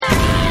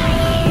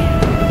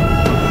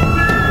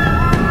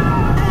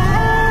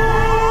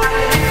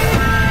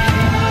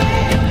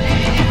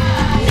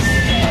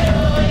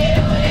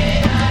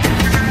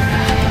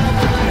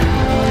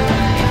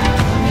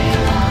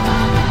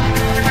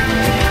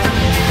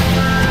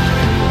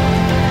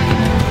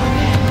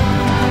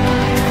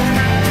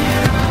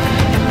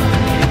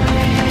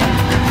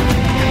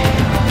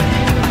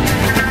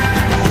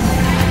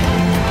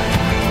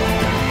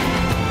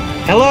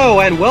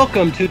and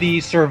welcome to the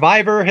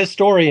Survivor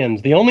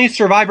Historians, the only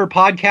Survivor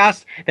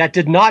podcast that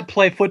did not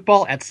play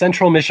football at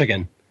Central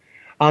Michigan.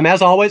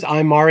 As always,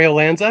 I'm Mario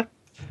Lanza.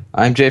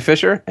 I'm Jay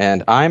Fischer,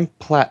 and I'm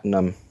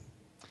Platinum.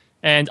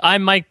 And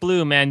I'm Mike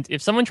Bloom, and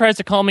if someone tries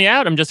to call me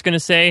out, I'm just going to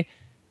say,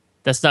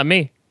 that's not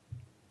me.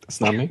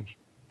 That's not me?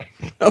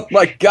 Oh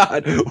my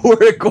God,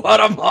 we're in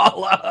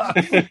Guatemala.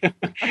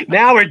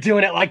 Now we're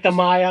doing it like the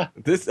Maya.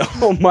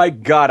 Oh my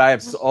God, I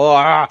have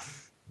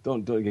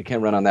don't you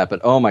can't run on that,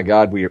 but oh my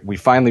God, we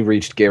finally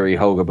reached Gary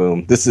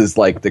Hogaboom. This is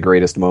like the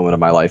greatest moment of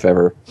my life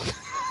ever.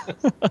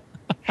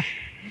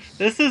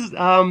 This is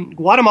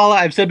Guatemala,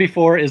 I've said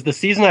before, is the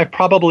season I've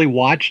probably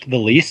watched the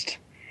least.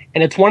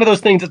 And it's one of those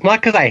things, it's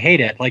not because I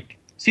hate it. Like,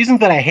 seasons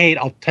that I hate,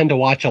 I'll tend to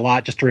watch a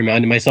lot just to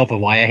remind myself of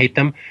why I hate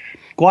them.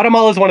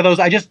 Guatemala is one of those,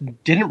 I just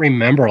didn't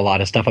remember a lot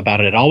of stuff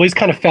about it. It always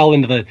kind of fell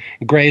into the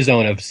gray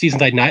zone of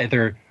seasons I'd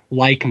neither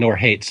like nor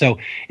hate. So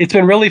it's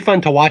been really fun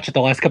to watch it the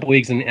last couple of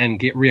weeks and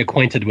get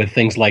reacquainted with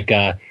things like,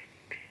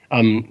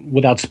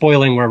 without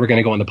spoiling where we're going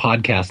to go on the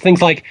podcast,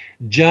 things like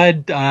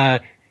Judd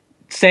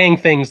saying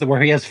things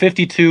where he has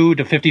 52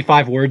 to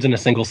 55 words in a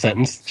single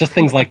sentence, just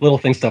things like little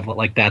things, stuff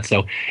like that.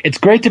 So it's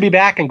great to be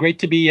back and great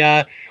to be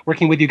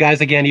working with you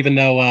guys again, even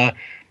though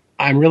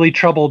I'm really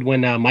troubled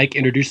when Mike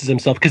introduces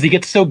himself because he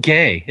gets so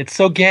gay. It's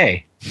so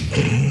gay.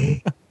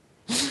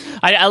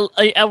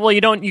 Well,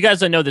 you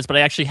guys don't know this, but I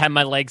actually had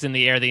my legs in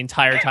the air the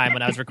entire time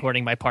when I was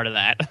recording my part of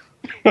that.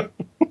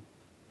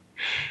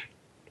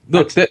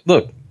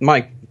 Look,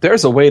 Mike,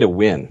 there's a way to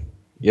win.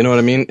 You know what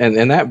I mean?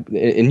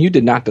 And you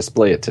did not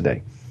display it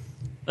today.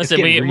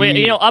 Listen,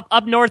 we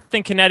up north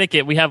in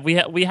Connecticut, we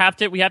have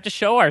to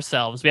show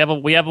ourselves.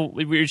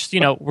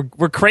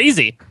 We're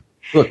crazy.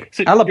 Look,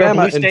 So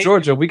Alabama and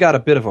Georgia, we got a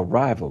bit of a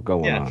rival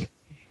going on.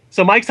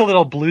 So Mike's a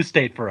little blue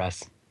state for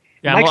us.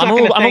 Yeah, I'm a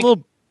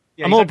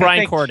little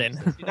Brian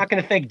Corden. You're not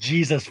going to thank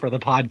Jesus for the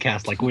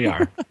podcast like we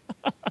are.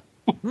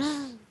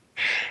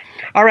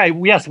 All right.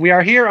 Yes, we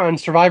are here on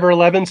Survivor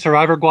 11,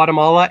 Survivor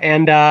Guatemala,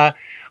 and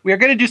we are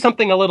going to do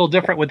something a little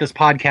different with this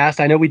podcast.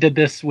 I know we did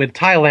this with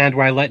Thailand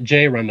where I let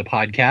Jay run the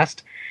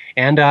podcast.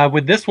 And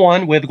with this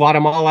one, with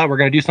Guatemala, we're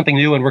going to do something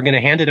new, and we're going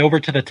to hand it over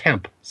to the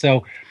temp.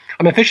 So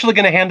I'm officially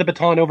going to hand the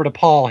baton over to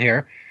Paul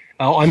here.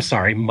 Oh, I'm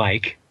sorry,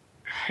 Mike.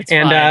 It's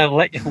and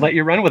fine. let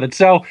you run with it.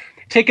 So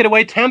take it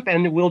away, temp,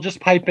 and we'll just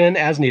pipe in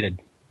as needed.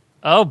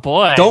 Oh,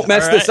 boy. Don't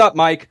mess this up,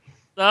 Mike.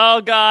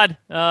 Oh, God.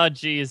 Oh,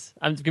 geez.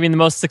 I'm being the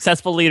most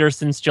successful leader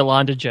since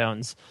Jolanda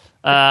Jones.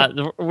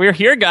 We're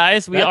here,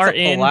 guys. That's are a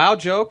in. Palau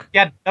joke.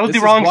 Yeah, that was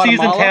This the wrong is season,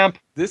 Guatemala. temp.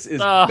 This is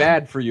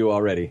bad for you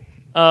already.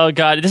 Oh,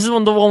 God. This is the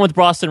one with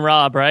Boston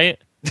Rob, right?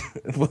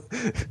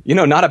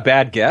 Not a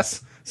bad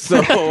guess.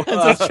 So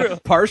That's true.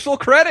 Partial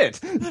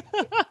credit.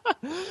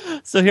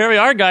 So here we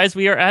are, guys.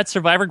 We are at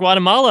Survivor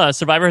Guatemala.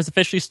 Survivor has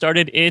officially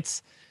started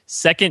its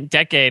second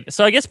decade.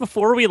 So I guess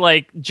before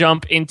we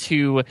jump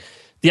into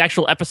the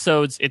actual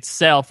episodes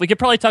itself, we could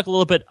probably talk a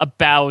little bit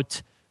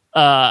about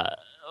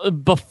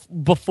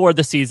before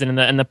the season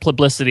and the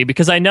publicity,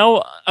 because I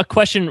know a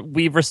question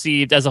we've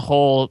received as a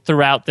whole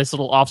throughout this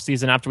little off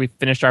season after we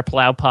finished our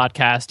Palau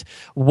podcast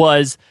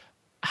was,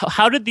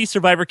 how did the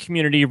Survivor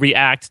community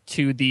react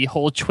to the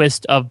whole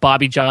twist of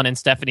Bobby, John, and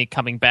Stephanie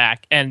coming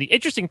back? And the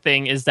interesting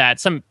thing is that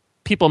some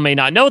people may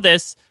not know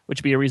this, which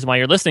would be a reason why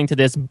you're listening to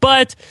this,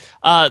 but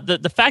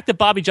the fact that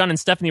Bobby, John, and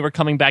Stephanie were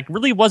coming back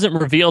really wasn't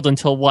revealed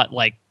until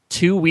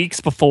 2 weeks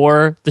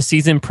before the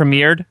season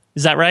premiered.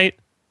 Is that right?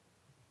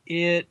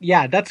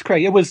 Yeah, that's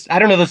correct. It was, I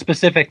don't know the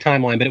specific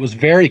timeline, but it was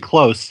very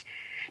close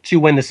to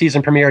when the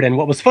season premiered. And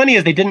what was funny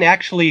is they didn't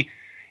actually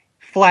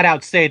flat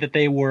out say that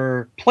they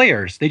were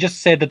players. They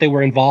just said that they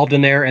were involved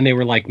in there and they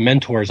were like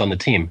mentors on the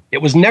team. It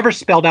was never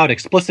spelled out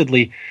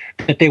explicitly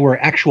that they were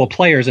actual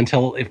players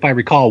until, if I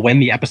recall, when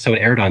the episode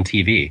aired on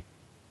TV.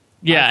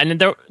 Yeah, and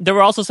there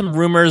were also some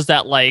rumors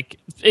that,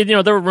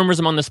 there were rumors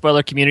among the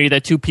spoiler community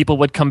that two people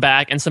would come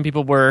back, and some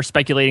people were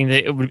speculating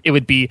that it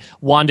would be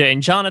Wanda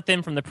and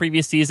Jonathan from the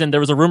previous season. There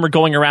was a rumor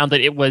going around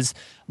that it was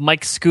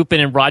Mike Skupin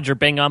and Roger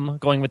Bingham,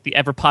 going with the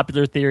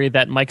ever-popular theory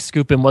that Mike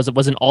Skupin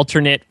was an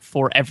alternate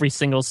for every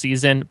single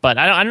season. But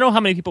I don't know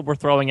how many people were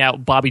throwing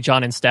out Bobby,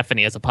 John, and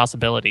Stephanie as a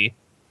possibility.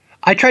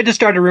 I tried to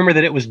start a rumor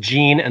that it was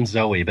Gene and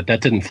Zoe, but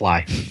that didn't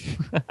fly.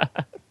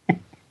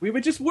 We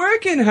were just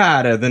working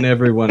harder than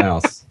everyone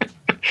else.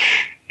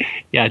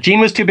 Yeah, Jean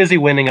was too busy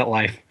winning at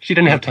life. She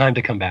didn't have time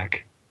to come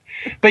back.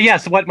 But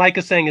yes, what Mike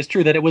is saying is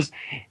true, that it was,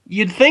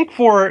 you'd think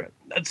for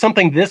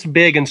something this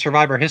big in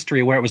Survivor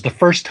history, where it was the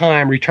first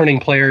time returning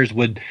players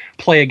would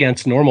play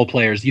against normal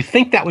players, you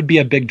think that would be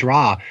a big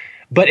draw.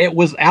 But it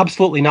was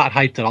absolutely not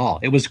hyped at all.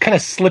 It was kind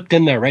of slipped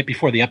in there right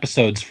before the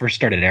episodes first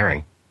started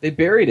airing. They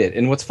buried it.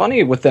 And what's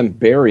funny with them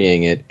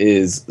burying it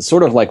is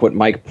sort of like what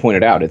Mike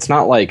pointed out. It's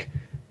not like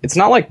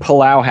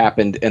Palau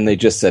happened and they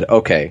just said,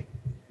 okay,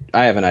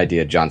 I have an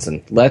idea,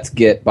 Johnson. Let's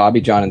get Bobby,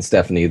 John, and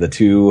Stephanie, the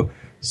two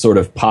sort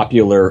of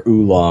popular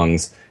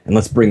oolongs, and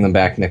let's bring them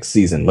back next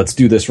season. Let's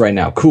do this right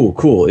now.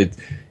 Cool.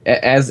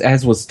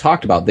 As was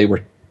talked about, they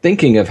were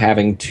thinking of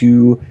having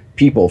two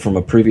people from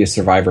a previous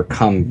Survivor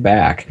come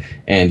back.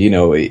 And,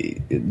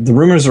 the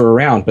rumors are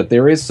around, but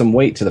there is some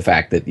weight to the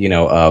fact that,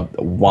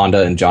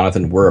 Wanda and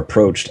Jonathan were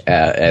approached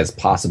as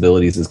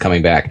possibilities as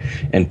coming back.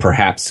 And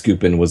perhaps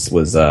Skupin was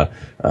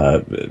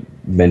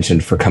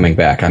mentioned for coming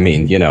back. I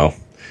mean,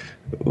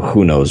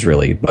 who knows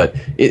really, but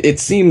it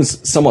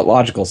seems somewhat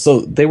logical.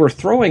 So they were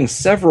throwing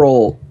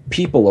several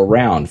people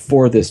around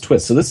for this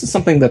twist. So this is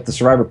something that the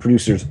Survivor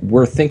producers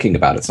were thinking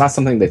about. It's not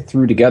something they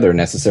threw together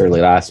necessarily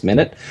last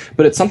minute,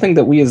 but it's something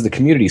that we as the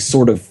community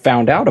sort of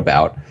found out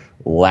about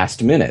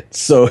last minute.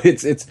 So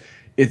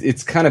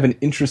it's kind of an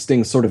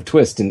interesting sort of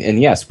twist. And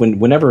yes,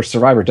 whenever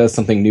Survivor does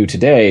something new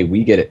today,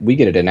 we get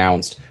it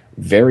announced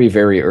very,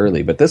 very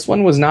early. But this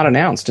one was not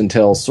announced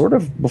until sort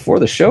of before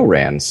the show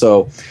ran.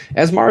 So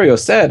as Mario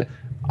said,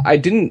 I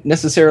didn't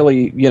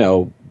necessarily,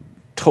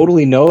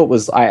 totally know it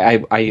was.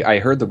 I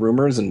heard the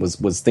rumors and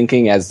was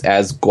thinking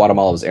as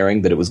Guatemala was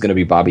airing that it was going to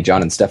be Bobby,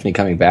 John, and Stephanie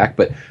coming back,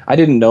 but I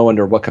didn't know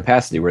under what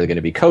capacity. Were they going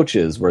to be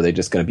coaches? Were they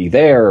just going to be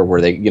there? Or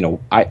were they,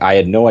 I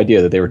had no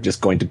idea that they were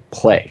just going to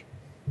play.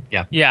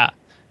 Yeah.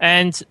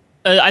 And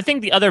I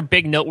think the other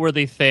big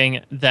noteworthy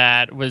thing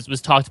that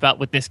was talked about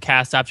with this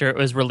cast after it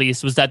was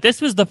released was that this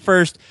was the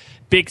first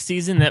big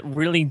season that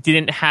really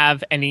didn't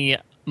have any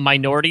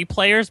minority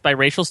players by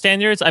racial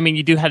standards. I mean,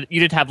 you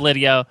did have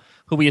Lydia,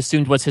 who we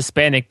assumed was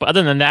Hispanic, but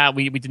other than that,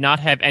 we did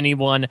not have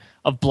anyone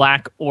of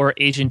Black or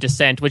Asian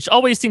descent, which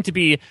always seemed to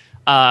be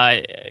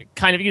kind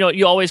of,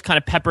 you always kind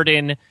of peppered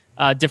in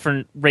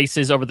different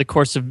races over the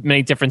course of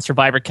many different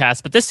Survivor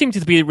casts, but this seemed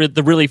to be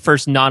the really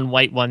first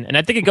non-white one. And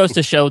I think it goes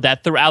to show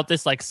that throughout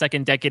this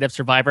second decade of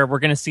Survivor, we're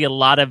going to see a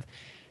lot of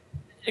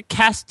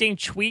casting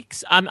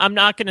tweaks. I'm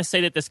not going to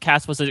say that this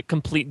cast was a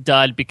complete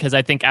dud, because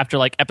I think after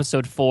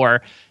episode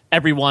 4,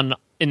 everyone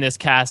in this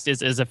cast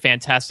is a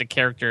fantastic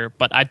character.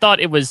 But I thought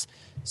it was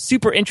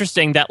super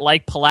interesting that,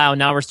 like Palau,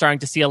 now we're starting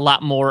to see a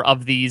lot more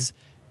of these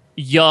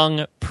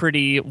young,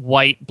 pretty,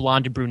 white,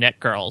 blonde and brunette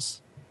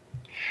girls.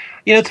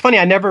 It's funny.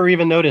 I never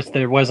even noticed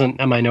there wasn't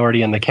a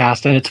minority in the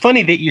cast. And it's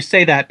funny that you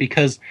say that,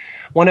 because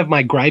one of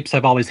my gripes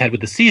I've always had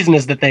with the season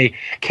is that they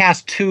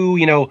cast two,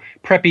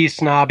 preppy,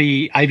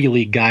 snobby Ivy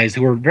League guys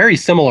who are very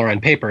similar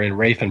on paper in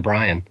Rafe and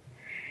Brian.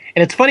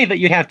 And it's funny that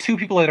you'd have two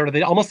people that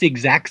are almost the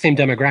exact same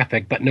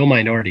demographic, but no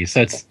minorities.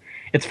 So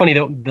it's funny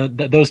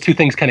that those two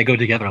things kind of go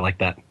together like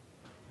that.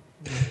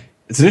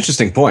 It's an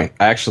interesting point.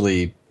 I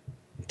actually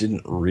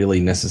didn't really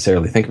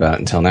necessarily think about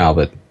it until now,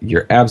 but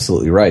you're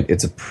absolutely right.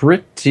 It's a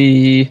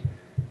pretty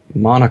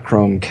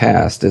monochrome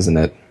cast, isn't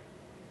it?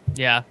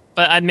 Yeah,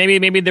 but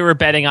maybe they were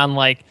betting on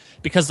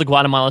because the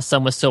Guatemala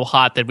sun was so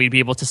hot that we'd be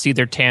able to see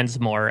their tans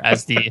more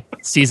as the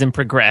season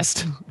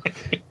progressed.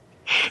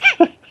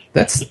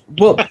 That's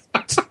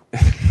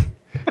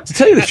to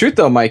tell you the truth,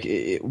 though, Mike,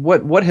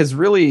 what has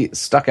really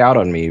stuck out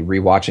on me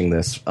rewatching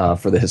this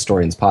for the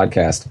Historians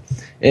podcast,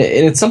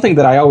 and it's something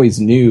that I always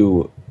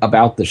knew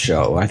about the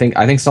show. I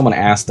think someone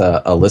asked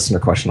a listener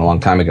question a long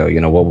time ago,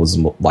 what was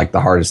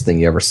the hardest thing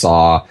you ever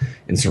saw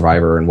in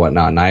Survivor and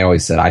whatnot, and I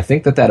always said, I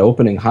think that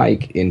opening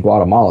hike in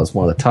Guatemala is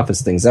one of the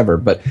toughest things ever,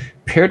 but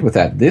paired with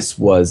that, this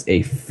was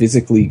a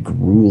physically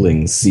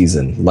grueling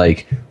season.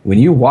 When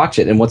you watch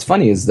it, and what's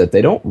funny is that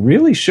they don't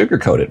really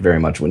sugarcoat it very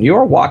much. When you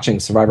are watching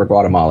Survivor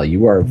Guatemala,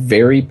 you are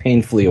very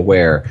painfully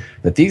aware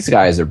that these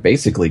guys are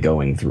basically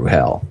going through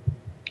hell.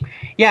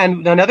 Yeah,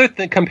 and another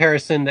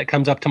comparison that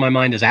comes up to my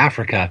mind is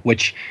Africa,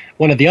 which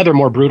one of the other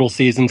more brutal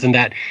seasons in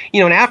that,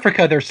 in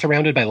Africa, they're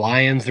surrounded by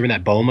lions. They're in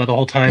that boma the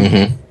whole time.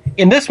 Mm-hmm.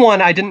 In this one,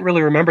 I didn't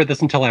really remember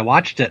this until I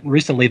watched it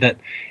recently, that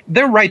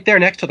they're right there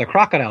next to the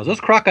crocodiles.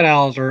 Those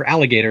crocodiles are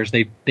alligators.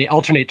 They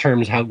alternate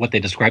terms what they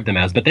describe them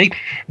as, but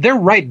they're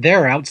right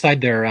there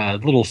outside their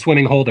little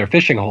swimming hole, their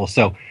fishing hole.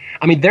 So,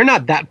 I mean, they're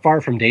not that far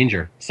from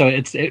danger. So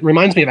it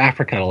reminds me of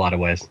Africa in a lot of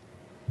ways.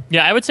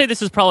 Yeah, I would say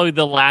this is probably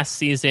the last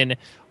season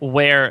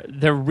where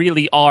there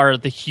really are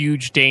the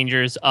huge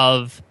dangers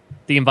of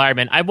the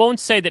environment. I won't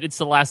say that it's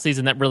the last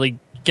season that really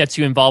gets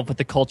you involved with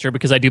the culture,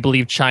 because I do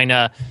believe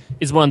China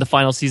is one of the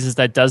final seasons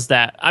that does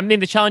that. I mean,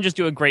 the challengers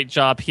do a great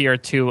job here,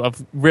 too,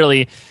 of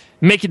really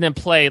making them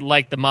play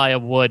like the Maya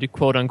would,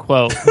 quote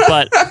unquote.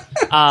 But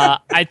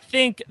I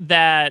think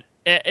that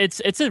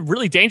it's a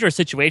really dangerous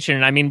situation.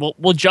 And I mean,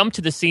 we'll jump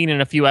to the scene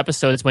in a few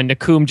episodes when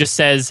Nakum just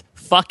says,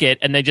 fuck it,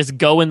 and they just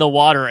go in the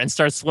water and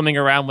start swimming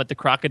around with the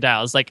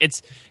crocodiles.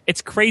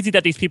 It's crazy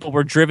that these people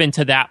were driven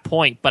to that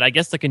point, but I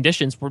guess the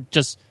conditions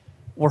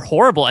were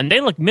horrible, and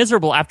they look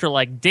miserable after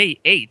day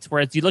 8.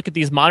 Whereas you look at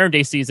these modern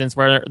day seasons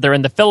where they're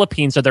in the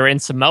Philippines or they're in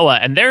Samoa,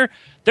 and they're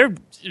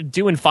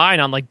doing fine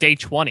on day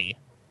 20.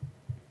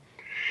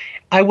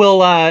 I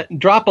will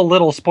drop a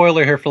little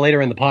spoiler here for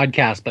later in the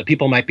podcast, but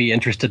people might be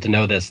interested to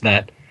know this,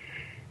 that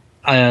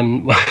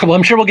well,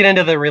 I'm sure we'll get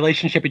into the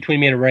relationship between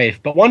me and Rafe,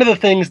 but one of the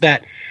things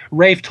that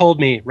Rafe told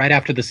me right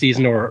after the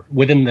season, or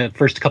within the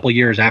first couple of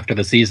years after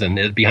the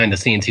season, behind the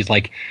scenes, he's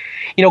like,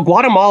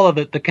 Guatemala,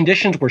 the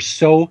conditions were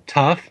so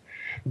tough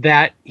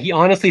that he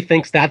honestly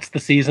thinks that's the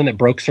season that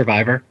broke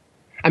Survivor.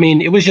 I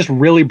mean, it was just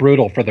really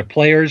brutal for the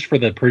players, for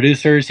the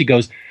producers. He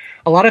goes,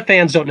 a lot of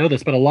fans don't know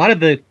this, but a lot of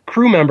the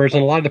crew members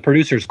and a lot of the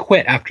producers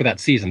quit after that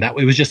season. That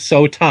it was just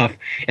so tough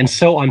and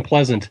so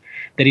unpleasant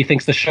that he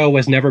thinks the show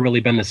has never really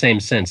been the same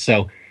since.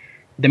 So,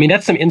 I mean,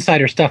 that's some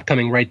insider stuff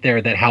coming right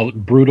there, that how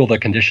brutal the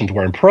conditions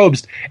were. And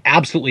Probst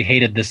absolutely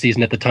hated this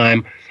season at the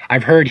time.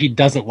 I've heard he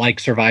doesn't like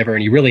Survivor,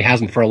 and he really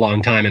hasn't for a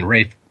long time. And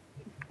Rafe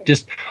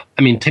just,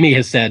 I mean, to me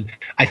has said,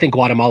 I think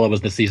Guatemala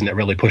was the season that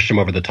really pushed him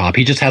over the top.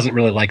 He just hasn't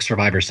really liked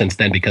Survivor since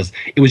then because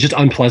it was just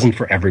unpleasant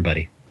for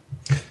everybody.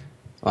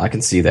 Well, I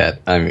can see that.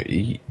 I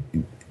mean,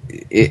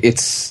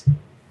 it's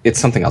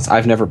something else.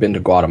 I've never been to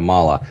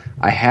Guatemala.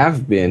 I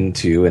have been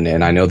to,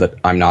 and I know that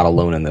I'm not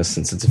alone in this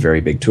since it's a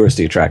very big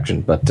touristy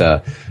attraction, but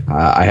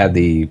I had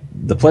the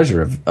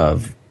pleasure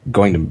of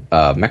going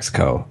to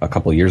Mexico a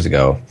couple of years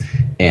ago,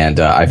 and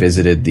I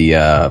visited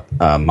the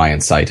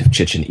Mayan site of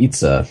Chichen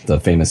Itza,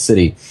 the famous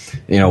city,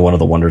 one of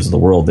the wonders of the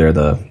world there,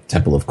 the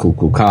Temple of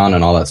Kukulkan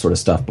and all that sort of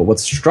stuff. But what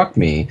struck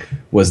me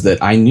was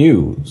that I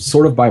knew,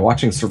 sort of by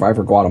watching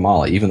Survivor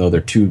Guatemala, even though they're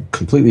two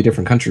completely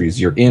different countries,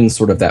 you're in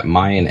sort of that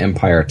Mayan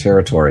Empire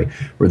territory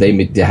where they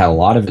had a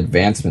lot of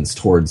advancements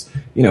towards,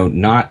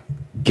 not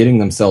getting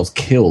themselves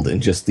killed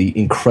in just the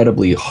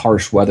incredibly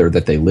harsh weather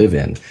that they live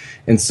in.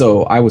 And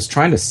so I was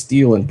trying to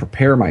steal and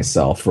prepare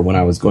myself for when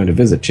I was going to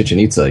visit Chichen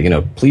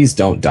Itza. Please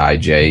don't die,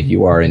 Jay.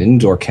 You are an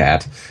indoor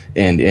cat,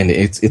 and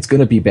it's going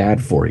to be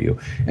bad for you.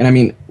 And I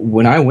mean,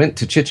 when I went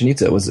to Chichen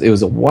Itza, it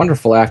was a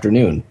wonderful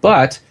afternoon,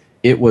 but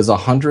it was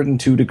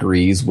 102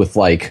 degrees with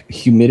like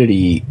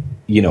humidity,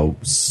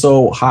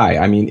 so high.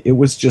 I mean, it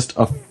was just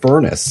a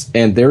furnace,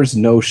 and there's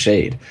no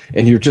shade,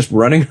 and you're just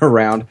running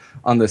around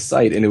on the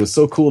site, and it was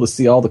so cool to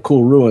see all the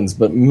cool ruins.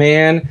 But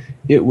man,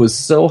 it was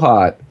so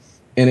hot.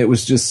 And it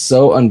was just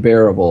so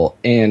unbearable.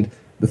 And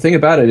the thing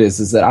about it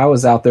is that I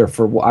was out there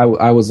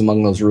I was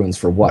among those ruins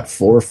for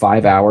 4 or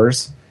 5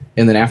 hours.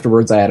 And then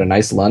afterwards I had a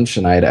nice lunch,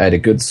 and I had a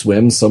good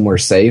swim somewhere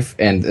safe.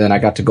 And then I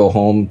got to go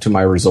home to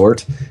my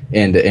resort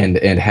and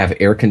have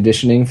air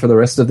conditioning for the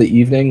rest of the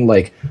evening.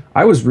 Like,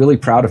 I was really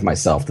proud of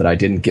myself that I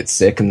didn't get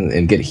sick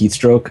and get heat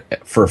stroke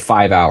for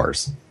 5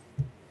 hours.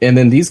 And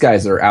then these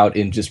guys are out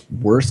in just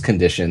worse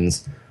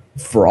conditions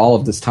for all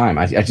of this time.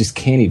 I just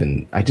can't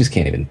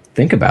even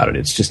think about it.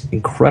 It's just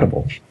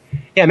incredible.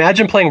 Yeah,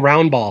 imagine playing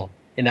round ball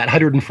in that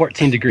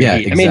 114 degree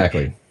heat.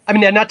 Exactly. I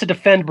mean, not to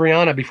defend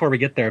Brianna before we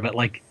get there, but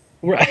like,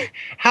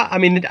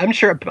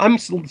 I'm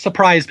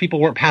surprised people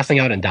weren't passing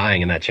out and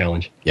dying in that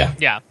challenge.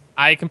 Yeah,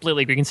 I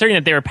completely agree. Considering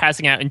that they were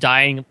passing out and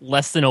dying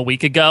less than a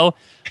week ago,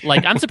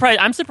 like, I'm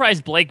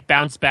surprised Blake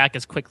bounced back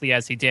as quickly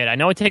as he did. I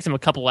know it takes him a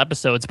couple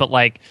episodes, but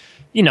like,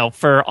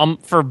 for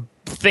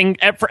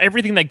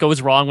everything that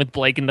goes wrong with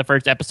Blake in the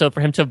first episode,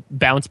 for him to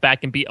bounce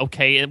back and be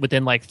okay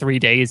within like 3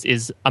 days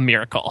is a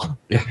miracle.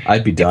 Yeah,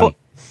 I'd be done.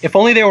 If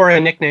only there were a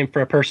nickname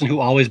for a person who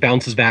always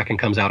bounces back and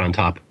comes out on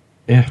top.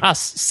 Yeah,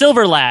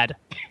 Silver Lad.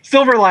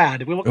 Silver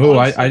Lad.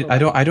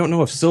 I don't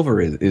know if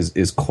silver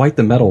is quite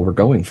the metal we're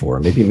going for.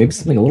 Maybe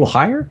something a little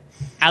higher.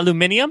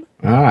 Aluminium.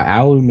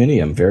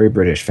 Aluminium. Very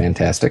British.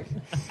 Fantastic.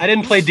 I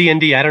didn't play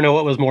D&D. I don't know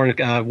what was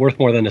worth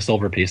more than a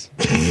silver piece.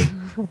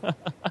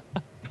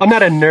 I'm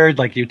not a nerd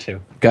like you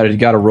two. Got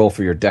to roll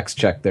for your dex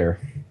check there.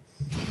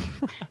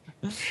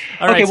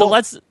 All right, so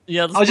let's.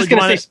 I was just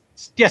going to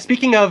say,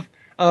 speaking of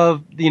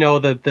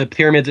the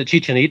pyramids at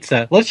Chichen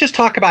Itza, let's just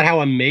talk about how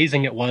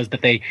amazing it was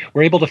that they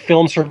were able to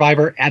film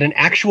Survivor at an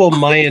actual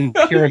Mayan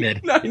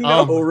pyramid. I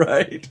know,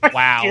 right?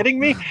 Wow. Are you kidding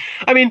me?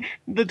 I mean,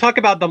 talk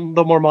about the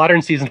more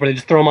modern seasons where they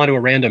just throw them onto a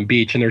random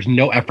beach and there's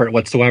no effort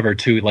whatsoever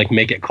to like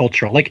make it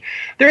cultural. Like,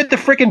 they're at the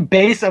freaking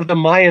base of the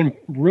Mayan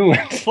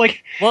ruins.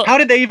 Like, how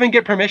did they even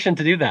get permission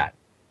to do that?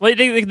 Well,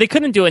 they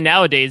couldn't do it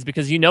nowadays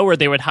because where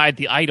they would hide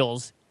the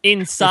idols.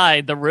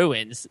 Inside the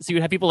ruins. So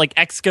you'd have people like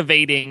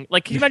excavating.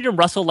 Like, can you imagine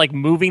Russell like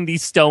moving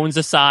these stones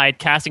aside,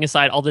 casting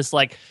aside all this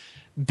like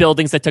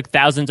buildings that took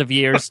thousands of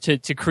years to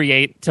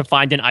create, to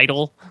find an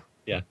idol?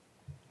 Yeah.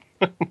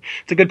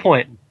 It's a good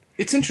point.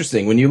 It's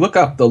interesting. When you look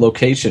up the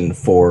location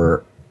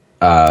for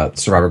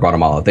Survivor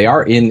Guatemala, they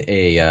are in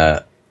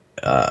a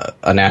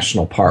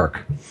national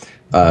park.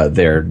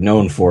 They're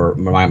known for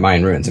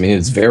Mayan ruins. I mean,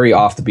 it's very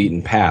off the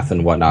beaten path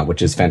and whatnot,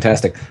 which is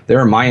fantastic. There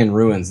are Mayan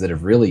ruins that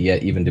have really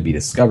yet even to be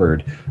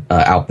discovered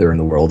out there in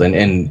the world.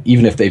 And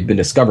even if they've been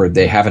discovered,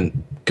 they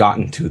haven't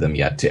gotten to them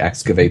yet to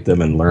excavate them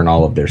and learn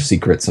all of their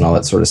secrets and all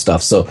that sort of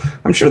stuff. So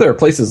I'm sure there are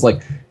places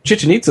like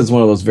Chichen Itza is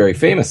one of those very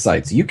famous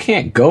sites. You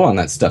can't go on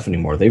that stuff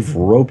anymore. They've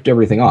roped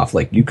everything off.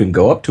 Like, you can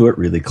go up to it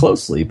really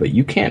closely, but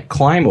you can't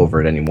climb over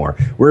it anymore.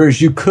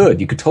 Whereas you could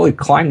totally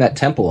climb that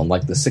temple in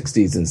like the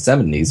 60s and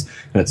 70s.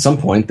 And at some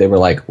point they were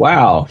like,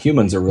 wow,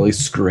 humans are really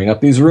screwing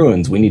up these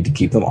ruins. We need to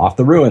keep them off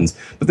the ruins.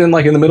 But then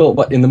like in the middle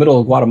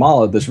of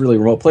Guatemala, this really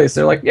remote place,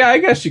 they're like, yeah, I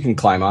guess you can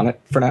climb on it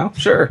for now.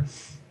 Sure.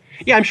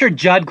 Yeah, I'm sure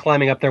Judd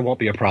climbing up there won't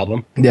be a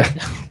problem. Yeah.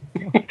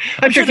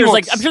 I'm sure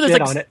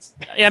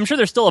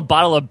there's still a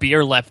bottle of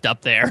beer left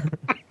up there.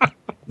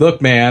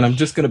 Look, man, I'm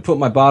just going to put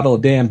my bottle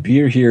of damn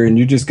beer here, and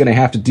you're just going to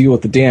have to deal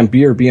with the damn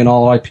beer being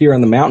all up here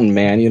on the mountain,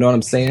 man. You know what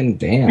I'm saying?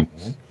 Damn,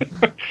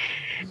 man.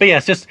 But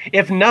yes, just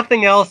if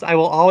nothing else, I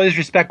will always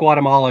respect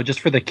Guatemala just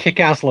for the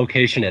kick-ass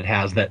location it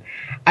has. That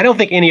I don't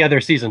think any other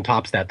season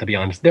tops that. To be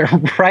honest, they're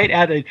right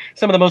at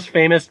some of the most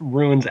famous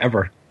ruins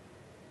ever.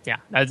 Yeah,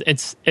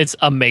 it's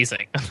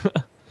amazing.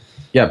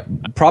 Yeah,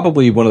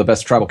 probably one of the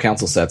best tribal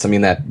council sets. I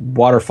mean, that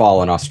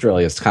waterfall in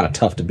Australia is kind of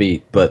tough to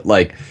beat, but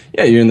like,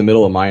 yeah, you're in the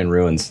middle of Mayan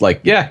ruins.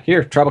 Like, yeah,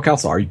 here, tribal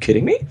council. Are you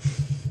kidding me?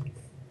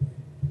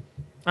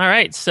 All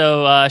right,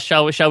 so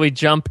shall we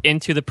jump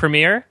into the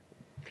premiere?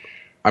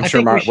 I'm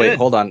sure. Wait,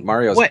 hold on.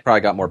 Mario's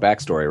probably got more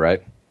backstory,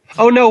 right?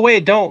 Oh no,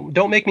 wait!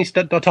 Don't make me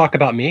don't talk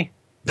about me.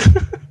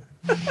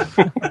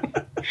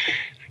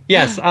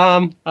 Yes,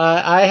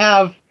 I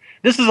have.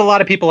 This is a lot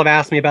of people have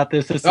asked me about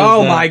this.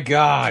 Oh my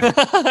god!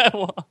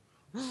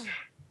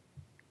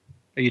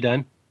 Are you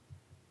done?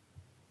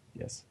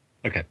 Yes.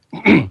 Okay.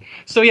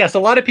 So yes, a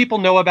lot of people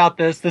know about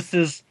this. This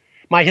is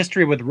my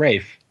history with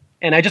Rafe,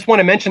 and I just want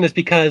to mention this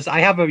because I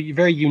have a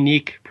very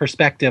unique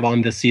perspective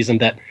on this season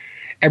that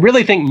I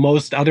really think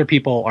most other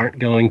people aren't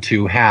going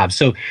to have.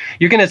 So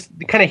you're going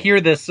to kind of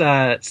hear this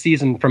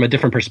season from a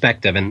different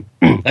perspective. And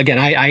again,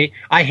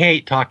 I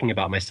hate talking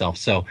about myself,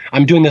 so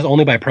I'm doing this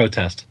only by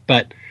protest.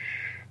 But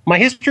my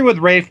history with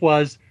Rafe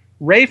was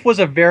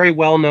a very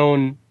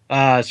well-known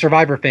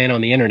Survivor fan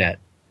on the internet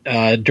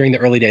during the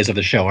early days of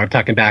the show. I'm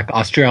talking back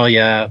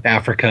Australia,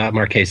 Africa,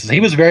 Marquesas. He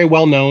was very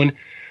well-known.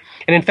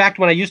 And in fact,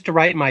 when I used to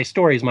write my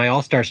stories, my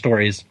all-star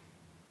stories,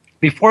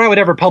 before I would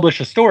ever publish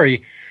a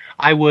story,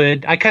 I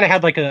kind of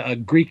had like a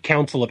Greek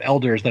council of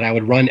elders that I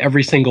would run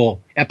every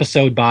single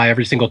episode by,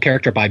 every single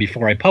character by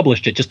before I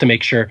published it, just to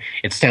make sure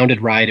it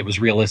sounded right, it was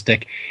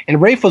realistic.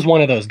 And Rafe was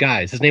one of those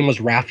guys. His name was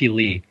Rafi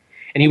Lee.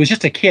 And he was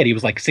just a kid. He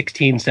was like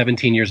 16,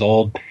 17 years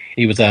old.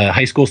 He was a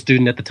high school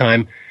student at the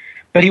time.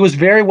 But he was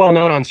very well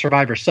known on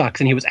Survivor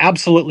Sucks, and he was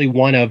absolutely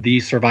one of the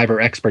Survivor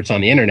experts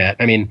on the internet.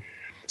 I mean,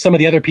 some of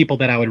the other people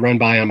that I would run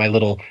by on my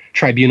little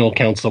tribunal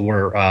council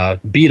were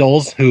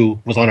Beatles, who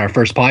was on our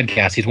first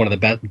podcast. He's one of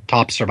the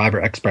top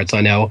Survivor experts I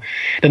know.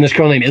 Then this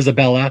girl named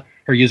Isabella.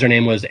 Her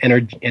username was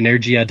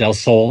Energia del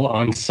Sol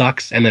on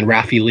Sucks. And then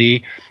Rafi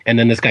Lee. And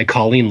then this guy,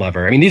 Colleen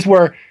Lover. I mean, these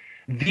were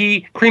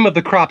the cream of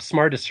the crop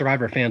smartest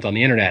Survivor fans on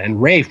the internet.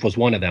 And Rafe was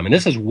one of them. And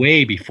this is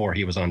way before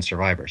he was on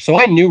Survivor. So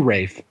I knew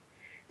Rafe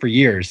for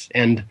years.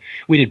 And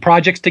we did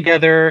projects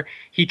together.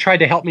 He tried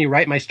to help me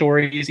write my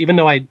stories, even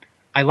though I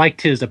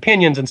liked his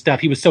opinions and stuff.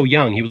 He was so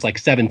young. He was like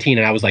 17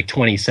 and I was like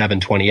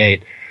 27,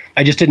 28.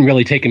 I just didn't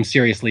really take him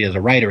seriously as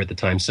a writer at the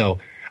time. So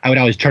I would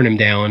always turn him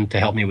down to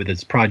help me with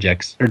his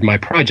projects or my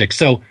projects.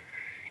 So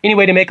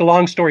anyway, to make a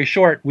long story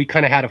short, we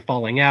kind of had a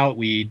falling out.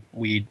 We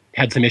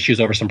had some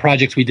issues over some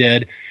projects we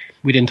did.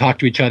 We didn't talk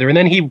to each other. And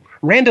then he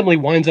randomly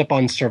winds up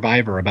on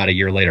Survivor about a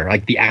year later,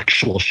 like the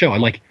actual show.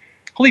 I'm like,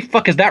 holy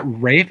fuck, is that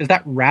Rafe? Is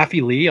that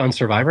Rafi Lee on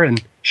Survivor?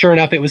 And sure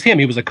enough, it was him.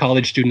 He was a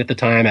college student at the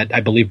time at,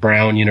 I believe,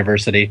 Brown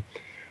University.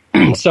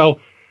 So,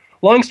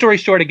 long story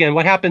short, again,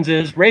 what happens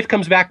is Rafe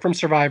comes back from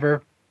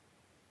Survivor.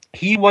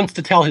 He wants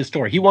to tell his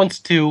story. He wants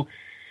to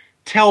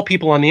tell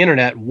people on the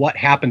internet what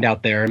happened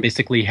out there and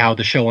basically how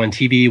the show on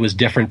TV was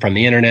different from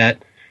the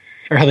internet,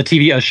 or how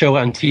a show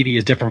on TV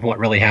is different from what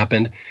really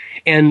happened.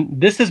 And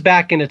this is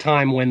back in a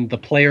time when the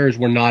players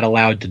were not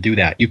allowed to do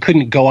that. You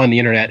couldn't go on the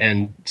internet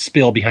and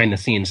spill behind the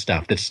scenes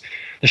stuff.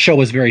 The show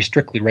was very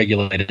strictly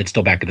regulated. It's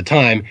still back at the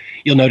time.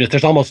 You'll notice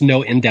there's almost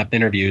no in-depth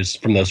interviews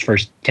from those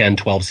first 10,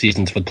 12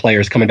 seasons with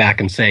players coming back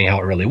and saying how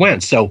it really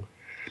went. So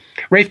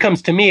Rafe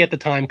comes to me at the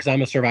time because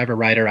I'm a Survivor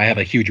writer. I have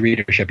a huge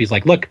readership. He's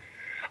like, look,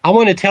 I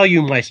want to tell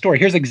you my story.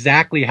 Here's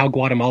exactly how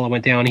Guatemala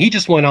went down. He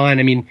just went on.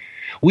 I mean,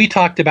 we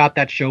talked about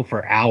that show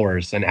for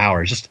hours and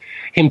hours, just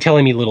him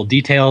telling me little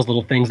details,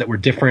 little things that were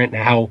different,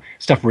 and how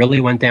stuff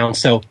really went down.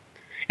 So,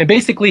 and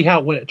basically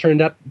what it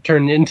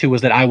turned into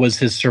was that I was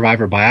his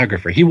Survivor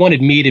biographer. He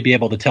wanted me to be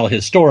able to tell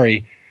his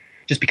story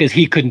just because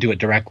he couldn't do it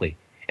directly.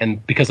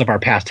 And because of our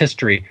past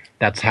history,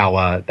 that's how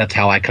I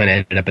kind of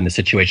ended up in the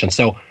situation.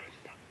 So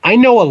I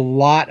know a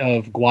lot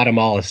of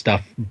Guatemala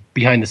stuff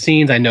behind the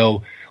scenes. I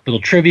know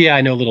little trivia.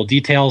 I know little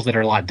details that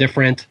are a lot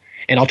different.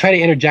 And I'll try to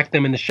interject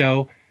them in the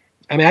show.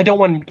 I mean, I don't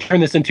want to turn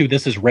this into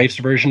this is Rafe's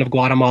version of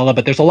Guatemala,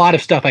 but there's a lot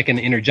of stuff I can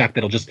interject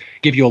that'll just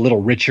give you a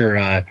little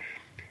richer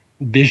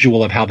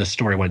visual of how this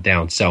story went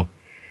down. So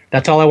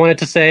that's all I wanted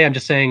to say. I'm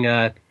just saying,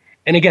 and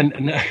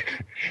again,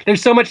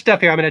 there's so much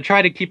stuff here. I'm going to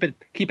try to keep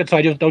it so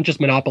I don't just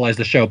monopolize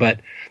the show, but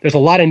there's a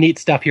lot of neat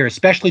stuff here,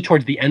 especially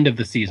towards the end of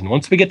the season.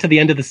 Once we get to the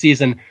end of the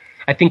season,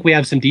 I think we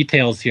have some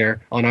details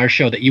here on our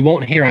show that you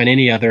won't hear on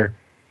any other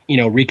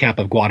recap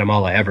of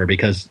Guatemala ever,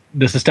 because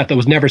this is stuff that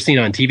was never seen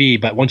on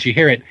TV, but once you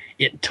hear it,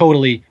 it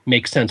totally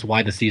makes sense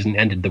why the season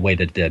ended the way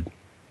that it did.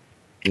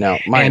 Now,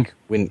 Mike,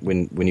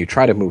 when you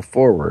try to move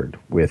forward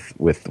with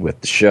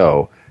the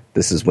show,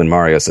 this is when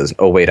Mario says,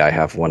 "Oh wait, I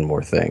have one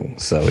more thing."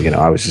 So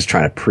I was just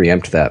trying to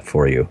preempt that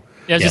for you.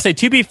 Yeah, I was just say,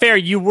 to be fair,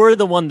 you were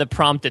the one that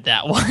prompted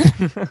that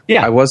one.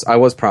 Yeah, I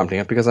was prompting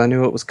it because I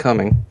knew it was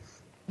coming.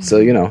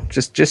 So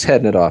just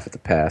heading it off at the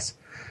pass.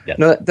 Yes.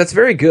 No, that's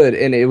very good,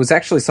 and it was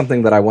actually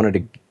something that I wanted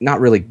to not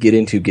really get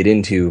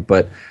into,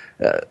 but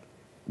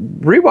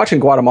rewatching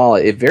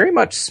Guatemala, it very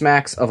much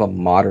smacks of a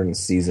modern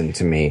season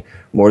to me,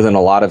 more than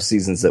a lot of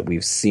seasons that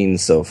we've seen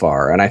so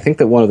far. And I think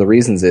that one of the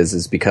reasons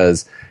is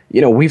because,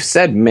 we've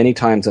said many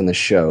times on the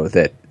show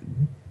that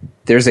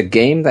there's a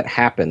game that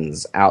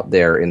happens out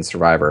there in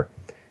Survivor,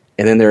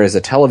 and then there is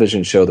a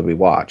television show that we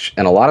watch.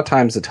 And a lot of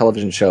times the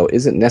television show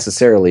isn't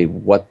necessarily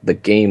what the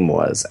game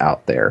was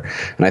out there.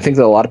 And I think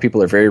that a lot of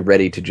people are very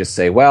ready to just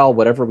say, well,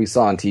 whatever we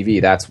saw on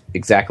TV, that's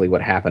exactly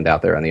what happened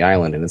out there on the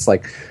island. And it's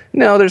like,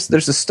 no, there's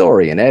a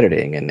story and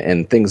editing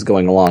and things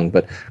going along.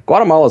 But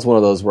Guatemala is one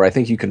of those where I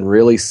think you can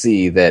really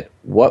see that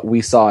what we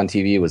saw on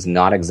TV was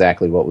not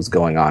exactly what was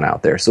going on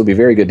out there. So it'll be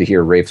very good to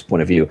hear Rafe's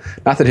point of view.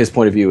 Not that his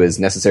point of view is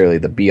necessarily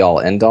the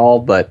be-all, end-all,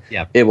 but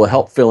it will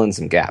help fill in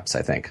some gaps,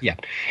 I think. Yeah,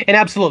 and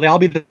absolutely. I'll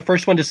be the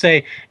first one to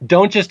say,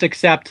 don't just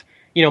accept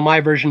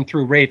my version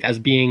through Rafe as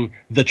being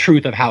the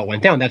truth of how it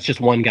went down. That's just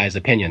one guy's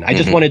opinion. I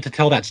just wanted to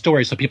tell that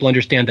story so people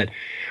understand that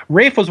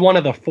Rafe was one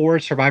of the 4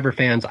 Survivor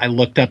fans I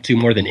looked up to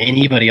more than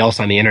anybody else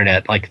on the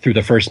internet, like through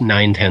the first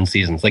 9-10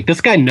 seasons. Like, this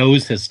guy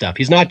knows his stuff.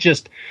 He's not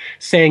just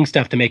saying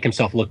stuff to make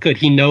himself look good.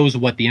 He knows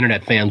what the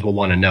internet fans will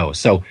want to know.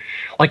 So,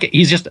 like,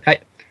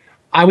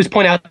 I always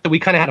point out that we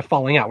kind of had a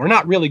falling out. We're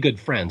not really good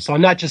friends. So I'm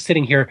not just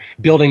sitting here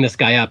building this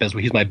guy up as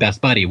he's my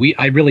best buddy.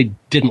 I really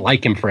didn't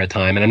like him for a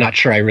time, and I'm not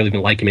sure I really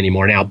even like him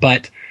anymore now.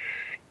 But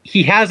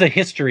he has a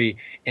history,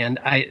 and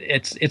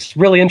it's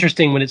really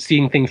interesting when it's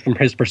seeing things from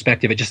his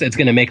perspective. It's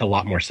going to make a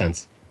lot more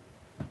sense.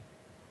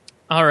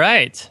 All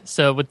right.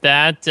 So with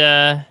that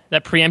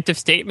preemptive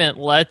statement,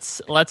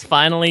 let's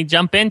finally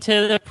jump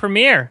into the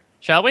premiere,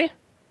 shall we?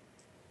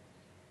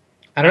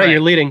 I don't know. Right.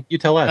 You're leading. You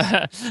tell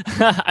us.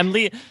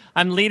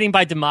 I'm leading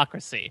by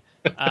democracy.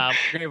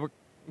 We're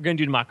going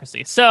to do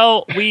democracy.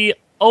 So we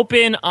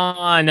open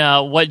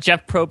on what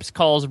Jeff Probst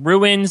calls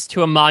ruins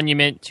to a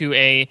monument to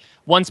a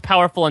once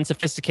powerful and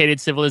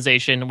sophisticated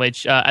civilization,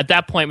 which at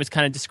that point was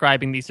kind of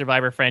describing the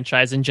Survivor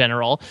franchise in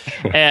general.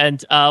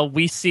 And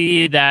we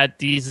see that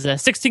these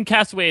 16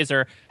 castaways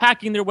are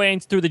hacking their way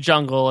through the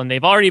jungle, and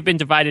they've already been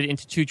divided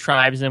into 2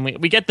 tribes. And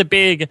we get the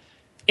big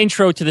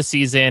intro to the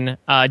season,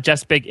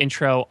 Jeff's big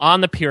intro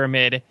on the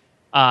pyramid,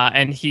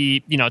 and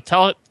he,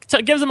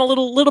 gives them a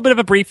little bit of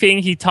a briefing.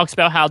 He talks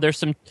about how there's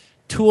some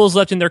tools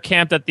left in their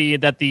camp that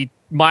the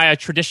Maya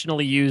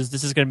traditionally used.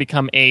 This is going to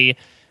become a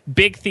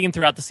big theme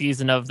throughout the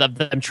season of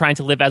them trying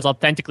to live as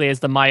authentically as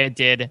the Maya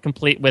did,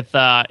 complete with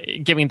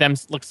giving them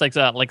looks like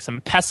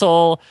some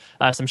pestle,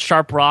 some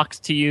sharp rocks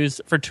to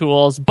use for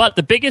tools. But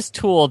the biggest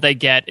tool they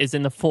get is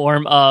in the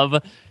form of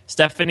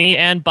Stephanie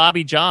and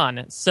Bobby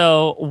John.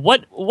 So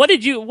what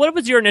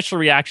was your initial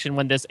reaction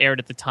when this aired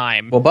at the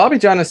time? Well, Bobby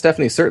John and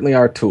Stephanie certainly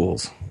are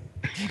tools.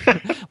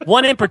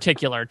 One in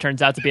particular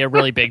turns out to be a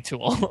really big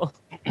tool.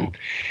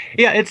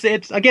 Yeah, it's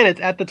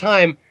at the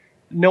time,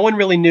 no one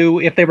really knew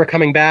if they were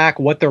coming back,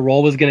 what their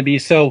role was going to be.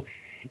 So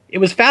it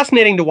was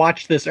fascinating to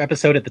watch this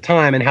episode at the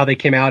time and how they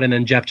came out, and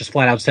then Jeff just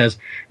flat out says,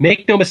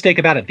 make no mistake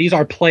about it, these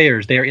are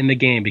players, they are in the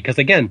game. Because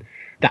again,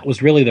 that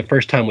was really the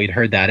first time we'd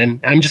heard that. And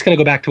I'm just going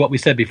to go back to what we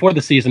said before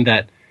the season,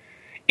 that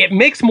it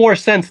makes more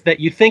sense that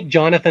you think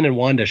Jonathan and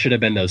Wanda should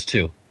have been those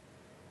 2.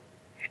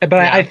 But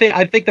yeah.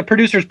 I think the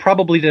producers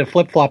probably did a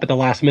flip-flop at the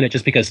last minute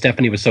just because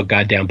Stephanie was so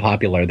goddamn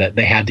popular that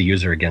they had to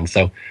use her again.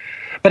 So,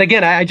 but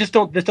again, I just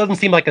don't, this doesn't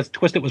seem like a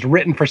twist that was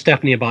written for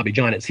Stephanie and Bobby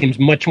John. It seems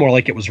much more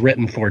like it was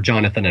written for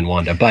Jonathan and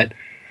Wanda. But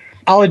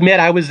I'll admit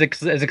I was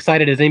as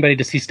excited as anybody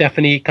to see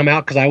Stephanie come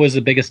out because I was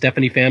the biggest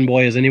Stephanie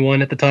fanboy as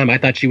anyone at the time. I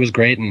thought she was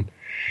great, and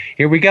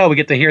here we go. We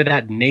get to hear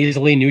that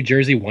nasally New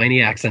Jersey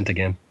whiny accent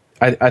again.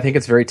 I think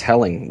it's very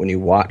telling when you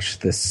watch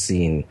this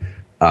scene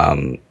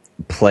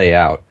play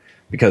out.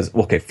 Because,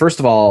 okay, first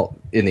of all,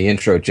 in the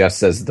intro, Jeff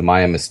says the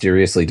Maya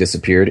mysteriously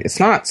disappeared. It's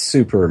not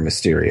super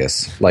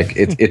mysterious. Like,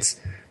 it's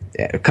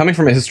coming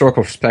from a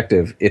historical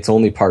perspective, it's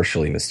only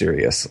partially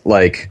mysterious.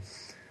 Like,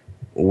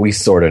 we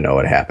sort of know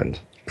what happened,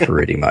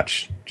 pretty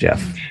much,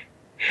 Jeff.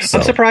 So,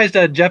 I'm surprised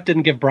Jeff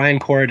didn't give Brian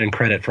Corridan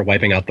credit for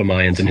wiping out the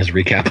Mayans in his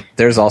recap.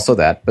 There's also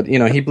that. But,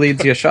 he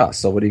bleeds Yasha,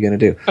 so what are you going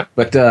to do?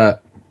 But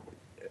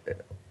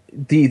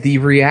the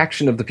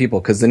reaction of the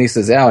people, because then he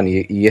says, and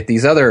you get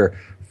these other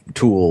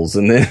tools,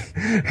 and then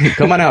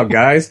come on out,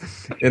 guys.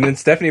 And then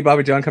Stephanie and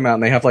Bobby John come out,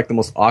 and they have like the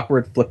most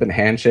awkward flippant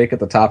handshake at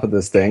the top of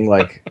this thing.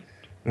 Like,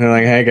 they're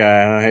like, hey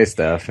guy, hey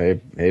Steph,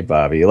 hey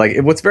Bobby. Like,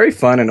 what's very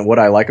fun and what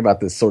I like about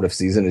this sort of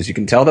season is you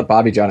can tell that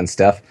Bobby John and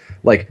Steph,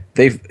 like,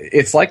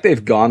 it's like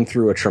they've gone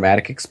through a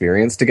traumatic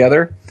experience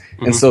together,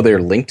 and so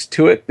they're linked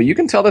to it. But you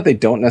can tell that they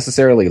don't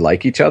necessarily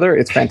like each other.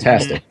 It's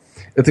fantastic.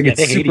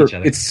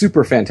 It's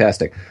super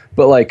fantastic.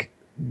 But like,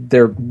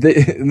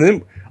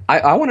 then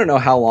I want to know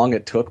how long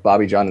it took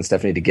Bobby John and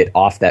Stephanie to get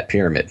off that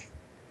pyramid.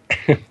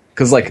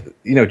 Because, like,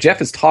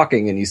 Jeff is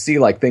talking, and you see,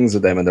 like, things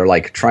of them, and they're,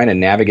 like, trying to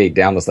navigate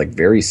down this, like,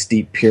 very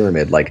steep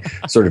pyramid, like,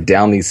 sort of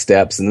down these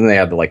steps, and then they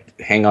have to, like,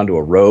 hang onto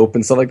a rope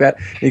and stuff like that.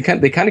 And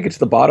they kind of get to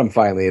the bottom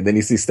finally, and then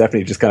you see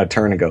Stephanie just kind of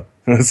turn and go,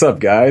 what's up,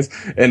 guys?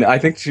 And I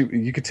think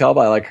you could tell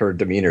by, like, her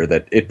demeanor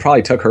that it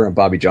probably took her and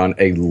Bobby John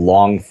a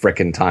long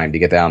frickin' time to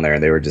get down there,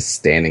 and they were just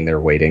standing there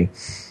waiting.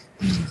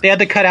 They had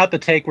to cut out the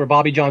take where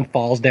Bobby John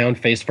falls down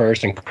face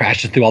first and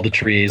crashes through all the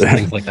trees and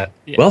things like that.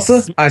 Yeah. Well,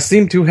 sir, I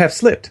seem to have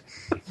slipped.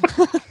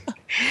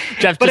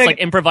 Jeff just like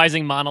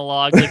improvising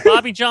monologues. Like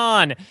Bobby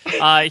John,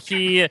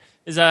 he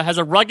has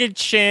a rugged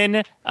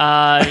chin.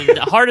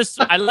 Hardest.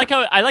 I like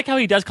how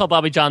he does call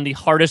Bobby John the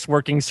hardest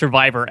working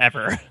survivor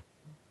ever.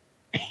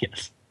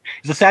 Yes,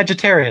 he's a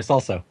Sagittarius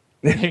also.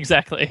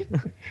 Exactly.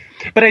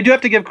 But I do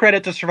have to give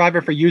credit to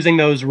Survivor for using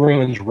those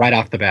ruins right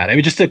off the bat. It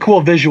was just a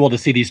cool visual to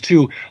see these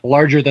two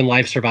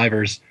larger-than-life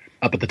survivors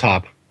up at the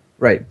top.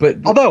 Right, but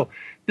although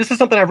this is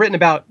something I've written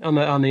about on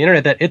the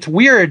internet, that it's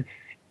weird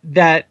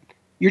that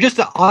you're just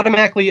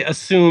automatically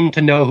assumed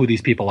to know who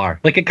these people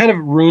are. Like, it kind of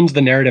ruins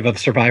the narrative of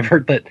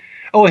Survivor that,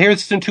 oh,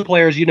 here's some two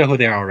players, you know who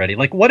they are already.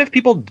 Like, what if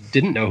people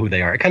didn't know who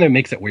they are? It kind of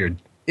makes it weird.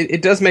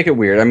 It does make it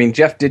weird. I mean,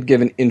 Jeff did give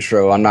an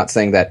intro. I'm not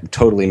saying that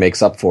totally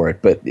makes up for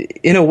it, but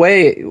in a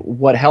way,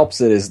 what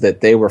helps it is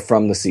that they were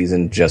from the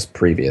season just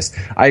previous.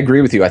 I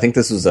agree with you. I think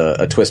this was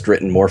a twist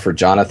written more for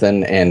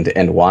Jonathan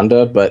and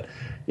Wanda, but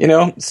you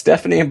know,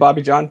 Stephanie and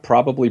Bobby John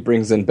probably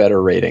brings in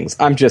better ratings.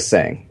 I'm just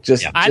saying.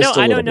 I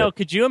don't know.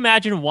 Could you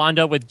imagine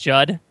Wanda with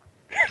Judd?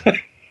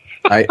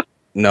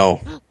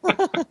 No.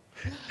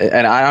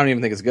 And I don't even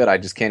think it's good. I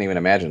just can't even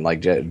imagine. Like,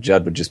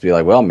 Judd would just be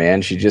like, well,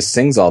 man, she just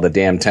sings all the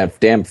damn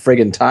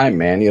friggin' time,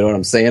 man. You know what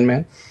I'm saying,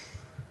 man?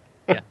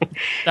 Yeah.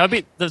 That would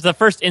be the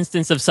first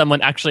instance of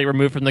someone actually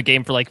removed from the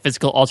game for, like,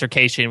 physical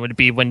altercation would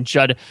be when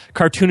Judd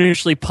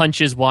cartoonishly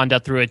punches Wanda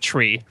through a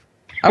tree.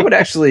 I would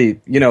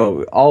actually, you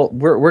know,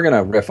 we're going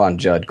to riff on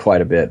Judd quite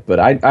a bit, but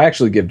I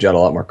actually give Judd a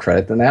lot more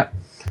credit than that.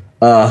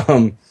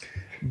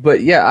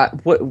 But yeah,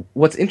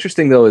 what's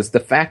interesting though is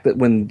the fact that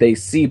when they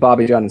see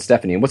Bobby John and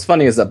Stephanie, and what's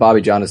funny is that Bobby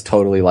John is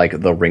totally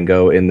like the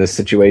Ringo in this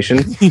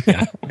situation,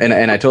 and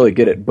I totally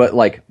get it. But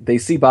like they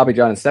see Bobby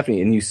John and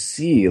Stephanie, and you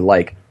see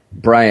like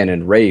Brian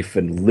and Rafe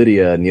and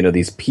Lydia, and you know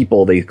these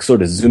people. They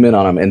sort of zoom in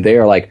on them, and they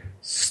are like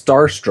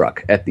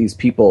starstruck at these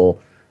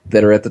people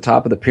that are at the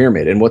top of the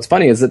pyramid. And what's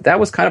funny is that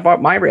was kind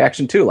of my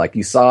reaction too. Like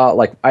you saw,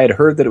 like I had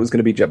heard that it was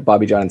going to be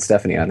Bobby John and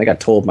Stephanie. And I think I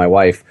told my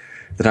wife.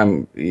 At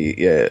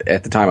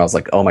the time, I was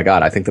like, oh my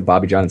God, I think that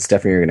Bobby John and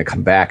Stephanie are going to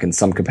come back in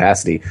some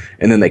capacity.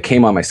 And then they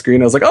came on my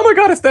screen. I was like, oh my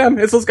God, it's them.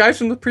 It's those guys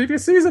from the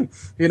previous season.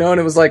 You know, and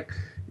it was like,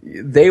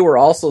 they were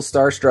also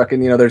starstruck.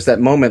 And, you know, there's that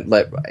moment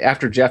like,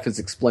 after Jeff has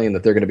explained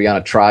that they're going to be on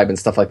a tribe and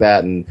stuff like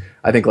that. And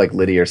I think like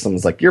Lydia or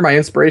someone's like, you're my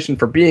inspiration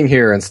for being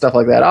here and stuff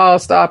like that. Oh,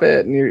 stop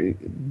it.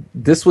 And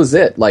this was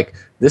it. Like,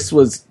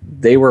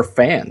 they were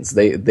fans.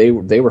 They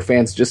were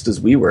fans just as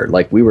we were.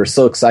 Like, we were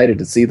so excited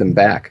to see them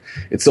back.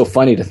 It's so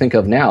funny to think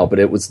of now, but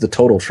it was the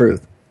total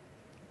truth.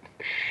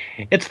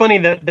 It's funny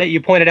that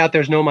you pointed out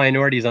there's no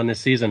minorities on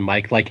this season,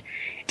 Mike. Like,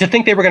 to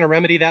think they were going to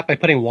remedy that by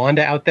putting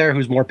Wanda out there,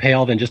 who's more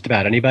pale than just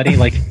about anybody.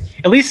 Like,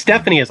 at least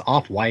Stephanie is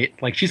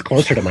off-white. Like, she's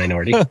closer to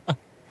minority.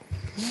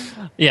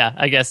 Yeah,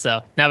 I guess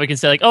so. Now we can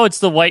say, like, oh, it's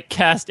the white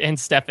cast and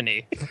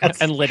Stephanie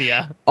and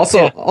Lydia.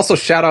 Also,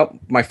 shout out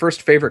my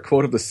first favorite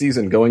quote of the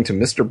season going to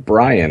Mr.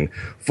 Bryan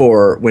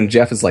for when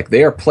Jeff is like,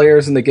 they are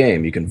players in the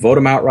game. You can vote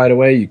them out right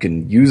away. You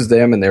can use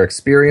them and their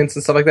experience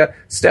and stuff like that.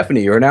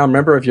 Stephanie, you're now a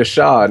member of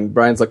Yasha. And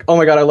Brian's like, oh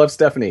my God, I love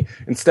Stephanie.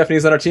 And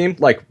Stephanie's on our team.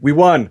 Like, we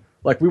won.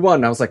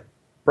 And I was like,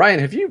 Brian,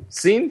 have you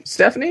seen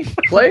Stephanie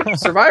play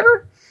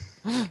Survivor?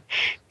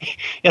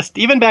 Yes,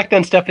 even back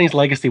then, Stephanie's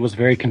legacy was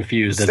very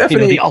confused.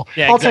 Stephanie, as, you know,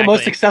 the all-time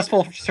most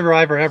successful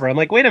survivor ever. I'm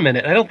like, wait a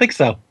minute, I don't think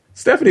so.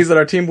 Stephanie's on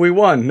our team, we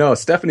won. No,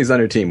 Stephanie's on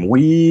your team,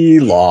 we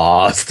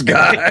lost,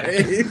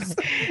 guys.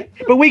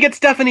 But we get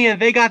Stephanie,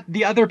 and they got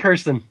the other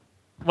person.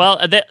 Well,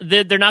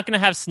 they're not going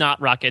to have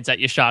snot rockets at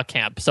Yasha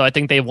camp, so I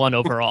think they won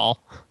overall.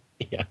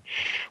 Yeah.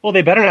 Well,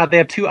 they better not. They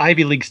have 2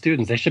 Ivy League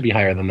students. They should be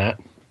higher than that.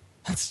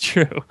 That's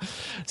true.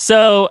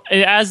 So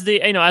as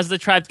the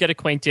tribes get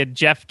acquainted,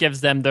 Jeff gives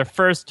them their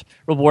first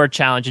reward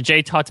challenge, and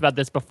Jay talked about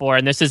this before,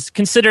 and this is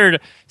considered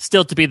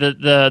still to be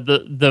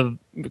the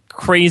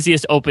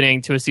craziest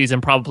opening to a season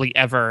probably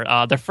ever.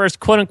 Their first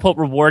quote unquote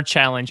reward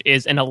challenge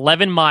is an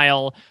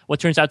 11-mile, what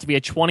turns out to be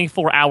a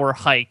 24-hour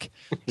hike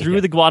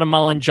through the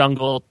Guatemalan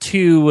jungle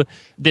to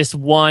this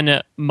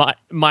one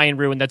Mayan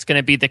ruin that's going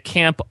to be the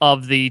camp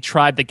of the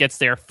tribe that gets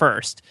there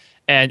first.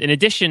 And in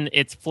addition,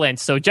 it's Flint.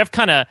 So Jeff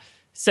kind of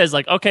says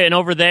like, okay, and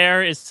over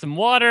there is some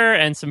water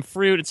and some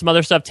fruit and some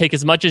other stuff. Take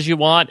as much as you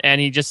want. And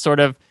he just sort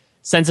of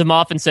sends him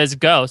off and says,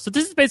 go. So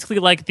this is basically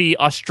like the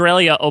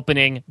Australia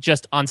opening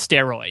just on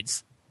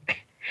steroids.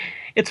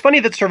 It's funny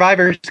that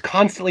Survivor's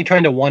constantly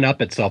trying to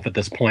one-up itself at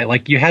this point.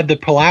 Like, you had the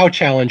Palau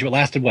challenge, what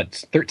lasted,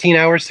 13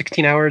 hours,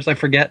 16 hours? I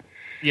forget.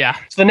 Yeah.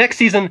 So the next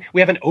season, we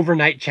have an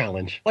overnight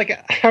challenge. Like,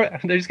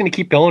 they're just going to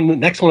keep going. The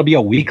next one will be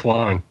a week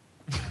long.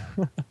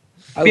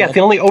 Yeah, it's the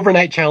only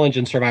overnight challenge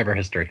in Survivor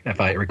history, if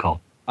I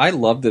recall. I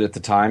loved it at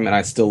the time, and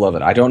I still love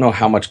it. I don't know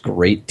how much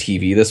great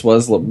TV this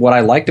was. What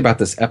I liked about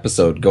this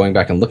episode, going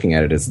back and looking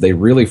at it, is they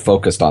really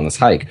focused on this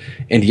hike.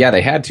 And yeah,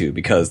 they had to,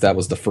 because that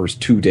was the first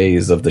 2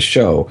 days of the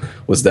show,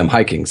 was them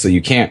hiking. So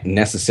you can't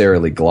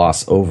necessarily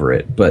gloss over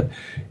it. But,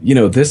 you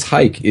know, this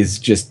hike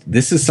is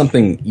this is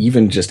something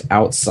even just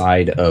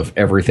outside of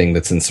everything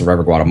that's in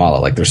Survivor Guatemala.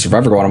 Like, there's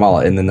Survivor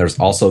Guatemala, and then there's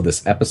also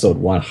this episode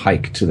 1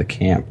 hike to the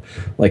camp.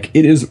 Like,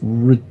 it is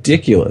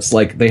ridiculous.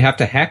 Like, they have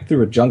to hack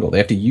through a jungle. They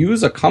have to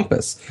use a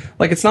compass.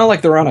 Like, it's not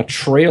like they're on a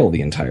trail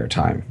the entire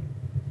time.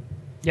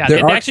 Yeah,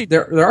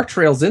 there are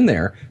trails in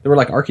there. There were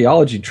like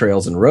archaeology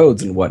trails and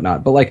roads and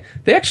whatnot, but like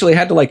they actually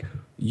had to like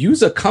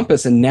use a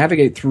compass and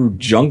navigate through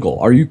jungle.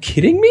 Are you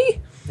kidding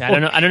me?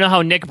 Yeah, I don't know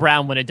how Nick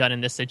Brown would have done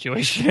in this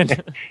situation.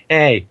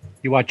 Hey,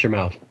 you watch your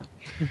mouth.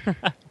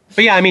 But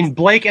yeah, I mean,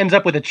 Blake ends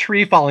up with a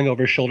tree falling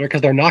over his shoulder because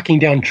they're knocking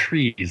down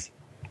trees.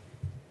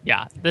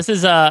 Yeah, this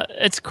is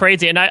it's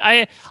crazy, and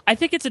I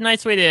think it's a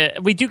nice way to.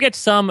 We do get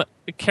some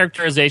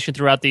characterization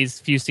throughout these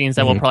few scenes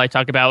that we'll probably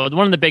talk about.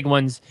 One of the big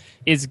ones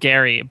is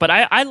Gary, but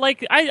I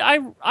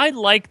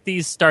like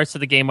these starts to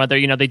the game. Whether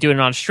they do it in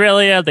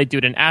Australia, they do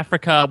it in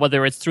Africa,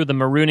 whether it's through the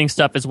marooning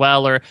stuff as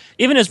well, or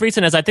even as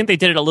recent as I think they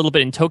did it a little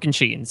bit in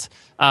Tocantins.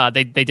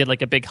 They did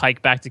like a big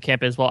hike back to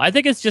camp as well. I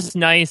think it's just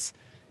nice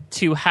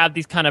to have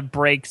these kind of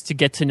breaks to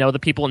get to know the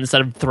people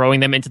instead of throwing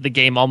them into the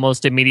game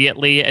almost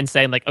immediately and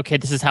saying like, okay,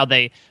 this is how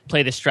they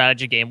play the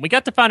strategy game. We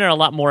got to find out a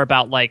lot more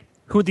about like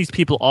who these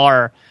people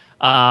are,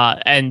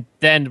 and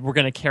then we're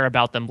going to care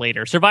about them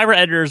later. Survivor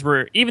editors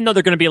were, even though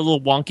they're going to be a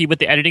little wonky with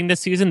the editing this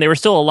season, they were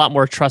still a lot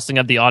more trusting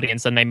of the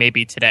audience than they may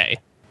be today.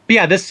 But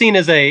yeah, this scene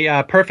is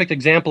a perfect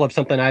example of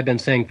something I've been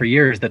saying for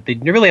years, that they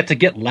really have to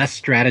get less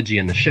strategy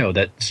in the show,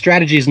 that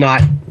strategy is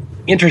not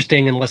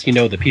interesting unless you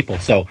know the people.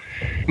 So,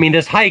 I mean,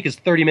 this hike is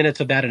 30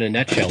 minutes of that in a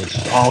nutshell. It's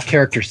just all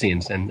character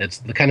scenes, and it's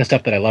the kind of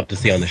stuff that I love to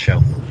see on the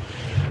show.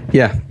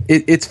 Yeah,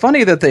 it's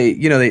funny that they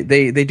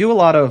do a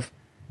lot of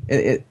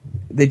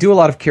they do a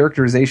lot of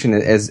characterization,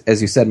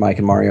 as you said, Mike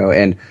and Mario,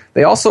 and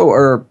they also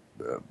are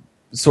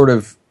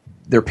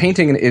they're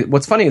painting.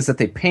 What's funny is that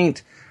they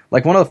paint,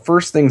 like, one of the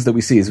first things that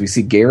we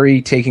see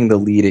Gary taking the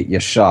lead at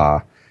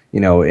Yasha,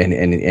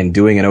 and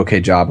doing an okay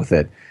job with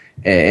it.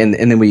 And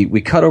then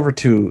we cut over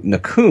to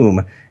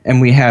Nakum,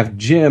 and we have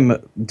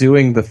Jim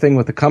doing the thing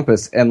with the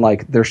compass, and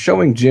like they're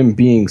showing Jim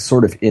being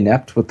sort of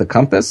inept with the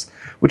compass,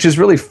 which is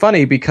really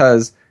funny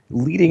because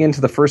leading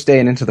into the first day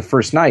and into the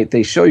first night,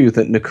 they show you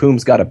that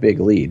Nakum's got a big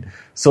lead.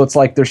 So it's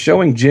like they're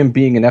showing Jim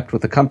being inept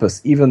with the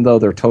compass, even though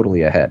they're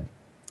totally ahead.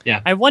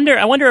 Yeah, I wonder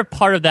if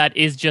part of that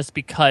is just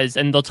because,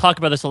 and they'll talk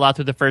about this a lot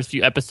through the first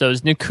few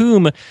episodes,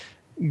 Nakum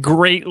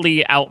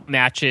greatly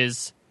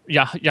outmatches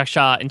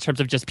Yasha in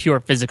terms of just pure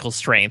physical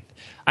strength.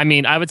 I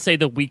mean, I would say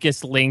the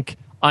weakest link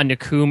on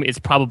Nakum is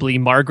probably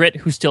Margaret,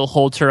 who still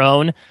holds her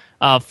own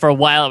for a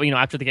while,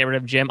 after they get rid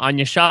of Jim. On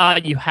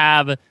Yasha, you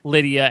have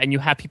Lydia, and you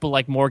have people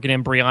like Morgan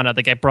and Brianna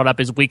that get brought up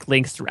as weak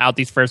links throughout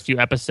these first few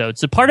episodes.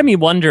 So part of me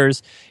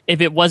wonders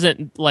if it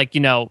wasn't like,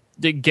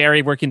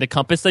 Gary working the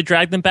compass that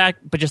dragged them back,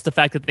 but just the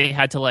fact that they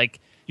had to like,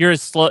 you're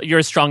as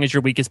strong as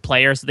your weakest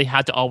player, so they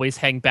had to always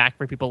hang back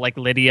for people like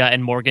Lydia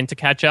and Morgan to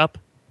catch up.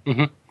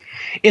 Mm-hmm.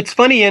 It's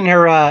funny in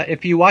her,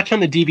 if you watch on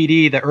the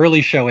DVD, the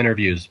early show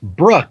interviews,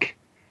 Brooke,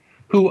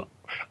 who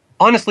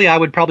honestly I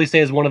would probably say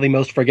is one of the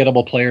most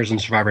forgettable players in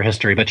Survivor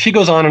history, but she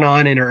goes on and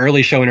on in her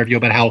early show interview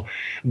about how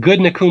good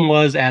Nakum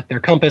was at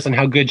their compass and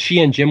how good she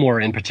and Jim were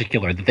in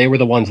particular, that they were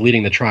the ones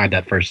leading the tribe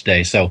that first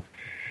day. So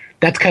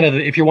that's kind of,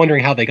 if you're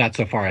wondering how they got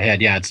so far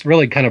ahead, yeah, it's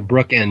really kind of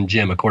Brooke and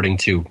Jim, according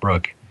to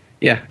Brooke.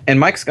 Yeah, and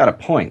Mike's got a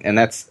point, and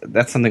that's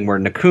something where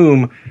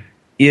Nakum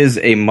is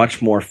a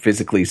much more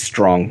physically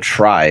strong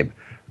tribe.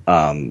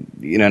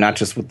 Not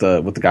just with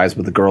the guys,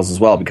 with the girls as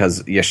well,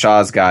 because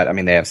Yasha's got, I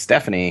mean, they have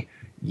Stephanie,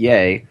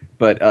 yay,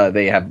 but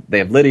they have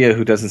Lydia,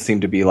 who doesn't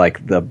seem to be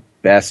like the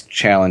best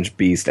challenge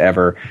beast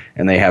ever,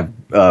 and they have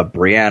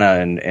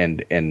Brianna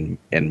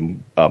and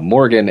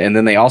Morgan, and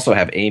then they also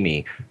have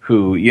Amy,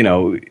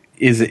 who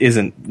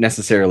isn't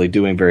necessarily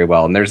doing very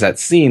well. And there's that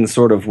scene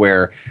sort of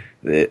where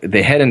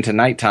they head into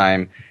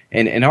nighttime,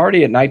 and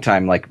already at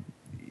nighttime, like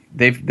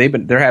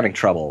they're having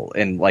trouble,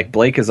 and like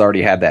Blake has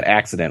already had that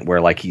accident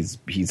where like he's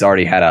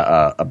already had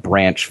a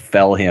branch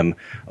fell him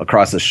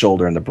across his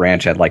shoulder, and the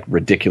branch had like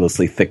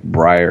ridiculously thick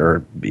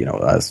briar,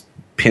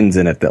 pins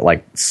in it that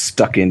like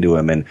stuck into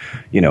him, and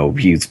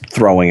he's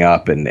throwing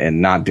up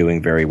and not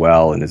doing very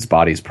well, and his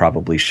body's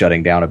probably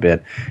shutting down a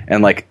bit.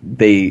 And like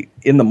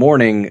in the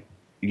morning,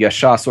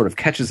 Yasha sort of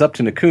catches up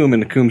to Nakum,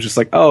 and Nakum's just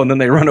like, oh, and then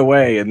they run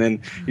away, and then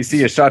you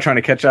see Yasha trying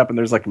to catch up, and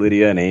there's like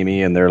Lydia and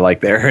Amy, and they're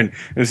like there, and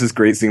there's this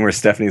great scene where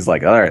Stephanie's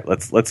like, all right,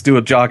 let's do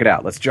a jog it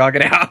out.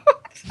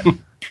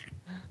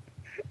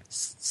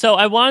 So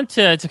I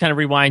wanted to kind of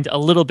rewind a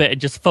little bit and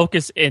just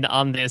focus in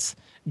on this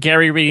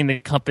Gary reading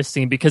the compass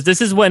scene, because this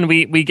is when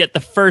we get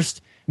the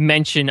first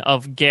mention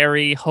of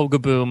Gary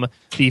Hogeboom,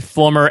 the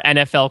former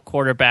NFL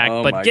quarterback.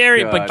 Oh but my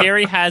Gary, God. but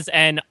Gary has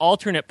an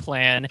alternate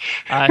plan.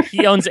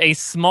 He owns a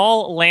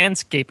small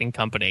landscaping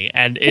company,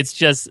 and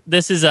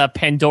this is a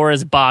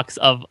Pandora's box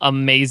of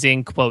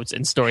amazing quotes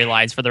and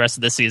storylines for the rest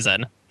of the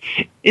season.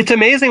 It's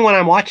amazing when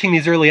I'm watching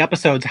these early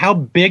episodes how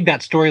big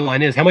that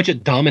storyline is, how much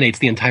it dominates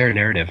the entire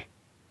narrative.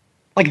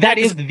 Like, that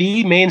is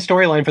the main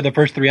storyline for the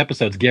first 3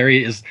 episodes.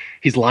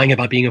 He's lying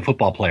about being a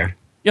football player.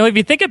 If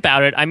you think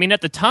about it, I mean,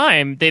 at the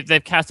time,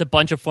 they've cast a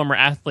bunch of former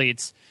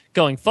athletes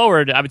going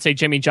forward. I would say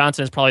Jimmy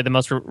Johnson is probably the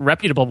most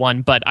reputable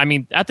one. But, I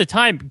mean, at the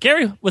time,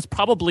 Gary was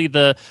probably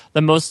the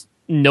most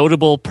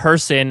notable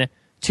person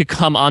to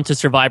come onto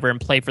Survivor and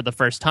play for the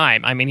first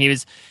time. I mean, he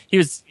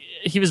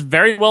was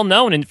very well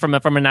known from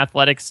an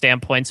athletic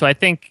standpoint. So I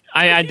think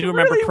I do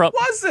remember. He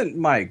wasn't,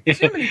 Mike.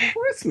 Jiminy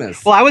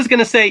Christmas. Well, I was going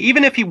to say,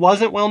 even if he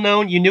wasn't well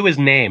known, you knew his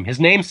name. His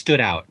name stood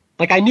out.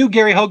 Like, I knew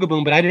Gary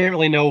Hogeboom, but I didn't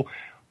really know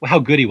how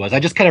good he was. I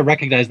just kind of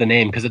recognized the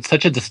name because it's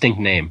such a distinct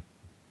name.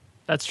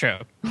 That's true.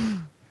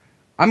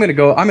 I'm going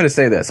to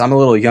say this. I'm a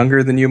little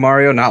younger than you,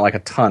 Mario. Not like a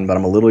ton, but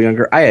I'm a little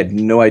younger. I had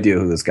no idea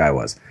who this guy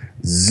was.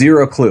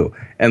 Zero clue.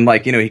 And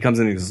he comes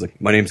in and he's like,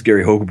 my name's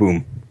Gary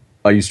Hogeboom.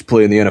 I used to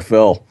play in the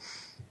NFL.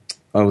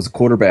 I was a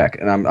quarterback.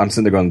 And I'm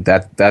sitting there going,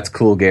 that's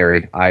cool,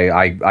 Gary.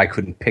 I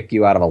couldn't pick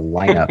you out of a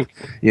lineup.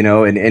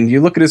 And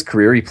you look at his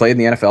career. He played in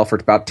the NFL for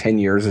about 10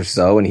 years or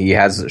so, and he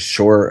has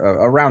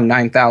around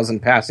 9,000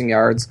 passing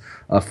yards,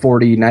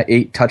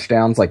 48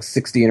 touchdowns, like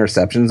 60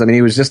 interceptions. I mean,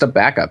 he was just a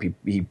backup.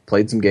 He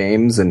played some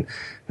games and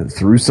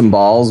threw some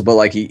balls,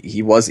 but he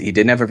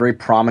didn't have a very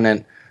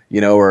prominent,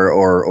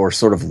 or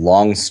sort of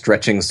long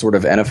stretching sort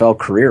of NFL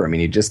career. I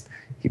mean,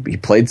 he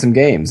played some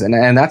games, and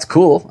that's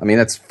cool. I mean,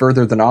 that's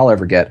further than I'll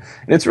ever get.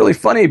 And it's really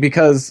funny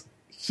because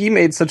he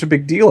made such a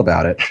big deal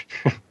about it.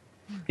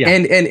 Yeah.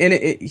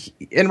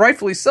 And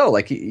rightfully so.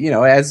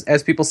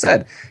 As people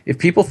said, if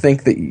people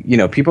think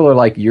that, people are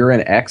like, you're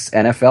an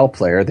ex-NFL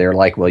player, they're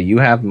like, well, you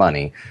have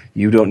money.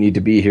 You don't need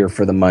to be here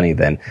for the money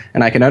then.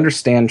 And I can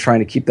understand trying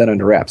to keep that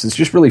under wraps. It's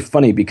just really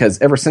funny because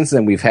ever since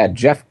then we've had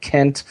Jeff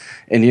Kent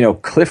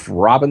and, Cliff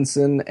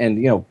Robinson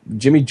and,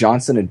 Jimmy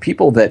Johnson and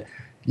people that,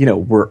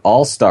 were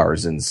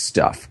all-stars and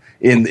stuff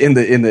in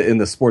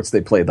the sports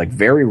they played, like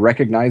very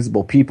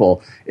recognizable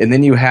people. And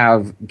then you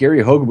have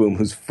Gary Hogeboom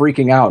who's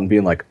freaking out and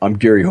being like, I'm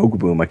Gary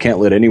Hogeboom. I can't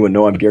let anyone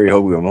know I'm Gary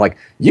Hogeboom. I'm like,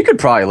 you could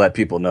probably let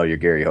people know you're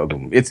Gary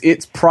Hogeboom.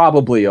 It's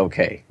probably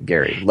okay,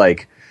 Gary.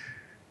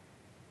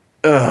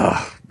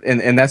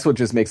 And that's what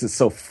just makes it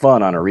so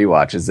fun on a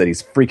rewatch is that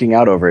he's freaking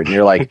out over it. And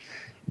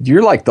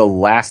you're like the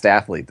last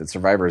athlete that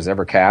Survivor has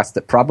ever cast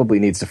that probably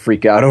needs to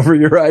freak out over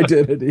your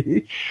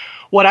identity.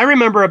 What I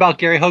remember about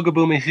Gary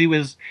Hogeboom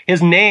is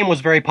his name was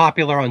very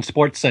popular on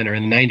SportsCenter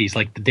in the 90s,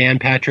 like the Dan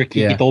Patrick,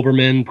 Keith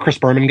Olbermann, Chris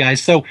Berman guys.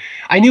 So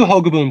I knew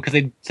Hogeboom because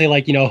they'd say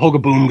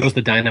Hogeboom goes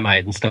to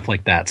dynamite and stuff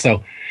like that.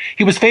 So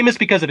he was famous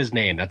because of his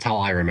name. That's how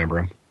I remember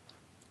him.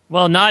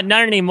 Well, not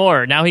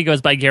anymore. Now he goes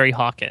by Gary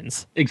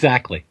Hawkins.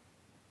 Exactly.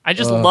 I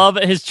just love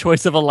his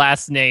choice of a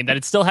last name, that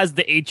it still has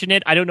the H in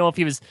it. I don't know if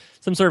he was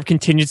some sort of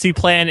contingency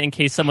plan in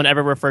case someone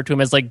ever referred to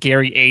him as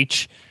Gary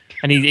H.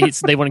 And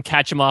they wouldn't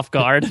catch him off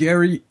guard.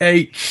 Gary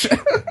H.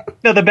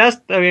 No, the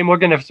best, I mean, we're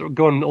going to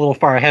go a little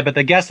far ahead, but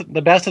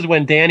the best is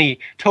when Danny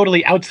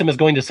totally outs him as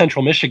going to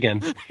Central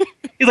Michigan.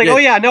 He's like, oh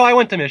yeah, no, I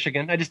went to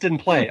Michigan. I just didn't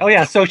play. Oh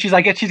yeah, so she's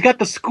like, she's got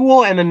the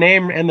school and the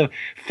name and the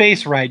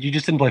face right. You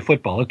just didn't play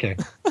football. Okay.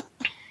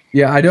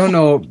 Yeah, I don't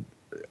know.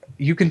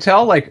 You can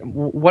tell,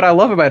 what I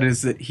love about it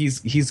is that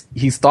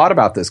he's thought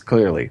about this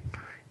clearly.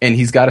 And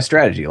he's got a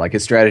strategy.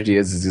 His strategy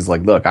is he's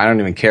like, look, I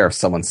don't even care if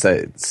someone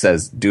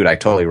says, dude, I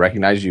totally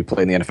recognize you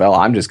play in the NFL.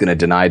 I'm just going to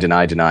deny.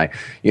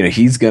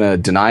 He's going to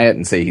deny it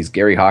and say he's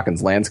Gary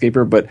Hawkins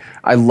landscaper. But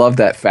I love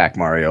that fact,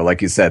 Mario.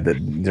 Like you said, that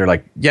they're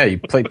like, yeah, you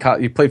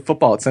played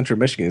football at Central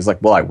Michigan. He's like,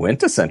 well, I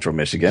went to Central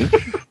Michigan,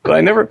 but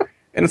I never.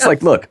 And it's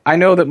like, look, I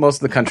know that most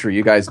of the country,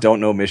 you guys don't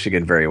know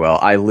Michigan very well.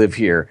 I live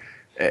here.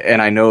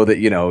 And I know that,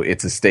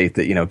 it's a state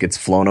that, gets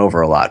flown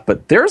over a lot.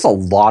 But there's a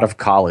lot of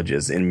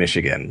colleges in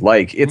Michigan.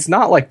 It's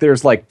not like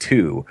there's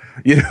 2,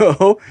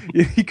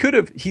 He could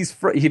have,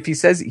 if he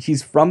says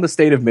he's from the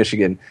state of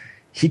Michigan,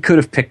 he could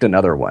have picked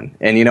another one.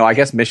 And, I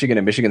guess Michigan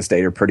and Michigan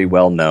State are pretty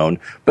well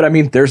known. But, I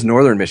mean, there's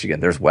Northern Michigan.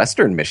 There's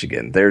Western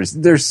Michigan.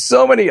 There's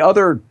so many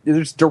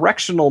there's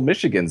directional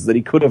Michigans that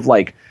he could have,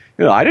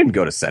 I didn't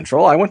go to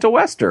Central. I went to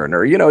Western.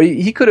 Or,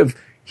 he could have.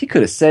 He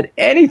could have said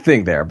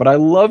anything there, but I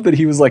love that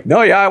he was like,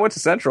 no, yeah, I went to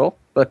Central,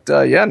 but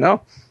yeah,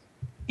 no.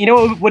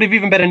 It would have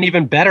even been an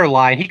even better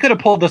line. He could have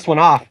pulled this one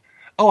off.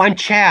 Oh, I'm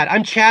Chad.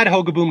 I'm Chad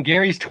Hogeboom,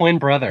 Gary's twin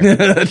brother.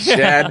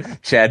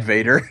 Chad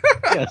Vader.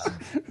 Yes.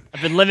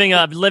 I've been living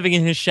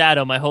in his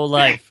shadow my whole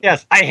life.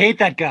 Yes, I hate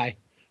that guy.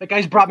 That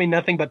guy's brought me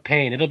nothing but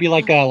pain. It'll be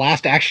like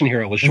Last Action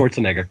Hero with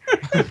Schwarzenegger.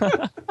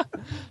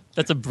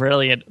 That's a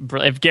brilliant.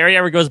 If Gary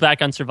ever goes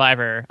back on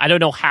Survivor, I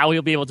don't know how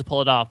he'll be able to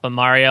pull it off. But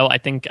Mario, I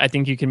think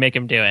you can make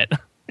him do it.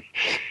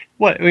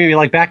 What, maybe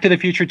like Back to the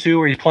Future 2,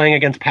 where he's playing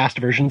against past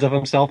versions of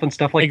himself and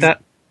stuff like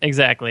that?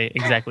 Exactly.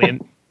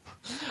 And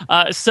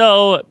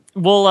So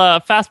we'll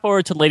fast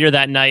forward to later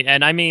that night,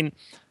 and I mean,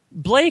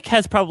 Blake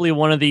has probably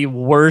one of the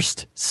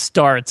worst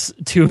starts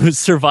to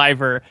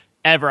Survivor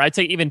ever. I'd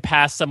say even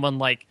past someone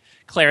like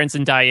Clarence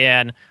and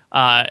Diane,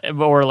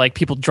 or like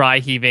people dry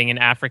heaving in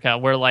Africa,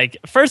 where like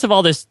first of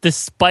all this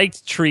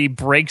spiked tree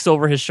breaks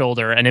over his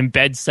shoulder and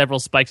embeds several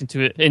spikes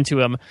into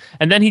him,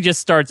 and then he just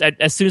starts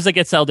as soon as they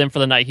get settled in for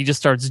the night, he just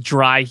starts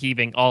dry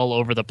heaving all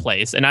over the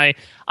place. And I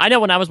know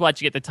when I was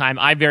watching at the time,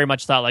 I very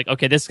much thought like,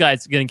 okay, this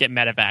guy's gonna get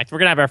medevaced. We're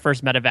gonna have our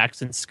first medevac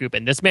since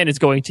Scoopin'. This man is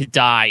going to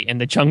die in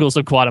the jungles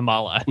of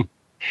Guatemala.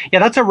 Yeah,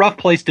 that's a rough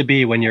place to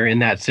be when you're in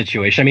that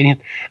situation. I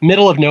mean,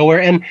 middle of nowhere.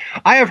 And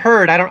I have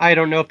heard, I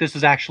don't know if this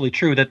is actually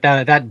true,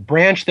 that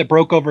branch that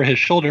broke over his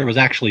shoulder was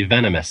actually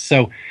venomous.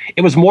 So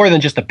it was more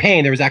than just a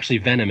pain. There was actually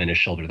venom in his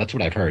shoulder. That's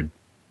what I've heard.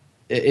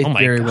 It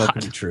very well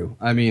could be true.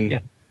 I mean,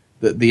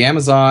 the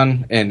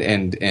Amazon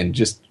and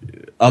just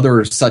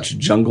other such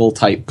jungle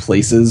type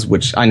places,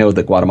 which I know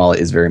that Guatemala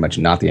is very much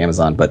not the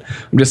Amazon, but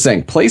I'm just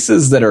saying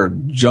places that are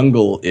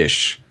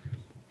jungle-ish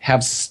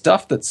have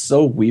stuff that's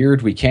so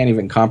weird we can't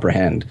even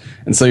comprehend.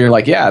 And so you're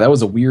like, yeah, that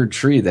was a weird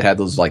tree that had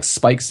those like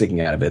spikes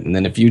sticking out of it. And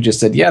then if you just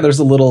said, yeah, there's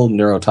a little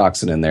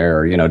neurotoxin in there,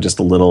 or, just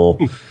a little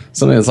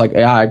something that's like,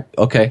 yeah,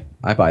 okay,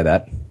 I buy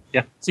that.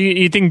 Yeah. So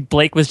you think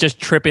Blake was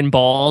just tripping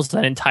balls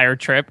that entire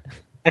trip?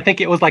 I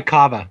think it was like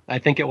Kava. I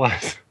think it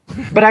was.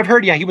 But I've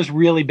heard, he was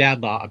really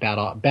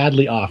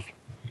badly off.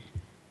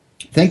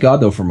 Thank God,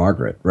 though, for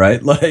Margaret,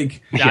 right?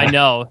 Like, yeah. I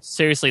know,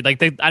 seriously.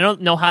 Like, I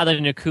don't know how the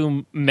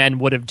Nakum men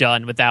would have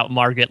done without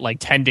Margaret, like,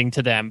 tending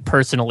to them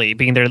personally,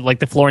 being there, like,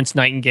 the Florence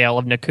Nightingale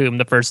of Nakum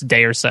the first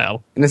day or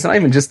so. And it's not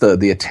even just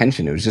the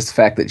attention. It was just the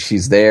fact that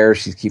she's there,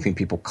 she's keeping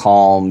people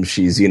calm,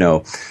 she's,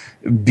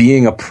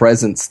 being a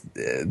presence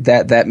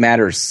that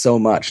matters so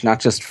much, not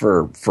just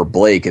for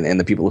Blake and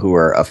the people who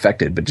are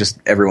affected, but just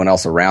everyone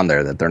else around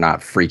there, that they're not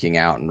freaking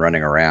out and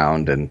running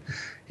around and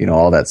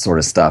all that sort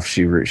of stuff.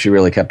 She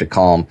really kept it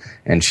calm,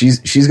 and she's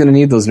going to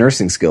need those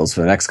nursing skills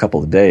for the next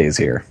couple of days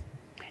here.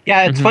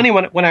 Yeah, it's funny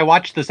when I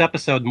watched this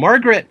episode,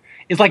 Margaret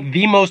is like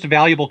the most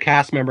valuable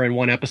cast member in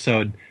one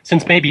episode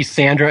since maybe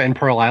Sandra and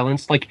Pearl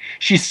Islands. Like,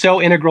 she's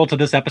so integral to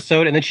this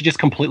episode, and then she just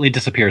completely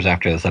disappears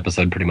after this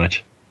episode, pretty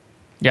much.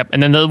 Yep,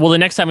 and then the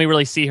next time we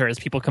really see her is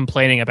people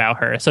complaining about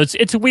her. So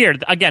it's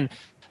weird. Again,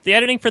 the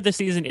editing for this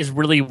season is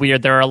really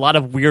weird. There are a lot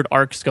of weird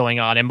arcs going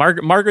on, and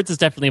Margaret's is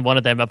definitely one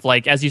of them. Of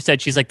like, as you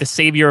said, she's like the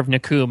savior of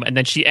Nakum, and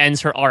then she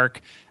ends her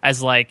arc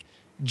as like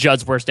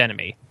Judd's worst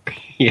enemy.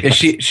 Yes.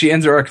 She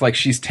ends her arc like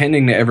she's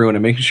tending to everyone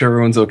and making sure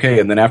everyone's okay,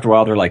 and then after a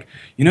while they're like,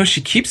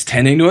 she keeps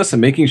tending to us and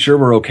making sure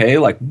we're okay.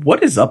 Like,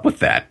 what is up with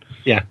that?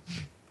 Yeah.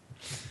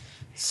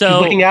 So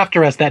she's looking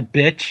after us, that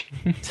bitch.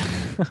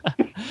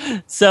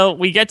 So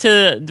we get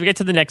to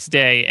the next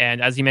day, and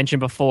as you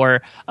mentioned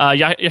before,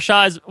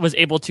 Yasha was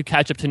able to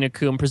catch up to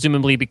Nakum,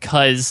 presumably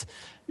because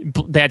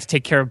they had to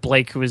take care of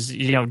Blake, who was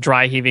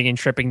dry heaving and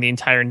tripping the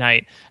entire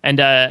night. And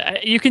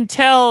you can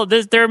tell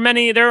there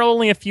are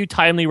only a few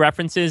timely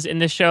references in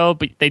this show,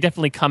 but they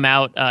definitely come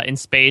out in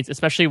spades,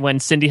 especially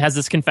when Cindy has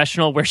this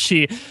confessional where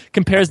she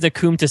compares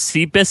Nakum to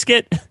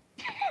Seabiscuit.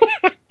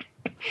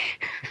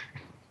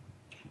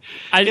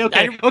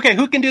 Okay,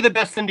 who can do the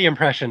best Cindy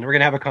impression? We're going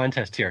to have a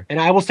contest here. And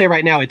I will say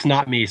right now, it's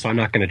not me, so I'm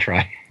not going to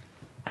try. I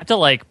have to,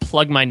 like,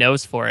 plug my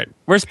nose for it.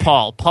 Where's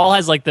Paul? Paul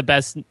has, like, the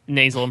best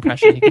nasal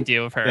impression he can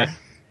do of her. Yeah.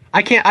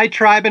 I can't.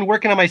 I've been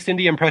working on my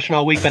Cindy impression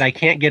all week, but I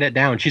can't get it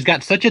down. She's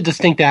got such a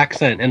distinct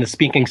accent and a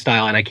speaking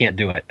style, and I can't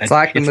do it. It's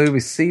like the movie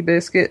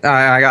Seabiscuit.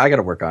 I got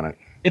to work on it.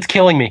 It's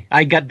killing me.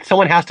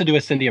 Someone has to do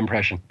a Cindy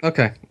impression.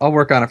 Okay, I'll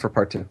work on it for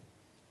part 2.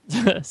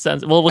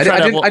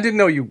 I didn't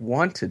know you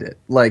wanted it.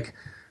 Like,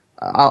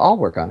 I'll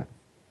work on it.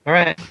 All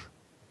right.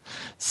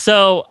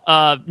 So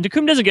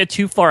Nakum doesn't get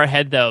too far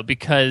ahead, though,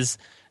 because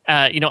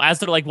as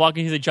they're like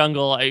walking through the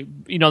jungle,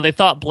 they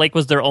thought Blake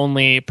was their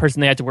only person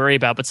they had to worry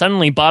about, but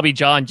suddenly Bobby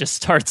John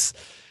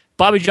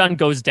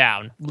goes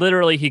down.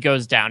 Literally, he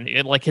goes down.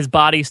 His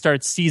body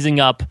starts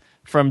seizing up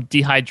from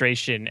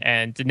dehydration,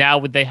 and now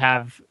they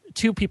have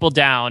 2 people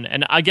down.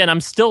 And again, I'm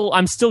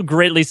still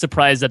greatly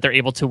surprised that they're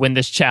able to win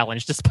this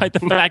challenge, despite the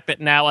fact that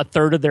now a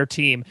third of their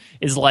team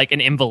is like an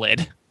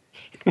invalid.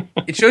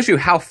 It shows you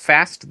how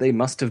fast they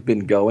must have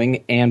been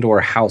going, and or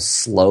how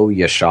slow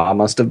Yasha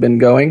must have been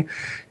going,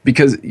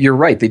 because you're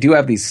right, they do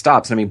have these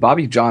stops. I mean,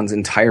 Bobby John's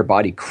entire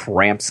body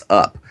cramps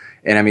up,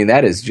 and I mean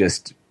that is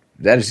just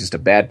a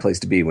bad place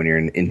to be when you're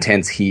in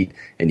intense heat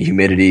and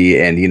humidity,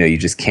 and you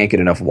just can't get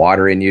enough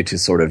water in you to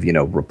sort of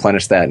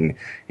replenish that and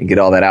get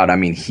all that out. I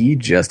mean, he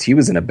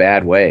was in a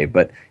bad way,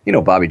 but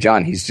Bobby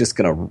John, he's just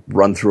gonna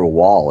run through a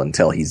wall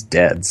until he's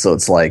dead. So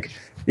it's like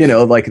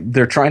like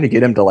they're trying to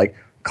get him to like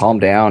calm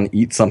down,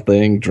 eat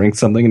something, drink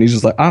something, and he's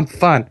just like, I'm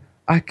fine,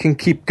 I can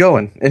keep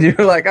going. And you're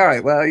like, all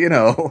right,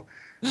 well,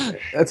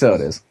 that's how it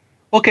is.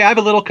 Okay, I have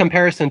a little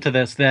comparison to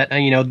this that,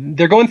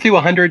 they're going through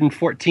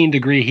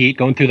 114-degree heat,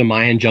 going through the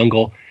Mayan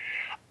jungle.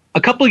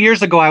 A couple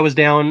years ago,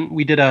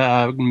 we did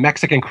a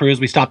Mexican cruise.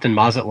 We stopped in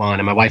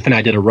Mazatlan, and my wife and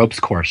I did a ropes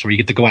course where you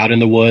get to go out in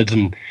the woods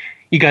and,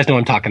 You guys know what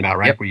I'm talking about,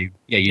 right? Yep. Where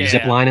you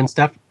zip line and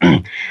stuff.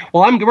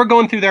 Well, we're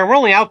going through there. We're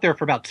only out there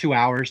for about 2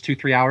 hours,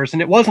 3 hours,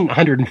 and it wasn't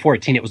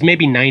 114. It was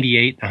maybe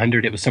 98,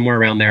 100. It was somewhere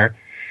around there.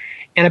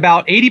 And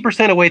about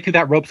 80% of the way through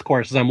that ropes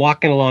course, as I'm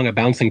walking along a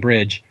bouncing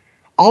bridge,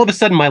 all of a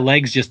sudden my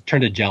legs just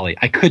turned to jelly.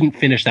 I couldn't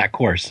finish that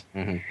course.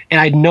 And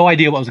I had no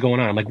idea what was going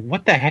on. I'm like,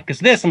 what the heck is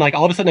this? And like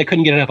all of a sudden I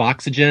couldn't get enough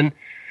oxygen.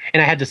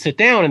 And I had to sit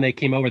down, and they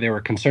came over. They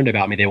were concerned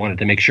about me. They wanted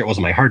to make sure it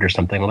wasn't my heart or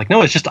something. I'm like,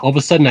 no, it's just all of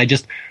a sudden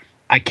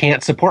I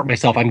can't support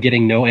myself. I'm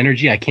getting no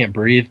energy. I can't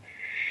breathe.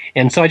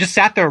 And so I just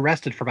sat there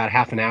rested for about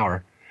half an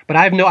hour. But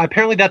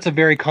apparently that's a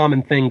very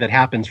common thing that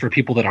happens for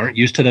people that aren't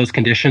used to those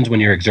conditions when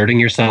you're exerting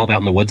yourself out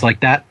in the woods like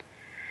that.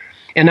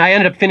 And I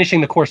ended up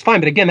finishing the course fine.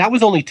 But again, that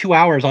was only 2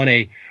 hours on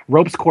a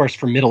ropes course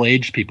for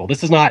middle-aged people.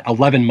 This is not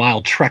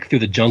 11-mile trek through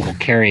the jungle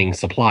carrying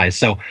supplies.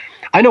 So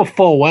I know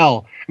full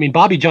well, I mean,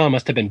 Bobby John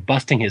must have been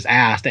busting his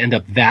ass to end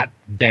up that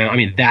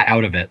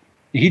out of it.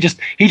 He just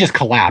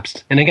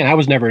collapsed. And again, I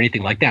was never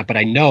anything like that, but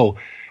I know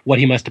what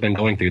he must have been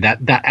going through. That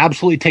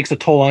absolutely takes a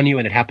toll on you,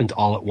 and it happens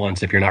all at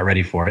once if you're not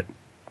ready for it.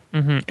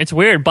 Mm-hmm. It's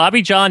weird.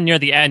 Bobby John near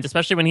the end,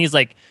 especially when he's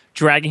like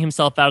dragging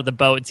himself out of the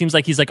boat, it seems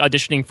like he's like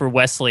auditioning for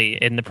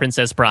Wesley in The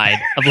Princess Bride,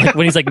 of like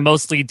when he's like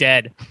mostly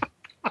dead.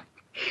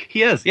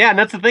 He is, yeah, and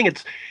that's the thing.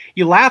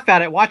 You laugh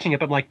at it watching it,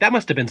 but I'm like, that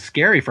must have been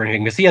scary for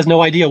him because he has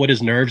no idea what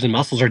his nerves and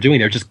muscles are doing.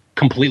 They're just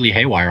completely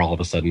haywire all of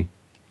a sudden.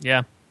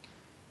 Yeah.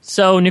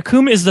 So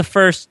Nakum is the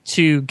first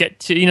to get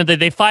to,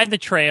 they find the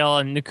trail,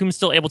 and Nakum's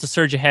still able to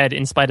surge ahead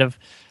in spite of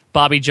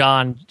Bobby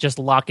John just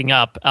locking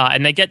up.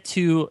 And they get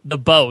to the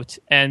boat,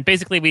 and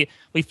basically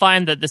we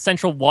find that the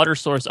central water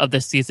source of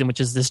this season,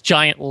 which is this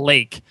giant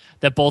lake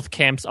that both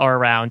camps are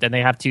around, and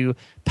they have to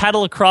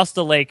paddle across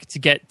the lake to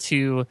get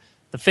to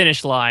the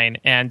finish line.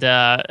 And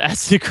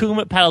as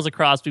Nakum paddles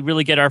across, we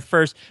really get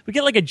we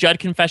get like a Judd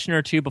confession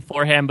or two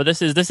beforehand, but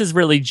this is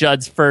really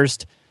Judd's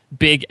first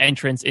big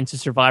entrance into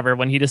Survivor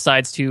when he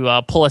decides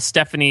to pull a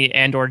Stephanie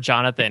and or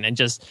Jonathan and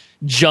just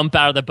jump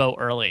out of the boat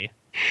early.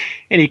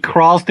 And he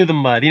crawls through the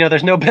mud.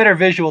 There's no better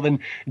visual than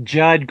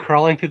Judd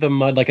crawling through the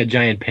mud like a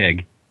giant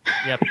pig.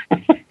 Yep.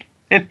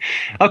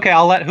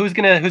 Okay, who's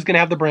gonna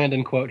have the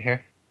Brandon quote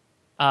here?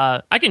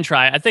 I can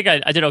try. I think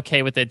I did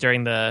okay with it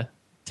during the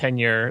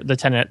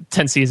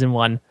 10 season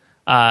one.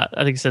 I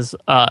think it says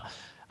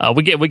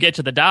we get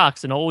to the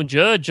docks, and old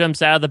Judd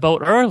jumps out of the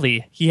boat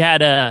early. He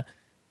had a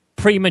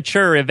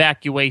premature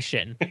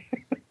evacuation.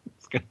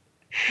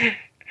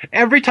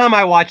 Every time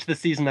I watch the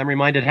season, I'm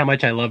reminded how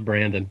much I love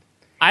Brandon.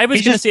 I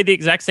was going to say the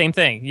exact same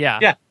thing. Yeah.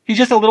 Yeah. He's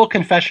just a little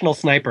confessional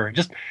sniper.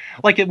 Just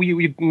like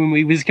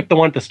we skipped the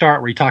one at the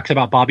start where he talks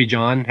about Bobby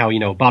John,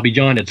 how, Bobby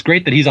John, it's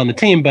great that he's on the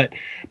team, but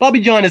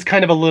Bobby John is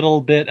kind of a little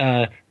bit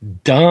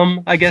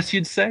dumb, I guess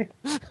you'd say.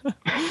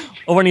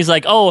 Or when he's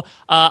like,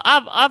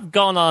 I've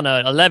gone on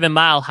an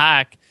 11-mile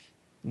hike.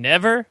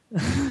 Never.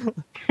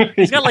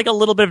 He's got like a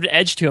little bit of an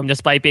edge to him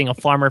despite being a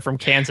farmer from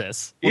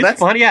Kansas. Well, that's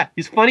funny, yeah.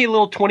 He's a funny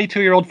little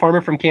 22-year-old farmer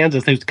from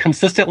Kansas who's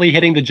consistently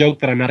hitting the joke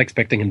that I'm not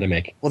expecting him to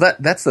make. Well,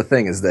 that's the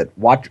thing is that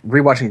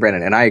rewatching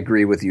Brandon, and I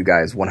agree with you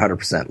guys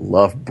 100%,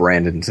 love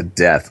Brandon to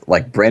death.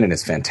 Like, Brandon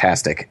is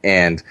fantastic.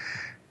 And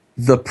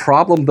the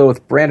problem, though,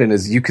 with Brandon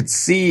is you could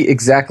see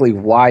exactly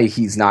why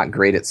he's not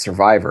great at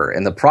Survivor.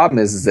 And the problem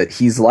is that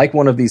he's like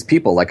one of these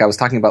people, like I was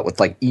talking about with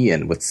like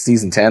Ian with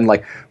season 10.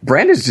 Like,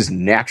 Brandon's just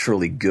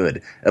naturally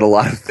good at a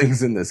lot of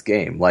things in this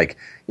game. Like,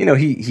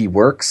 he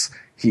works.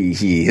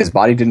 His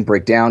body didn't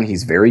break down.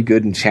 He's very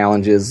good in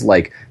challenges.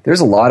 Like,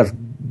 there's a lot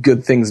of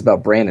good things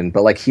about Brandon,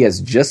 but like he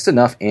has just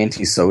enough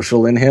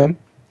antisocial in him,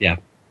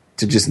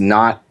 to just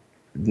not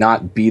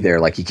be there.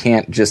 Like, he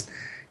can't just.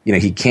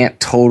 He can't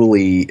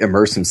totally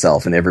immerse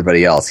himself in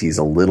everybody else. He's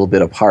a little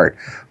bit apart.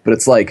 But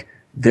it's like,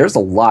 there's a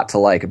lot to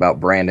like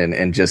about Brandon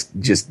and just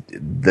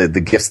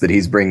the gifts that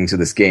he's bringing to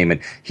this game. And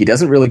he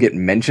doesn't really get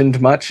mentioned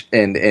much.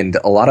 And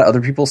a lot of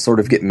other people sort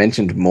of get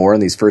mentioned more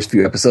in these first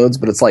few episodes.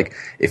 But it's like,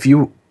 if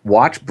you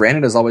watch,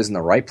 Brandon is always in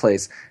the right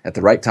place at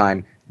the right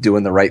time,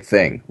 doing the right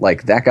thing.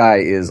 Like, that guy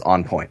is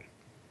on point.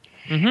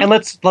 Mm-hmm. And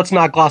let's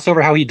not gloss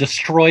over how he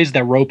destroys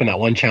that rope in that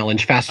one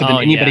challenge faster than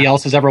anybody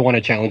else has ever won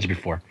a challenge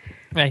before.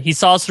 Yeah, he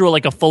saws through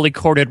like a fully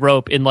corded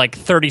rope in like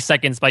 30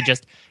 seconds by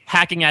just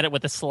hacking at it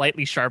with a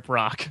slightly sharp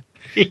rock.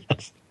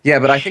 Yes. Yeah,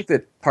 but I think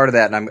that part of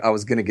that, and I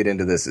was going to get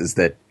into this, is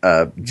that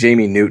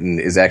Jamie Newton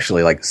is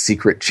actually like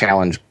secret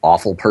challenge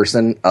awful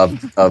person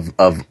of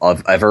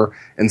ever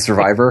in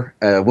Survivor.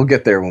 We'll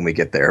get there when we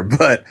get there,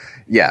 but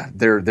yeah,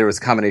 there was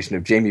a combination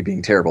of Jamie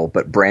being terrible,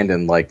 but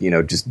Brandon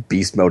just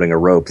beast moding a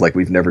rope like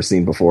we've never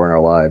seen before in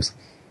our lives.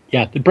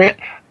 Yeah,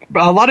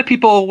 a lot of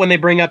people, when they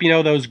bring up,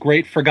 those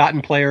great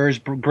forgotten players,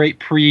 great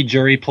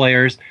pre-jury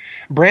players,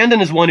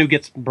 Brandon is one who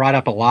gets brought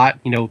up a lot.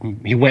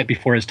 He went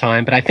before his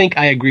time. But I think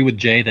I agree with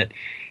Jay that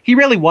he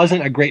really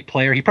wasn't a great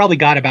player. He probably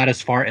got about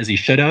as far as he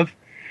should have.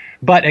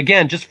 But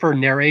again, just for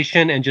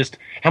narration and just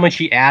how much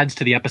he adds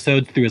to the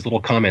episodes through his little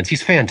comments,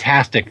 he's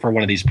fantastic for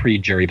one of these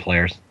pre-jury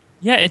players.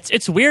 Yeah,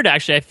 it's weird,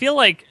 actually. I feel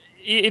like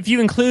if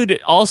you include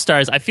All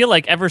Stars, I feel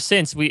like ever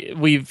since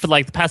we for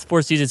like the past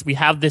 4 seasons, we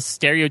have this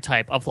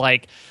stereotype of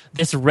like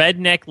this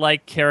redneck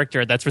like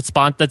character that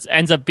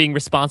ends up being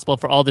responsible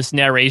for all this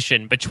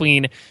narration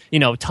between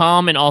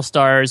Tom in All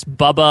Stars,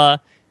 Bubba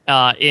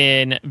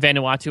in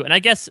Vanuatu, and I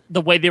guess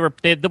the way they were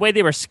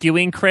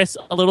skewing Chris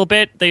a little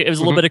bit, it was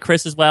a little bit of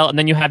Chris as well, and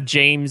then you have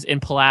James in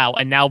Palau,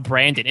 and now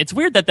Brandon. It's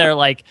weird that they're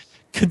like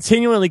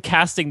continually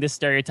casting this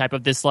stereotype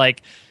of this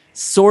like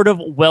sort of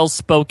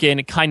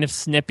well-spoken, kind of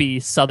snippy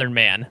Southern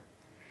man.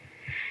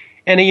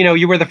 And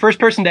you were the first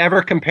person to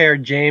ever compare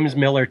James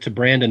Miller to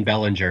Brandon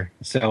Bellinger.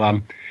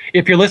 So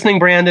if you're listening,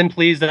 Brandon,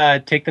 please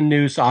take the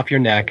noose off your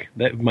neck.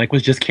 Mike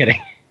was just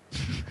kidding.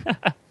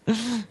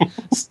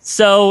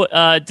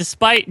 So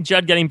despite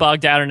Judd getting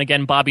bogged down and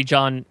again Bobby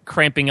John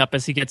cramping up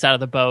as he gets out of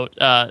the boat,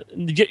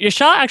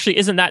 Yasha actually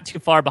isn't that too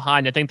far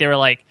behind. I think they were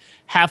like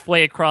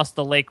halfway across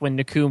the lake when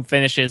Nakum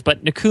finishes,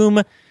 but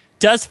Nakum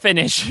does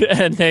finish,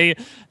 and they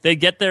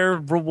get their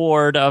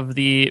reward of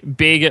the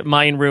big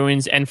mine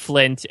ruins and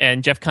Flint,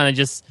 and Jeff kind of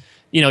just,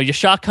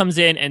 Yasha comes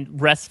in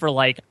and rests for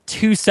like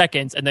 2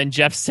 seconds, and then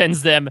Jeff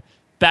sends them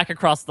back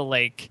across the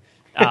lake.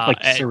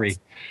 Like Surrey.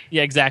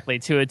 Yeah, exactly,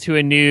 to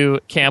a new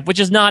camp, which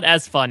is not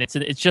as fun.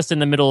 It's just in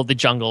the middle of the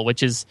jungle,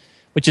 which is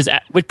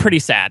pretty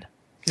sad,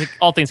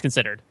 all things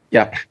considered.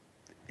 Yeah.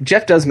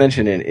 Jeff does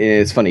mention it.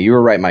 It's funny. You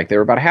were right, Mike. They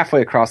were about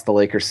halfway across the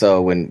lake or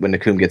so when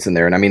Nakum gets in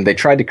there. And I mean, they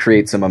tried to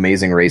create some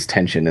amazing race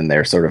tension in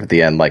there sort of at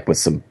the end, like with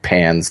some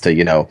pans to,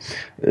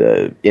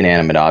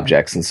 inanimate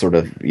objects and sort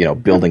of,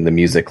 building the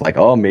music like,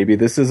 oh, maybe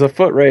this is a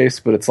foot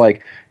race. But it's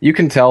like, you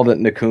can tell that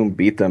Nakum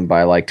beat them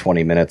by like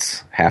 20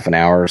 minutes, half an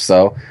hour or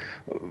so.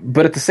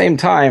 But at the same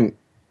time,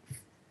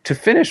 to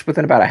finish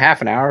within about a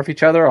half an hour of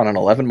each other on an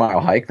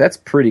 11-mile hike, that's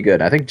pretty good.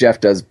 And I think Jeff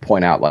does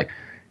point out, like,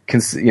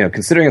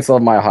 considering it's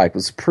 11-mile hike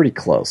was pretty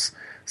close.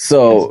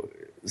 So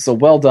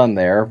well done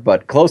there,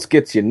 but close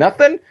gets you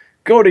nothing.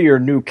 Go to your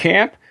new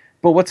camp.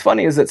 But what's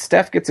funny is that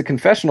Steph gets a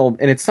confessional,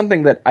 and it's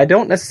something that I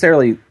don't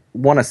necessarily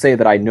want to say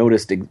that I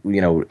noticed,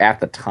 at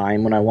the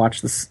time when I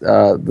watched this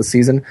the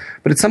season,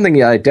 but it's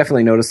something I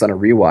definitely noticed on a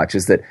rewatch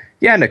is that,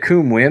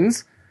 Nakum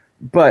wins,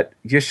 but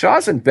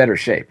Yasha's in better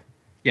shape.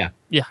 Yeah.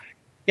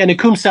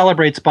 Nakum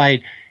celebrates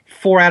by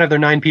 4 out of their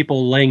 9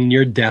 people laying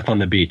near death on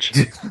the beach.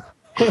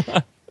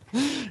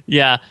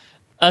 Yeah.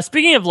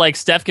 Speaking of like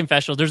Steph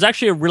confessionals, there's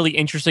actually a really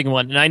interesting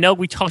one. And I know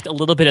we talked a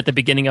little bit at the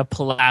beginning of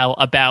Palau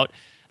about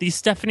these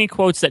Stephanie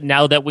quotes that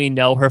now that we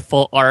know her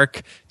full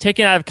arc,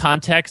 taken out of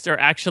context, are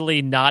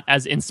actually not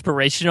as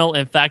inspirational.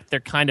 In fact, they're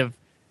kind of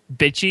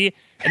bitchy.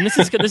 And this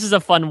is a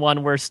fun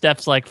one where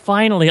Steph's like,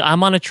 finally,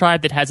 I'm on a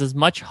tribe that has as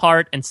much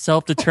heart and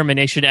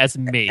self-determination as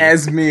me.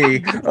 As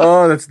me.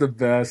 Oh, that's the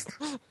best.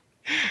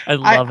 I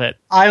love it.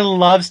 I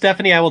love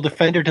Stephanie. I will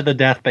defend her to the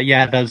death. But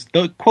yeah, those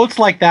quotes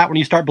like that, when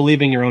you start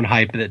believing your own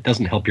hype, that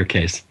doesn't help your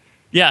case.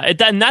 Yeah,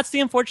 and that's the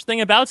unfortunate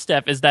thing about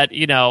Steph is that,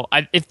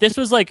 if this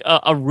was like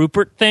a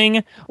Rupert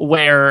thing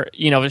where,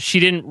 she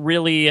didn't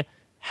really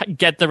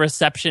get the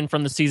reception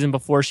from the season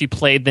before she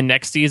played the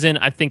next season,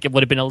 I think it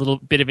would have been a little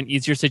bit of an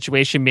easier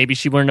situation. Maybe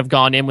she wouldn't have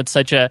gone in with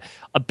such a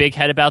big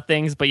head about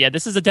things. But yeah,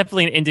 this is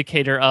definitely an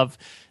indicator of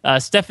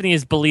Stephanie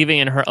is believing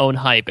in her own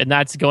hype, and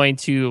that's going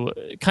to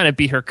kind of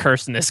be her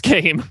curse in this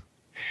game.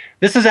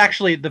 This is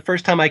actually the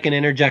first time I can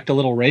interject a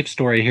little Rafe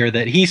story here,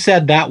 that he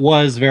said that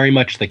was very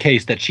much the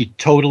case, that she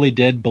totally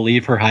did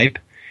believe her hype,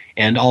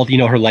 and all,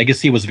 her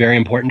legacy was very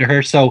important to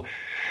her. So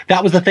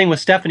that was the thing with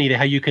Stephanie,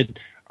 how you could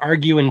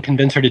argue and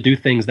convince her to do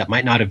things that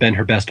might not have been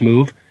her best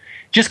move.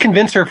 Just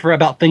convince her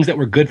about things that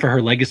were good for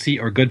her legacy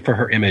or good for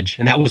her image.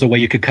 And that was a way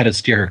you could cut and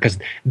steer her, because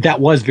that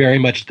was very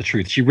much the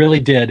truth. She really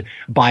did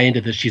buy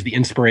into this. She's the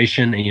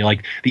inspiration and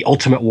like the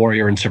ultimate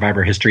warrior in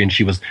Survivor history. And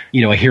she was,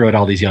 a hero to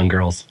all these young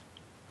girls.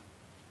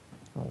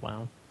 Oh,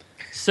 wow.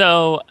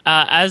 So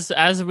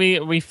as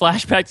we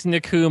flash back to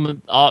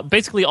Nakum,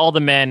 basically all the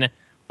men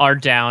are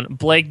down.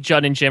 Blake,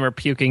 Judd, and Jim are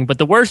puking, but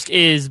the worst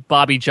is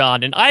Bobby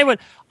John. And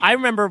I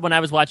remember when I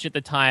was watching at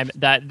the time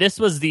that this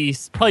was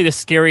probably the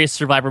scariest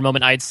Survivor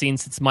moment I had seen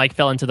since Mike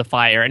fell into the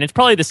fire, and it's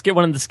probably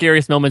one of the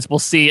scariest moments we'll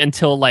see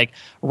until like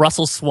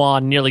Russell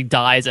Swan nearly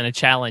dies in a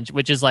challenge,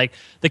 which is like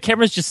the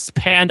camera's just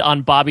panned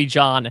on Bobby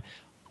John,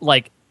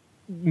 like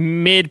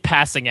mid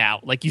passing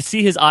out. Like you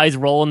see his eyes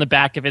roll in the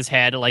back of his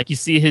head, like you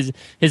see his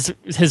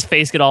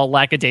face get all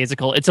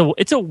lackadaisical.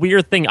 It's a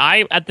weird thing.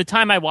 At the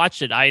time I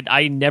watched it,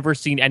 I never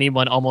seen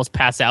anyone almost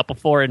pass out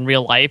before in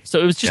real life, so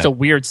it was just a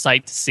weird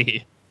sight to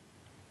see.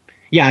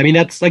 Yeah, I mean,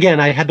 that's, again,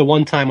 I had the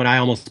one time when I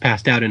almost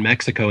passed out in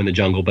Mexico in the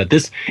jungle, but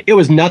it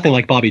was nothing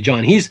like Bobby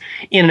John. He's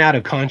in and out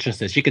of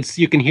consciousness.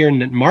 You can hear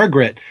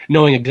Margaret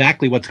knowing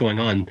exactly what's going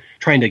on,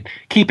 trying to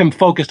keep him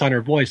focused on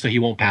her voice so he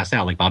won't pass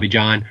out, like Bobby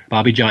John.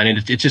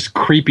 And it's just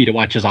creepy to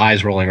watch his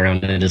eyes rolling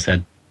around in his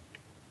head.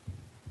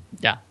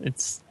 Yeah,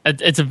 it's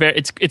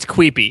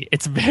creepy.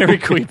 It's very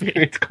creepy.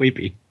 It's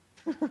creepy.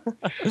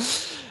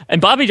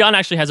 And Bobby John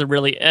actually has a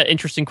really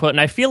interesting quote,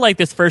 and I feel like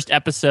this first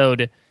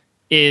episode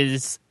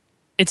is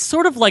it's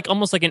sort of like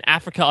almost like an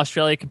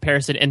Africa-Australia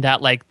comparison in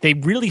that like they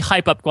really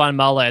hype up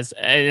Guatemala as,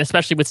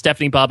 especially with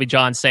Stephanie Bobby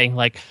John saying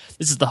like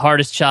this is the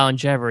hardest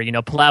challenge ever. You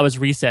know, Palau is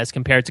recess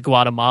compared to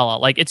Guatemala.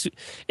 Like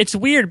it's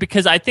weird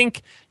because I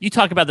think you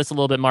talk about this a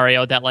little bit,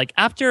 Mario, that like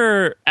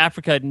after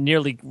Africa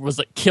nearly was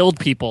like killed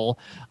people,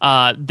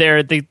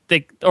 after they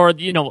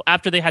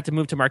had to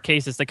move to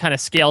Marquesas, they kind of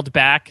scaled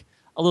back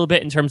a little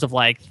bit in terms of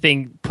like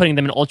putting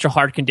them in ultra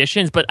hard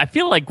conditions, but I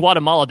feel like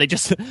Guatemala, they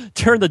just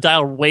turned the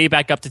dial way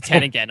back up to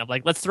 10 again. Of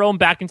like, let's throw them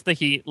back into the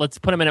heat. Let's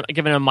put them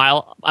give them an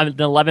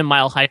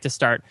 11-mile hike to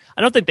start.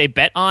 I don't think they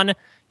bet on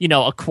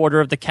a quarter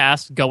of the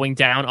cast going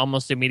down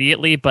almost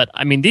immediately, but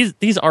I mean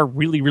these are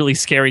really, really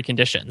scary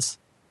conditions.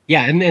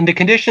 Yeah, and the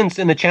conditions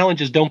and the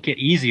challenges don't get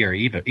easier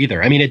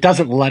either. I mean, it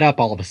doesn't let up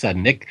all of a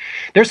sudden.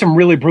 There's some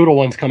really brutal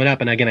ones coming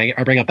up, and again,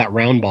 I bring up that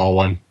round ball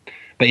one.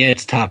 But yeah,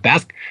 it's tough.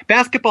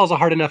 Basketball is a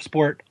hard enough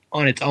sport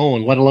on its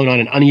own, let alone on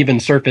an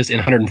uneven surface in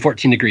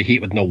 114-degree heat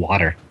with no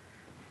water.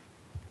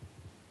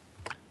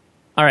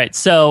 All right,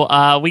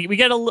 so we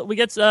get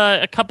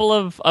a couple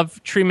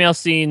of tree mail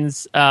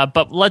scenes,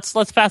 but let's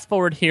fast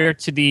forward here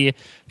to the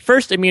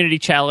first immunity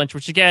challenge,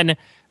 which again,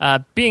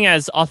 being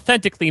as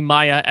authentically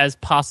Maya as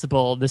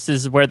possible. This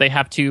is where they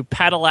have to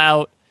paddle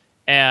out,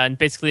 and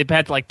basically they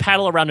had to like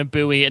paddle around a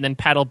buoy and then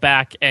paddle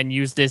back and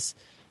use this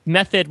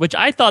method, which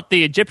I thought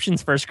the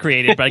Egyptians first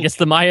created, but I guess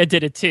the Maya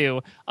did it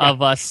too,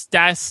 of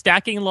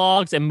stacking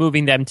logs and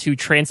moving them to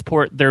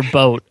transport their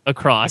boat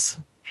across.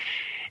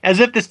 As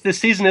if this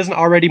season isn't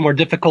already more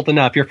difficult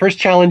enough. Your first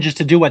challenge is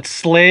to do what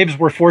slaves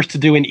were forced to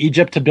do in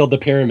Egypt to build the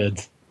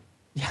pyramids.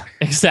 Yeah,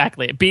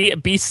 exactly.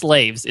 Be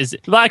slaves this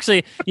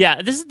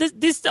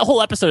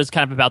whole episode is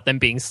kind of about them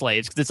being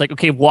slaves, because it's like,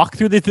 okay, walk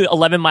through the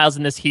 11 miles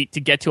in this heat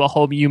to get to a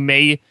home you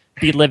may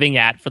be living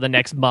at for the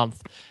next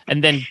month,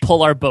 and then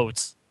pull our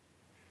boats.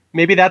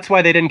 Maybe that's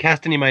why they didn't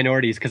cast any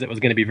minorities, because it was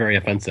going to be very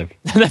offensive.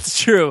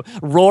 That's true.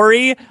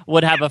 Rory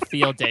would have a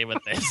field day with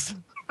this.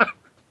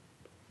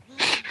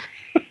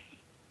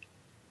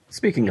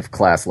 Speaking of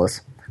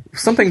classless,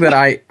 something that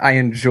I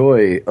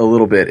enjoy a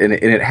little bit, and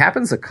it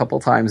happens a couple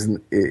times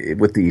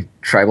with the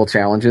tribal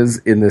challenges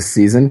in this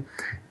season,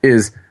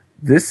 is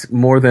this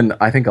more than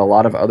I think a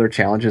lot of other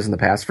challenges in the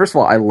past. First of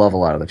all, I love a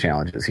lot of the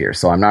challenges here,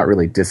 so I'm not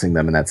really dissing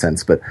them in that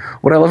sense. But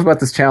what I love about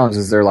this challenge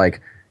is they're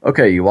like,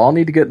 okay, you all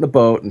need to get in the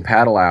boat and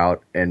paddle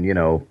out and,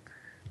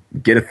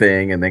 get a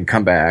thing and then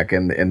come back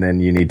and then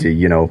you need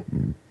to,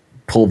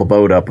 pull the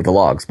boat up with the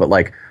logs. But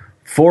like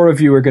 4 of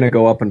you are going to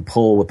go up and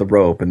pull with the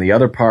rope, and the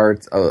other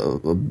part,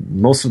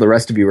 most of the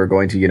rest of you are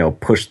going to,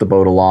 push the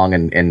boat along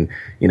and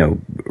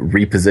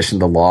reposition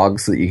the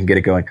logs so that you can get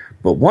it going.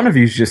 But one of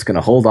you is just going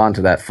to hold on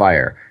to that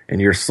fire. And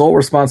your sole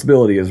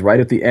responsibility is right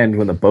at the end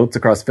when the boat's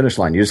across the finish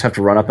line. You just have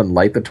to run up and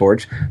light the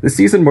torch. This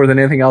season, more than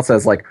anything else,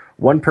 has like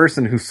one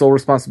person whose sole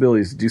responsibility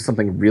is to do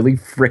something really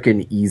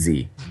frickin'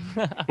 easy.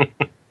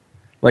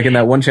 Like in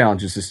that one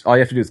challenge, it's just all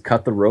you have to do is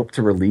cut the rope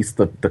to release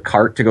the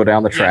cart to go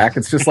down the track.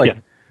 It's just like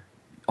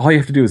all you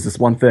have to do is this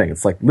one thing.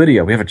 It's like,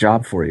 Lydia, we have a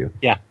job for you.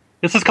 Yeah,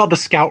 this is called the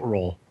scout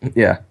roll.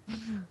 Yeah.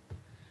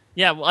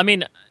 Yeah, well, I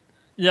mean,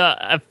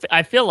 yeah,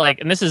 I feel like,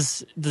 and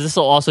this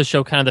will also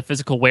show kind of the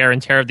physical wear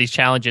and tear of these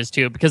challenges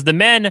too, because the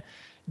men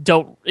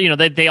don't,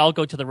 they all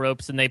go to the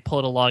ropes and they pull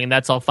it along, and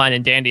that's all fine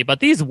and dandy. But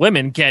these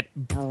women get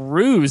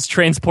bruised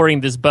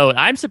transporting this boat.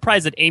 I'm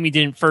surprised that Amy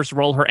didn't first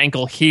roll her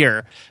ankle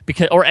here,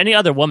 or any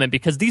other woman,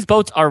 because these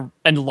boats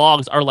and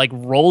logs are like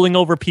rolling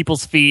over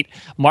people's feet.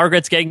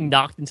 Margaret's getting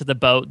knocked into the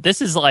boat.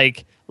 This is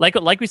like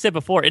we said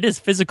before, it is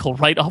physical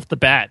right off the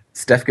bat.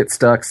 Steph gets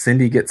stuck.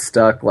 Cindy gets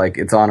stuck. Like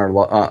it's on her,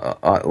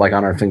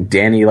 on her thing.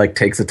 Danny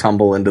takes a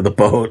tumble into the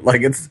boat.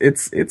 Like it's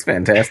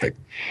fantastic.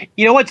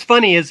 What's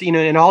funny is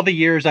in all the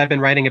years I've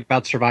been writing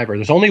about Survivor,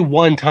 there's only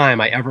one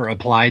time I ever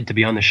applied to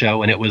be on the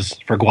show, and it was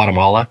for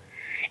Guatemala.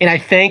 And I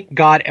thank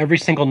God every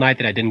single night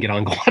that I didn't get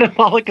on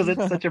Guatemala, because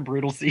it's such a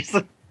brutal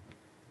season.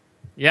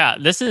 Yeah,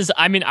 this is.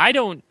 I mean, I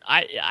don't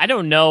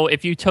know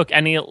if you took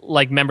any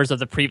like members of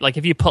the like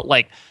if you put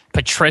like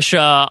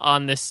Patricia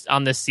on this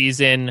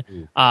season,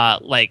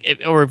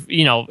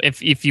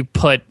 if you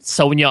put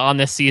Sonia on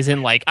this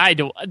season, like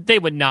they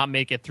would not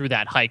make it through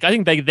that hike. I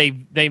think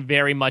they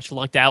very much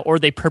lucked out, or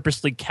they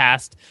purposely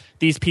cast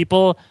these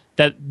people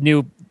that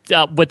knew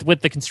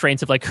with the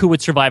constraints of like who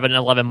would survive an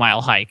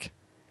 11-mile hike.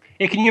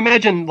 Yeah, can you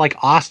imagine like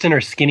Austin or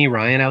Skinny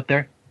Ryan out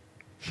there?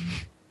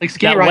 Like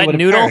Skinny Ryan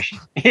would have perished.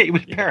 Yeah, he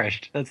would have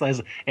perished. That's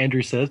as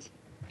Andrew says.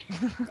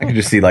 I can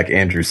just see like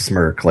Andrew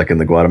smirk, like in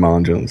the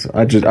Guatemalan Jones.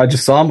 I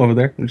just saw him over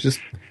there. It was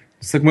just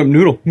like my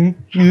noodle.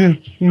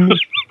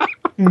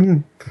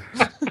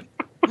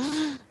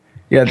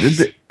 Yeah.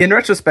 In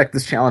retrospect,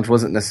 this challenge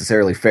wasn't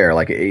necessarily fair.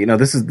 Like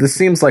this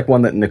seems like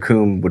one that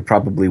Nakum would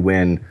probably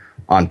win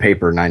on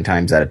paper 9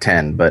 times out of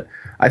 10. But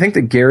I think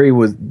that Gary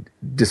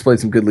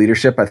displayed some good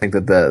leadership. I think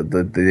that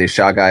the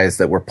Shah guys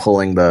that were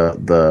pulling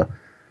the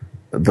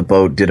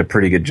boat did a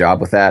pretty good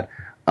job with that.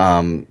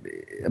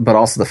 But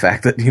also the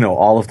fact that,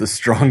 all of the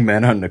strong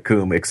men on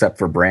Nakum, except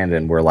for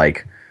Brandon, were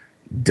like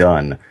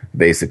done,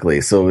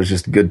 basically. So it was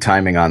just good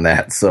timing on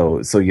that. So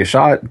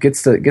Yasha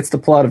gets to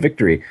pull out a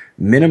victory.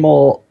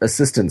 Minimal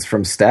assistance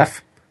from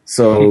Steph.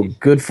 So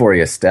good for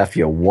you, Steph.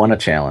 You won a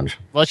challenge.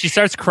 Well, she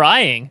starts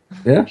crying.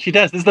 Yeah, She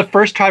does. This is the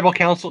first tribal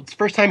council. It's the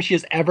first time she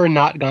has ever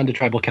not gone to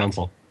tribal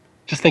council.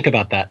 Just think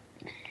about that.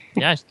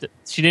 Yeah,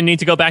 she didn't need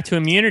to go back to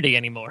immunity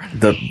anymore.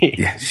 She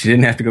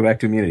didn't have to go back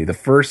to immunity. The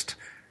first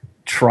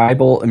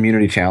tribal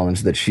immunity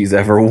challenge that she's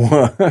ever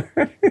won.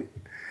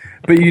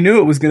 But you knew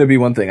it was going to be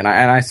one thing, and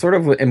I sort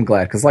of am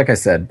glad, because like I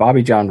said,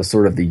 Bobby John was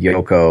sort of the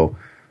Yoko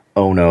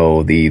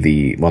Ono,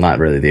 the well, not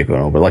really the Yoko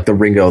Ono, but like the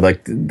Ringo,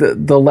 like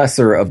the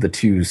lesser of the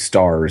two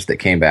stars that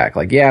came back.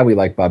 Like, yeah, we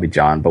like Bobby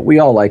John, but we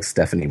all like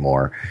Stephanie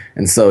more,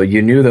 and so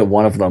you knew that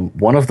one of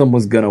them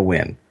was going to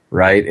win,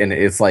 right? And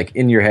it's like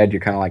in your head,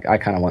 you're kind of like, I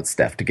kind of want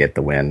Steph to get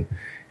the win,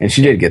 and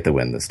she did get the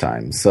win this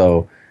time.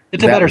 So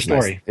it's a better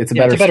story. Nice. It's a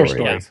better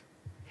story.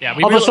 Yeah,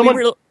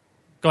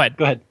 go ahead.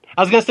 Go ahead.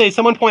 I was going to say,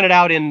 someone pointed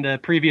out in the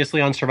previously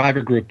on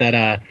Survivor group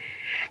that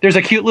there's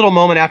a cute little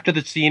moment after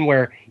the scene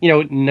where,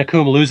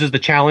 Nakum loses the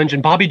challenge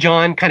and Bobby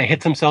John kind of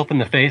hits himself in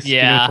the face.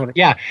 Yeah.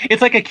 Yeah.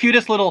 It's like a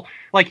cutest little,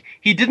 like,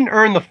 he didn't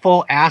earn the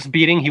full ass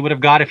beating he would have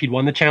got if he'd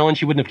won the challenge.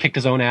 He wouldn't have kicked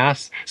his own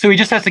ass. So he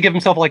just has to give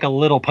himself like a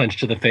little punch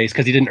to the face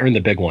because he didn't earn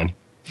the big one.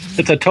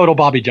 It's a total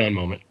Bobby John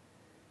moment.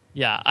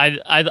 Yeah,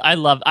 I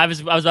love. I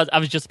was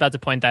just about to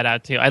point that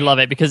out too. I love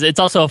it because it's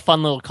also a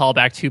fun little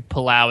callback to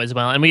Palau as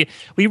well. And we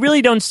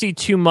really don't see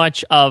too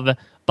much of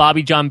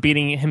Bobby John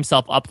beating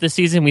himself up this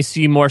season. We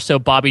see more so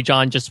Bobby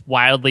John just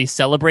wildly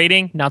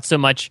celebrating, not so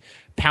much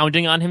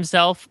pounding on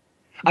himself.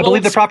 I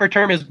believe the proper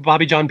term is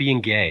Bobby John being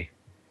gay.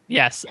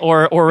 Yes,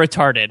 or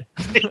retarded.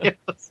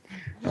 Yes.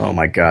 Oh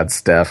my God,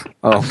 Steph.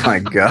 Oh my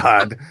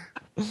God.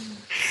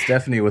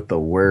 Stephanie with the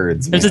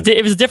words, man.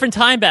 It was a different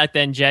time back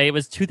then, Jay. It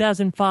was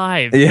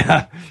 2005.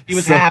 Yeah. He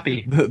was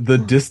happy. The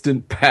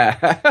distant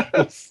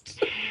past.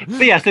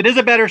 But yes, it is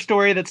a better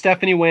story that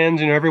Stephanie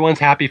wins, and everyone's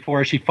happy for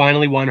her. She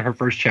finally won her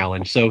first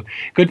challenge, so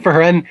good for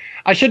her. And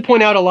I should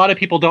point out, a lot of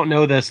people don't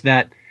know this,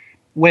 that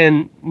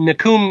when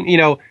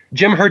Nakum,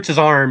 Jim hurts his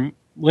arm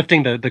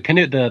lifting the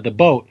canoe, the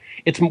boat,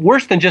 it's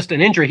worse than just an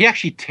injury. He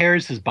actually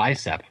tears his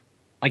bicep.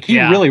 Like, he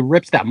really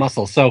rips that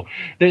muscle. So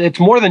it's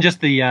more than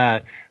just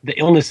the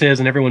illnesses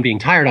and everyone being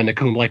tired on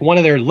Nakum. Like, one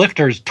of their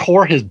lifters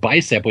tore his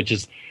bicep, which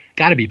has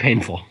got to be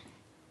painful.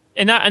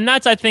 And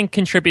that's, I think,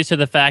 contributes to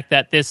the fact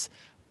that this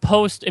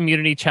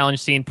post-immunity challenge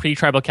scene,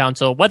 pre-Tribal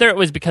Council, whether it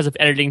was because of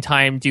editing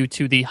time due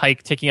to the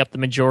hike taking up the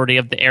majority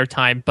of the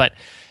airtime, but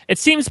it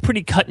seems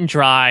pretty cut and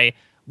dry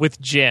with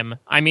Jim.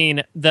 I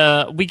mean,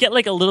 we get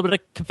like a little bit of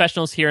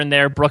confessionals here and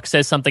there. Brooke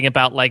says something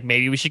about like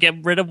maybe we should get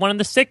rid of one of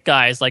the sick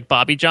guys like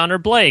Bobby John or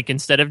Blake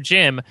instead of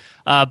Jim.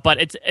 But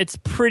it's a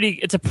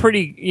pretty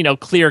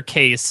clear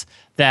case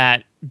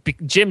that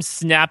Jim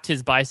snapped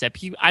his bicep.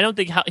 I don't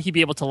think he'd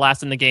be able to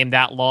last in the game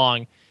that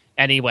long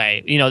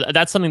anyway.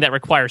 That's something that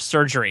requires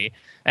surgery.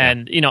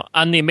 And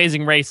on the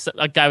Amazing Race,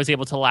 a guy was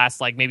able to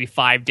last like maybe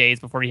 5 days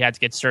before he had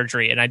to get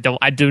surgery. And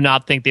I do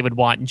not think they would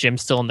want Jim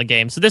still in the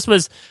game. So this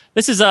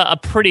is a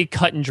pretty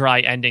cut and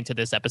dry ending to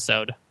this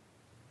episode.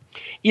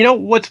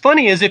 What's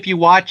funny is if you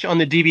watch on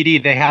the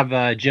DVD, they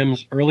have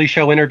Jim's early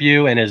show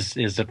interview and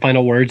his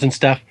final words and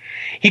stuff.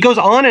 He goes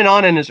on and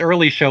on in his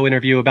early show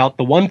interview about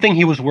the one thing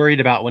he was worried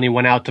about when he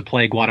went out to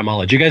play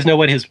Guatemala. Do you guys know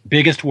what his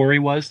biggest worry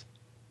was?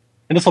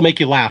 And this will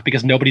make you laugh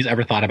because nobody's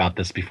ever thought about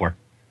this before.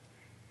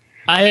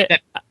 I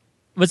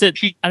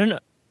don't know.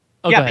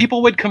 Oh, yeah,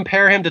 people would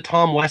compare him to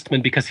Tom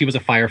Westman because he was a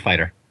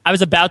firefighter. I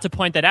was about to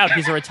point that out.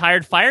 He's a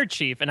retired fire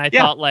chief, and I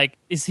thought like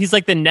he's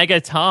like the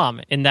nega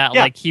Tom in that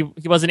like he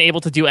wasn't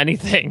able to do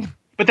anything.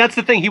 But that's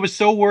the thing. He was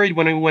so worried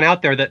when he went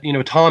out there that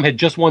Tom had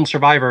just won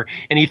Survivor,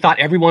 and he thought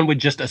everyone would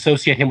just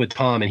associate him with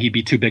Tom, and he'd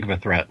be too big of a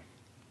threat.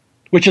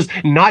 Which is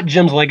not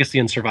Jim's legacy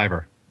in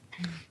Survivor.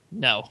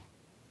 No.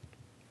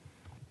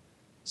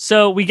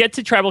 So we get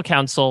to Tribal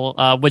Council,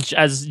 which,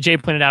 as Jay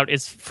pointed out,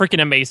 is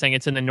freaking amazing.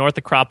 It's in the North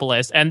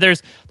Acropolis, and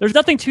there's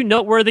nothing too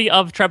noteworthy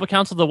of Tribal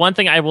Council. The one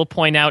thing I will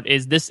point out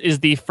is this is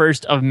the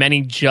first of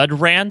many Judd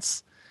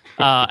rants,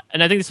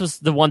 and I think this was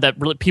the one that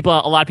a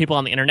lot of people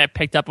on the internet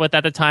picked up with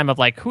at the time of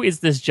like, who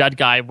is this Judd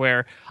guy?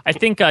 Where I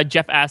think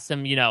Jeff asked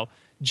him,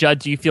 Judd,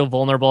 do you feel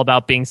vulnerable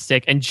about being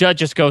sick? And Judd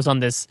just goes on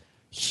this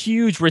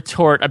huge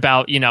retort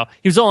about he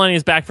was only on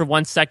his back for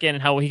 1 second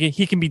and how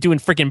he can be doing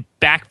freaking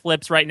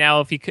backflips right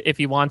now if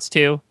he wants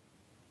to.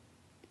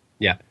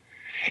 Yeah,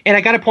 and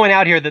I got to point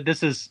out here that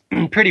this is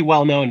pretty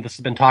well known. This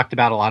has been talked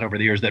about a lot over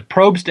the years that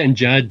Probst and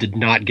Judd did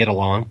not get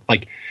along.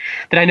 Like,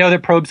 that I know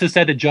that Probst has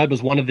said that Judd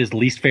was one of his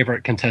least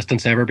favorite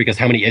contestants ever because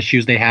how many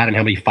issues they had and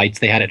how many fights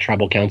they had at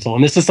Tribal Council.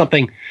 And this is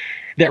something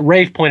that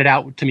Rafe pointed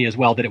out to me as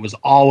well, that it was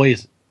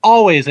always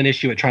an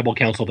issue at Tribal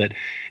Council that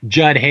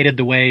Judd hated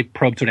the way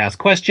Probst would ask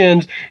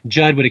questions.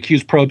 Judd would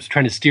accuse Probst of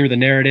trying to steer the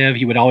narrative.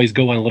 He would always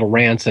go on little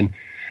rants, and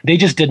they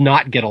just did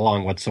not get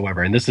along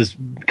whatsoever. And this is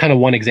kind of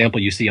one example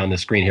you see on the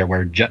screen here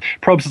where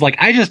Probst is like,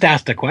 I just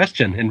asked a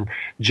question, and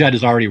Judd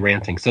is already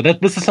ranting. So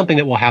this is something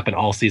that will happen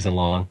all season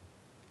long.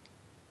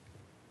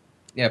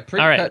 Yeah, All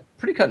right.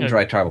 pretty cut and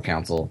dry tribal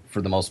council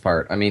for the most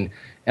part. I mean,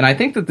 and I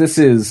think that this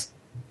is,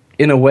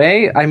 in a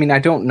way, I mean, I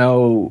don't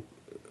know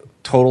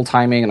total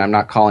timing, and I'm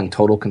not calling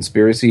total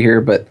conspiracy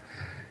here, but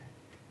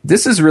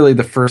this is really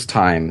the first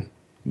time,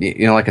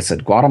 like I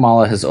said,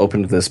 Guatemala has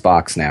opened this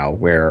box now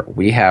where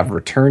we have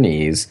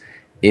returnees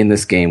in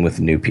this game with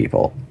new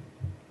people.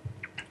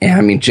 And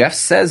I mean, Jeff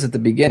says at the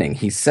beginning,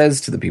 he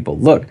says to the people,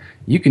 look,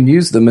 you can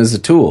use them as a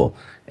tool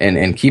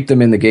and keep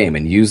them in the game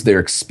and use their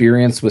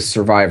experience with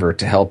Survivor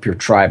to help your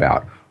tribe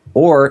out.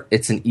 Or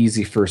it's an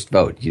easy first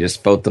vote. You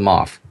just vote them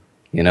off.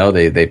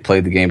 They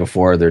played the game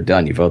before, they're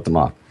done. You vote them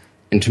off.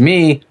 And to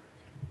me,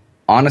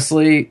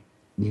 honestly,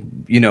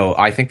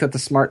 I think that's the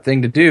smart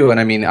thing to do. And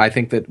I mean, I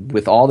think that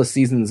with all the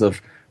seasons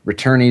of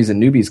returnees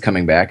and newbies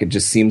coming back, it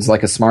just seems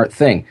like a smart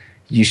thing.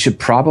 You should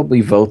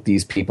probably vote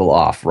these people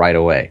off right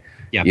away.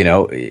 Yep.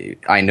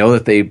 I know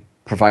that they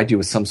provide you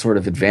with some sort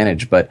of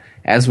advantage, but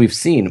as we've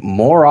seen,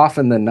 more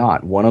often than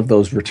not, one of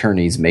those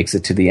returnees makes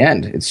it to the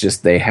end. It's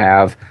just they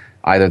have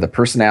either the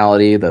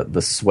personality,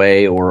 the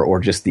sway, or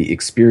just the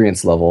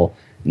experience level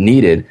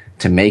needed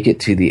to make it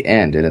to the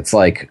end. And it's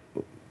like,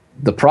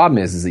 the problem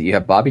is that you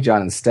have Bobby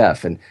John and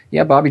Steph, and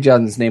yeah, Bobby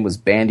John's name was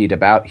bandied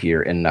about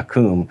here in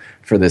Nakum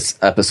for this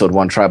episode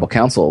 1 Tribal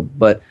Council,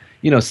 but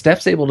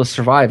Steph's able to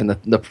survive, and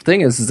the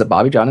thing is that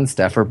Bobby John and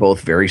Steph are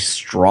both very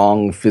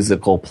strong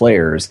physical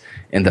players,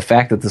 and the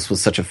fact that this was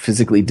such a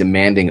physically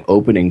demanding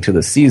opening to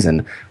the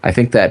season, I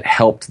think that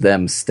helped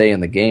them stay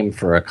in the game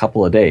for a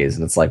couple of days.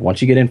 And it's like,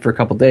 once you get in for a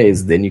couple of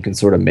days, then you can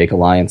sort of make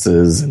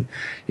alliances, and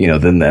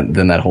then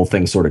that whole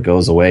thing sort of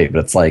goes away.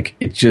 But it's like,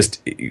 it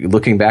just,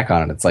 looking back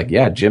on it, it's like,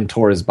 yeah, Jim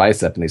tore his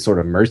bicep and they sort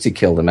of mercy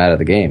killed him out of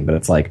the game, but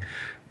it's like,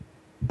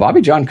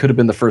 Bobby John could have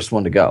been the first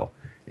one to go.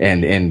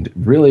 And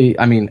really,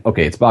 I mean,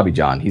 okay, it's Bobby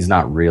John. He's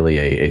not really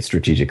a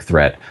strategic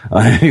threat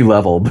on any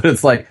level, but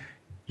it's like,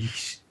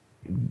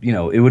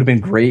 it would have been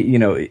great,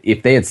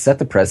 if they had set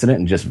the precedent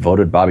and just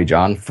voted Bobby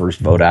John first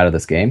vote out of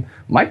this game.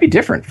 Might be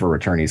different for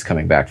returnees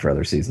coming back for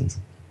other seasons.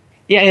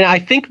 Yeah, and I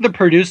think the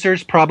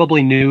producers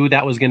probably knew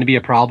that was going to be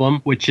a problem,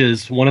 which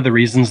is one of the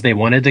reasons they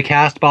wanted to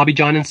cast Bobby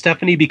John and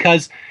Stephanie,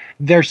 because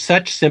they're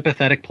such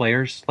sympathetic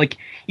players. Like,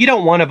 you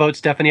don't want to vote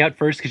Stephanie out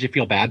first because you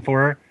feel bad for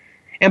her.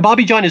 And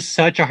Bobby John is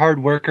such a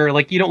hard worker.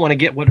 Like, you don't want to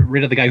get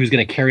rid of the guy who's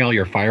going to carry all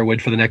your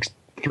firewood for the next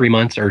 3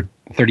 months or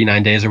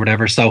 39 days or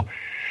whatever. So,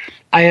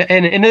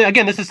 and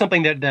again, this is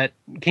something that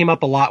came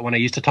up a lot when I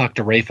used to talk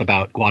to Rafe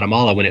about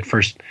Guatemala when he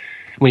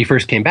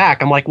first came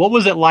back. I'm like, what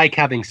was it like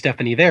having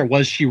Stephanie there?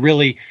 Was she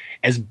really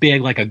as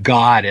big like a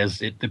god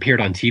as it appeared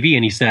on TV?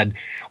 And he said,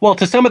 well,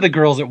 to some of the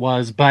girls it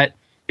was, but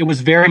it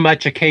was very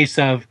much a case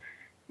of,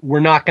 we're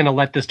not going to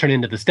let this turn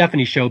into the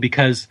Stephanie show,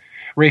 because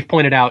Rafe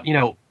pointed out,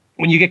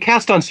 when you get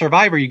cast on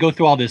Survivor, you go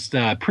through all this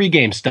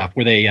pregame stuff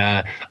where they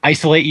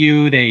isolate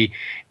you, they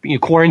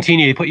quarantine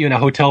you, they put you in a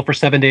hotel for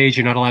 7 days,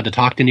 you're not allowed to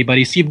talk to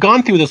anybody. So you've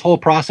gone through this whole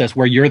process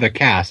where you're the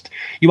cast.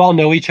 You all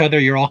know each other,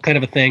 you're all kind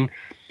of a thing,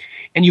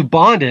 and you've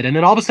bonded. And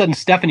then all of a sudden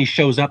Stephanie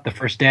shows up the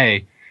first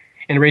day,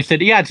 and Ray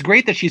said, yeah, it's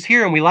great that she's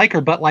here and we like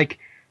her, but like,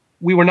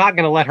 we were not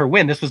going to let her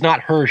win. This was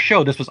not her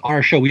show, this was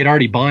our show. We had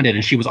already bonded,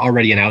 and she was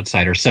already an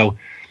outsider. So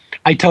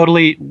I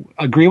totally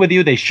agree with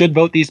you. They should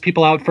vote these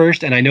people out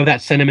first. And I know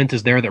that sentiment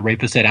is there that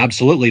Rafa said,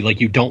 absolutely.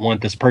 Like, you don't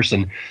want this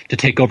person to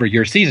take over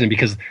your season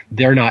because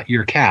they're not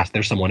your cast.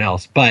 They're someone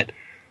else. But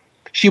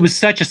she was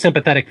such a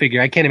sympathetic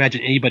figure. I can't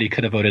imagine anybody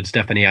could have voted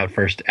Stephanie out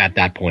first at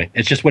that point.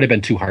 It just would have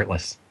been too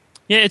heartless.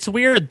 Yeah, it's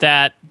weird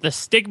that the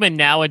stigma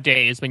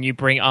nowadays when you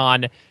bring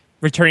on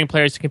returning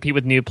players to compete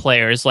with new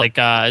players, like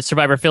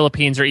Survivor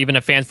Philippines or even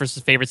a fans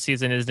versus favorite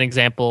season is an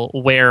example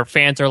where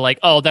fans are like,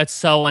 oh, that's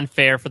so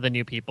unfair for the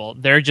new people.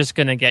 They're just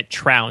going to get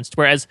trounced.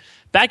 Whereas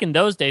back in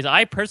those days,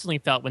 I personally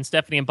felt when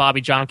Stephanie and Bobby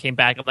John came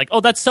back, I'm like,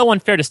 oh, that's so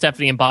unfair to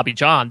Stephanie and Bobby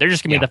John. They're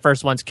just going to be the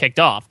first ones kicked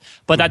off.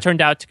 But that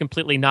turned out to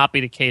completely not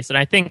be the case. And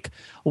I think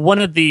one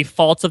of the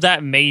faults of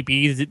that may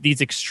be these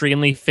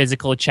extremely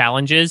physical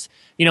challenges.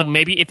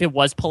 Maybe if it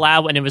was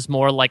Palau and it was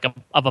more like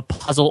of a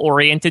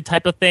puzzle-oriented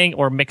type of thing,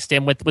 or mixed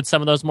in with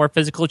some of those more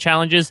physical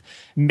challenges,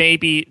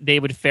 maybe they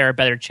would fare a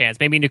better chance.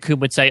 Maybe Nakum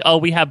would say, oh,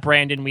 we have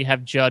Brandon, we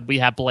have Judd, we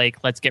have Blake,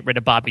 let's get rid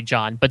of Bobby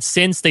John. But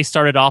since they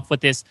started off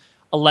with this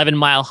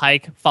 11-mile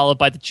hike followed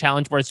by the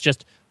challenge where it's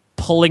just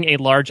pulling a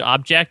large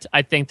object,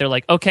 I think they're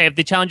like, okay, if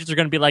the challenges are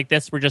going to be like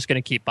this, we're just going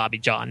to keep Bobby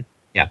John.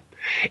 Yeah.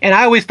 And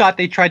I always thought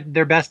they tried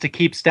their best to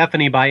keep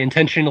Stephanie by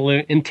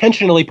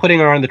intentionally putting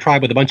her on the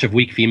tribe with a bunch of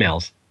weak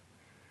females.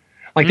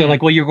 Like, they're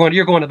like, well, you're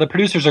going to, the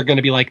producers are going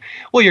to be like,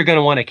 well, you're going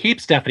to want to keep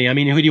Stephanie. I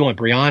mean, who do you want?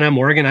 Brianna,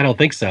 Morgan? I don't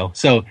think so.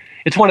 So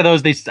it's one of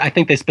those, I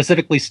think they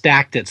specifically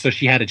stacked it so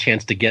she had a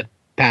chance to get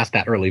past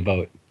that early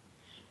vote.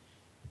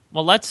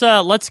 Well,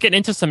 let's get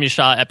into some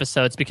Yasha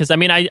episodes, because I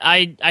mean,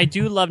 I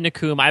do love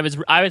Nakum.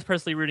 I was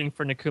personally rooting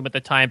for Nakum at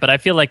the time, but I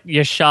feel like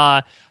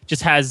Yasha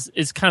just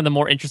is kind of the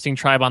more interesting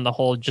tribe on the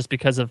whole, just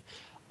because of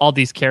all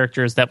these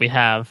characters that we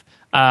have.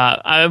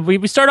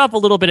 We start off a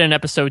little bit in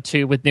episode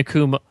 2 with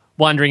Nakum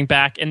wandering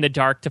back in the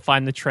dark to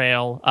find the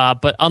trail,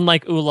 but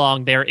unlike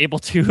Oolong, they're able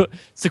to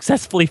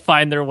successfully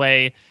find their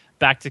way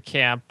back to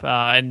camp,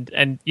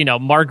 and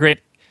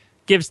Margaret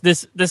gives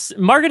this.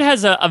 Margaret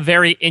has a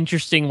very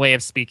interesting way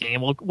of speaking,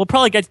 and we'll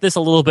probably get to this a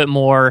little bit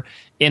more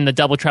in the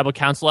Double Tribal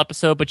Council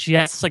episode. But she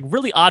has this like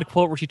really odd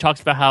quote where she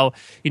talks about how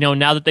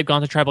now that they've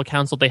gone to Tribal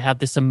Council, they have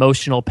this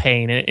emotional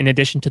pain in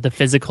addition to the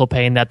physical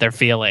pain that they're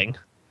feeling.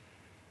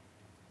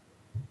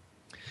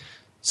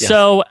 Yes.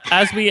 So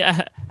as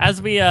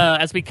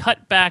we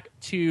cut back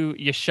to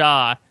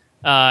Yasha.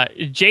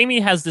 Jamie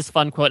has this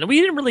fun quote, and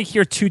we didn't really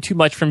hear too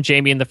much from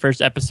Jamie in the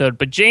first episode,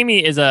 but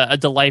Jamie is a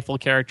delightful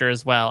character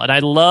as well, and I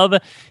love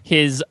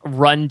his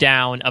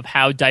rundown of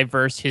how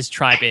diverse his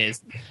tribe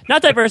is.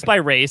 Not diverse by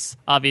race,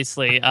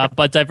 obviously,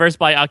 but diverse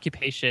by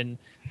occupation.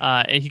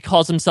 He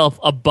calls himself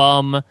a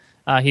bum.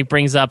 He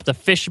brings up the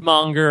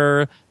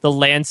fishmonger, the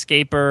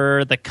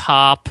landscaper, the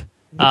cop,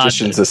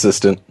 magician's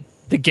assistant,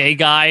 the gay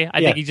guy. I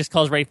think he just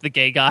calls Rafe the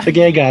gay guy. The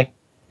gay guy.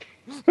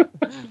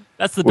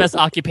 That's the best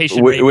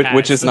occupation.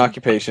 Which is an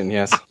occupation,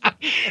 yes.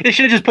 They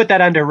should have just put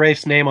that under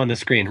Rafe's name on the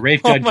screen.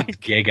 Rafe Judge,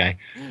 gay guy.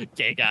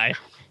 Gay guy.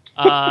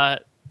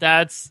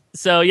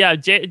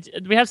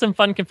 We have some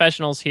fun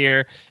confessionals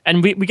here,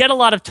 and we get a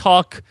lot of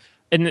talk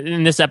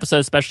in this episode,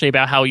 especially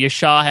about how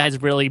Yasha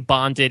has really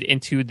bonded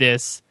into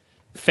this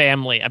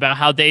family, about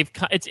how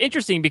it's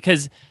interesting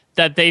because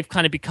that they've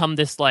kind of become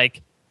this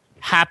like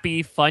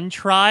happy, fun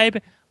tribe.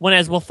 When,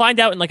 as we'll find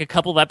out in like a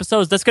couple of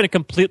episodes, that's going to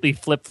completely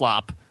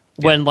flip-flop.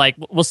 When like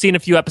we'll see in a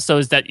few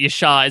episodes that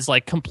Yasha is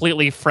like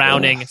completely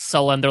frowning,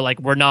 sullen. They're like,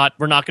 we're not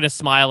going to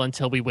smile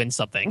until we win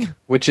something.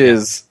 Which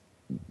is,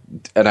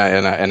 and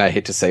I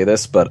hate to say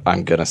this, but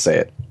I'm gonna say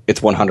it.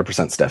 It's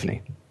 100%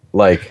 Stephanie.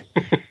 Like,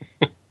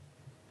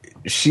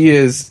 she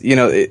is.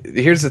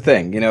 Here's the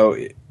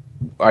thing.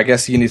 I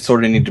guess you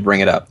sort of need to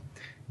bring it up.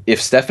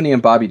 If Stephanie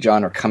and Bobby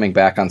John are coming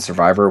back on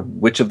Survivor,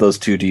 which of those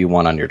two do you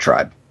want on your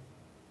tribe?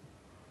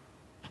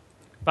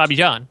 Bobby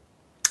John.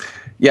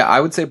 Yeah,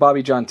 I would say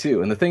Bobby John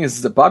too. And the thing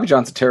is that Bobby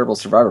John's a terrible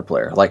Survivor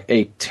player, like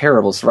a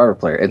terrible Survivor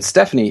player. And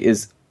Stephanie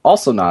is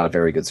also not a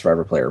very good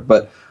Survivor player.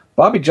 But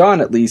Bobby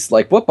John, at least,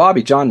 like what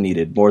Bobby John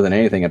needed more than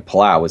anything at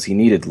Palau was he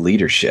needed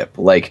leadership.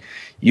 Like,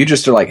 you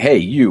just are like, hey,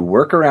 you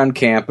work around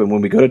camp, and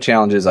when we go to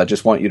challenges, I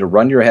just want you to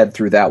run your head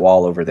through that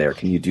wall over there.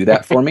 Can you do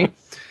that for me?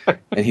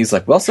 And he's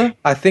like, well, sir,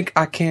 I think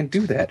I can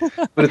do that.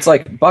 But it's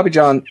like Bobby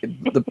John,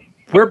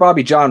 where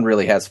Bobby John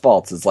really has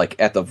faults is like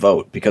at the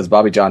vote, because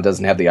Bobby John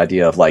doesn't have the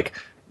idea of like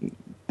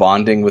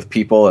bonding with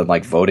people and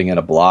like voting in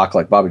a block.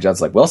 Like Bobby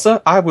John's like, well,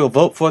 sir, I will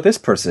vote for this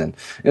person.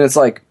 And it's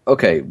like,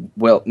 okay,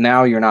 well,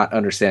 now you're not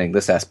understanding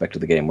this aspect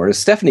of the game. Whereas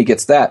Stephanie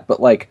gets that. But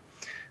like,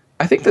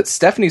 I think that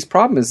Stephanie's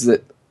problem is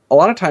that a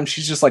lot of times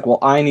she's just like, well,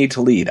 I need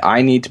to lead.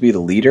 I need to be the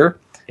leader.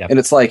 Yep. And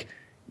it's like,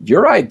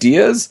 your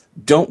ideas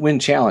don't win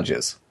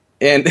challenges.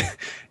 And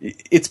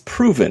it's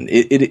proven.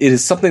 It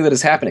is something that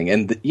is happening.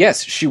 And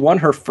yes, she won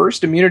her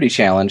first immunity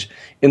challenge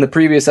in the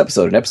previous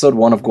episode, in episode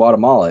 1 of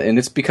Guatemala. And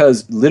it's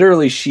because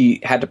literally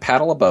she had to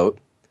paddle a boat,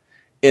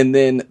 and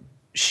then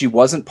she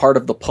wasn't part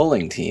of the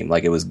pulling team.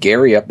 Like, it was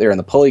Gary up there in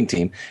the pulling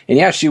team. And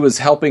yeah, she was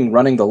helping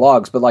running the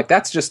logs, but like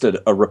that's just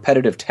a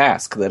repetitive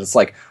task that it's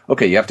like,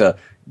 okay, you have to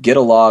get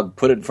a log,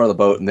 put it in front of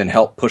the boat, and then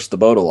help push the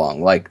boat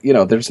along. Like,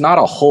 there's not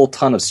a whole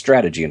ton of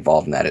strategy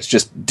involved in that. It's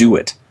just do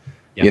it.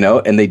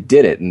 Yep. And they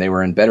did it, and they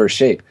were in better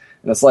shape.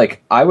 And it's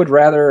like, I would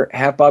rather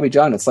have Bobby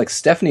John. It's like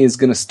Stephanie is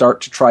going to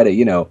start to try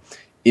to,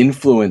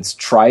 influence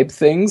tribe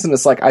things. And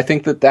it's like, I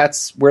think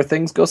that's where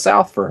things go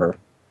south for her.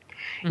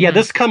 Yeah,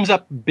 this comes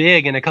up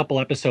big in a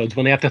couple episodes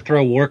when they have to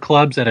throw war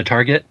clubs at a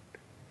target.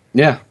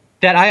 Yeah.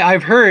 That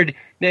I've heard,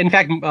 in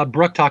fact,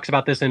 Brooke talks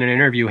about this in an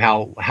interview,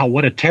 how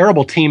what a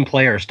terrible team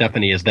player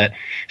Stephanie is, that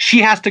she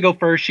has to go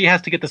first, she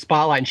has to get the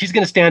spotlight, and she's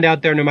going to stand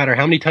out there no matter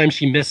how many times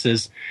she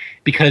misses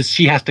because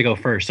she has to go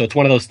first. So it's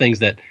one of those things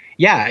that,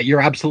 yeah,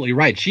 you're absolutely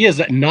right. She is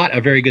not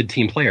a very good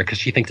team player because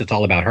she thinks it's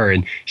all about her,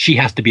 and she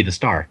has to be the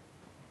star.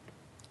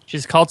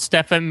 She's called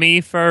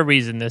Stephanie for a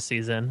reason this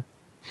season.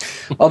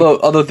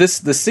 Although this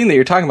scene that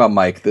you're talking about,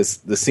 Mike, the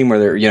scene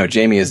where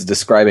Jamie is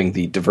describing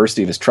the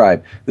diversity of his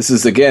tribe, this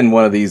is again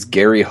one of these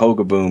Gary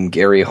Hogaboom,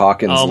 Gary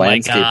Hawkins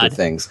landscaper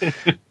things.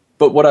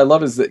 But what I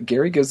love is that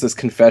Gary gives this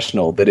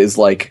confessional that is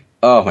like,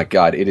 oh my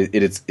god, it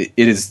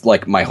is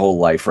like my whole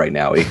life right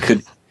now. It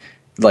could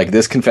like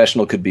this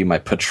confessional could be my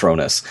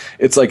Patronus.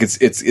 It's like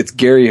it's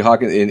Gary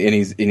Hawkins, and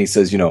he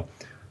says,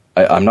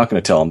 I'm not going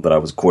to tell them that I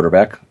was a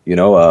quarterback.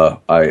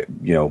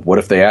 What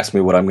if they ask me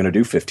what I'm going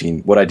to do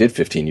what I did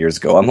 15 years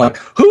ago? I'm like,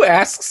 who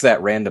asks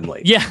that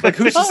randomly? Yeah. Like,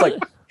 who's just like,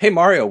 hey,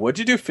 Mario, what'd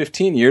you do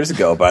 15 years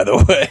ago, by the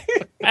way?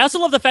 I also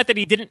love the fact that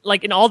he didn't,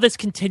 like, in all this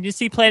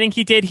contingency planning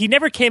he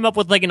never came up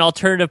with, like, an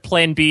alternative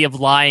plan B of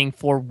lying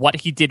for what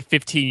he did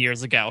 15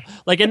 years ago.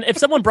 Like, and if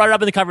someone brought it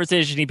up in the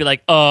conversation, he'd be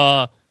like,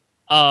 no,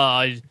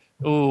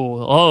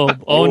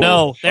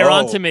 they're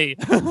on to me.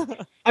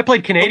 I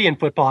played Canadian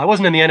football. I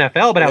wasn't in the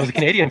NFL, but I was a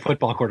Canadian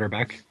football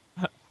quarterback.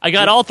 I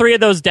got all 3 of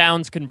those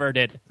downs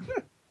converted.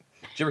 Did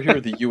you ever hear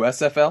of the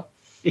USFL?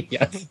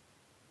 Yes.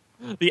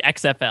 The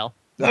XFL.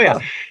 Oh, yeah.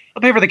 I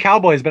played for the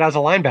Cowboys, but I was a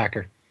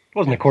linebacker. I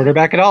wasn't a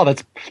quarterback at all.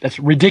 That's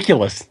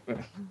ridiculous. Are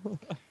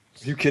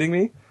you kidding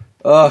me?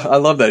 I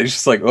love that. He's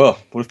just like, oh,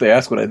 what if they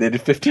ask what I did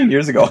 15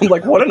 years ago? I'm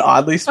like, what an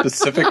oddly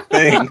specific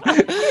thing.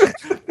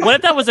 What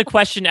if that was a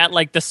question at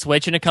like the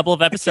Switch in a couple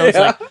of episodes?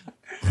 Yeah.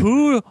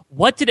 Like,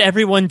 what did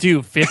everyone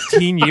do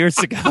 15 years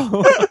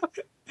ago?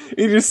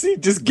 You see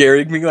just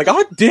Gary being like,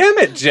 oh, damn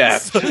it,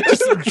 Jeff.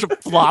 Just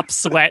flop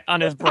sweat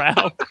on his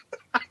brow.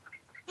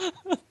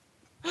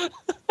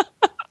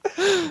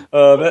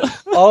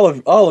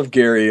 All of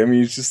Gary. I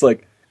mean, he's just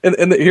like,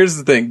 and here's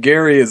the thing: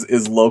 Gary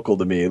is local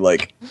to me.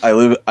 Like, I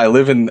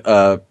live in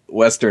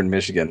Western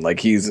Michigan. Like,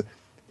 he's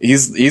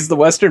the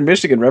Western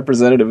Michigan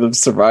representative of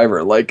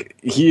Survivor. Like,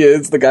 he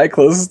is the guy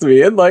closest to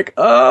me. And like,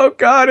 oh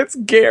god, it's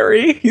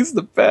Gary. He's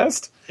the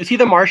best. Is he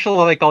the marshal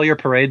of like all your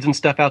parades and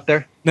stuff out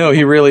there? No,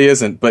 he really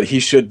isn't. But he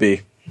should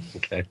be.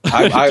 Okay.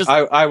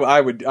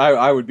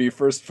 I would be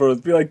first to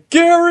be like,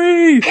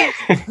 Gary!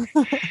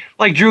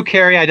 Like Drew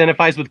Carey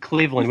identifies with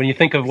Cleveland. When you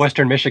think of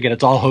Western Michigan,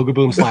 it's all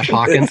Hogaboom /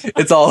 Hawkins.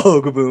 It's all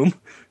Hogaboom.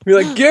 Be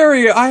like,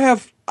 Gary,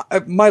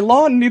 my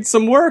lawn needs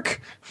some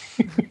work.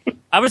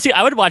 I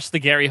would watch the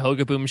Gary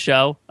Hogaboom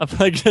show of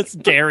like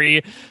just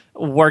Gary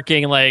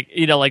working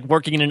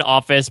working in an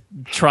office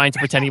trying to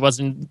pretend he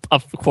wasn't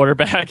a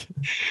quarterback.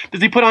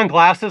 Does he put on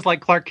glasses like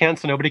Clark Kent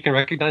so nobody can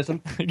recognize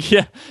him?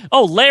 Yeah.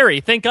 Oh,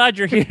 Larry, thank God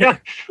you're here. Yeah.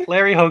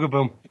 Larry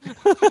Hogaboom.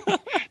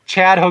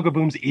 Chad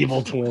Hogaboom's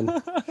evil twin.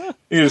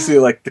 You see,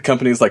 like, the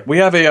company's like, we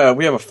have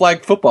a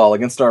flag football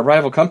against our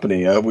rival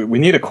company. We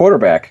need a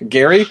quarterback.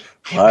 Gary?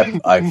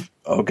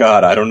 Oh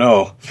God, I don't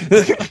know.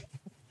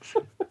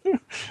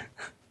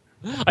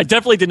 I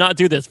definitely did not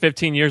do this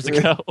 15 years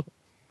ago.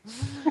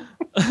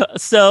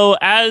 So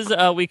as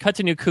we cut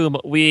to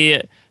Nukum,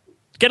 we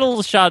get a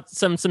little shot,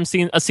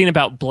 a scene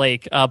about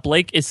Blake.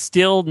 Blake is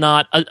still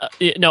not,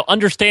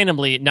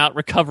 understandably not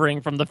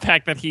recovering from the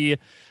fact that he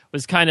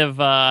was kind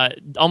of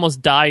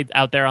almost died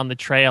out there on the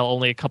trail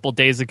only a couple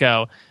days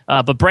ago.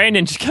 But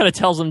Brandon just kind of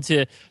tells him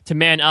to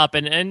man up,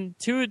 and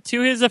to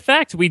his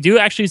effect, we do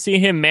actually see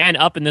him man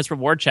up in this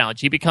reward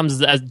challenge. He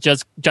becomes, as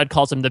Judd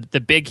calls him,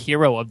 the big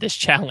hero of this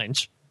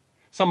challenge.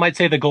 Some might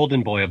say the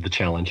golden boy of the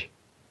challenge.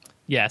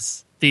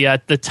 Yes, the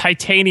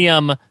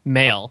titanium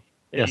male,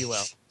 if you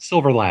will,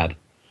 silver lad.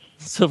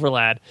 Silver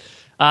lad.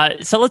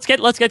 So let's get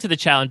to the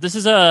challenge. This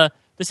is a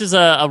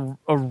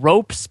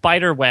rope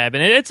spider web,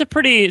 and it's a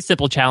pretty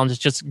simple challenge. It's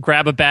just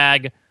grab a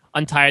bag,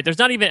 untie it. There's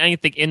not even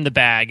anything in the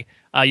bag.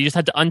 You just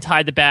have to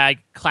untie the bag,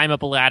 climb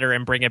up a ladder,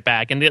 and bring it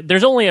back. And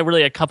there's only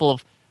really a couple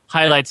of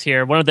highlights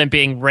here. One of them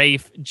being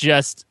Rafe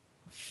just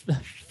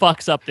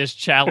fucks up this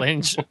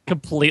challenge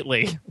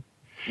completely.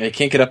 They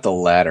can't get up the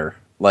ladder,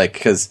 like,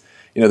 because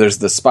there's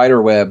the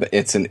spider web.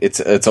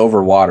 It's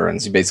over water,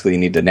 and so basically you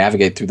need to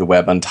navigate through the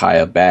web, untie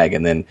a bag,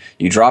 and then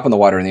you drop in the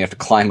water, and you have to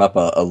climb up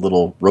a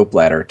little rope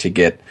ladder to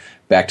get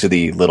back to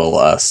the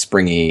little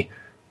springy,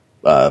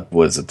 the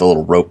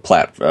little rope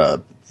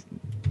platform,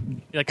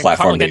 like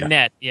a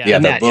net,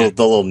 the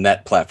little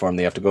net platform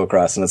they have to go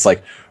across, and it's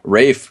like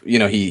Rafe,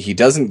 he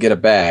doesn't get a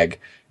bag.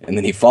 And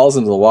then he falls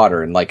into the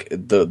water, and like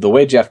the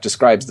way Jeff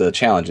describes the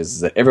challenges is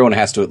that everyone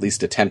has to at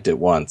least attempt it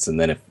once, and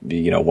then if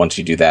once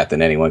you do that,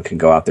 then anyone can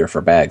go out there for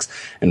bags.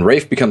 And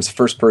Rafe becomes the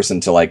first person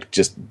to like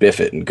just biff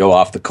it and go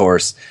off the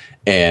course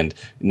and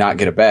not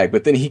get a bag,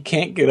 but then he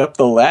can't get up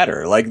the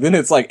ladder. Like then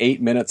it's like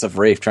 8 minutes of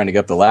Rafe trying to get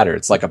up the ladder.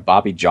 It's like a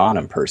Bobby John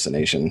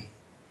impersonation.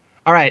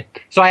 All right,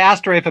 so I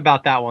asked Rafe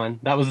about that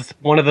one. That was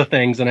one of the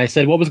things, and I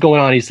said, "What was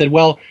going on?" He said,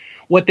 "Well,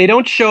 what they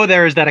don't show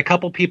there is that a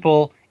couple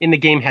people in the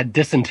game had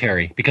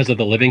dysentery because of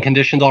the living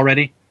conditions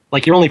already.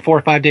 Like, you're only 4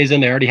 or 5 days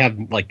in, they already have,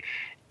 like,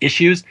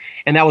 issues.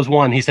 And that was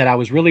one. He said, I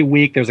was really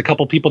weak. There was a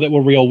couple people that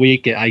were real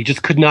weak. I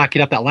just could not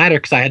get up that ladder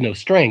because I had no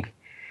strength.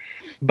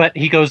 But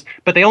he goes,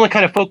 but they only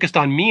kind of focused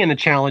on me in the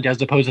challenge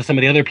as opposed to some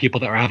of the other people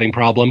that were having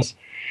problems.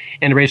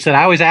 And Rafe said,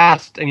 I always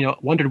asked and,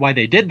 wondered why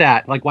they did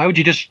that. Like, why would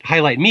you just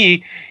highlight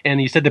me? And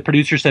he said, the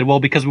producer said, well,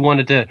 because we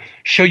wanted to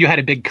show you had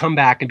a big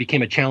comeback and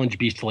became a challenge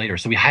beast later.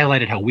 So we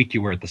highlighted how weak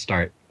you were at the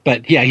start.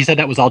 But yeah, he said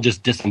that was all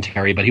just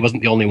dysentery, but he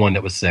wasn't the only one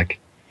that was sick.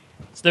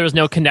 So there was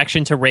no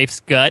connection to Rafe's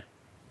gut?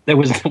 There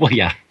was, well,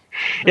 yeah.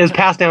 It was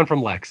passed down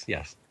from Lex,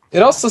 yes.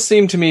 It also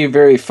seemed to me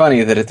very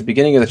funny that at the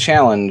beginning of the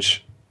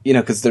challenge,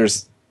 because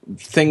there's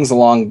things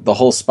along the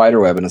whole spider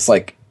web, and it's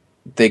like,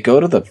 they go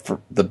to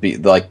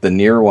the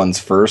near ones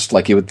first.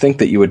 Like, you would think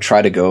that you would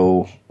try to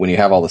go when you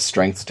have all the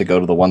strength to go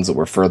to the ones that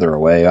were further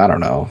away. I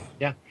don't know.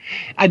 Yeah,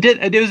 I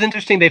did. It was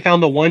interesting. They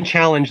found the one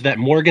challenge that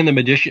Morgan, the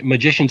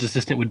magician's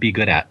assistant, would be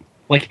good at.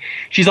 Like,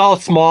 she's all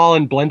small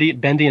and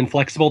bendy and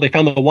flexible. They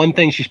found the one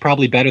thing she's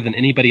probably better than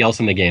anybody else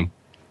in the game.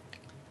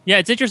 Yeah,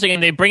 it's interesting,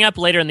 and they bring up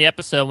later in the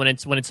episode when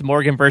it's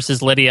Morgan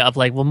versus Lydia of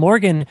like, well,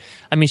 Morgan,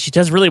 I mean, she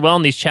does really well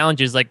in these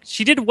challenges. Like,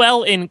 she did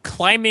well in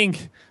climbing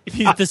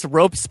this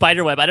rope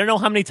spider web. I don't know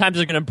how many times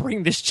they're going to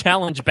bring this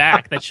challenge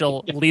back that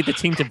she'll lead the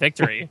team to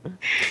victory.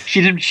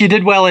 She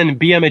did well in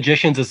be a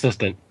magician's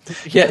assistant.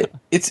 Yeah,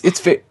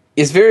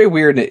 it's very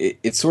weird.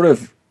 It sort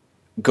of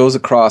goes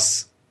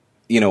across,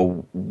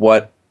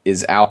 what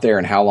is out there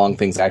and how long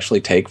things actually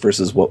take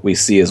versus what we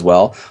see as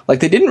well. Like,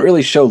 they didn't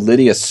really show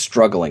Lydia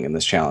struggling in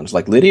this challenge.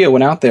 Like, Lydia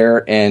went out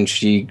there and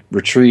she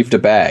retrieved a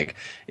bag.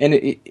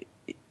 And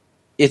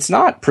it's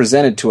not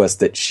presented to us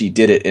that she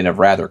did it in a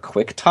rather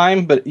quick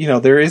time, but,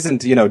 there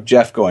isn't,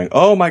 Jeff going,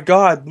 oh my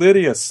God,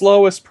 Lydia,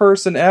 slowest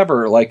person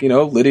ever. Like,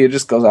 Lydia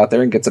just goes out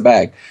there and gets a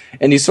bag.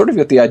 And you sort of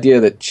get the idea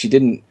that she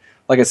didn't,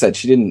 like I said,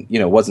 she didn't,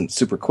 wasn't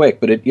super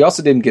quick, but you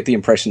also didn't get the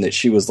impression that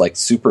she was like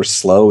super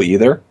slow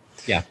either.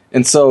 Yeah.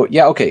 And so,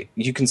 yeah, okay,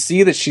 you can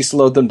see that she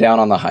slowed them down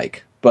on the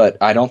hike, but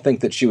I don't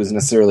think that she was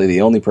necessarily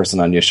the only person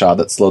on Yasha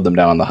that slowed them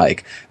down on the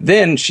hike.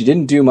 Then she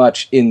didn't do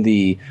much in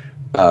the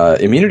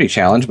immunity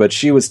challenge, but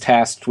she was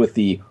tasked with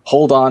the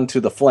hold on to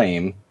the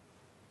flame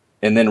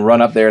and then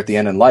run up there at the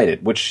end and light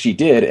it, which she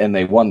did, and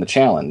they won the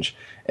challenge.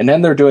 And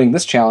then they're doing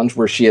this challenge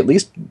where she at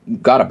least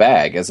got a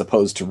bag as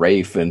opposed to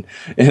Rafe and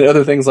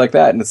other things like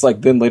that. And it's like,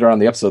 then later on in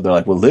the episode, they're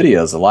like, well,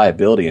 Lydia is a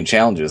liability in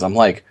challenges. I'm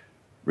like,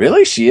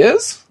 really? She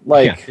is?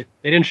 Like, yeah,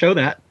 they didn't show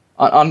that.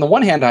 On the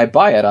one hand, I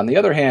buy it. On the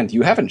other hand,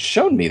 you haven't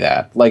shown me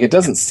that. Like, it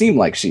doesn't seem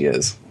like she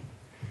is.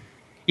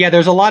 Yeah,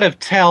 there's a lot of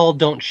tell,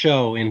 don't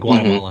show in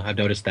Guatemala. I've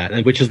noticed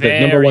that, which is the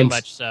Very number one.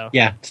 Much so.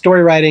 Yeah,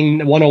 story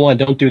writing 101.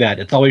 Don't do that.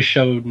 It's always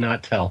show,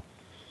 not tell.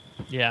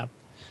 Yeah.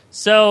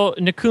 So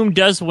Nakum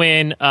does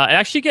win. It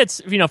actually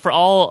gets, for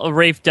all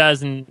Rafe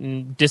does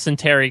in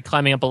dysentery,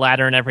 climbing up a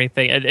ladder and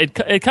everything,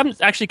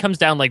 it comes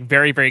down like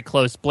very, very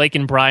close. Blake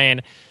and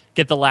Brian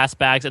get the last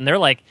bags, and they're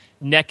like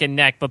neck and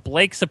neck. But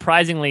Blake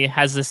surprisingly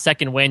has the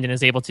second wind and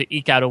is able to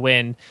eke out a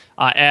win.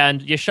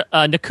 And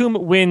Nakum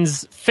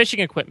wins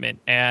fishing equipment.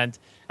 And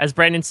as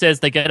Brandon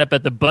says, they get up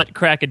at the butt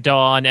crack of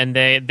dawn, and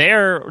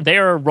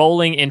they're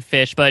rolling in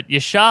fish. But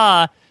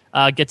Yasha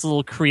gets a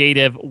little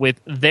creative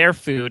with their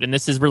food, and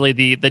this is really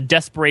the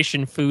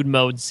desperation food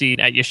mode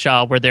scene at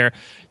Yasha, where they're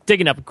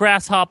digging up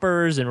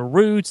grasshoppers and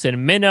roots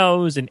and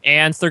minnows and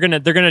ants. They're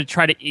gonna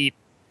try to eat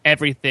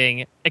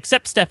everything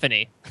except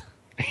Stephanie.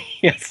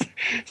 Yes,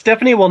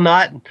 Stephanie will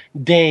not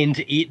deign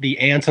to eat the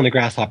ants and the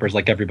grasshoppers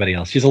like everybody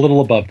else. She's a little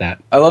above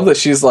that. I love that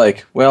she's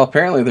like, well,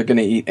 apparently they're going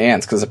to eat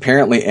ants because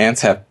apparently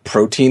ants have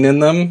protein in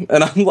them,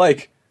 and I'm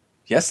like,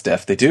 yes,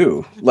 Steph, they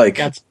do. Like,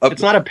 it's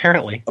not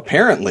apparently.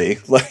 Apparently,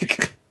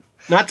 like.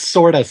 Not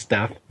sorta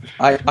stuff.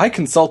 I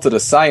consulted a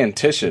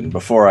scientician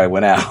before I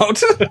went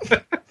out,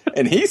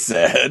 and he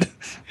said...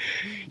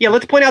 Yeah,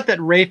 let's point out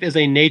that Rafe is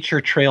a nature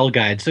trail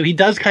guide, so he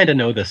does kind of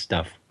know this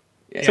stuff.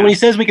 Yeah. So when he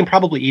says we can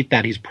probably eat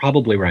that, he's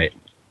probably right.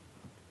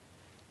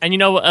 And,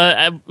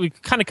 we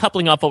kind of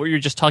coupling off what we were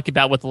just talking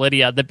about with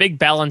Lydia, the big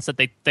balance that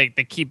they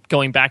keep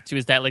going back to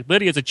is that, like,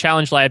 Lydia's a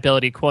challenge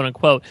liability, quote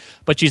unquote,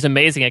 but she's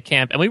amazing at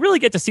camp. And we really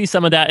get to see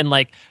some of that in,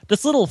 like,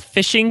 this little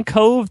fishing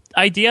cove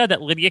idea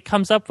that Lydia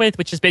comes up with,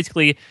 which is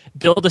basically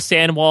build a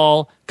sand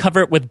wall,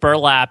 cover it with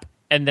burlap,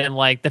 and then,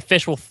 like, the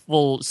fish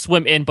will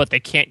swim in, but they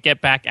can't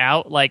get back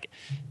out. Like,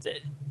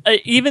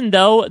 even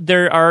though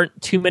there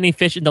aren't too many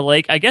fish in the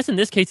lake, I guess in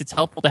this case it's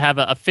helpful to have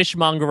a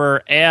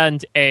fishmonger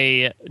and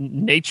a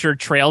nature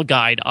trail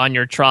guide on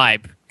your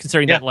tribe,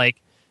 considering that,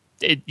 like,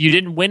 you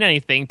didn't win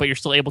anything, but you're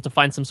still able to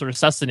find some sort of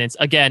sustenance,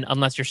 again,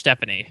 unless you're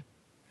Stephanie.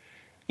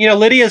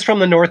 Lydia's from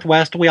the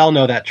Northwest. We all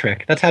know that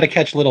trick. That's how to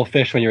catch little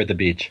fish when you're at the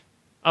beach.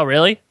 Oh,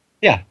 really?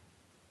 Yeah.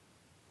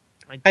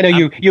 I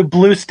know you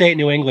blue state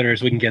New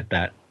Englanders wouldn't get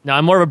that. No,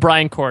 I'm more of a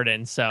Brian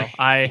Corden, so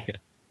I'm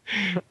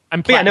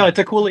it's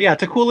a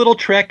cool little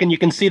trick, and you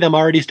can see them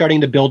already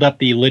starting to build up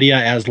the Lydia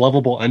as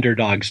lovable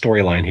underdog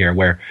storyline here,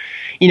 where,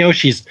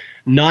 she's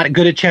not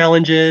good at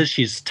challenges,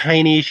 she's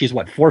tiny, she's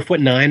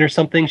 4'9" or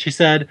something, she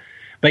said,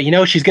 but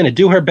she's going to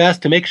do her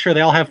best to make sure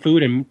they all have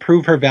food and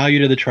prove her value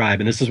to the tribe,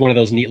 and this is one of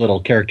those neat little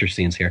character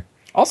scenes here.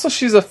 Also,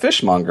 she's a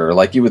fishmonger,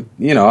 like you would,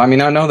 I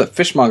know that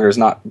fishmonger is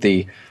not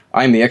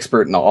I'm the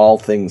expert in all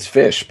things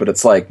fish, but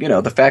it's like,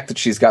 the fact that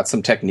she's got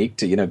some technique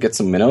to, get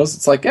some minnows,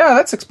 it's like, yeah,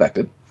 that's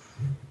expected.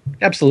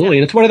 Absolutely.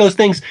 And it's one of those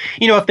things,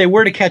 if they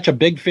were to catch a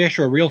big fish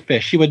or a real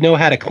fish, she would know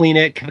how to clean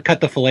it, cut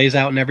the fillets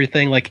out and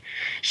everything. Like,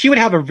 she would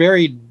have a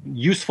very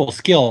useful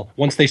skill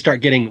once they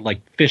start getting,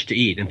 like, fish to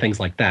eat and things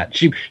like that.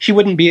 She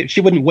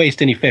wouldn't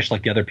waste any fish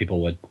like the other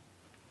people would.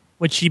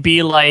 Would she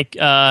be like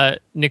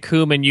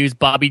Nakum and use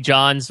Bobby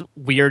John's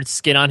weird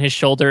skin on his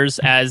shoulders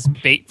as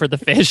bait for the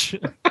fish?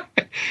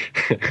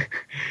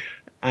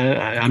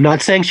 I'm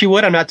not saying she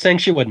would. I'm not saying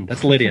she wouldn't.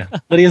 That's Lydia.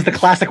 Lydia's the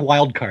classic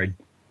wild card.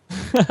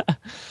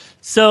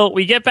 So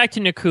we get back to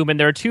Nakum, and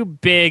there are two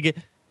big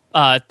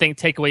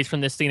takeaways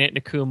from this scene at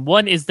Nakum.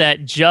 One is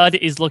that Judd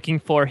is looking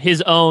for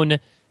his own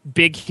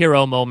big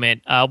hero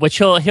moment, which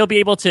he'll be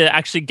able to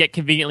actually get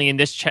conveniently in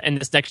this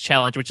next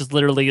challenge, which is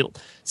literally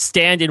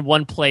stand in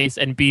one place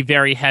and be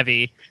very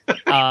heavy.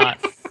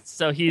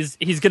 So he's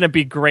going to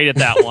be great at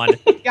that one.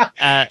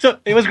 Yeah. So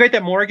it was great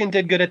that Morgan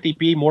did good at the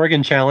Be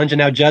Morgan challenge, and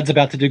now Judd's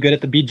about to do good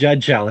at the Be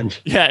Judd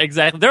challenge. Yeah,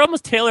 exactly. They're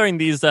almost tailoring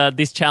these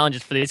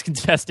challenges for these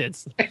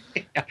contestants.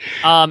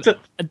 So,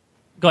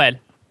 go ahead.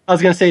 I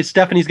was going to say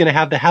Stephanie's going to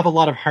have the Have a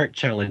Lot of Heart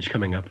challenge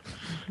coming up.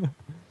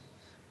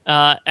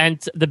 And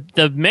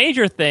the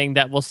major thing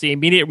that we'll see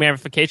immediate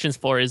ramifications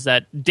for is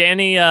that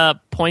Danny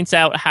points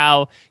out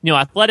how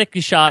athletic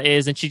Shaw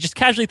is, and she just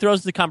casually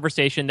throws the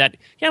conversation that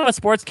I'm a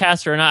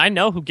sportscaster and I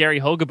know who Gary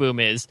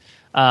Hogeboom is.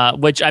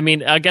 Which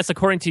I guess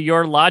according to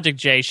your logic,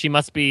 Jay, she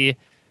must be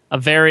a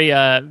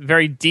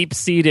very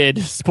deep-seated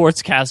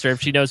sportscaster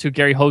if she knows who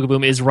Gary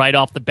Hogeboom is right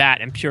off the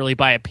bat and purely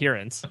by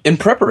appearance. In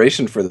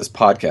preparation for this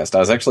podcast, I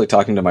was actually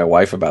talking to my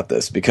wife about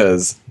this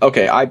because,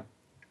 okay, I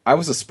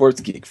was a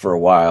sports geek for a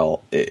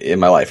while in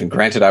my life, and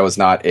granted, I was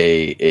not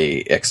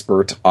a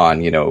expert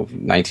on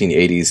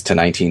 1980s to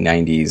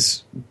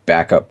 1990s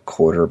backup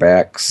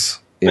quarterbacks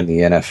in the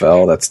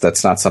NFL.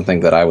 That's not something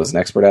that I was an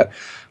expert at.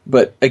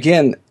 But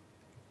again,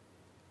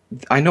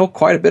 I know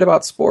quite a bit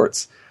about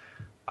sports.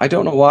 I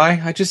don't know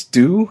why. I just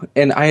do.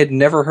 And I had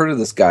never heard of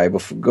this guy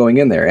before going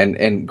in there.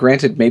 And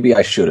granted, maybe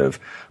I should have.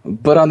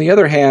 But on the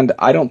other hand,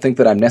 I don't think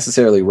that I'm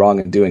necessarily wrong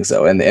in doing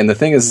so. And the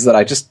thing is that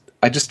I just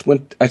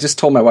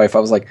told my wife, I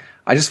was like,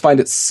 I just find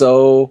it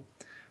so,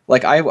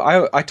 like,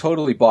 I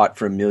totally bought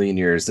for a million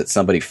years that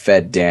somebody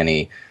fed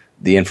Danny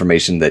the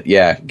information that,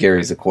 yeah,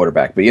 Gary's a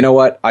quarterback. But you know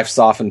what? I've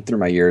softened through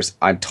my years.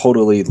 I'm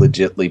totally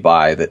legitly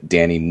buy that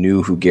Danny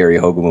knew who Gary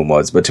Hogeboom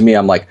was. But to me,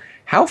 I'm like,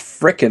 how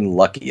frickin'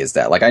 lucky is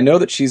that? Like, I know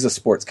that she's a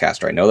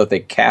sportscaster. I know that they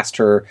cast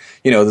her,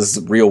 this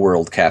is real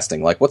world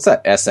casting. Like, what's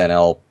that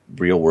SNL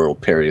real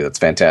world parody that's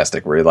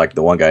fantastic, where like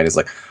the one guy is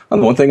like, I'm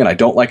the one thing and I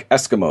don't like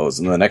Eskimos,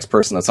 and the next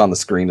person that's on the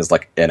screen is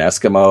like an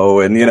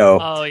Eskimo, and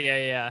Oh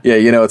yeah.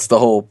 Yeah, it's the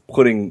whole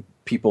putting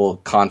people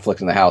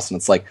conflict in the house, and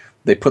it's like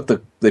they put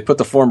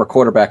the former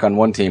quarterback on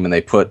one team and they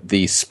put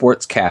the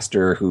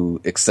sportscaster who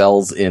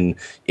excels in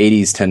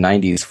 80s to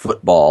 90s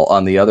football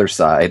on the other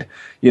side.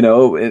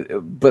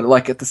 But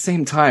like at the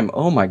same time,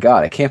 oh my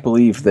God, I can't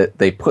believe that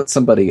they put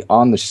somebody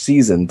on the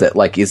season that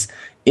like is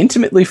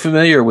intimately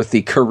familiar with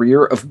the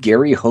career of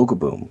Gary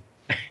Hogeboom.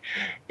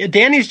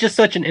 Danny's just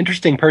such an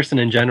interesting person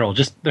in general.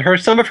 Just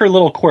some of her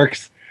little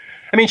quirks.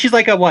 I mean, she's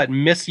like a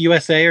Miss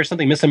USA or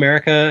something, Miss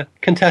America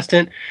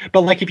contestant.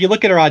 But like, if you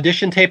look at her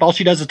audition tape, all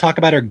she does is talk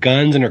about her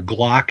guns and her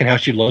Glock and how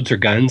she loads her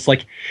guns.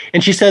 Like,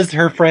 and she says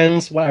her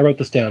friends. Well, I wrote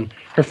this down.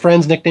 Her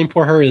friend's nickname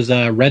for her is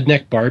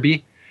Redneck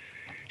Barbie.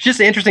 She's just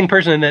an interesting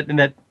person in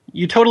that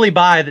you totally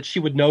buy that she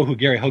would know who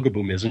Gary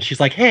Hogeboom is. And she's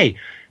like, hey,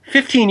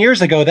 15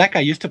 years ago, that guy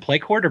used to play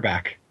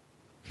quarterback.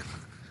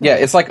 Yeah,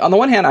 it's like, on the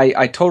one hand,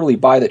 I totally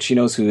buy that she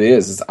knows who he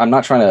is. I'm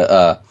not trying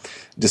to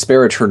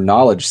disparage her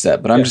knowledge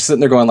set, but I'm just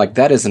sitting there going like,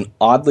 that is an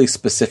oddly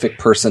specific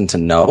person to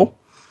know.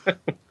 But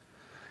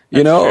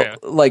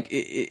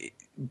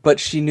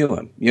she knew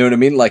him. You know what I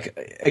mean?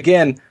 Like,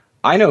 again,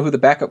 I know who the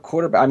backup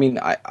quarterback. I mean,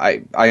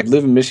 I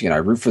live in Michigan. I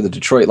root for the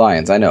Detroit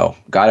Lions. I know.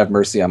 God have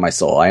mercy on my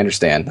soul. I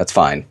understand. That's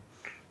fine.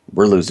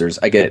 We're losers.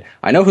 I get it.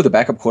 I know who the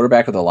backup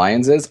quarterback of the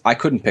Lions is. I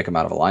couldn't pick him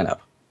out of a lineup.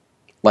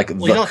 Like,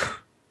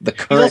 the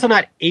current, he's also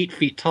not 8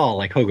 feet tall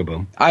like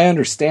Hogeboom. I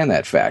understand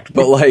that fact,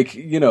 but like,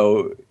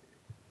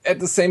 at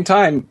the same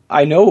time,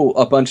 I know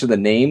a bunch of the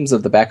names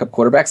of the backup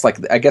quarterbacks. Like,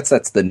 I guess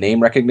that's the name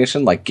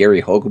recognition, like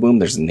Gary Hogeboom.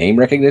 There's name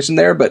recognition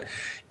there, but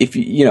if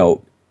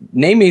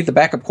name me the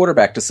backup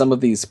quarterback to some of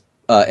these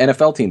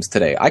NFL teams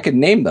today, I could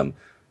name them,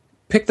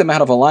 pick them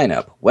out of a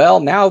lineup.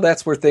 Well, now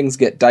that's where things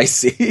get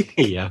dicey.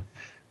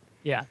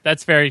 Yeah,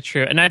 that's very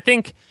true. And I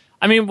think,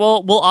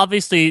 we'll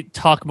obviously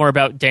talk more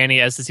about Danny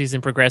as the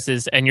season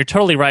progresses, and you're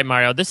totally right,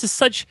 Mario. This is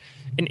such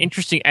an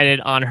interesting edit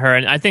on her,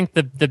 and I think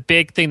the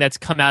big thing that's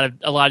come out of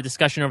a lot of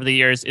discussion over the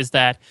years is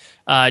that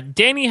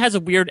Danny has a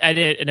weird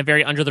edit and a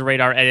very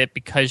under-the-radar edit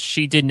because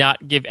she did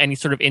not give any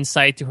sort of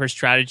insight to her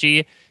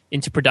strategy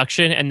into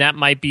production, and that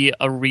might be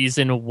a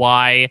reason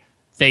why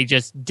they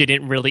just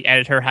didn't really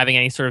edit her having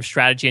any sort of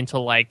strategy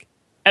until like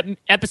a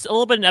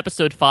little bit in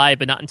episode 5,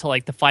 but not until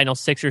like the final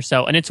 6 or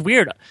so. And it's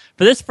weird.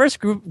 For this first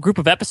group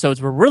of episodes,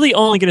 we're really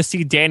only going to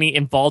see Danny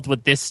involved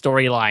with this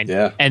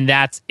storyline, and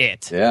that's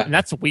it. Yeah. And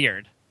that's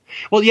weird.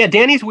 Well, yeah,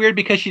 Danny's weird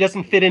because she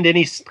doesn't fit into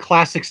any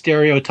classic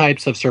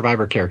stereotypes of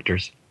Survivor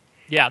characters.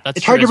 Yeah,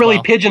 it's hard to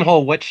really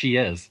pigeonhole what she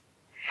is.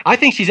 I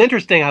think she's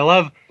interesting.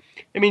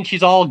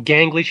 She's all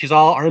gangly. She's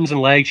all arms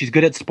and legs. She's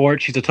good at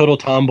sports. She's a total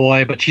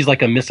tomboy, but she's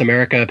like a Miss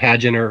America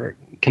pageant or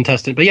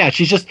contestant. But yeah,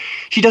 she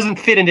doesn't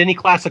fit into any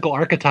classical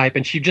archetype,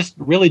 and she just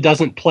really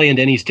doesn't play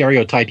into any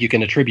stereotype you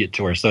can attribute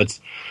to her. So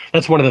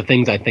that's one of the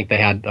things I think they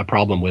had a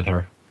problem with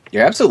her.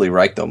 You're absolutely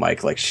right, though,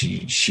 Mike. Like,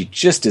 she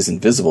just is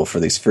invisible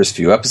for these first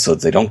few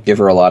episodes. They don't give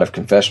her a lot of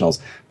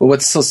confessionals. But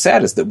what's so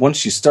sad is that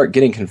once you start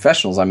getting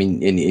confessionals,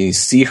 and you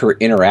see her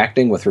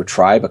interacting with her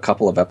tribe a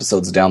couple of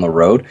episodes down the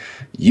road,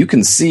 you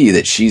can see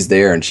that she's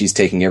there and she's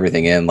taking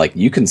everything in. Like,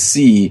 you can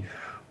see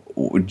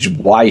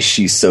why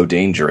she's so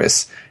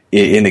dangerous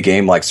in a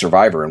game like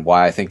Survivor, and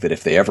why I think that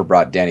if they ever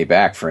brought Danny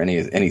back for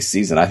any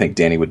season, I think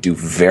Danny would do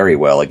very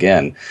well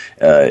again,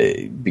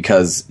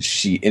 because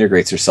she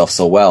integrates herself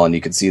so well, and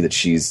you can see that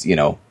she's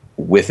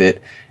with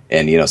it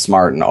and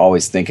smart and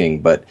always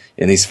thinking. But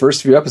in these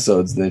first few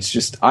episodes, it's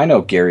just, I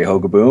know Gary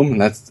Hogeboom,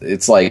 and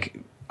it's like,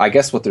 I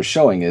guess what they're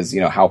showing is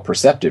how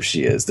perceptive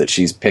she is, that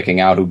she's picking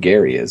out who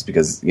Gary is,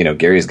 because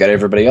Gary's got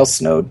everybody else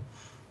snowed.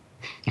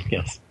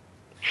 Yes.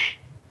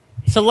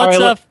 So let's.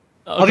 Right,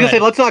 I was going to say,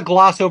 let's not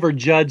gloss over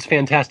Judd's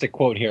fantastic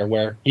quote here,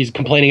 where he's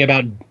complaining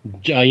about,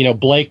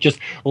 Blake just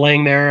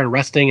laying there and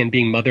resting and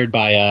being mothered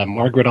by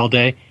Margaret all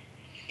day.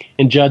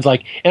 And Judd's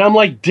like, and I'm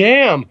like,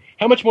 damn,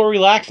 how much more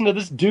relaxing does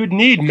this dude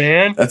need,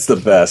 man? That's the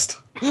best.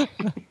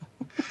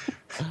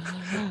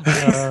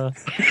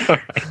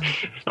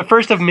 The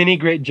first of many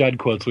great Judd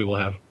quotes we will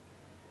have.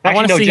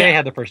 Actually, no, Jay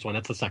had the first one.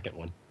 That's the second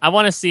one. I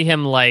want to see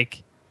him I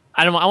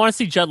want to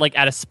see Judd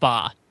at a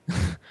spa.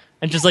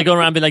 And just going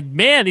around and be like,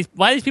 man,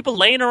 why are these people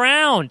laying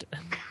around?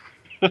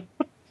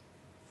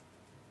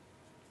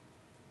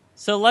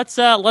 So let's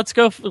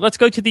go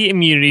to the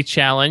immunity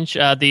challenge.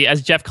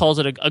 As Jeff calls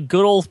it, a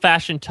good old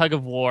fashioned tug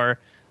of war,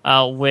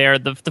 where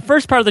the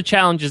first part of the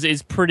challenge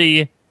is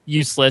pretty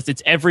useless.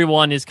 It's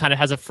everyone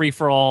has a free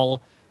for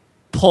all,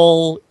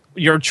 pull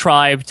your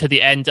tribe to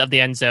the end of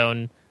the end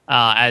zone.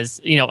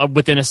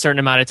 Within a certain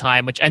amount of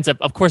time, which ends up,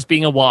 of course,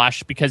 being a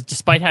wash because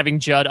despite having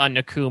Judd on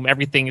Nakum,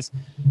 everything's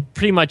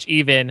pretty much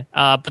even.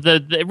 But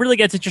it really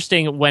gets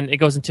interesting when it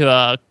goes into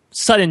a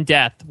sudden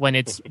death, when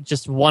it's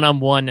just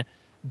one-on-one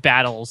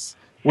battles.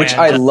 Which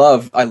I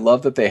love. I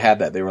love that they had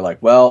that. They were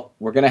like, well,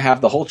 we're going to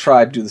have the whole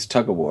tribe do this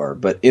tug of war,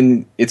 but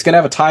it's going to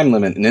have a time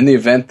limit. And in the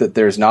event that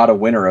there's not a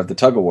winner of the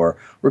tug of war,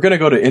 we're going to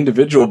go to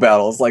individual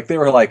battles. Like, they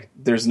were like,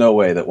 there's no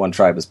way that one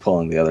tribe is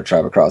pulling the other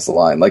tribe across the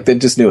line. Like, they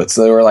just knew it.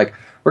 So they were like,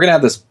 we're going to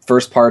have this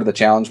first part of the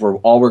challenge where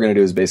all we're going to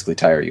do is basically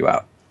tire you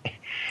out.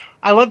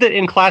 I love that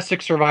in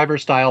classic Survivor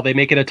style, they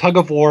make it a tug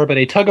of war, but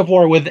a tug of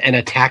war with an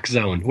attack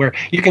zone where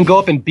you can go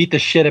up and beat the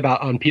shit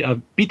out of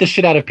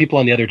people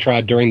on the other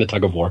tribe during the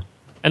tug of war.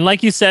 And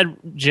like you said,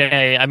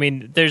 Jay, I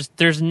mean,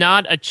 there's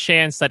not a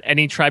chance that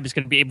any tribe is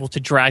going to be able to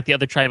drag the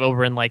other tribe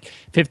over in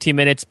 15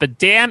 minutes. But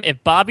damn,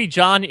 if Bobby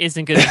John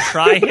isn't going to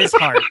try his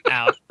heart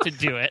out to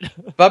do it.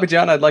 Bobby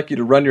John, I'd like you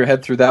to run your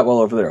head through that wall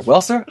over there.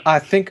 Well, sir, I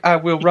think I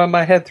will run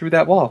my head through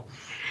that wall.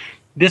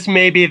 This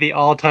may be the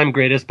all-time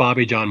greatest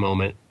Bobby John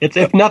moment. It's,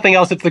 if nothing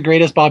else, it's the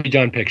greatest Bobby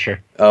John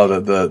picture. Oh,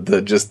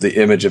 the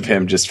image of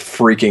him just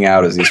freaking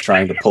out as he's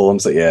trying to pull him.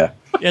 So yeah.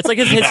 Yeah, it's like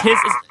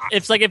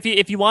it's like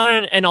if you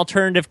want an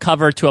alternative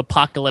cover to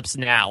Apocalypse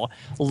Now,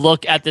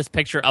 look at this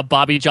picture of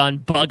Bobby John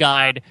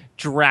bug-eyed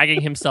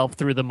dragging himself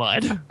through the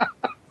mud. And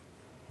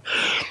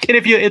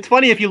it's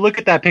funny if you look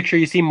at that picture,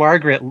 you see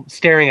Margaret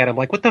staring at him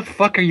like, "What the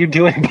fuck are you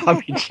doing,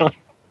 Bobby John?"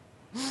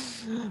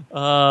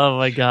 Oh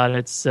my god,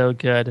 it's so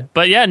good.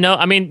 But yeah, no,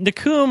 I mean,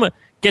 Nakum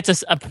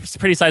gets a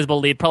pretty sizable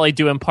lead, probably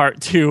due in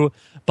part to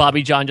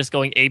Bobby John just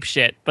going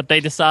apeshit. But they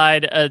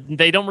decide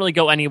they don't really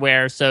go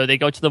anywhere, so they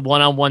go to the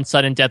one-on-one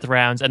sudden death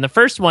rounds. And the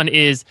first one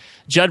is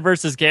Judd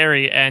versus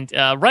Gary. And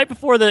right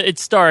before it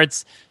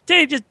starts,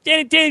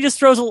 Danny just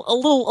throws a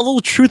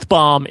little truth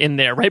bomb in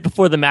there right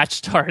before the match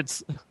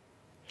starts.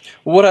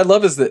 What I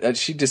love is that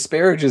she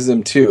disparages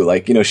him too.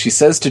 Like, she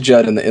says to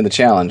Judd in the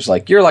challenge,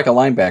 like, you're like a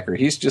linebacker.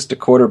 He's just a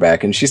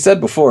quarterback. And she said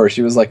before,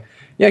 she was like,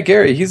 yeah,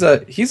 Gary, he's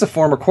a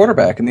former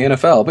quarterback in the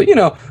NFL. But,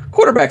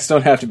 quarterbacks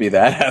don't have to be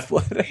that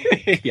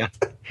athletic. Yeah.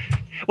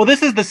 Well,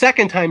 this is the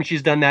second time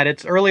she's done that.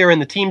 It's earlier in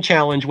the team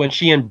challenge when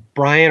she and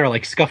Brian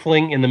are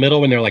scuffling in the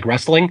middle when they're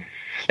wrestling.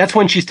 That's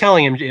when she's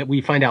telling him, we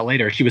find out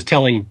later, she was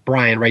telling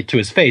Brian right to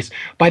his face,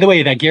 by the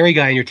way, that Gary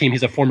guy on your team,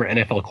 he's a former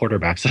NFL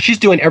quarterback. So she's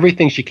doing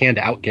everything she can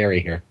to out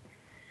Gary here.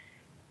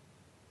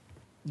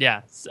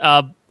 Yeah.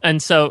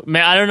 And so,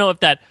 man, I don't know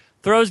if that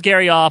throws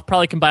Gary off,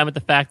 probably combined with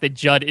the fact that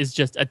Judd is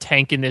just a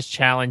tank in this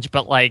challenge.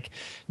 But,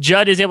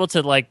 Judd is able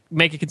to,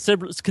 make it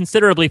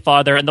considerably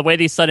farther. And the way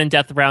these sudden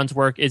death rounds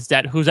work is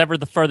that who's ever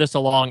the furthest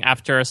along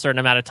after a certain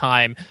amount of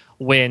time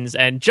wins.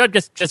 And Judd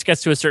just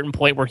gets to a certain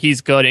point where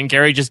he's good, and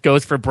Gary just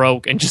goes for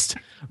broke and just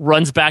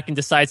runs back and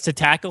decides to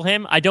tackle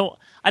him. I don't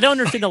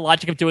understand the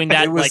logic of doing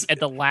that at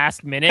the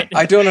last minute.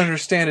 I don't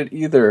understand it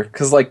either,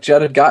 because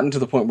Judd had gotten to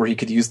the point where he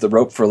could use the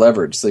rope for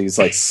leverage. So he's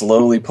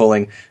slowly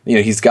pulling.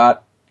 He's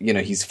got,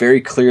 he's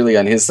very clearly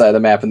on his side of the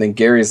map, and then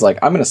Gary's like,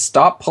 I'm going to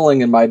stop pulling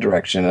in my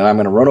direction, and I'm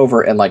going to run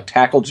over and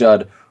tackle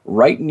Judd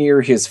right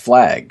near his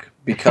flag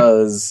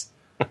because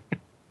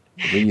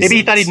maybe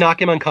he thought he'd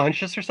knock him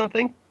unconscious or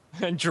something.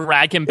 And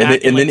drag him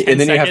back. And then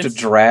you have to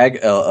drag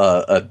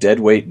a dead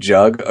weight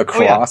Judd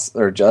across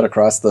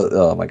the.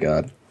 Oh my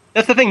god.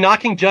 That's the thing.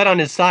 Knocking Judd on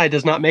his side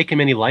does not make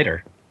him any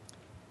lighter.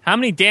 How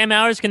many damn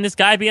hours can this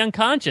guy be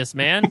unconscious,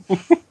 man?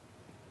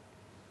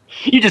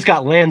 You just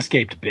got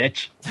landscaped,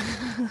 bitch.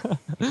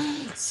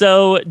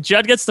 So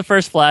Judd gets the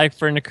first flag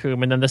for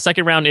Nakum, and then the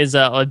second round is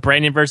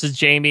Brandon versus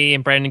Jamie,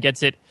 and Brandon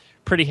gets it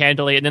pretty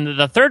handily. And then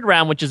the third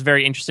round, which is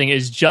very interesting,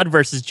 is Judd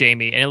versus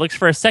Jamie, and it looks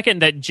for a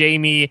second that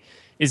Jamie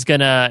is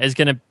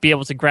gonna be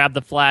able to grab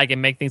the flag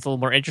and make things a little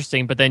more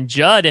interesting. But then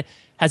Judd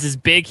has his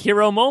big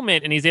hero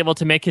moment, and he's able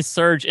to make his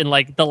surge in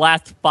the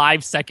last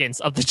 5 seconds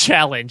of the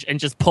challenge and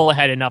just pull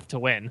ahead enough to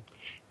win.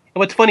 And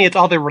what's funny, it's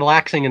all the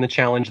relaxing in the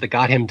challenge that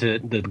got him to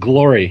the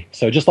glory.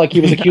 So just like he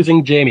was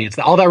accusing Jamie, it's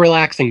all that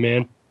relaxing,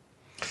 man.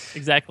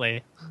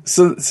 Exactly.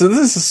 So this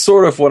is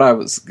sort of what I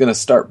was going to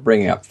start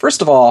bringing up.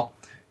 First of all,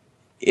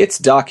 it's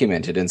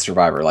documented in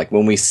Survivor.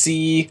 When we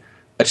see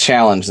a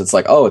challenge that's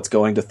like, oh, it's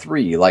going to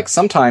 3. Like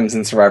sometimes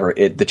in Survivor,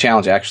 the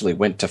challenge actually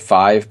went to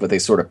 5, but they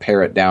sort of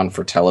pare it down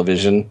for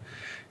television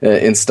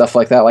and stuff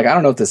like that. Like, I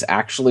don't know if this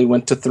actually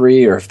went to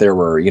 3 or if there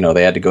were,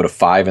 they had to go to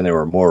 5 and there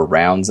were more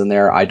rounds in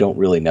there. I don't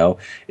really know.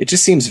 It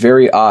just seems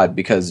very odd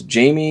because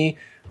Jamie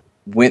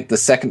went the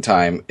second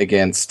time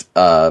against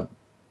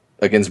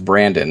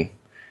Brandon.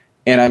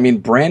 And I mean,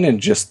 Brandon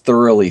just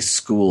thoroughly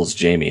schools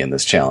Jamie in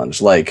this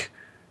challenge. Like,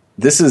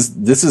 this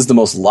is the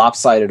most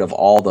lopsided of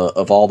all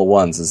the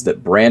ones, is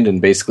that Brandon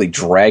basically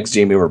drags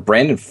Jamie over.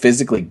 Brandon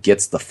physically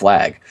gets the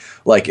flag.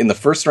 Like in the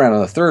first round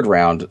and the third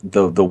round,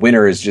 the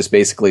winner is just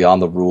basically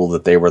on the rule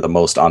that they were the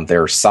most on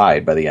their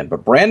side by the end.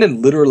 But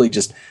Brandon literally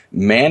just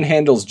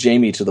manhandles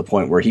Jamie to the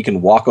point where he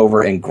can walk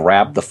over and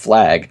grab the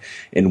flag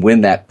and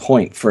win that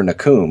point for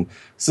Nakum.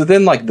 So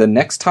then, like, the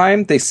next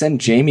time they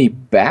send Jamie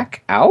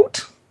back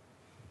out?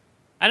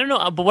 I don't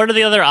know, but what are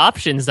the other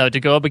options, though, to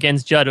go up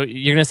against Judd?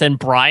 You're going to send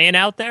Brian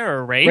out there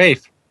or Rafe?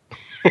 Rafe.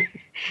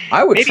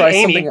 I would Maybe try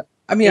Amy. something.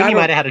 I mean, Amy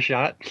might have had a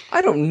shot.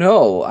 I don't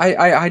know.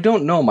 I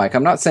don't know, Mike.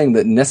 I'm not saying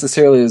that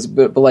necessarily is,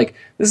 but like,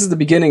 this is the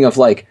beginning of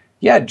like,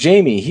 yeah,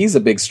 Jamie, he's a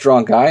big,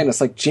 strong guy, and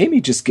it's like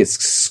Jamie just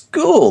gets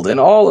schooled in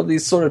all of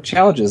these sort of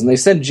challenges, and they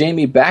send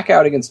Jamie back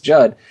out against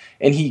Judd,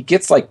 and he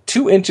gets like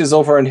 2 inches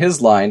over on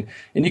his line,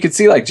 and you can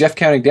see like Jeff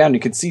counting down, you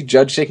can see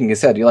Judd shaking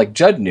his head. You're like,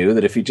 Judd knew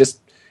that if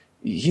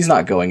he's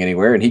not going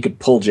anywhere, and he could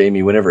pull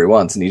Jamie whenever he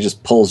wants, and he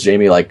just pulls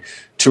Jamie like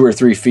 2 or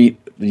 3 feet,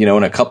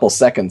 in a couple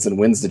seconds and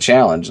wins the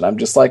challenge. And I'm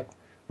just like,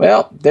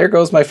 well, there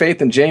goes my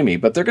faith in Jamie.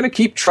 But they're going to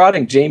keep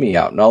trotting Jamie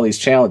out in all these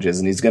challenges,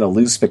 and he's going to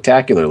lose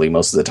spectacularly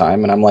most of the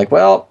time. And I'm like,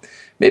 well,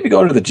 maybe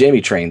going to the Jamie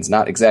train's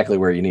not exactly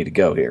where you need to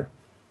go here.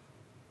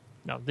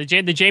 No, the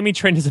Jamie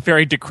train is a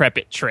very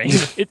decrepit train.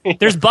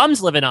 There's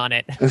bums living on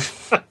it.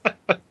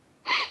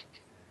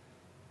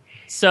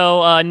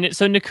 So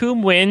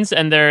Nakum wins,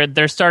 and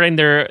they're starting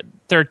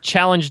their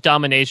challenge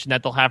domination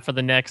that they'll have for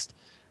the next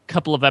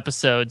couple of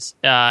episodes.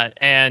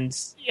 And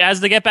as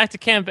they get back to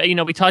camp,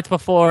 we talked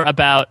before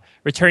about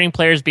returning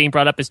players being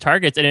brought up as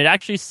targets, and it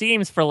actually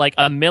seems for like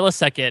a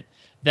millisecond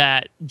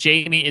that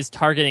Jamie is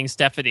targeting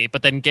Stephanie,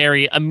 but then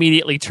Gary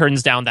immediately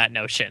turns down that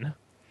notion.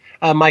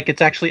 Mike,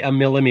 it's actually a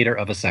millimeter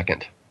of a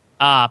second.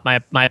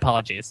 My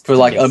apologies. For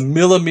like a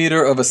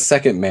millimeter of a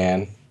second,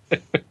 man.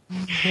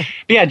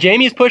 Yeah,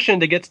 Jamie's pushing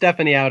to get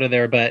Stephanie out of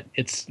there, but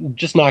it's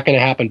just not going to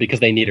happen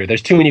because they need her.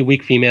 There's too many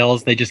weak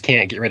females. They just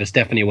can't get rid of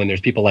Stephanie when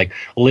there's people like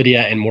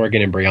Lydia and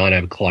Morgan and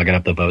Brianna clogging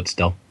up the vote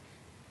still.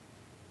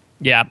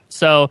 Yeah,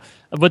 so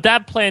with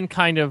that plan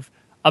kind of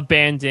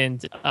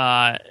abandoned,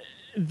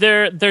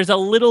 there's a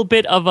little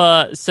bit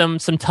of some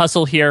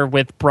tussle here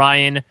with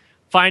Brian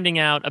finding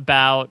out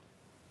about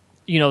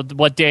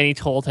what Danny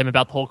told him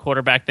about the whole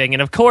quarterback thing.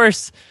 And of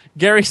course,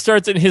 Gary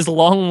starts in his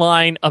long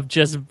line of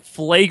just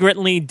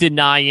flagrantly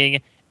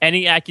denying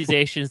any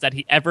accusations that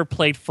he ever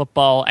played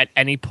football at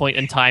any point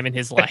in time in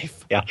his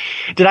life. Yeah.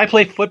 Did I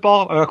play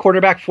football or a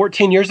quarterback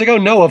 14 years ago?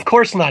 No, of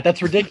course not.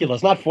 That's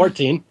ridiculous. Not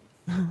 14.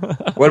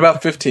 What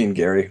about 15,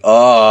 Gary?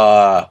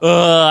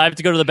 I have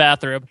to go to the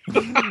bathroom.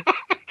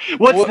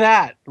 What's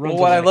that? Well,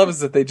 what I love is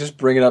that they just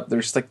bring it up.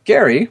 They're just like,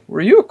 Gary, were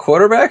you a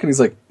quarterback? And he's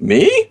like,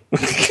 me?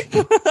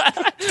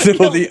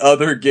 No, the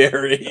other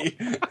Gary.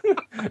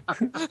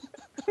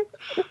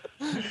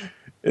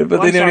 But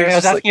I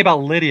was asking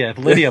about Lydia. If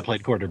Lydia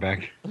played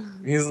quarterback,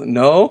 he's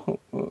no.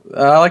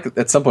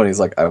 At some point he's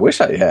like, I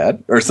wish I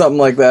had, or something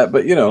like that.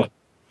 But that'd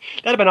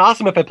have been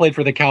awesome if I played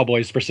for the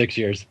Cowboys for 6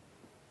 years.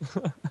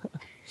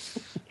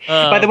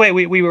 By the way,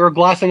 we were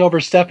glossing over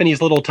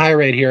Stephanie's little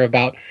tirade here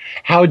about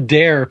how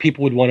dare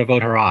people would want to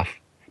vote her off.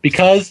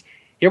 Because,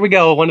 here we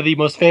go, one of the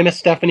most famous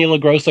Stephanie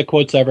LaGrossa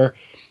quotes ever.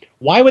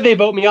 Why would they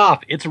vote me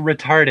off? It's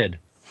retarded.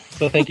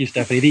 So thank you,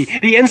 Stephanie.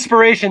 The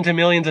inspiration to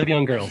millions of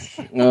young girls.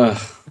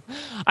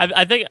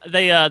 I think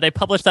they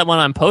published that one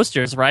on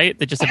posters, right?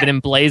 They just have been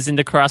emblazoned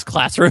across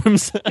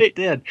classrooms. They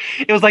did.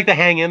 It was like the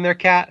hang in there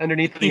cat.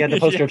 Underneath they had the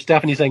poster of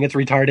Stephanie saying it's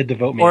retarded to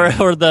vote me.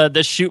 Or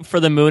the shoot for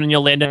the moon and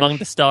you'll land among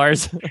the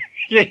stars.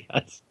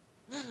 Yes.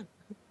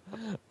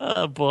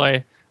 Oh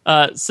boy.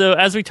 So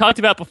as we talked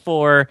about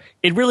before,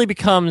 it really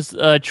becomes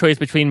a choice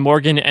between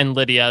Morgan and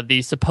Lydia,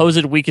 the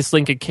supposed weakest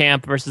link in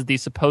camp versus the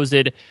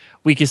supposed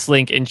weakest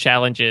link in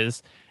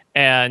challenges.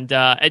 And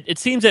it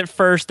seems at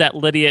first that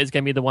Lydia is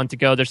going to be the one to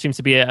go. There seems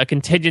to be a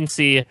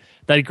contingency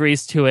that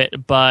agrees to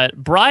it. But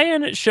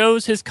Brian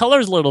shows his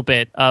colors a little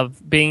bit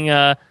of being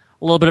a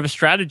little bit of a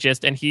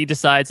strategist. And he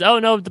decides, oh,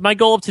 no, my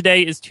goal of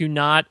today is to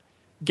not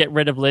get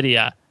rid of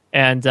Lydia.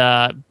 And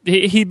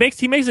he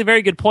makes a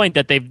very good point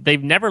that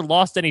they've never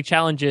lost any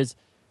challenges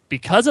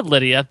because of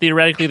Lydia.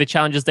 Theoretically, the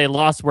challenges they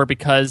lost were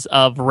because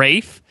of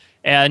Rafe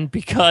and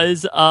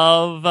because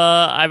of,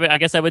 I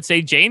guess I would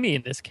say, Jamie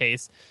in this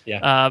case.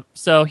 Yeah.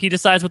 So he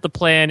decides what the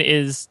plan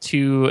is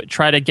to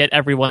try to get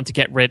everyone to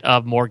get rid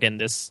of Morgan,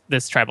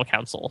 this tribal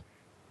council.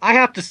 I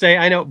have to say,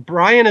 I know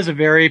Brian is a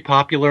very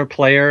popular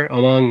player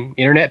among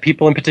internet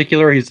people in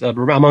particular. He's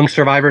among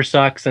Survivor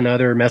Sucks and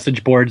other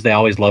message boards. They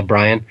always love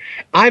Brian.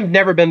 I've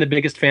never been the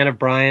biggest fan of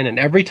Brian, and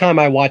every time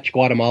I watch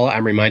Guatemala,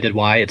 I'm reminded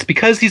why. It's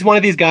because he's one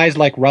of these guys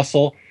like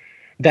Russell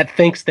that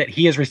thinks that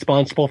he is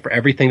responsible for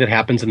everything that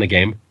happens in the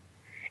game.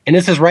 And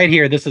this is right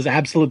here. This is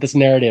this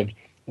narrative,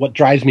 what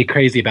drives me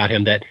crazy about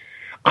him, that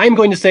I'm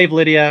going to save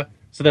Lydia,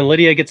 so then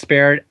Lydia gets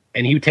spared,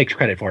 and he takes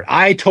credit for it.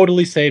 I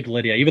totally saved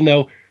Lydia, even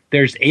though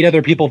there's 8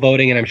 other people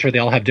voting, and I'm sure they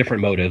all have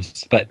different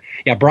motives. But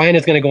yeah, Brian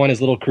is going to go on his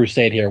little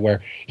crusade here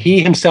where he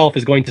himself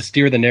is going to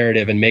steer the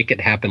narrative and make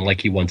it happen like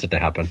he wants it to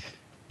happen.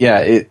 Yeah,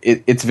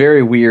 it's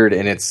very weird,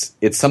 and it's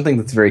something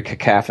that's very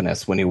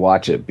cacophonous when you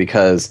watch it,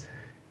 because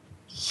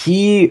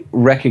he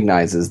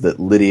recognizes that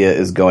Lydia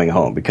is going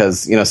home.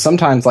 Because,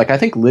 sometimes, like, I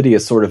think Lydia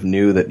sort of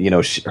knew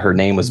that, her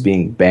name was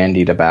being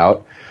bandied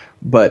about.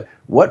 But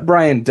what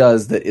Brian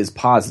does that is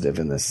positive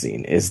in this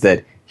scene is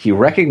that he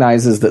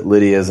recognizes that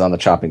Lydia is on the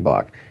chopping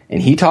block.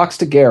 And he talks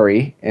to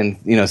Gary and,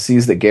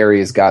 sees that Gary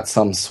has got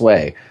some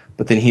sway.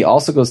 But then he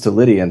also goes to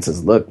Lydia and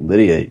says, look,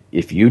 Lydia,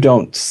 if you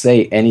don't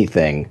say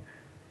anything,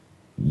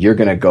 you're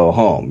going to go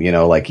home.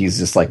 Like, he's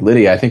just like,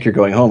 Lydia, I think you're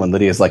going home. And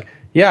Lydia's like,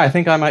 yeah, I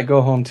think I might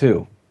go home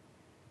too.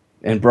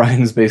 And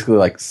Brian's basically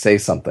like, say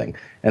something.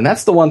 And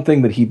that's the one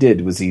thing that he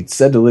did, was he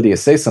said to Lydia,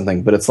 say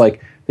something. But it's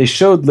like they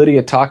showed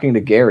Lydia talking to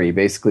Gary,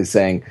 basically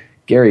saying,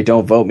 Gary,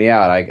 don't vote me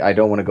out. I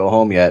don't want to go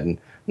home yet. And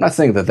I'm not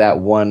saying that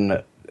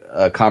one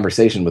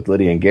conversation with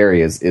Lydia and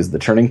Gary is the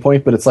turning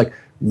point, but it's like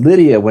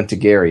Lydia went to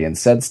Gary and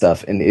said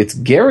stuff, and it's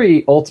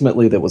Gary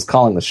ultimately that was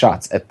calling the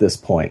shots at this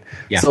point.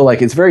 Yeah. So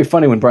like, it's very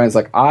funny when Brian's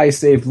like, I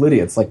saved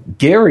Lydia. It's like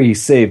Gary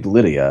saved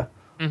Lydia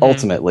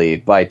ultimately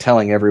by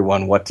telling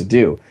everyone what to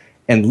do.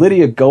 And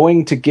Lydia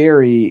going to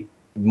Gary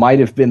might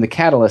have been the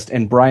catalyst,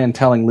 and Brian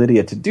telling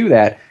Lydia to do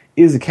that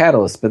is a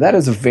catalyst, but that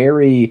is a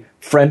very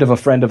friend of a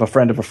friend of a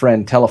friend of a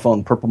friend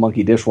telephone purple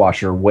monkey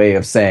dishwasher way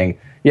of saying,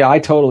 yeah, I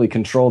totally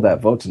controlled that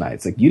vote tonight.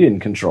 It's like, you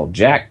didn't control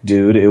Jack,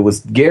 dude. It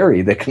was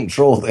Gary that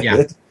controlled it.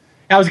 Yeah.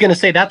 I was going to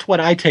say, that's what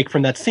I take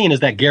from that scene,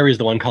 is that Gary's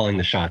the one calling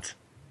the shots.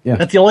 Yeah.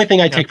 That's the only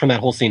thing I take from that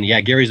whole scene. Yeah,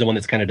 Gary's the one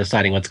that's kind of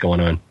deciding what's going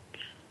on.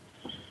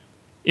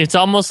 It's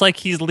almost like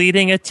he's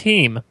leading a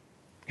team.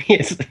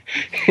 Yes.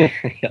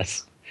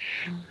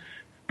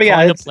 But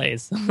yeah,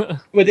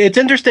 it's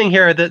interesting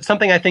here that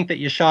something I think that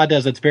Yasha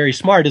does that's very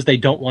smart is they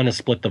don't want to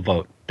split the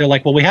vote. They're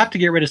like, well, we have to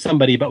get rid of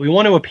somebody, but we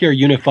want to appear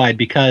unified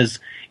because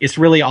it's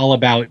really all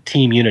about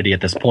team unity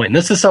at this point. And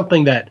this is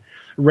something that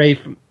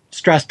Rafe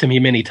stressed to me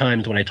many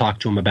times when I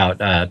talked to him about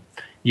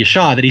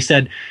Yasha, that he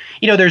said,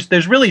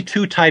 there's really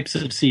 2 types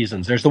of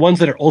seasons. There's the ones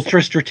that are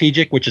ultra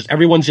strategic, which is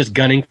everyone's just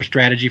gunning for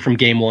strategy from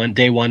day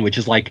one, which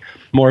is like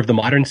more of the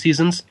modern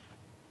seasons.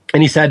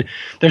 And he said,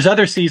 there's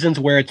other seasons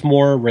where it's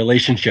more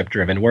relationship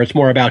driven, where it's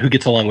more about who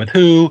gets along with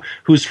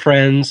who's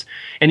friends.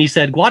 And he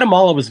said,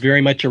 Guatemala was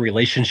very much a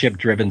relationship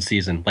driven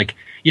season. Like,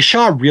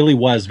 Yasha really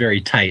was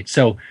very tight.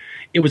 So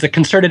it was a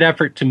concerted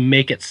effort to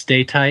make it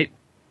stay tight.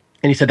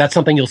 And he said, that's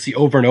something you'll see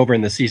over and over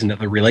in the season, that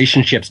the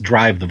relationships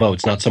drive the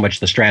votes, not so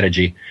much the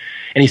strategy.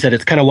 And he said,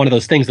 it's kind of one of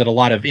those things that a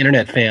lot of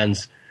internet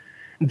fans,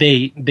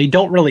 they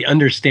don't really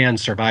understand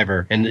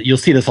Survivor. And you'll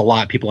see this a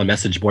lot, people on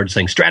message boards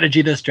saying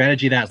strategy this,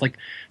 strategy that. It's like,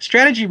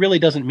 strategy really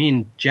doesn't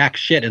mean jack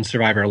shit in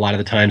Survivor a lot of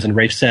the times. And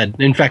Rafe said,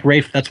 in fact,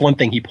 Rafe, that's one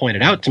thing he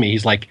pointed out to me.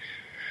 He's like,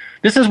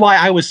 this is why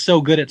I was so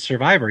good at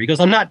Survivor. He goes,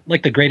 I'm not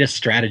like the greatest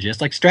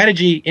strategist. Like,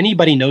 strategy,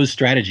 anybody knows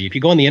strategy. If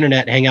you go on the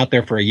internet, hang out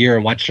there for a year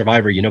and watch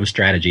Survivor, you know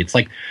strategy. It's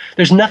like,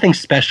 there's nothing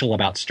special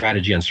about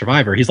strategy on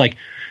Survivor. He's like,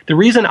 the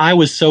reason I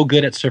was so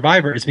good at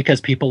Survivor is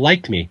because people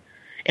liked me.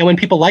 And when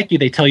people like you,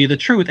 they tell you the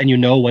truth and you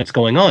know what's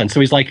going on. So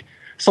he's like,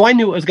 so I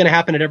knew it was going to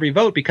happen at every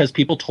vote because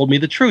people told me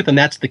the truth. And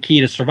that's the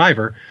key to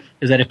Survivor,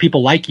 is that if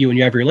people like you and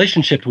you have a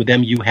relationship with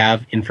them, you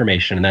have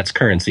information, and that's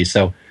currency.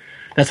 So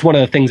that's one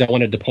of the things I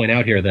wanted to point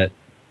out here, that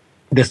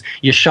this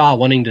Yasha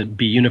wanting to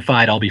be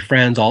unified, all be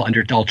friends, all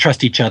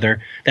trust each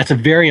other. That's a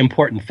very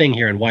important thing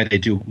here, and why they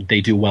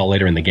do well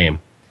later in the game.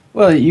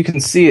 Well, you can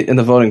see it in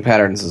the voting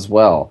patterns as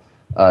well.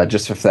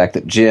 Just for the fact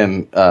that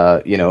Jim,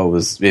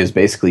 was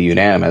basically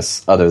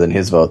unanimous, other than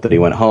his vote, that he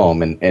went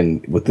home,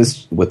 and with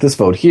this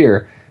vote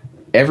here,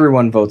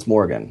 everyone votes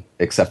Morgan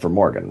except for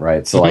Morgan,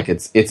 right? So like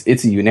it's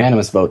a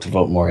unanimous vote to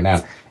vote Morgan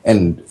out,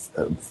 and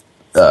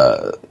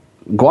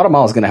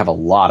Guatemala is going to have a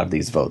lot of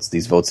these votes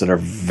that are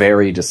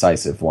very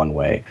decisive one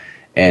way,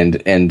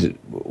 and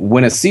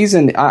when a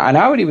season, and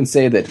I would even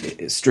say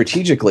that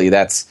strategically,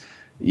 that's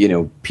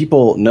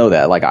people know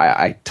that. Like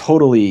I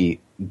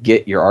totally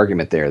get your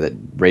argument there that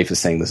Rafe is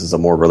saying this is a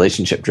more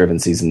relationship-driven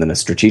season than a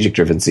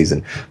strategic-driven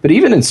season. But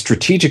even in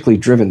strategically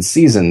driven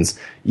seasons,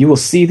 you will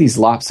see these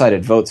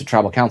lopsided votes at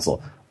Tribal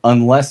Council,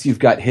 unless you've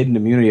got hidden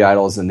immunity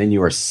idols and then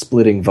you are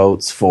splitting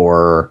votes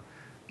for,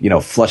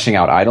 flushing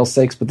out idol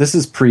stakes. But this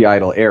is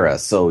pre-idol era,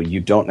 so you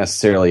don't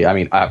necessarily... I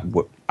mean,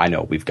 I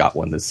know we've got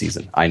one this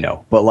season. I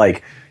know. But,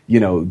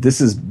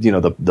 this is,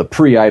 the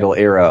pre-idol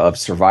era of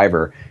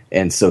Survivor,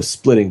 and so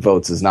splitting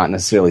votes is not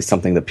necessarily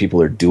something that people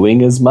are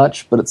doing as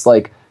much, but it's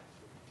like,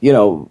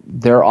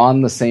 they're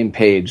on the same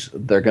page.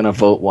 They're going to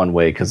vote one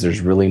way because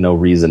there's really no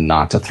reason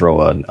not to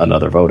throw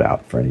another vote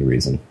out for any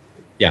reason.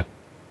 Yeah.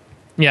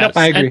 Yeah, Yep,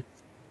 I agree.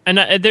 And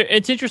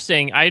it's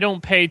interesting. I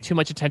don't pay too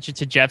much attention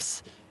to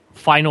Jeff's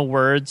final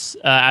words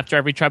after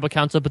every tribal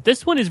council, but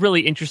this one is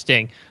really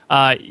interesting.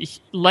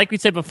 Like we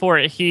said before,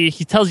 he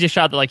tells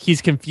Yashad that like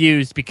he's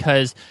confused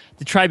because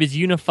the tribe is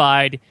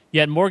unified,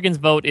 yet Morgan's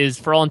vote is,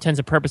 for all intents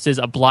and purposes,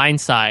 a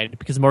blindside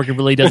because Morgan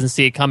really doesn't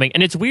see it coming.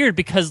 And it's weird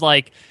because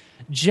like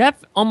Jeff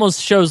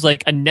almost shows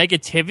like a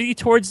negativity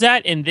towards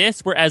that in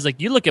this, whereas like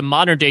you look at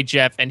modern day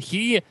Jeff and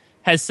he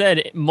has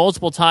said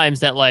multiple times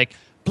that like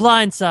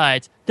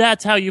blindsides,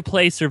 that's how you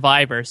play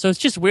Survivor. So it's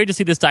just weird to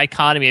see this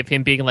dichotomy of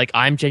him being like,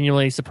 I'm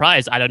genuinely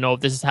surprised. I don't know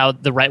if this is how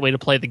the right way to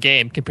play the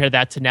game. Compare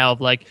that to now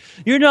of like,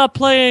 you're not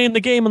playing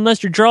the game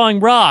unless you're drawing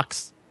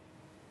rocks.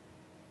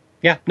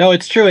 Yeah, no,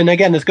 it's true. And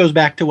again, this goes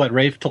back to what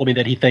Rafe told me,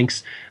 that he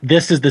thinks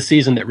this is the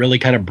season that really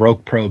kind of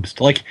broke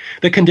Probst. Like,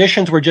 the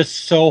conditions were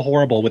just so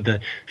horrible with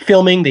the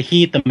filming, the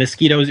heat, the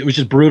mosquitoes. It was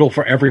just brutal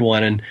for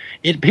everyone. And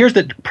it appears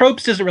that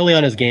Probst isn't really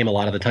on his game a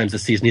lot of the times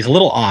this season. He's a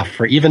little off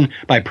for even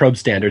by Probst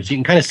standards. You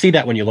can kind of see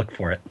that when you look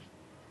for it.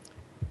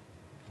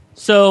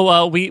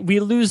 So we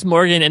lose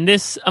Morgan, and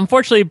this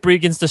unfortunately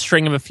begins the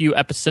string of a few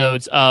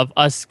episodes of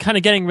us kind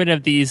of getting rid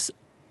of these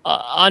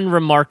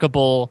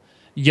unremarkable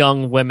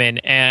young women.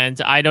 And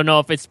I don't know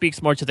if it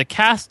speaks more to the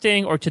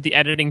casting or to the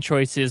editing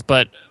choices,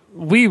 but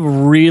we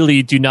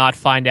really do not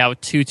find out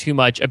too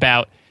much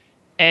about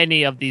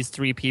any of these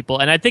three people.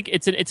 And I think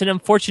it's an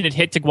unfortunate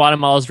hit to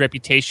Guatemala's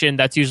reputation.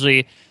 That's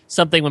usually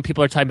something when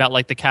people are talking about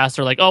like the cast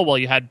are like, oh, well,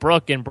 you had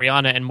Brooke and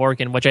Brianna and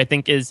Morgan, which I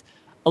think is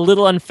a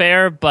little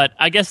unfair, but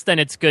I guess then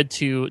it's good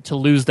to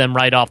lose them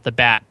right off the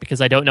bat because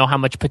I don't know how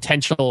much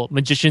potential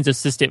magician's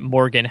assistant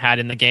Morgan had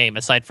in the game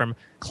aside from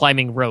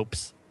climbing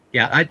ropes.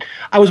 Yeah,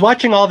 I was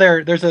watching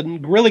there's a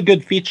really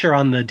good feature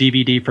on the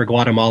DVD for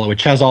Guatemala,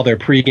 which has all their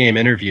pregame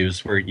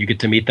interviews where you get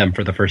to meet them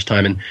for the first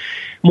time. And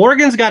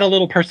Morgan's got a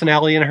little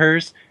personality in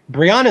hers.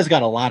 Brianna's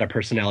got a lot of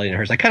personality in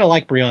hers. I kind of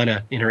like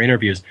Brianna in her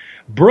interviews.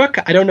 Brooke,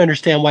 I don't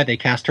understand why they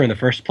cast her in the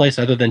first place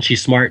other than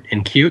she's smart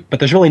and cute, but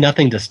there's really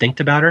nothing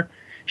distinct about her.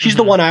 She's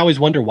the one I always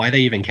wonder why they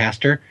even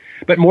cast her.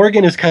 But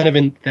Morgan is kind of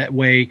in that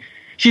way.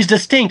 She's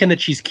distinct in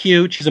that she's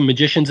cute. She's a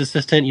magician's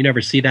assistant. You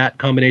never see that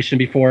combination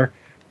before.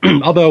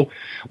 Although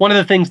one of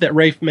the things that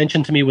Rafe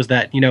mentioned to me was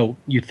that,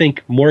 you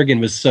think Morgan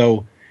was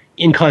so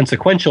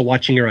inconsequential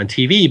watching her on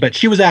TV, but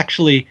she was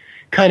actually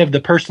kind of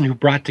the person who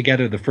brought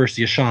together the first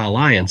Yasha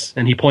Alliance.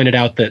 And he pointed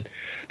out that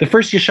the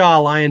first Yasha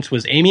Alliance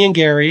was Amy and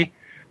Gary,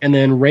 and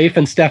then Rafe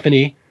and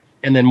Stephanie,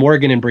 and then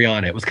Morgan and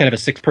Brianna. It was kind of a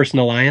 6-person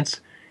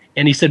alliance.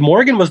 And he said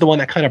Morgan was the one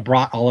that kind of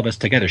brought all of us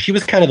together. She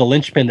was kind of the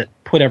linchpin that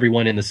put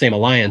everyone in the same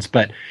alliance,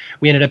 but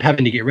we ended up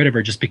having to get rid of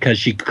her just because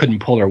she couldn't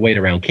pull her weight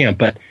around camp.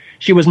 But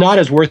she was not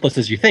as worthless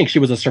as you think. She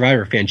was a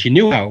Survivor fan. She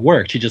knew how it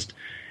worked. She just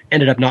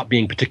ended up not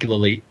being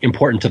particularly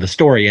important to the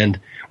story. And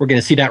we're going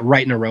to see that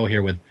right in a row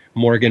here with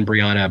Morgan,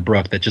 Brianna,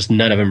 Brooke, that just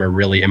none of them are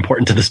really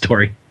important to the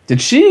story.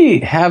 Did she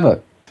have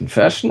a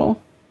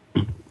confessional?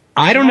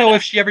 I don't know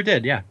if she ever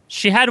did, yeah.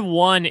 She had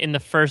one in the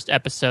first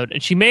episode,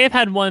 and she may have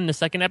had one in the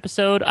second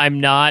episode.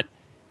 I'm not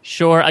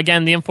sure.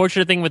 Again, the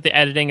unfortunate thing with the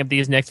editing of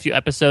these next few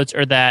episodes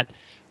are that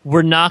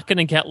we're not going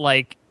to get,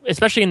 like,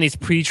 especially in these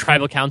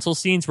pre-tribal council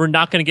scenes, we're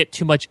not going to get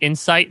too much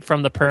insight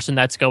from the person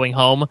that's going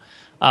home,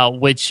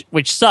 which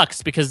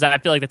sucks because I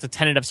feel like that's a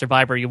tenet of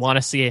Survivor. You want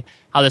to see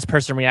how this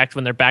person reacts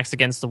when their back's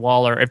against the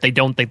wall or if they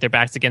don't think their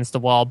back's against the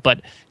wall.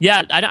 But,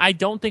 yeah, I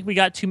don't think we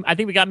got two. I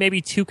think we got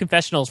maybe 2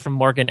 confessionals from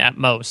Morgan at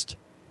most.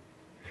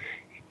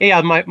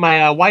 Yeah,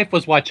 my wife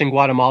was watching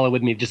Guatemala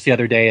with me just the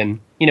other day, and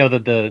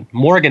the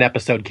Morgan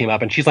episode came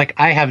up, and she's like,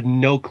 "I have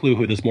no clue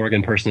who this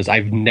Morgan person is. I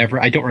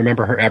don't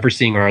remember her ever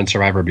seeing her on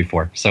Survivor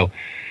before." So,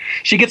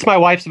 she gets my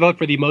wife's vote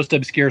for the most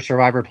obscure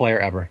Survivor player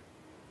ever.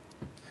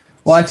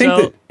 Well, I think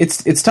that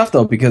it's tough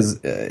though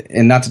because,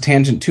 and not to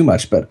tangent too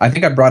much, but I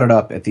think I brought it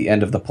up at the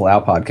end of the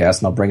Palau podcast,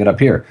 and I'll bring it up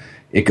here.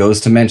 It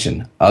goes to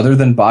mention, other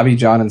than Bobby,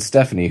 John, and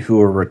Stephanie,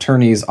 who are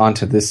returnees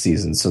onto this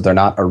season, so they're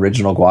not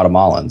original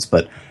Guatemalans,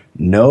 but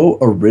no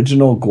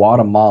original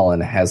Guatemalan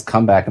has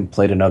come back and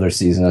played another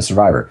season of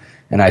Survivor.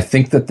 And I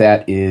think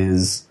that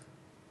is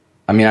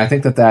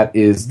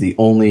the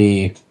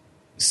only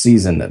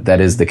season that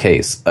is the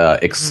case,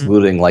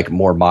 excluding like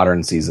more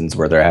modern seasons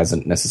where there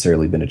hasn't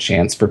necessarily been a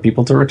chance for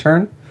people to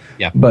return.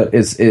 Yeah. But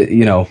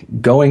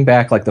going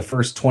back like the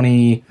first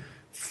 3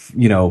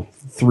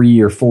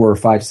 or 4 or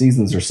 5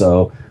 seasons or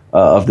so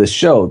of this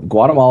show,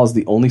 Guatemala is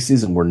the only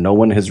season where no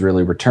one has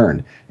really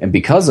returned. And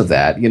because of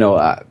that,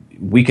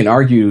 we can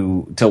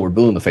argue till we're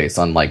blue in the face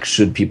on like,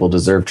 should people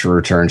deserve to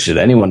return? Should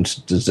anyone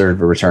deserve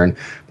a return?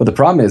 But the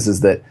problem is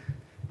that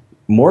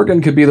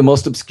Morgan could be the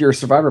most obscure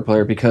Survivor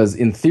player because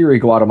in theory,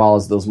 Guatemala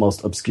is the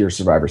most obscure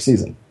Survivor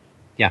season.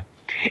 Yeah.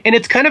 And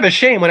it's kind of a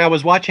shame when I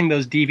was watching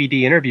those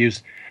DVD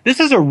interviews. This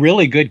is a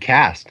really good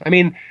cast. I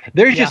mean,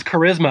 there's just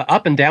charisma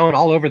up and down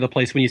all over the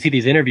place when you see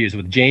these interviews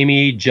with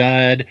Jamie,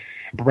 Judd,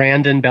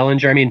 Brandon,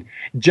 Bellinger. I mean,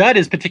 Judd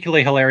is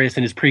particularly hilarious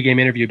in his pregame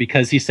interview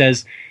because he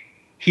says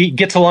he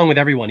gets along with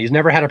everyone. He's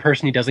never had a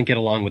person he doesn't get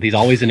along with. He's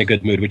always in a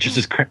good mood, which is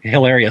just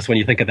hilarious when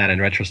you think of that in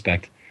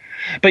retrospect.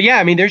 But yeah,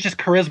 I mean, there's just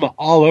charisma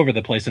all over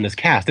the place in this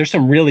cast. There's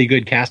some really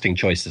good casting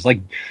choices. Like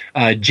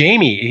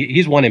Jamie,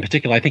 he's one in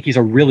particular. I think he's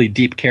a really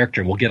deep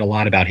character, and we'll get a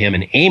lot about him.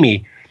 And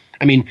Amy,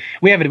 I mean,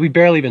 we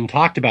barely even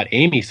talked about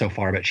Amy so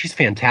far, but she's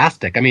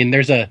fantastic. I mean,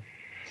 there's a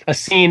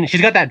scene.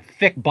 She's got that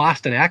thick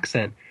Boston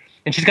accent,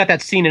 and she's got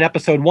that scene in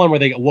episode 1 where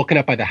they get woken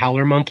up by the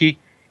howler monkey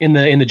in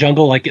the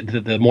jungle, like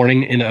the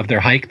morning of their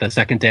hike, the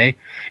second day,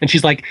 and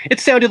she's like, "It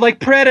sounded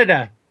like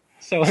Predator."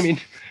 So I mean,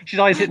 she's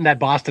always hitting that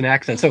Boston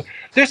accent. So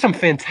there's some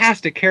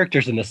fantastic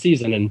characters in the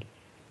season, and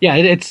yeah,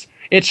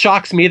 it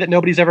shocks me that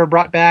nobody's ever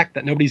brought back,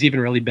 that nobody's even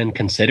really been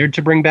considered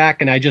to bring back,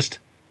 and I just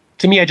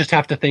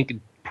have to think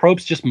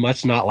Probst just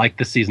must not like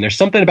this season. There's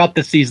something about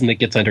this season that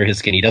gets under his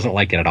skin. He doesn't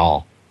like it at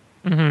all.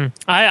 Mm-hmm.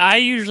 I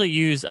usually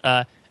use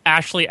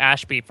Ashley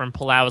Ashby from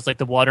Palau as like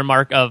the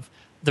watermark of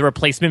the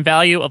replacement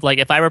value of like,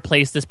 if I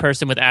replace this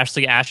person with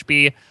Ashley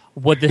Ashby,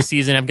 would this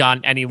season have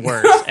gotten any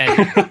worse?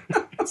 And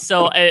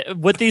so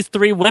with these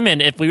 3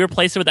 women, if we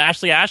replaced it with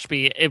Ashley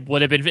Ashby,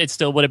 it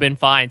still would have been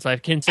fine. So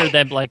I've considered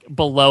them like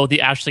below the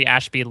Ashley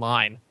Ashby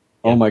line.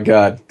 Oh my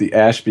God, the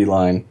Ashby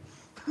line.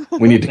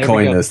 We need to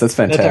coin this. That's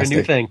fantastic. That's our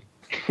new thing.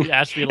 The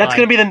Ashby line. That's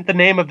going to be the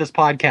name of this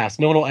podcast.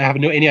 No one will have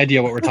any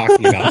idea what we're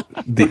talking about.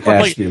 The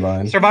Ashby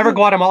line. Survivor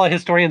Guatemala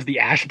historians, the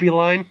Ashby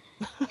line.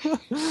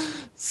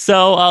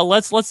 So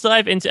let's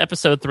dive into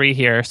episode 3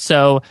 here.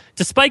 So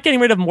despite getting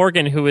rid of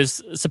Morgan, who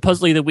is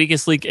supposedly the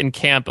weakest link in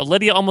camp,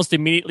 Lydia almost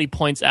immediately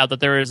points out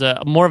that there is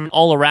a more of an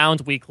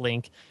all-around weak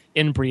link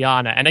in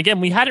Brianna. And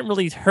again, we hadn't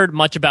really heard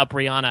much about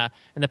Brianna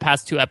in the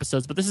past 2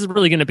 episodes, but this is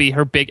really going to be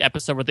her big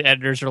episode where the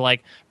editors are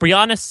like,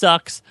 Brianna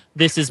sucks.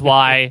 This is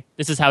why.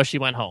 This is how she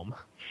went home.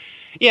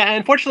 Yeah,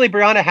 unfortunately,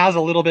 Brianna has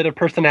a little bit of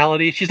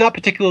personality. She's not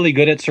particularly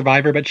good at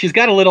Survivor, but she's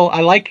got a little...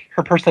 I like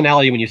her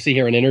personality when you see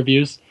her in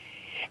interviews.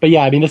 But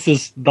yeah, I mean, this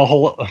is the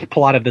whole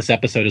plot of this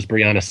episode is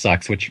Brianna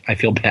sucks, which I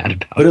feel bad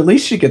about. But at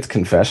least she gets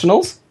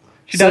confessionals.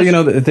 She does. You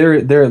know,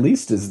 there at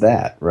least is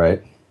that,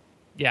 right?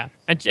 Yeah,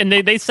 and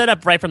they set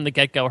up right from the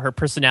get-go her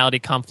personality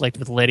conflict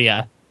with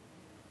Lydia.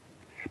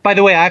 By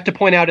the way, I have to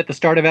point out at the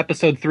start of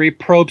episode 3,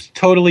 Probst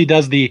totally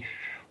does the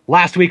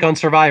last week on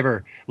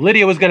Survivor.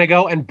 Lydia was going to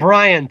go, and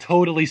Brian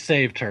totally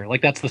saved her.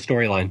 Like, that's the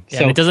storyline. Yeah,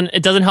 so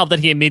it doesn't help that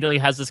he immediately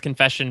has this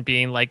confession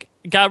being like,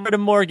 got rid of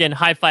Morgan,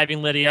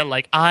 high-fiving Lydia,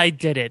 like, I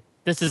did it.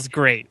 This is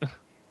great.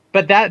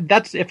 But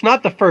that's, if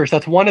not the first,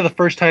 that's one of the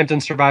first times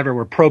in Survivor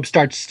where Probst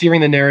starts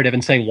steering the narrative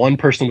and saying one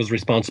person was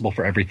responsible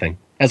for everything,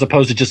 as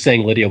opposed to just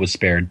saying Lydia was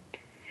spared.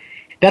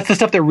 That's the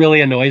stuff that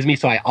really annoys me,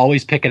 so I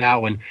always pick it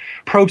out when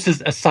Probst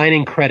is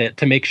assigning credit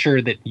to make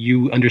sure that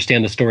you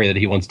understand the story that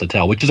he wants to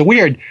tell, which is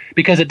weird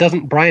because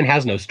Brian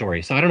has no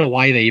story, so I don't know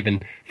why they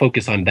even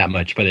focus on it that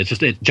much, but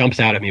it jumps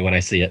out at me when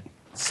I see it.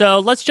 So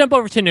let's jump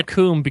over to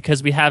Nakum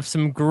because we have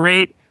some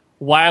great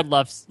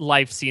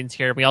wildlife scenes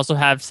here. We also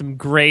have some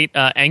great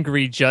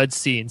angry Judd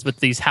scenes with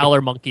these howler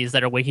monkeys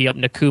that are waking up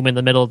Nakum in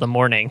the middle of the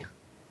morning.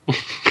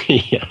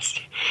 Yes.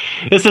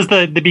 This is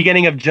the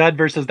beginning of Judd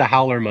versus the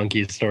howler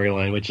monkeys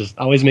storyline, which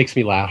always makes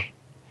me laugh.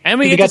 And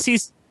we get to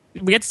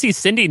see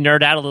Cindy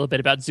nerd out a little bit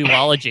about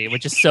zoology,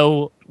 which is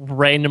so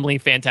randomly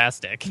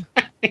fantastic.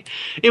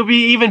 It would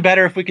be even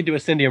better if we could do a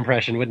Cindy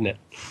impression, wouldn't it?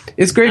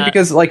 It's great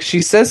because like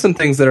she says some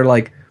things that are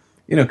like,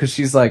 you know, because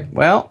she's like,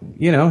 well,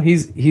 you know,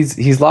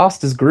 he's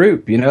lost his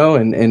group, you know,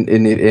 and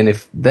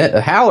if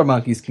that howler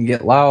monkeys can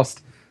get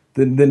lost,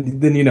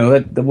 then you know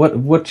that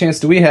what chance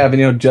do we have?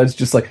 And you know, Judd's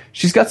just like,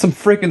 she's got some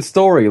freaking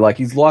story, like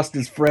he's lost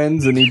his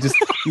friends and he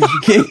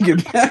can't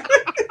get back.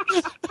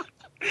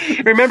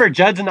 Remember,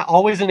 Judd's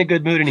always in a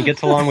good mood and he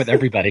gets along with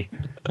everybody.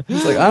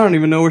 He's like, I don't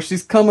even know where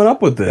she's coming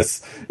up with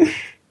this.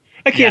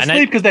 I can't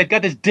sleep because they've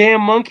got this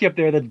damn monkey up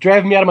there that's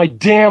driving me out of my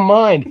damn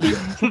mind.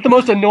 It's the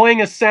most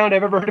annoyingest sound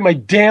I've ever heard in my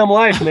damn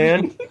life,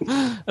 man.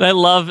 And I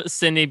love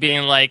Cindy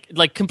being like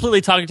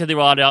completely talking to the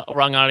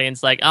wrong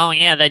audience, like, oh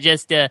yeah, they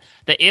just they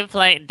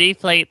inflate and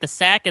deflate the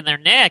sack in their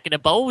neck and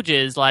it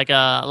bulges like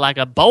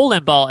a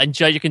bowling ball. And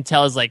Judd, you can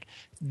tell, is like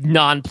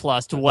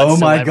nonplussed whatsoever.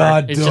 Oh my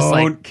God, it's don't just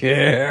like,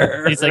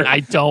 care. He's like,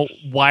 I don't.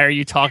 Why are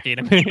you talking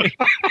to me?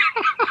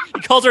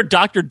 He calls her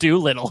Dr.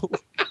 Doolittle.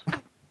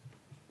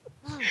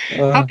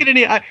 How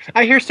can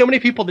I hear so many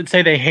people that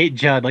say they hate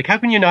Judd. Like, how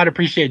can you not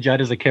appreciate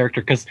Judd as a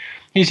character? Because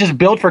he's just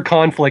built for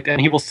conflict,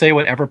 and he will say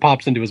whatever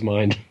pops into his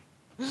mind.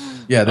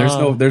 Yeah,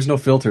 there's no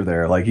filter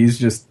there. Like he's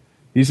just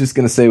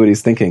gonna say what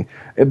he's thinking.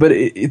 But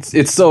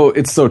it's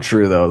so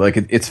true though. Like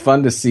it's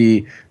fun to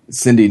see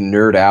Cindy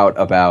nerd out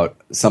about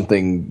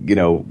something, you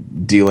know,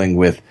 dealing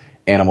with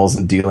animals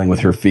and dealing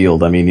with her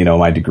field. I mean, you know,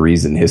 my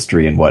degrees in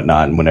history and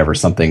whatnot, and whenever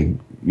something,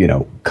 you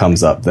know,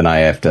 comes up, then I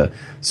have to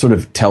sort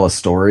of tell a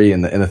story.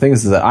 And the thing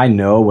is that I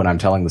know when I'm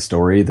telling the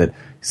story that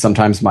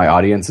sometimes my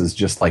audience is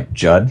just like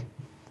Judd,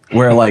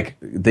 where like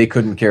they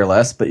couldn't care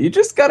less, but you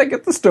just got to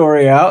get the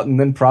story out. And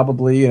then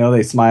probably, you know,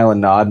 they smile and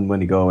nod. And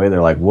when you go away,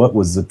 they're like, what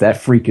was that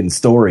freaking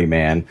story,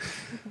 man?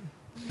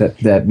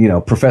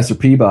 that Professor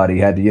Peabody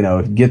had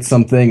to get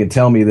something and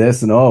tell me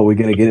this, and we're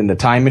gonna get in the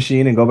time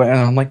machine and go back. And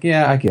I'm like,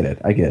 yeah, I get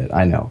it,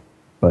 I know.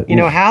 But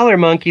howler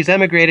monkeys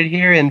emigrated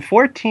here in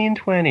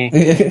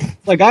 1420.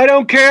 Like, I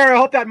don't care. I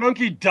hope that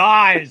monkey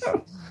dies.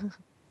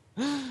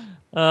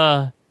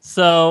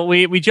 So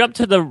we jump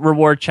to the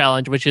reward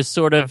challenge, which is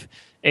sort of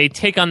a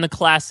take on the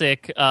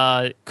classic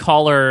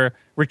collar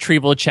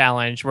retrieval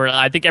challenge, where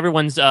I think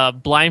everyone's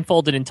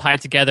blindfolded and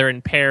tied together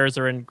in pairs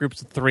or in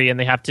groups of 3, and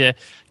they have to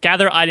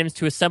gather items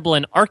to assemble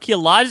an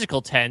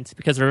archaeological tent,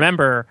 because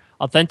remember,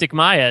 authentic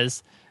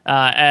Mayas.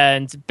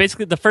 And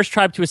basically, the first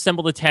tribe to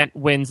assemble the tent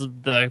wins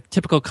the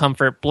typical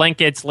comfort: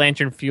 blankets,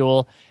 lantern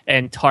fuel,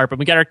 and tarp. And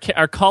we got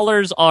our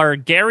callers are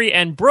Gary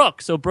and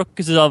Brooke. So Brooke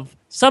is of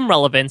some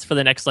relevance for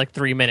the next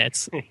 3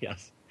 minutes.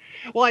 Yes.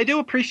 Well, I do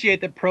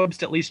appreciate that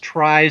Probst at least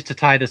tries to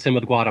tie this in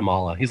with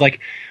Guatemala. He's like,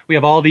 we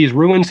have all these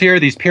ruins here,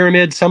 these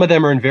pyramids. Some of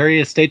them are in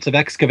various states of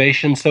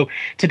excavation. So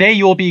today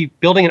you will be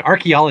building an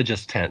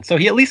archaeologist tent. So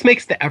he at least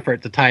makes the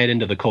effort to tie it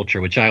into the culture,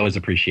 which I always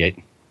appreciate.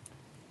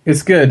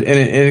 It's good, and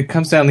it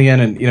comes down to the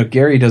end, and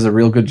Gary does a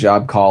real good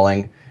job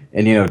calling,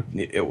 and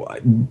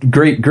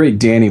great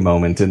Danny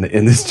moment in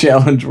this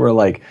challenge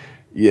where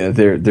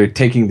they're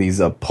taking these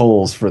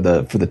poles for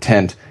the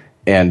tent,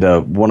 and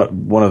one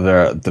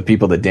of the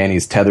people that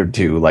Danny's tethered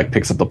to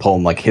picks up the pole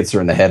and hits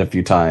her in the head a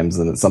few times,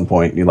 and at some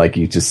point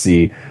you just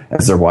see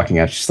as they're walking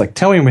out, she's like,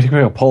 "Tell me when you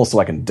take a pole so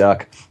I can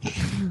duck."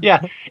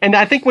 Yeah, and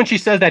I think when she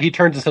says that, he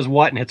turns and says,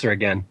 "What?" and hits her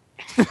again,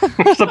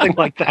 something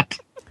like that.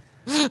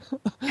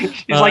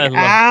 She's like,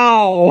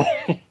 "Ow!"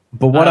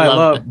 But what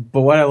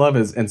I love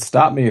is, and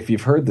stop me if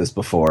you've heard this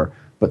before,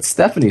 but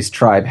Stephanie's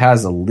tribe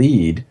has a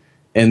lead,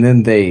 and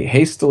then they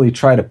hastily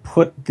try to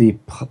put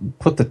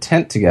the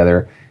tent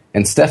together,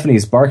 and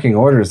Stephanie's barking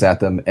orders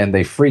at them, and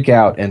they freak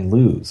out and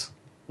lose.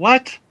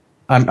 What?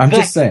 I'm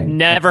just saying.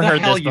 Never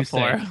heard this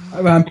before.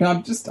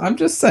 I'm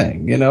just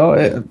saying.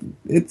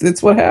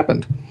 It's what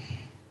happened.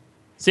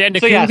 So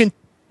Nakum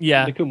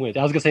Nakum wins.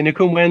 I was going to say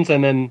Nakum wins,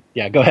 and then,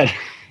 go ahead.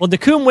 Well,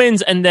 Nakum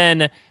wins, and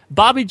then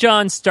Bobby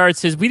John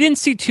starts his... We didn't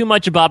see too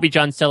much of Bobby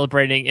John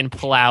celebrating in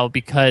Palau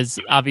because,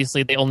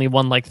 obviously, they only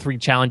won 3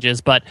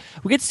 challenges, but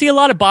we get to see a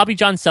lot of Bobby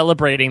John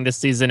celebrating this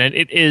season, and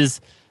it is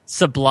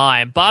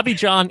sublime. Bobby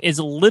John is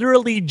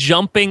literally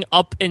jumping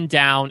up and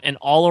down and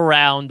all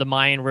around the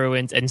Mayan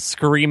ruins and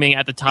screaming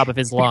at the top of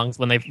his lungs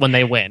when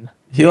they win.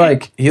 He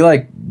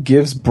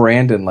gives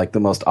Brandon, the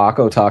most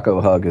Akko Taco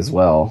hug as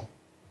well.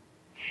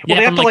 Well,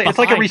 they have to, it's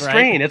like a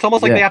restrain. Right? It's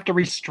almost like they have to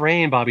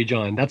restrain Bobby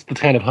John. That's the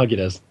kind of hug it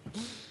is.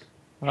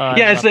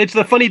 It's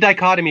the funny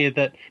dichotomy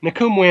that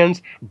Nakum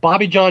wins,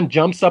 Bobby John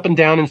jumps up and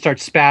down and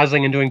starts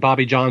spazzing and doing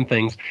Bobby John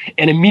things,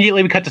 and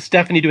immediately we cut to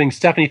Stephanie doing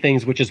Stephanie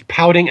things, which is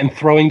pouting and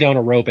throwing down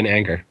a rope in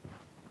anger.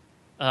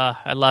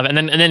 I love it.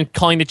 And then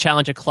calling the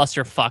challenge a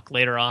clusterfuck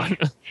later on.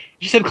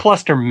 You said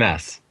cluster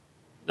mess.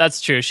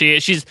 That's true.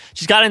 She's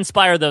got to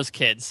inspire those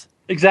kids.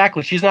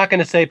 Exactly. She's not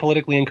going to say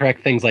politically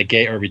incorrect things like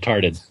gay or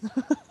retarded.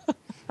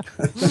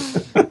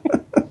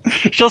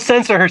 She'll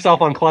censor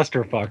herself on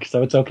clusterfuck,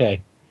 so it's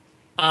okay.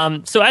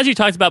 So as you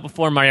talked about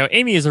before, Mario,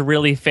 Amy is a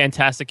really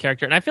fantastic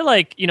character, and I feel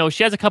like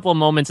she has a couple of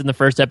moments in the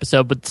first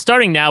episode, but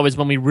starting now is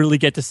when we really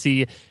get to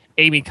see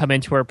Amy come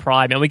into her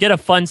prime, and we get a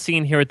fun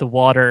scene here at the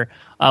water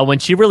when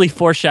she really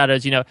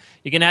foreshadows, you're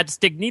gonna have to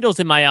stick needles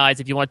in my eyes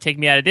if you want to take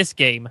me out of this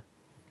game.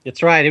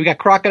 That's right. We got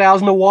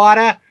crocodiles in the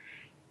water.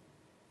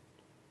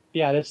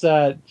 Yeah,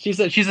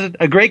 she's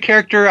a great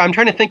character. I'm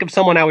trying to think of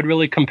someone I would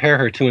really compare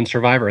her to in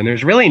Survivor, and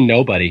there's really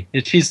nobody.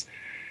 She's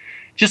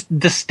just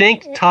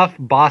distinct, tough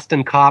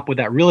Boston cop with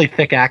that really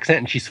thick accent,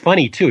 and she's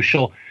funny too.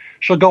 She'll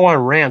go on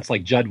rants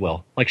like Judd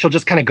will. She'll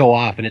just kind of go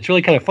off, and it's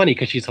really kind of funny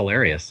because she's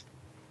hilarious.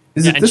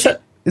 Is it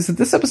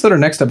this episode or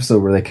next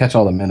episode where they catch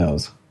all the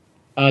minnows?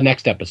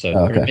 Next episode,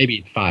 okay. Or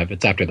maybe 5.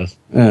 It's after this.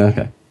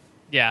 Okay.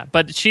 Yeah,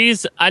 but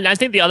I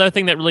think the other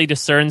thing that really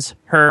discerns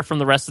her from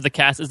the rest of the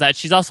cast is that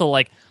she's also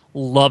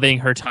loving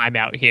her time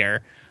out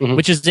here,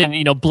 which is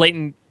in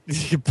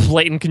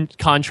blatant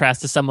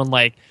contrast to someone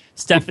like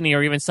Stephanie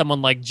or even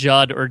someone like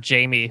Judd or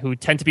Jamie, who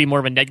tend to be more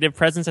of a negative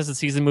presence as the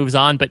season moves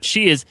on. But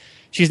she's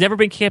never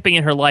been camping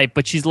in her life,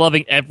 but she's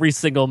loving every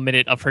single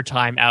minute of her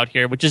time out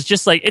here, which is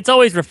just it's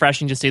always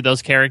refreshing to see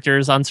those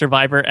characters on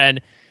Survivor,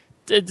 and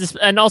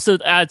also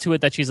add to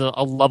it that she's a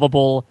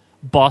lovable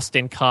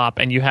Boston cop,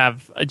 and you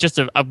have just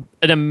an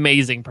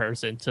amazing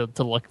person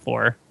to look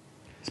for,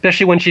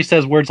 especially when she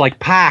says words like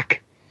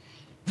 "pack."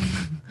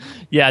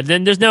 Yeah,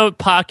 then there's no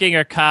parking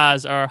or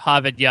cars or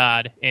Harvard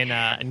Yard in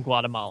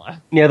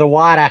Guatemala. Near the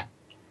water.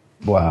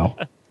 Wow.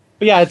 But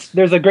yeah,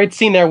 there's a great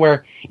scene there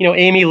where,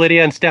 Amy,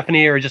 Lydia, and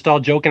Stephanie are just all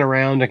joking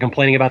around and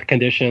complaining about the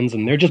conditions,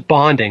 and they're just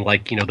bonding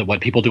like,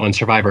 what people do on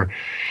Survivor.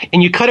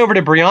 And you cut over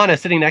to Brianna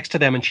sitting next to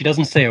them, and she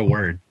doesn't say a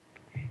word.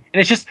 And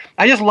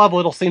I just love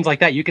little scenes like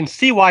that. You can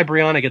see why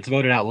Brianna gets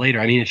voted out later.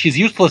 I mean, she's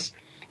useless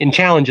in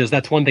challenges,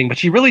 that's one thing, but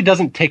she really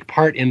doesn't take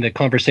part in the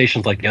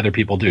conversations like the other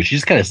people do. She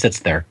just kind of sits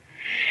there.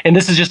 And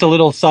this is just a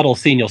little subtle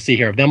scene you'll see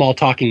here of them all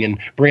talking and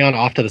Brianna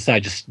off to the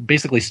side, just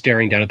basically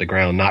staring down at the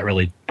ground, not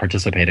really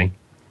participating.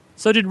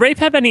 So did Rafe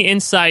have any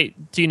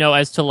insight, do you know,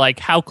 as to like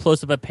how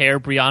close of a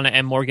pair Brianna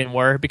and Morgan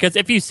were? Because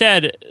if you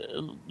said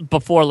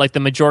before, like the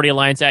majority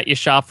alliance at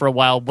Yasha for a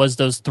while was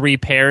those 3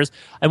 pairs,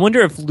 I wonder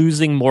if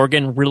losing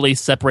Morgan really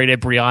separated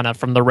Brianna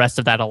from the rest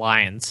of that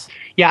alliance.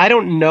 Yeah, I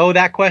don't know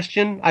that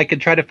question. I could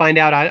try to find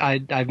out.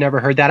 I've never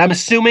heard that. I'm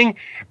assuming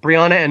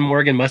Brianna and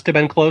Morgan must have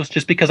been close,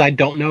 just because I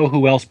don't know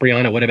who else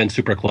Brianna would have been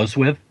super close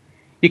with.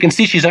 You can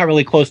see she's not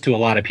really close to a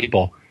lot of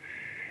people.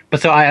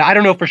 But so I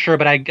don't know for sure,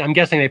 but I'm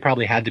guessing they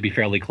probably had to be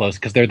fairly close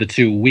because they're the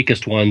 2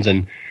 weakest ones,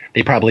 and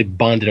they probably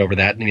bonded over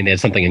that. I mean, they had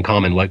something in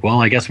common. Like,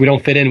 well, I guess we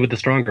don't fit in with the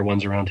stronger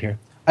ones around here.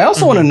 I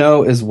also want to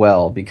know as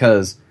well,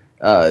 because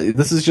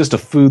this is just a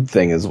food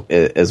thing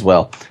as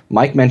well.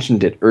 Mike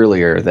mentioned it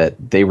earlier that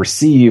they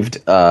received,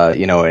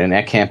 in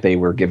at camp they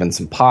were given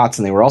some pots,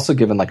 and they were also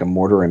given like a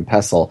mortar and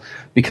pestle,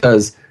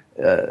 because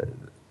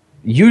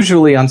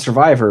usually on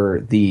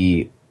Survivor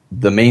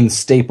the main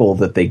staple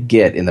that they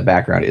get in the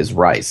background is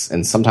rice,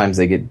 and sometimes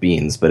they get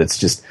beans, but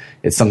it's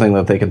something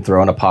that they can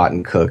throw in a pot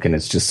and cook, and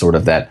it's just sort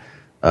of that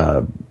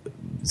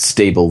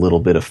stable little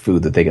bit of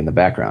food that they get in the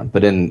background.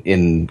 But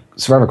in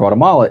Survivor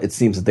Guatemala, it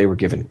seems that they were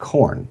given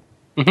corn.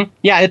 Mm-hmm.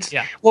 Yeah,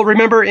 well,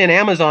 remember in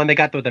Amazon they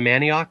got the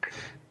manioc?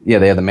 Yeah,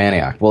 they had the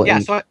manioc. Well, yeah,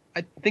 so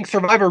I think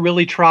Survivor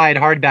really tried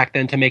hard back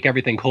then to make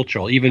everything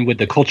cultural. Even with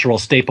the cultural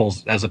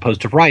staples as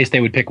opposed to rice,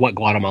 they would pick what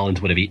Guatemalans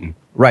would have eaten.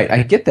 Right,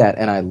 I get that,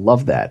 and I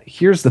love that.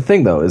 Here's the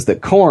thing, though, is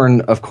that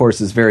corn, of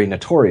course, is very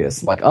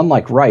notorious. Like,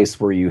 unlike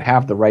rice, where you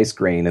have the rice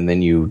grain and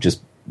then you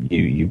just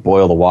you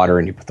boil the water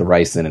and you put the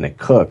rice in and it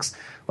cooks.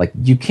 Like,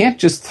 you can't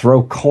just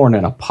throw corn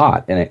in a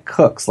pot and it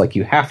cooks. Like,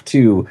 you have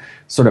to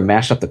sort of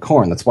mash up the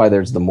corn. That's why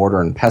there's the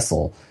mortar and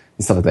pestle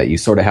and stuff like that. You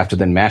sort of have to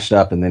then mash it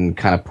up and then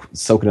kind of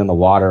soak it in the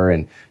water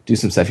and do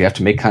some stuff. You have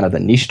to make kind of the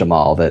niche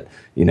tamal that,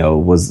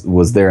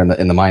 was there in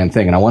the Mayan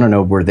thing. And I want to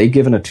know, were they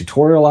given a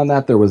tutorial on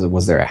that?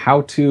 Was there a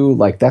how-to?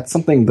 Like, that's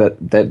something that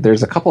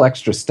there's a couple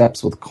extra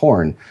steps with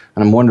corn.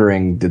 And I'm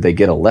wondering, did they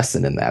get a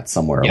lesson in that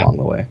somewhere along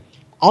the way?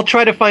 I'll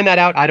try to find that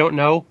out. I don't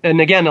know. And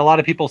again, a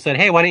lot of people said,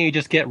 hey, why don't you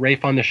just get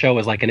Rafe on the show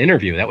as like an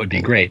interview? That would be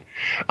great.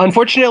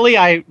 Unfortunately,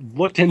 I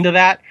looked into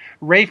that.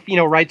 Rafe,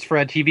 writes for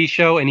a TV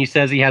show, and he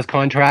says he has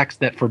contracts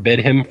that forbid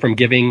him from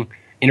giving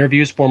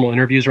formal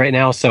interviews right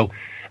now. So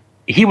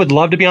he would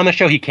love to be on the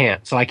show. He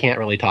can't. So I can't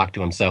really talk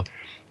to him. So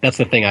that's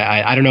the thing.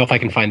 I don't know if I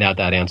can find out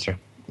that answer.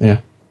 Yeah.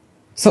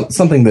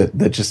 Something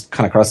that just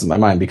kind of crosses my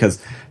mind,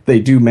 because they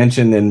do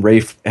mention, and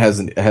Rafe has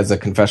a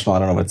confessional, I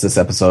don't know if it's this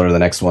episode or the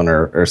next one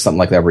or something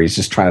like that, where he's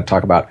just trying to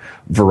talk about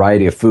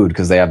variety of food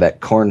because they have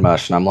that corn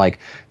mush. And I'm like,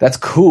 that's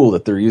cool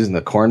that they're using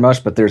the corn mush,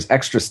 but there's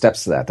extra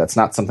steps to that. That's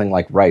not something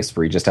like rice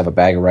where you just have a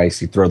bag of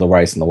rice, you throw the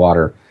rice in the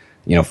water,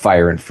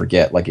 fire and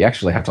forget. Like, you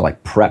actually have to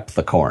like prep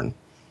the corn.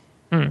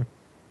 I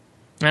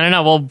don't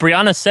know. Well,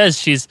 Brianna says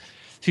she's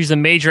a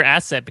major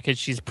asset because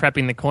she's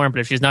prepping the corn,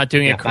 but if she's not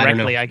doing it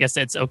correctly, I guess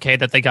it's okay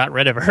that they got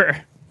rid of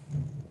her.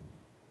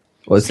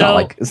 Well, it's not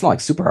like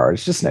super hard.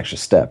 It's just an extra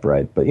step,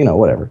 right? But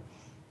whatever.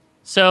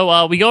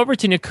 So we go over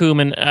to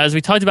Nakum, and as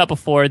we talked about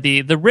before,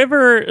 the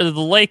river, the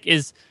lake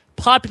is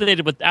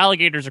populated with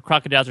alligators or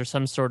crocodiles or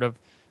some sort of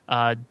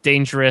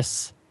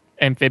dangerous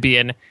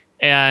amphibian.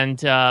 And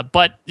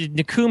but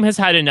Nakum has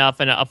had enough,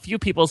 and a few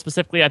people,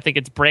 specifically, I think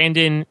it's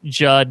Brandon,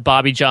 Judd,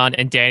 Bobby John,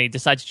 and Danny,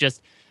 decide to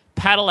just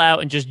paddle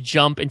out and just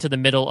jump into the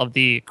middle of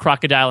the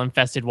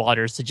crocodile-infested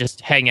waters to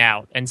just hang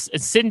out. And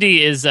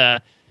Cindy's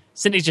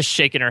just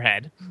shaking her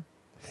head.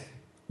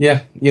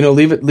 Yeah,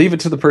 leave it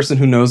to the person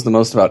who knows the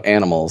most about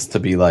animals to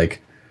be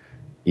like,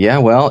 yeah,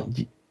 well,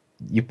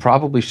 you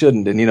probably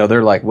shouldn't. And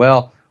they're like,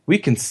 well, we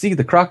can see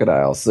the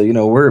crocodiles, so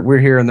we're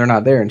here and they're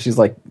not there. And she's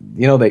like,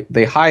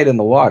 they hide in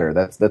the water.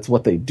 That's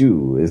what they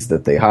do, is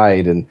that they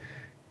hide and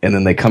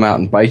then they come out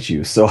and bite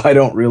you. So I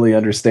don't really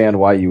understand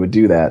why you would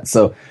do that.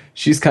 So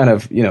she's kind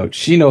of,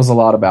 she knows a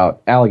lot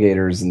about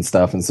alligators and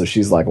stuff, and so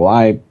she's like,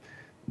 well,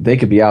 they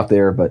could be out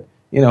there, but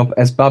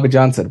as Bobby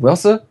John said, well,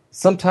 sir,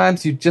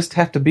 sometimes you just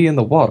have to be in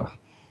the water.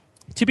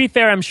 To be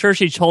fair, I'm sure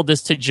she told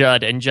this to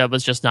Judd, and Judd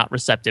was just not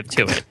receptive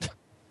to it.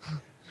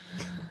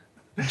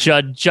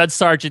 Judd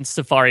Sargent's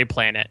Safari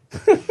Planet.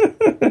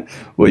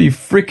 Well, you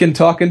freaking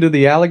talking to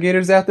the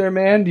alligators out there,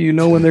 man? Do you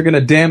know when they're going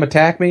to damn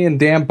attack me and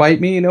damn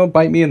bite me?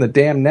 Bite me in the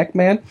damn neck,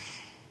 man?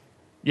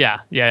 Yeah.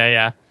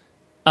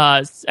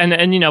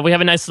 And we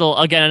have a nice little,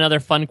 again, another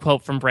fun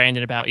quote from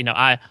Brandon about,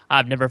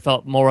 I've never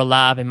felt more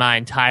alive in my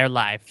entire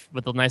life,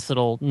 with a nice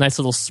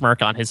little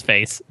smirk on his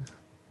face.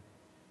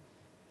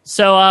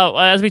 So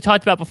as we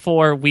talked about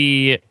before,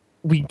 we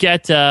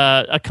get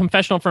a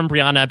confessional from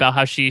Brianna about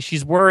how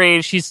she's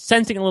worried. She's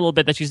sensing a little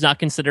bit that she's not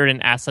considered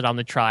an asset on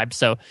the tribe.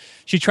 So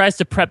she tries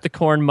to prep the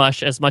corn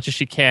mush as much as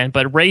she can.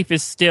 But Rafe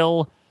is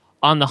still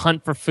on the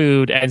hunt for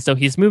food. And so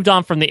he's moved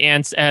on from the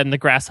ants and the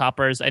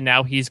grasshoppers. And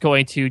now he's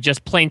going to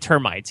just plain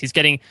termites. He's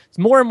getting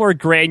more and more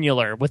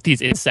granular with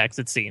these insects,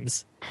 it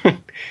seems.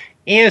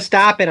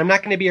 Stop it. I'm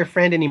not going to be your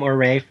friend anymore,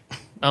 Rafe.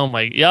 Oh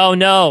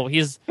no.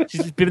 She's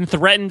been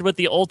threatened with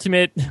the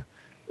ultimate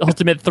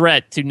ultimate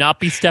threat to not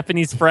be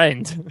Stephanie's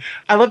friend.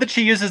 I love that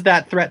she uses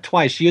that threat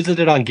twice. She uses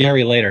it on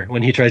Gary later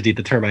when he tries to eat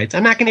the termites.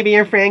 I'm not going to be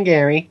your friend,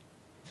 Gary.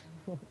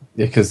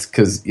 Yeah,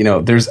 because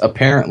there's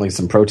apparently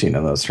some protein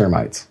in those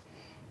termites.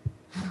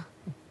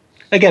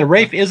 Again,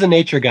 Rafe is a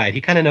nature guide.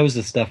 He kind of knows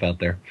this stuff out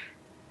there.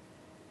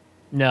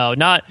 No,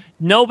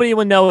 nobody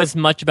would know as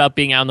much about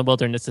being out in the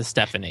wilderness as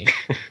Stephanie.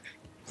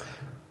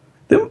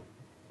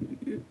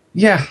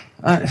 Yeah,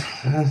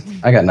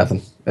 I got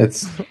nothing.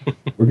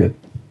 We're good.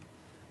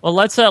 Well,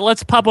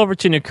 let's pop over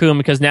to Nakum,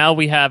 because now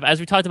we have,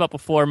 as we talked about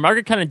before,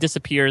 Margaret kind of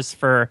disappears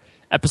for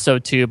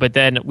episode 2, but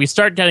then we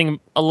start getting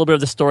a little bit of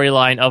the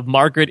storyline of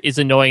Margaret is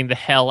annoying the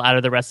hell out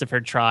of the rest of her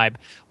tribe,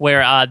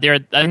 where I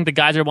think the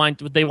guys want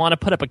to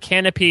put up a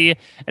canopy,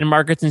 and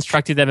Margaret's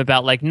instructing them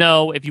about, like,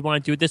 no, if you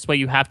want to do it this way,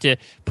 you have to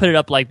put it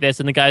up like this,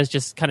 and the guys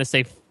just kind of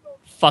say,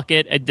 fuck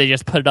it, and they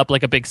just put it up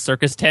like a big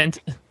circus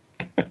tent.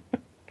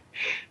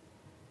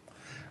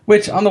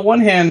 Which, on the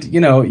one hand,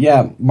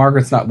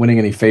 Margaret's not winning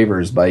any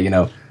favors by,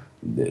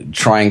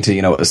 trying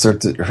to,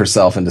 assert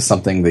herself into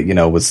something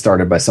that, was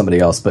started by somebody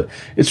else. But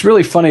it's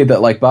really funny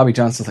that, like, Bobby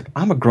Johnson's like,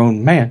 I'm a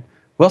grown man.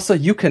 Well, so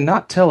you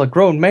cannot tell a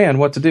grown man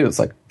what to do. It's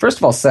like, first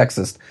of all,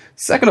 sexist.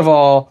 Second of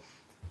all,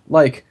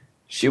 like,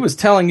 she was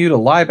telling you to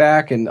lie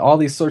back and all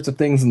these sorts of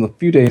things in the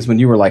few days when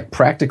you were, like,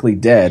 practically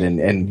dead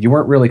and you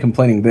weren't really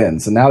complaining then.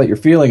 So now that you're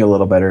feeling a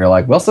little better, you're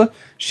like, well, so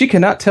she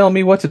cannot tell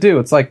me what to do.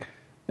 It's like,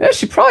 yeah,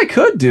 she probably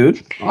could,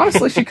 dude.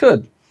 Honestly, she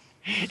could.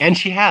 And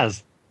she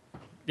has.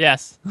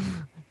 Yes.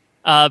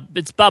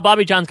 It's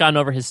Bobby John's gotten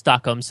over his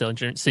Stockholm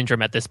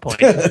syndrome at this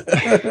point.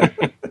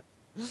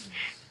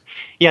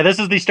 Yeah, this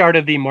is the start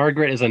of the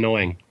Margaret is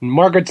annoying.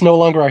 Margaret's no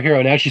longer our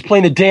hero now. She's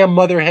playing the damn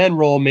mother hen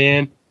role,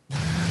 man.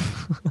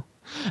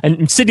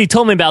 And Sydney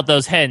told me about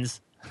those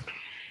hens.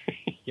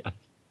 Yeah.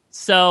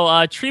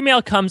 So Tree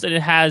Mail comes and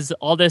it has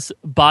all this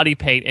body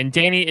paint, and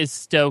Danny is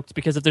stoked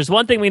because if there's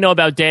one thing we know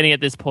about Danny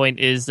at this point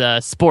is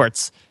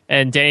sports.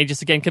 And Danny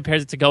just again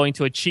compares it to going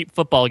to a cheap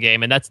football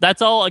game, and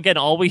that's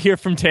all we hear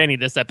from Danny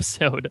this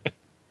episode.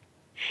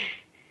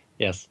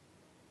 Yes.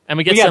 And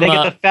we get they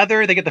get the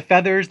feather, they get the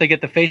feathers, they get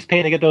the face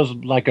paint, they get those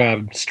like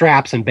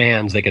straps and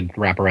bands they could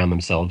wrap around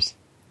themselves.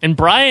 And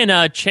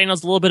Brian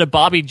channels a little bit of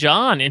Bobby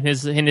John in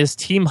his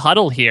team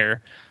huddle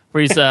here,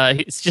 where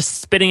he's just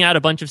spitting out a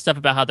bunch of stuff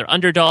about how they're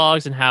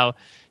underdogs and how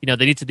they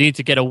need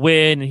to get a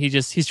win, and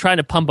he's trying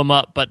to pump them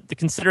up. But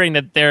considering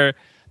that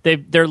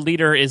their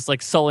leader is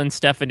like sullen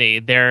Stephanie,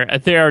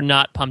 they are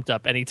not pumped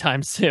up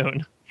anytime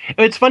soon.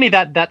 It's funny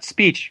that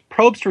speech,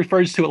 Probst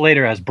refers to it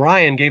later as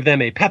Brian gave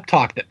them a pep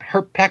talk that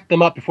pecked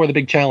them up before the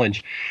big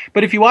challenge.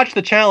 But if you watch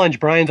the challenge,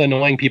 Brian's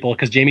annoying people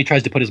because Jamie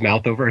tries to put his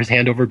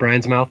hand over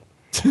Brian's mouth.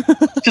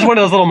 It's just one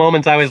of those little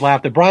moments I always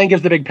laugh that Brian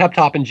gives the big pep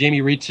talk and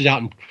Jamie reaches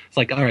out and it's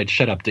like, all right,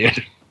 shut up,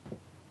 dude.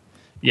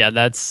 Yeah,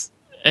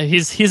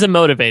 he's a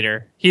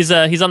motivator. He's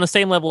on the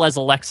same level as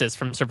Alexis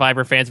from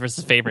Survivor Fans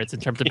vs. Favorites in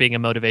terms of being a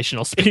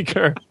motivational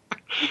speaker.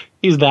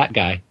 He's that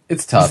guy.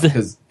 It's tough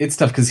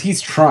because he's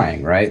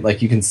trying, right?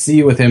 Like you can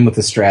see with him with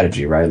the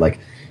strategy, right? Like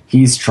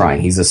he's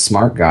trying. He's a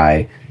smart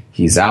guy.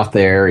 He's out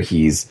there.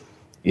 He's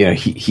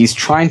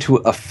trying to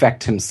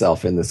affect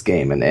himself in this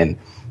game, and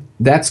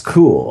that's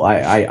cool.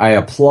 I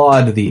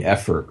applaud the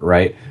effort,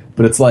 right?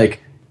 But it's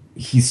like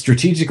he's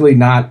strategically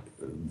not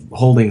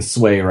holding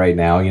sway right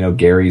now.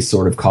 Gary's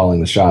sort of calling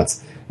the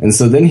shots. And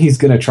so then he's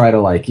going to try to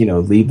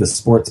lead the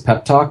sports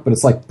pep talk. But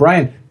it's like,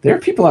 Brian, there are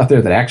people out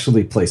there that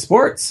actually play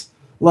sports.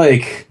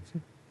 Like,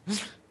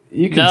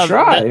 you can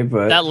try,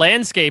 but... That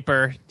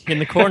landscaper in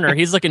the corner,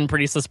 he's looking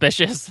pretty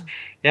suspicious.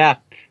 Yeah.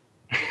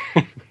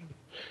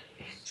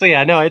 So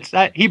yeah, no,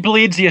 he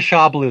bleeds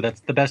Yasha Blue. That's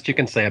the best you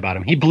can say about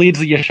him. He bleeds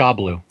the Yasha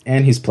Blue.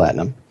 And he's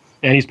platinum.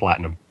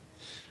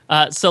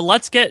 So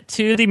let's get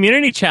to the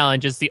immunity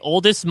challenge. It's the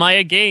oldest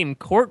Maya game,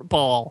 court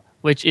ball,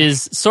 which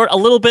is a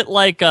little bit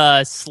like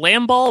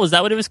slam ball. Was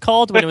that what it was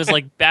called when it was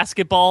like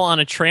basketball on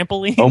a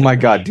trampoline? Oh my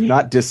God! Do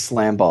not diss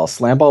slam ball.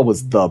 Slam ball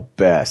was the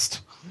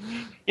best.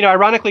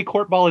 Ironically,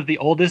 court ball is the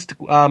oldest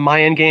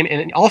Mayan game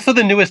and also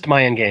the newest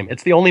Mayan game.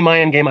 It's the only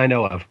Mayan game I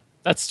know of.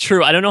 That's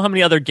true. I don't know how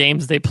many other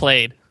games they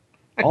played.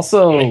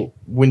 Also,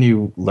 when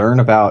you learn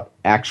about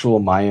actual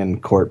Mayan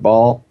court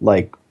ball,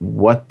 like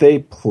what they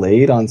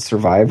played on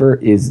Survivor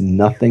is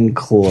nothing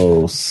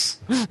close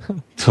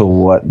to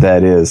what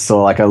that is.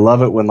 So like I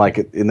love it when like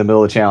in the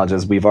middle of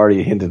challenges we've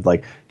already hinted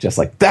like just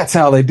like that's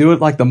how they do it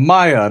like the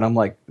Maya, and I'm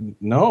like,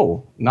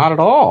 no, not at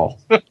all.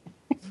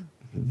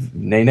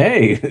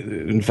 Nay.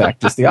 In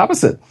fact, just the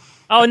opposite.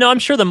 Oh no, I'm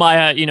sure the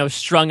Maya,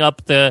 strung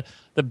up the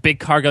big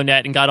cargo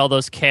net and got all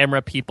those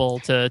camera people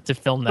to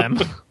film them.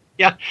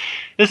 Yeah,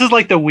 this is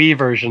like the Wii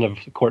version of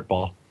court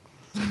ball.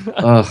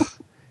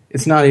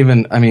 It's not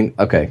even,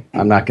 okay,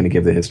 I'm not going to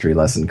give the history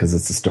lesson because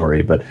it's a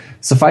story, but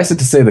suffice it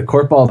to say the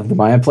court ball that the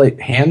Maya played,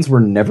 hands were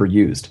never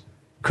used.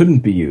 Couldn't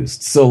be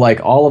used. So,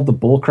 like, all of the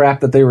bull crap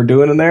that they were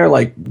doing in there,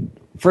 like,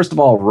 first of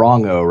all,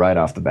 wrong-o right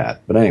off the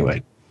bat. But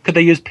anyway. Could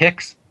they use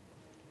picks?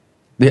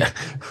 Yeah.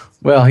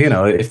 Well,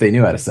 if they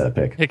knew how to set a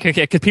pick.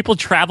 Could people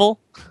travel?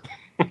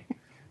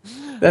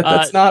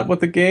 That's not what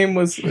the game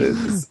was.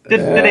 Did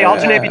they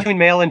alternate between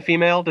male and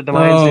female? Did the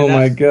Mayans do that? Oh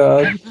my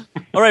god!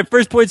 All right,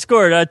 first point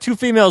scored. 2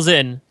 females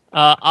in.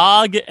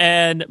 Og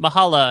and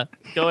Mahala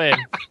go in.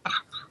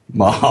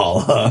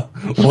 Mahala.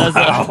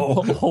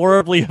 That's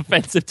horribly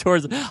offensive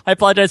towards. I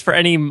apologize for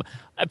any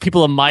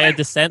people of Maya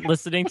descent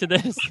listening to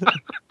this.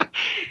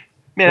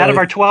 Man, out of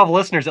our 12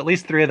 listeners, at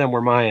least 3 of them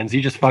were Mayans.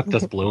 You just fucked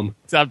us, Bloom.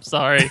 I'm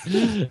sorry.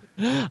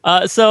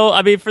 So,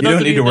 I mean, for you those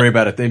don't of need to worry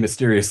about it. They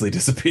mysteriously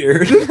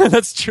disappeared.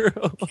 That's true.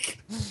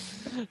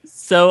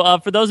 So,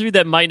 for those of you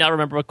that might not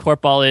remember what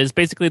korfball is,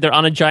 basically they're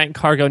on a giant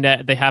cargo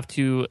net. They have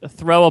to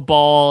throw a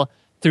ball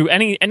through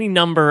any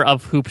number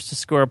of hoops to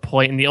score a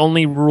point, and the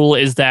only rule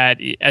is that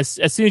as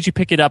soon as you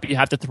pick it up, you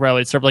have to throw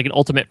it. It's sort of like an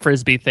ultimate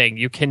frisbee thing.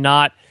 You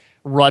cannot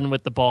run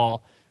with the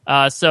ball.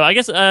 So, I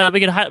guess we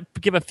can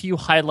give a few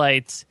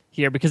highlights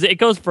here because it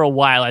goes for a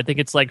while. I think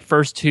it's like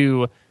first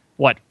to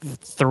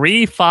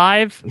 3,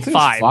 5,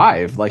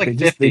 5. Like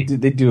they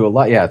do a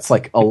lot. Yeah, it's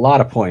like a lot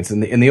of points,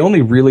 and the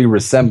only really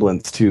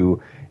resemblance to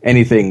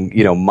anything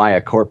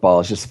Maya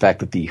korfball is just the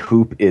fact that the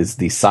hoop is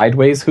the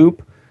sideways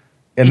hoop,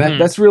 and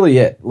that's really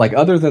it. Like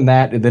other than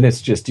that, then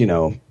it's just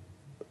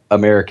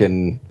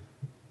American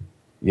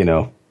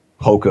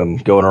hokum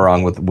going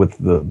around with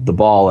the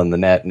ball and the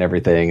net and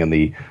everything, and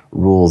the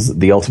rules,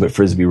 the ultimate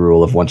frisbee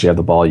rule of once you have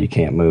the ball, you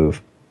can't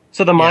move.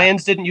 So the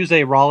Mayans didn't use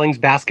a Rawlings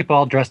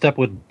basketball dressed up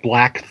with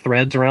black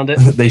threads around it?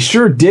 They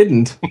sure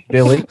didn't,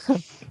 Billy.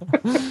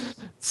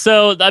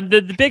 So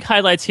the big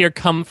highlights here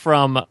come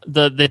from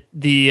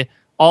the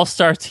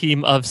all-star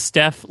team of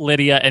Steph,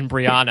 Lydia, and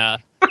Brianna.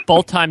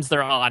 Both times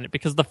they're on,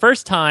 because the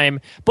first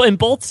time, but in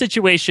both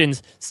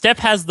situations, Steph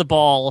has the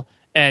ball,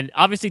 and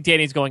obviously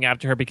Danny's going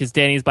after her because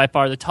Danny's by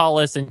far the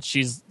tallest, and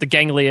she's the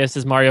gangliest,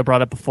 as Mario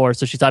brought up before,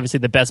 so she's obviously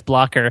the best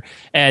blocker.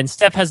 And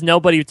Steph has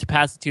nobody to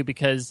pass it to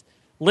because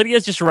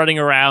Lydia's just running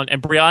around,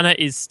 and Brianna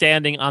is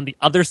standing on the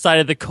other side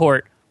of the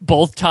court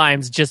both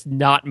times, just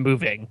not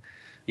moving.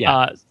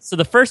 Yeah. So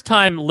the first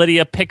time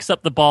Lydia picks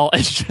up the ball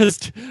and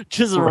just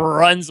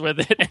runs with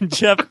it, and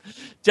Jeff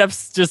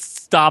just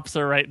stops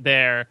her right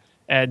there,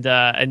 he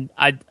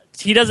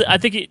doesn't. I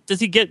think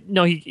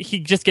he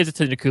just gives it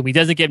to Nakum. He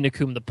doesn't give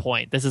Nakum the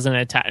point. This is an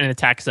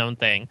attack zone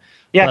thing.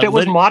 Yeah, if it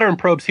was modern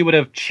probes, he would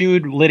have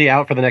chewed Lydia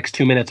out for the next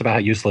 2 minutes about how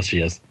useless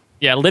she is.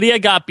 Yeah, Lydia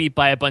got beat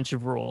by a bunch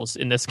of rules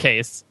in this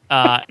case.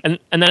 And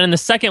then in the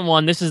second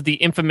one, this is the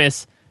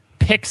infamous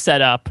pick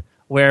setup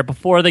where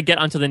before they get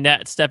onto the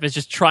net, Steph is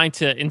just trying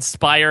to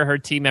inspire her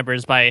team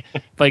members by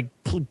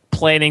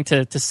planning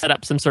to set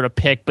up some sort of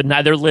pick, but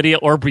neither Lydia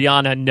or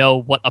Brianna know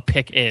what a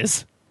pick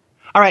is.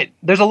 All right,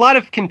 there's a lot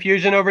of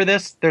confusion over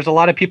this. There's a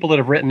lot of people that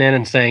have written in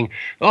and saying,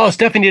 oh,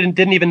 Stephanie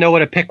didn't even know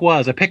what a pick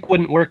was. A pick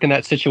wouldn't work in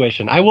that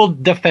situation. I will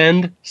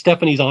defend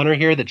Stephanie's honor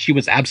here that she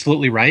was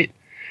absolutely right.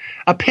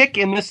 A pick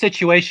in this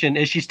situation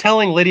is she's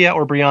telling Lydia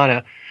or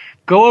Brianna,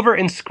 go over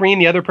and screen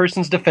the other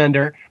person's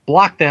defender,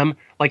 block them.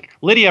 Like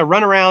Lydia,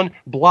 run around,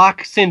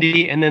 block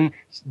Cindy, and then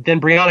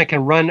Brianna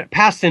can run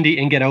past Cindy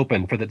and get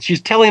open for that.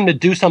 She's telling them to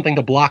do something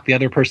to block the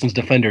other person's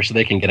defender so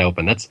they can get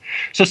open.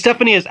 So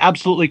Stephanie is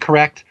absolutely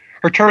correct.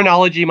 Her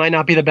terminology might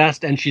not be the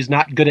best, and she's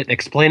not good at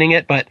explaining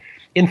it, but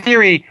in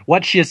theory,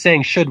 what she is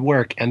saying should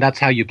work, and that's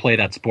how you play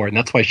that sport, and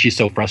that's why she's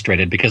so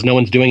frustrated, because no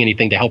one's doing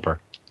anything to help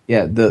her.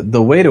 Yeah,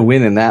 the way to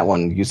win in that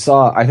one, you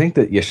saw, I think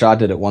that Yashad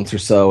did it once or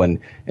so, and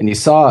you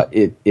saw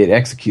it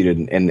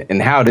executed,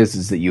 and how it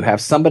is that you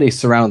have somebody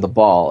surround the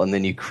ball, and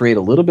then you create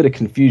a little bit of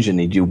confusion.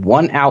 You do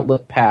one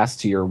outlet pass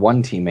to your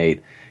one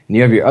teammate, and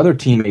you have your other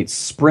teammate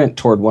sprint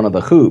toward one of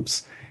the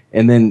hoops,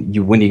 and then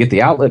when you get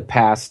the outlet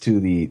pass to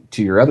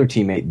your other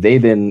teammate, they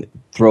then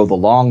throw the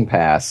long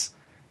pass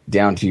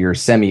down to your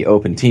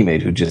semi-open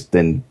teammate, who just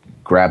then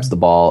grabs the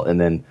ball and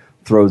then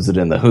throws it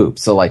in the hoop.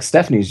 So like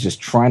Stephanie's just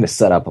trying to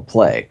set up a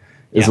play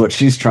is what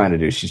she's trying to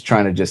do. She's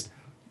trying to just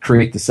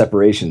create the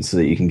separation so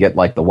that you can get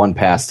like the one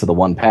pass to the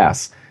one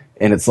pass.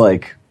 And it's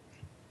like,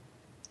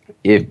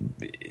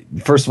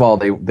 first of all,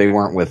 they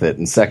weren't with it.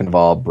 And second of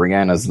all,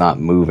 Brianna's not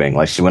moving.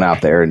 Like she went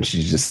out there and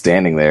she's just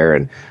standing there.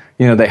 And,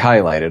 they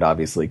highlighted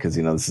obviously because,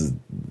 this is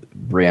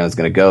Brianna's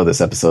going to go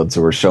this episode.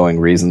 So we're showing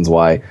reasons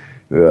why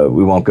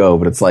we won't go.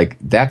 But it's like,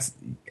 that's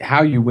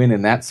how you win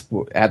in that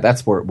sport, at that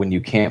sport when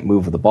you can't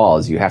move the ball,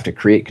 is you have to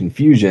create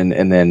confusion,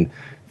 and then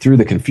through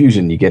the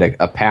confusion you get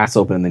a pass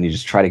open, and then you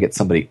just try to get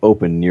somebody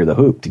open near the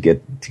hoop to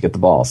get the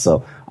ball.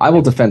 So I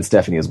will defend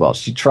Stephanie as well.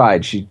 She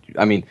tried.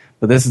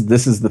 But this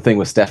is the thing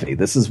with Stephanie.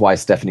 This is why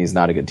Stephanie is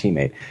not a good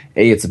teammate.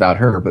 A, it's about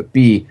her, but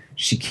B,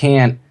 she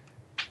can't.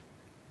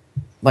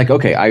 Like,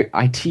 okay,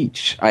 I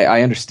teach.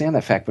 I understand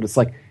that fact, but it's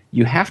like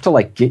you have to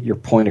like get your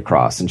point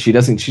across, and she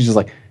doesn't. She's just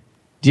like,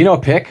 do you know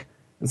a pick?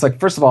 It's like,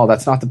 first of all,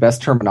 that's not the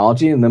best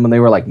terminology. And then when they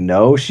were like,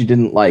 no, she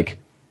didn't like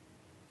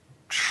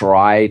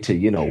try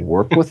to,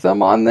 work with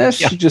them on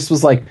this. Yeah. She just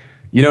was like,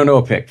 you don't know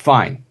a pick.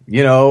 Fine.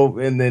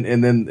 And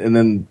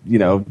then,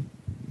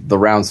 the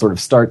round sort of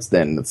starts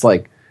then. It's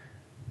like,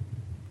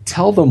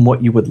 tell them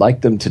what you would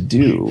like them to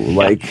do.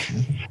 Like,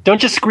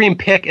 don't just scream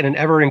pick in an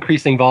ever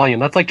increasing volume.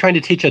 That's like trying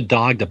to teach a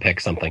dog to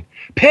pick something.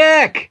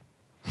 Pick!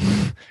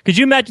 Could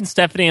you imagine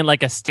Stephanie in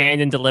like a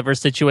stand and deliver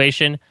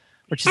situation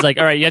where she's like,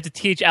 all right, you have to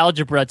teach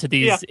algebra to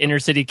these inner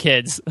city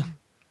kids.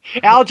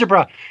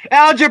 Algebra!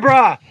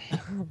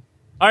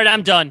 All right,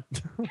 I'm done.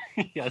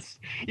 Yes.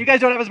 You guys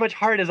don't have as much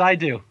heart as I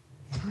do.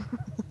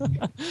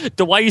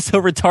 Why are you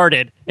so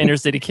retarded, inner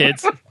city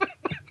kids?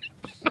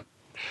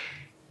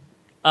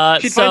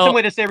 She'd find some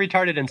way to say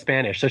retarded in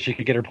Spanish so she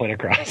could get her point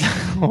across.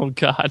 Oh,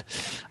 God.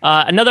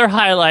 Another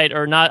highlight,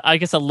 or not, I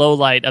guess a low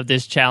light of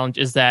this challenge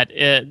is that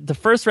the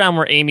first round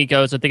where Amy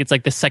goes, I think it's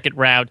like the second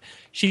round,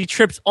 she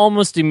trips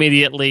almost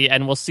immediately,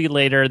 and we'll see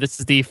later, this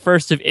is the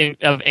first of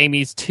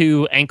Amy's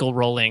 2 ankle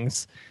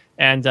rollings.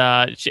 And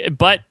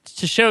but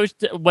to show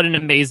what an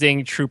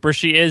amazing trooper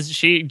she is,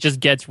 she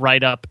just gets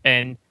right up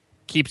and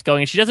keeps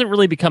going. She doesn't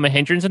really become a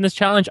hindrance in this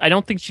challenge. I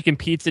don't think she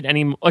competes in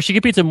any. Or she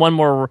competes in one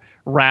more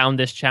round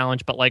this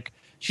challenge, but like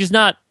she's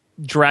not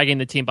dragging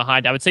the team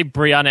behind. I would say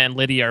Brianna and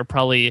Lydia are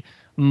probably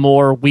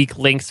more weak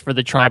links for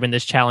the tribe in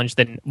this challenge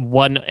than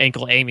one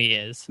ankle Amy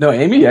is. No,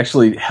 Amy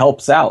actually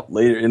helps out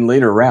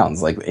later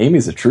rounds. Like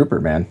Amy's a trooper,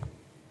 man.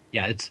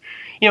 Yeah, it's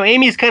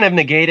Amy's kind of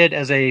negated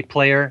as a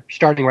player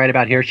starting right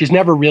about here. She's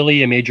never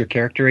really a major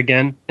character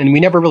again, and we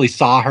never really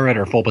saw her at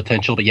her full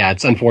potential. But yeah,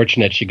 it's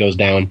unfortunate she goes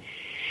down.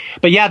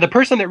 But yeah, the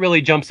person that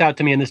really jumps out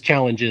to me in this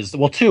challenge is,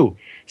 well, 2.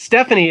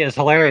 Stephanie is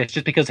hilarious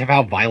just because of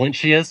how violent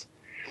she is.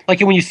 Like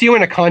when you see her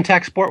in a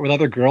contact sport with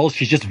other girls,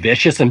 she's just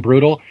vicious and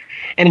brutal.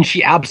 And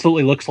she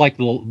absolutely looks like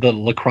the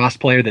lacrosse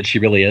player that she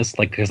really is,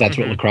 like because that's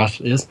what lacrosse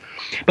is.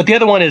 But the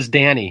other one is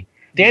Danny.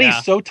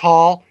 Danny's so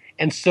tall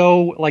and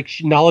so like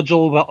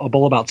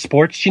knowledgeable about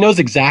sports. She knows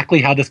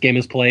exactly how this game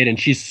is played, and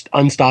she's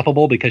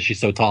unstoppable because she's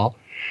so tall.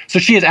 So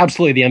she is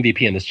absolutely the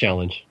MVP in this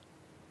challenge.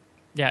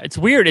 Yeah, it's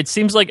weird. It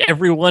seems like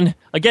everyone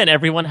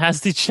has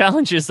these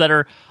challenges that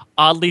are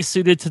oddly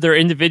suited to their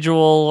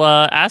individual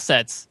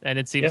assets, and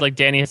it seems like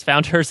Danny has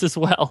found hers as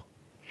well.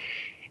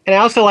 And I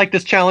also like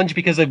this challenge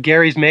because of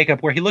Gary's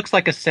makeup, where he looks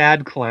like a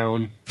sad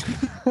clown.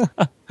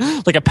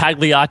 Like a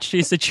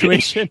Pagliacci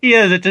situation. He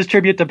is. It's his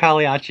tribute to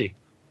Pagliacci.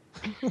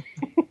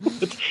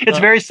 It's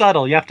very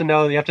subtle. You have to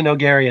know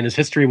Gary and his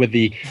history with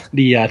the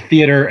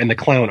theater and the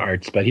clown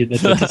arts. But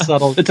it's a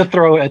subtle.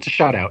 It's a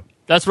shout out.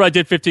 That's what I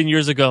did 15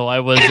 years ago.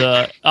 I was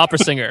an opera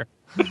singer.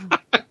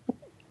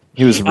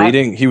 He was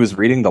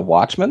reading The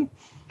Watchmen.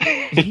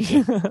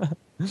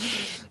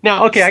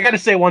 Now, okay, I got to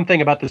say one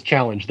thing about this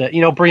challenge. That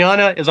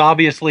Brianna is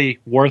obviously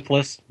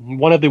worthless.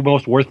 One of the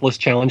most worthless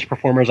challenge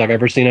performers I've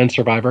ever seen on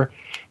Survivor.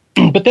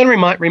 But then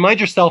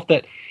remind yourself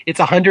that it's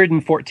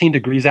 114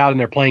 degrees out and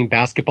they're playing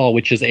basketball,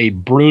 which is a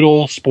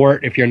brutal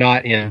sport if you're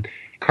not in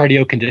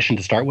cardio condition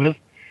to start with.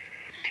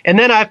 And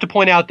then I have to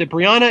point out that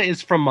Brianna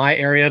is from my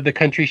area of the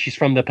country. She's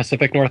from the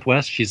Pacific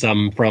Northwest. She's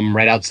from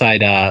right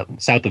outside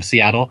south of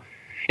Seattle.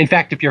 In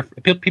fact,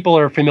 if people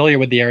are familiar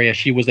with the area,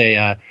 she was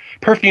a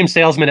perfume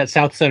salesman at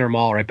South Center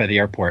Mall right by the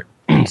airport.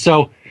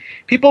 So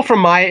people from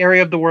my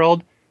area of the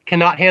world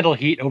cannot handle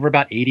heat over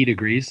about 80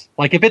 degrees.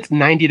 Like if it's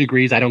 90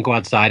 degrees, I don't go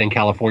outside in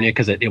California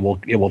because it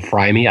will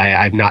fry me.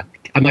 I'm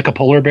like a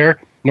polar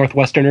bear.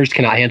 Northwesterners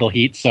cannot handle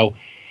heat. So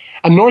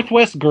a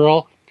Northwest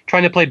girl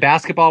trying to play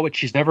basketball, which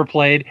she's never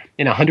played,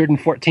 in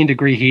 114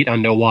 degree heat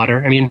on no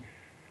water. I mean,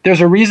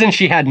 there's a reason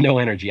she had no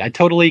energy. I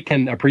totally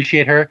can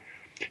appreciate her.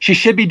 She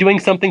should be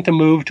doing something to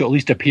move to at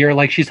least appear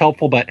like she's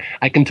helpful, but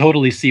I can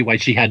totally see why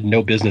she had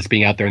no business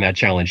being out there in that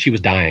challenge. She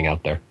was dying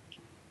out there.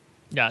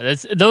 Yeah,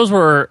 those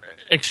were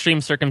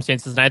extreme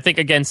circumstances. And I think,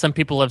 again, some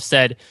people have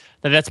said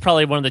that that's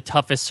probably one of the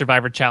toughest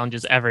Survivor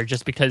challenges ever,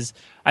 just because,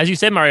 as you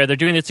said, Mario, they're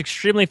doing this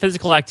extremely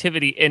physical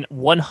activity in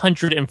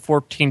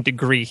 114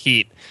 degree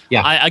heat.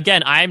 Yeah.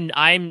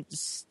 I'm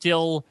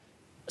still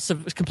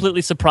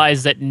completely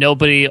surprised that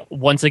nobody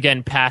once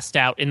again passed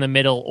out in the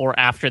middle or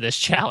after this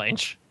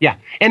challenge. Yeah.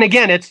 And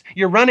again,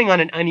 you're running on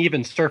an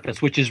uneven surface,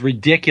 which is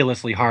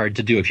ridiculously hard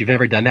to do if you've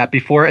never done that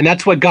before. And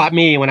that's what got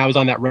me when I was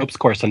on that ropes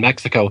course in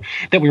Mexico,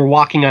 that we were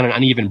walking on an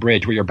uneven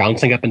bridge where you're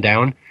bouncing up and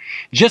down.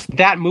 Just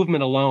that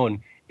movement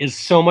alone is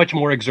so much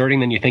more exerting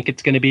than you think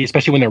it's going to be,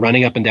 especially when they're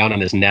running up and down on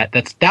this net.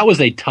 That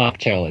was a tough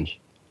challenge.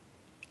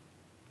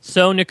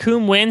 So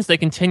Nakum wins. They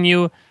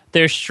continue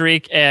their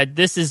streak, and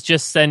this is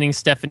just sending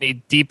Stephanie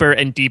deeper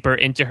and deeper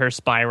into her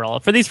spiral.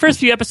 For these first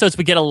few episodes,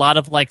 we get a lot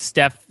of like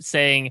Steph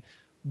saying,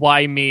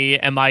 "Why me?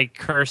 Am I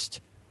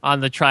cursed on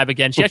the tribe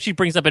again?" She actually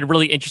brings up a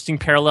really interesting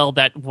parallel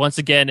that once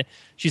again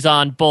she's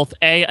on both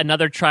A,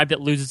 another tribe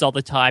that loses all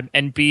the time,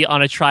 and B,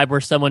 on a tribe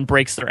where someone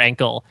breaks their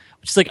ankle,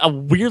 which is like a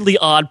weirdly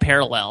odd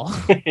parallel.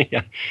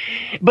 Yeah,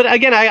 but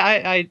again,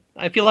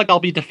 I feel like I'll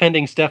be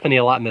defending Stephanie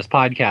a lot in this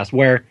podcast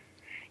where,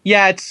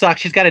 yeah, it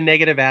sucks. She's got a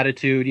negative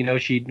attitude.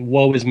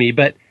 Woe is me.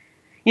 But,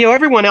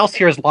 everyone else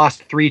here has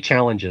lost 3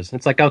 challenges.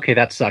 It's like, okay,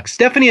 that sucks.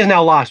 Stephanie has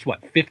now lost,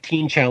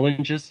 15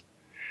 challenges?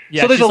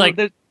 Yeah, so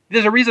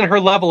there's a reason her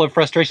level of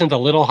frustration is a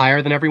little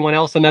higher than everyone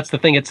else. And that's the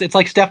thing. It's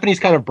like Stephanie's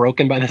kind of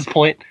broken by this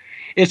point.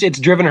 It's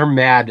driven her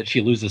mad that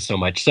she loses so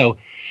much. So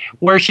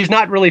where she's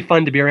not really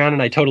fun to be around,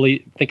 and I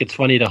totally think it's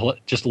funny to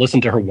just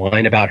listen to her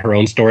whine about her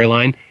own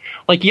storyline.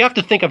 Like, you have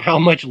to think of how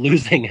much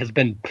losing has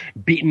been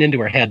beaten into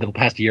her head the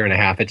past year and a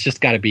half. It's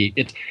just got to be.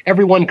 It's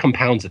everyone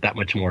compounds it that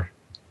much more.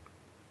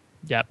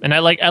 Yeah, and I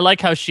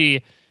like how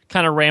she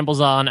kind of rambles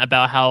on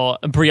about how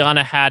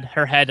Brianna had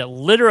her head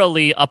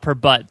literally up her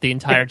butt the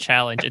entire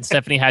challenge, and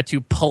Stephanie had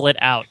to pull it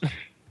out.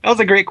 That was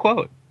a great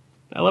quote.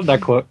 I love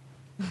that quote.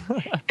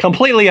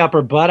 Completely up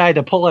her butt. I had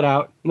to pull it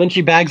out. And then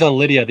she bags on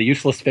Lydia, the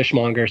useless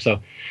fishmonger.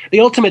 So the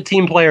ultimate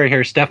team player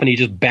here, Stephanie,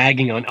 just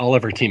bagging on all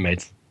of her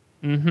teammates.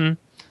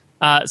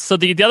 Mm-hmm. So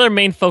the other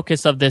main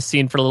focus of this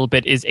scene for a little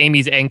bit is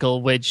Amy's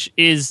ankle, which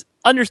is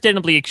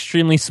understandably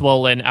extremely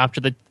swollen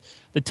after the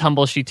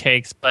tumble she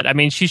takes. But I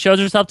mean, she shows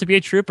herself to be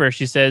a trooper.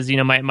 She says,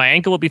 my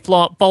ankle will be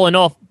falling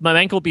off. My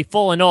ankle will be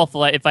falling off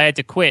if I had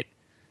to quit.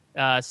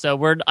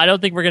 So I don't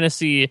think we're going to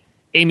see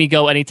Amy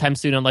go anytime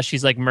soon unless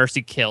she's like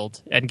mercy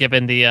killed and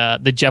given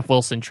the Jeff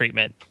Wilson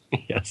treatment.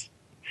 Yes.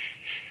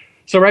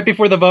 So right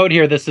before the vote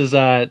here, this is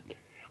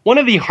one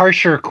of the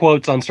harsher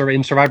quotes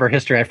in Survivor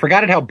history. I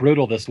forgot how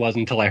brutal this was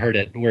until I heard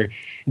it, where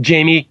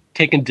Jamie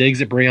taking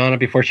digs at Brianna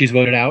before she's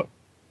voted out.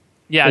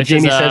 Yeah,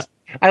 Jamie says,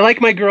 "I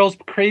like my girls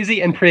crazy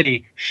and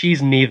pretty.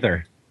 She's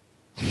neither."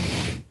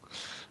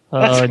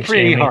 That's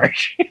pretty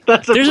harsh.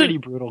 That's a pretty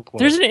brutal quote.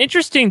 There's an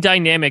interesting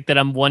dynamic that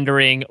I'm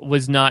wondering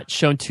was not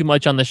shown too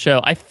much on the show.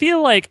 I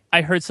feel like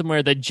I heard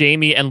somewhere that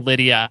Jamie and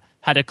Lydia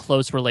had a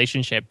close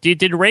relationship.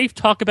 Did Rafe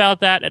talk about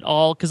that at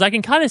all? Because I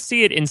can kind of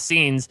see it in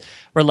scenes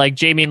where like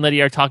Jamie and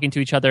Lydia are talking to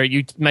each other.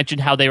 You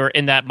mentioned how they were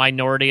in that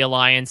minority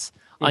alliance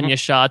on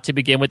Yasha to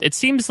begin with. It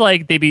seems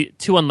like they'd be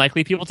two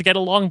unlikely people to get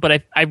along,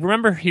 but I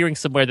remember hearing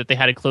somewhere that they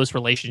had a close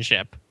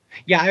relationship.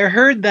 Yeah, I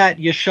heard that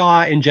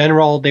Yasha in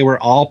general, they were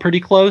all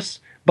pretty close.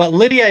 But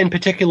Lydia in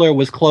particular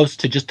was close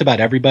to just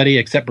about everybody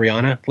except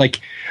Brianna.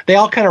 Like, they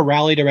all kind of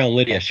rallied around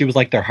Lydia. She was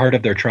like their heart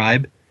of their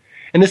tribe.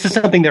 And this is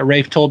something that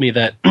Rafe told me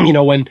that,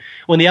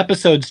 when the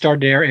episode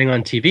started airing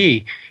on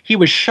TV, he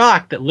was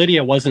shocked that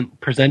Lydia wasn't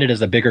presented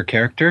as a bigger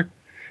character.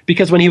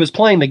 Because when he was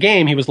playing the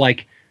game, he was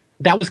like,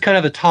 that was kind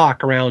of the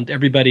talk around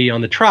everybody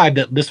on the tribe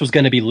that this was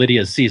going to be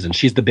Lydia's season.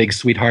 She's the big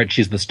sweetheart.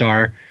 She's the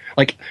star.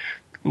 Like,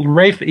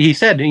 Rafe, he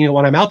said,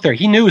 when I'm out there,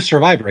 he knew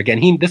Survivor.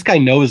 Again, this guy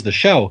knows the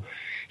show.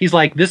 He's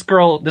like, this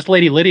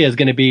lady Lydia is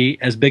going to be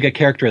as big a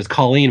character as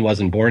Colleen was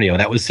in Borneo.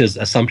 That was his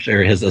assumption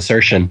or his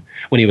assertion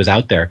when he was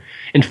out there.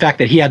 In fact,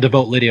 that he had to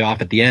vote Lydia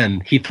off at the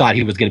end. He thought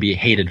he was going to be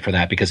hated for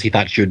that because he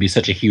thought she would be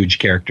such a huge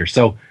character.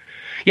 So,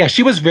 yeah,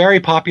 she was very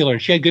popular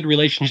and she had good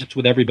relationships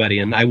with everybody.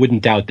 And I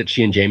wouldn't doubt that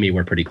she and Jamie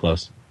were pretty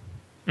close.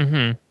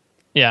 Mm-hmm.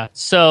 Yeah.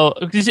 So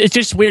it's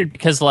just weird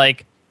because,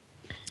 like,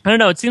 I don't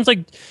know. It seems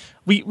like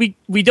we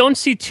don't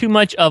see too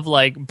much of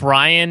like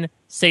Brian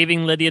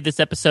saving Lydia this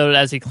episode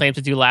as he claimed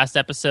to do last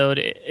episode.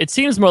 It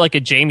seems more like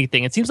a Jamie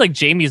thing. It seems like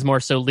Jamie's more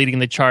so leading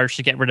the charge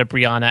to get rid of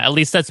Brianna. At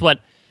least that's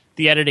what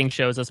the editing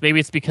shows us. Maybe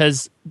it's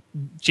because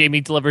Jamie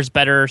delivers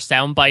better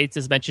sound bites,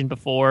 as mentioned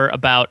before,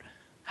 about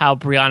how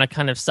Brianna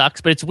kind of sucks.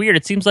 But it's weird.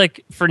 It seems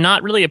like for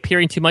not really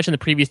appearing too much in the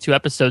previous two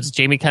episodes,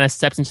 Jamie kind of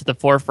steps into the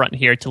forefront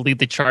here to lead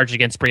the charge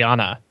against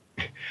Brianna.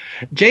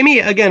 Jamie,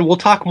 again, we'll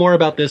talk more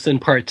about this in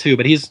part 2,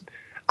 but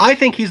I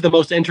think he's the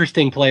most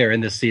interesting player in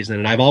this season,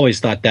 and I've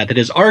always thought that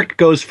his arc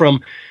goes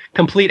from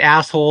complete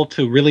asshole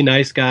to really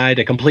nice guy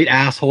to complete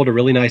asshole to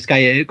really nice guy.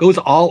 It goes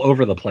all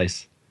over the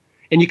place.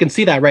 And you can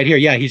see that right here.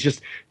 Yeah, he's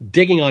just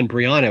digging on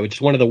Brianna, which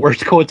is one of the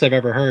worst quotes I've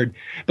ever heard.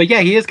 But yeah,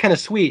 he is kind of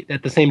sweet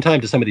at the same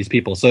time to some of these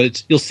people. So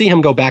you'll see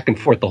him go back and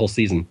forth the whole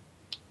season.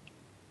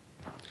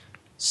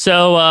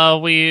 So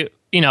we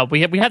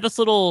had this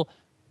little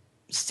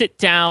sit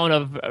down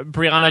of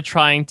Brianna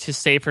trying to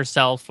save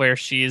herself where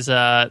she's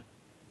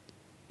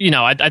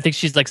I think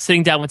she's like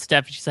sitting down with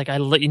Steph. She's like, I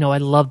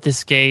love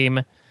this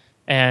game.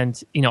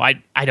 And,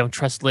 I don't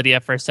trust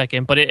Lydia for a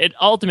second, but it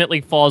ultimately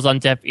falls on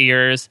deaf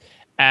ears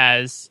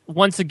as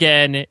once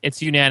again,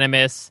 it's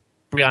unanimous.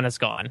 Brianna's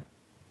gone.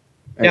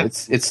 Yeah.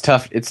 It's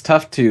tough. It's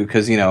tough too.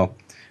 Cause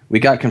we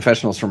got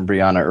confessionals from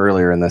Brianna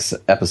earlier in this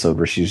episode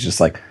where she's just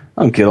like,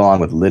 I don't get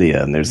along with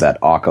Lydia. And there's that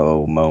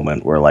Akko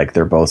moment where like,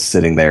 they're both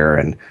sitting there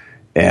and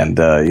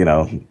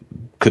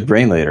could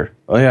brain later.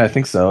 Oh yeah, I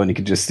think so. And you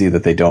can just see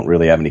that they don't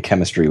really have any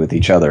chemistry with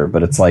each other.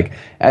 But it's like,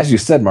 as you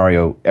said,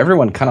 Mario,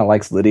 everyone kind of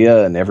likes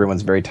Lydia and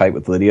everyone's very tight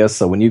with Lydia.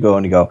 So when you go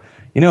and you go,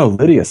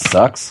 Lydia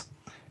sucks,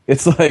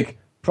 it's like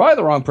probably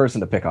the wrong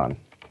person to pick on.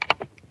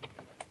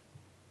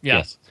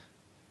 Yes.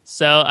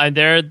 So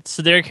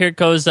there here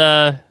goes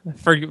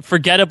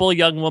forgettable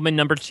young woman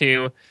number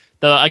 2.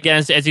 Though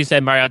again, as you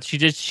said, Mario, she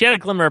had a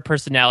glimmer of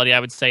personality, I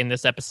would say, in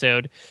this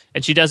episode,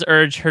 and she does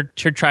urge her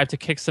tribe to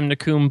kick some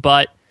Nakum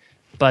butt.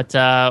 But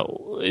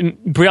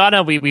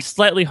Brianna, we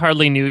slightly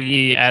hardly knew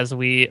ye as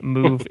we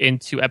move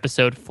into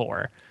episode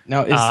 4.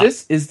 Now,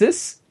 is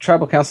this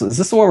Tribal Council? Is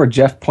this the one where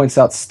Jeff points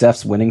out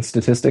Steph's winning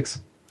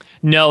statistics?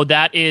 No,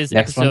 that is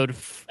Next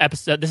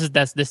episode.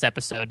 That's this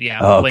episode. Yeah.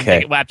 Oh,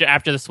 okay.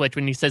 After the switch,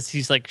 when he says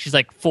she's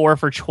like 4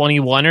 for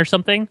 21 or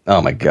something.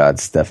 Oh my God,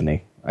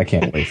 Stephanie! I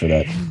can't wait for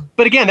that.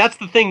 But again, that's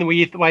the thing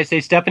why I say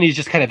Stephanie's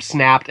just kind of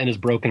snapped and is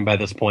broken by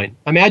this point.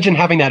 Imagine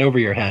having that over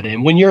your head,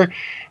 and when you're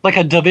like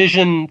a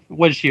division,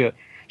 what is she?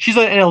 she's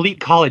an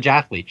elite college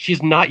athlete.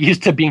 She's not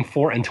used to being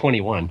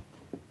 4-21.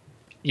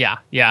 Yeah.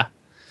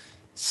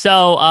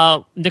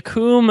 So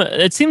Nakum,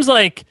 it seems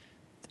like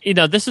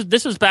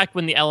this was back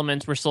when the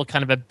elements were still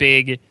kind of a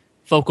big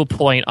focal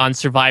point on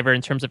Survivor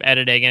in terms of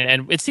editing,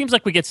 and it seems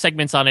like we get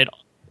segments on it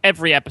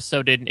every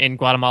episode in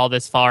Guatemala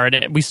this far,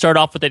 and we start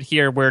off with it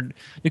here where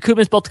Nakum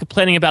is both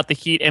complaining about the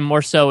heat and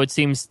more so it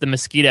seems the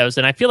mosquitoes,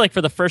 and I feel like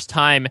for the first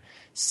time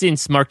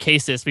since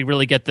Marquesas we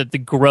really get the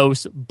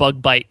gross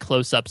bug bite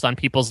close-ups on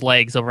people's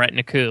legs over at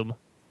Nakum.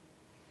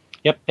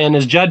 Yep, and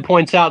as Judd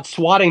points out,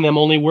 swatting them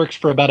only works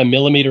for about a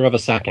millimeter of a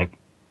second.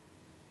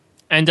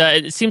 And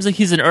it seems like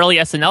he's an early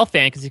SNL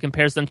fan because he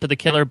compares them to the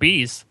killer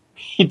bees.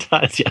 He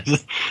does,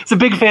 yes. He's a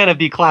big fan of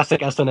the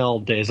classic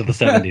SNL days of the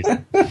 70s.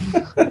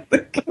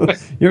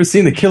 You ever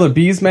seen the killer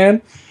bees,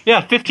 man?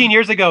 Yeah, 15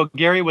 years ago,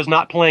 Gary was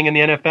not playing in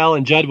the NFL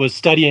and Judd was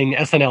studying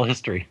SNL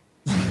history.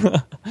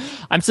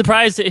 I'm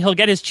surprised he'll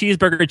get his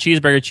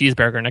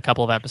cheeseburger in a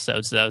couple of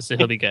episodes, though, so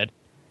he'll be good.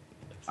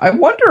 I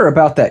wonder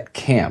about that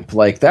camp.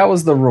 Like, that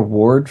was the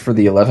reward for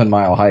the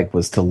 11-mile hike,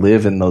 was to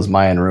live in those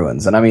Mayan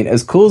ruins. And I mean,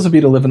 as cool as it would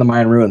be to live in the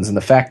Mayan ruins, and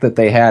the fact that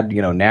they had,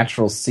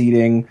 natural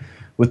seating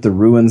with the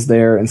ruins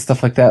there and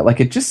stuff like that, like,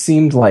 it just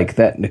seemed like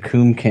that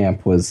Nakum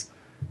camp was,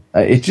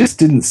 it just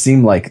didn't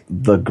seem like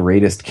the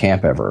greatest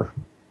camp ever.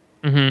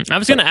 Mm-hmm. I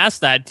was going to ask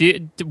that.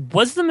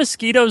 Was the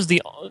mosquitoes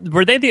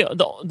were they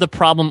the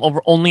problem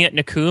only at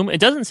Nakum? It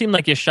doesn't seem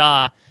like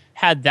Yasha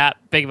had that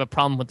big of a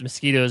problem with the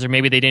mosquitoes, or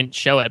maybe they didn't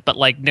show it. But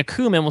like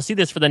Nakum, and we'll see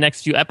this for the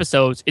next few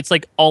episodes, it's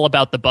like all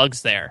about the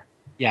bugs there.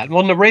 Yeah,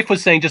 well, Rafe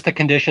was saying just the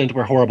conditions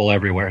were horrible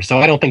everywhere, so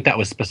I don't think that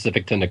was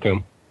specific to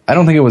Nakum. I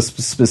don't think it was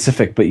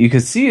specific, but you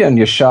could see on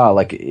Yasha,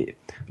 like, I'm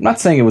not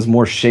saying it was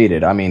more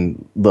shaded. I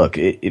mean, look,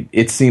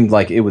 it seemed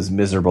like it was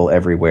miserable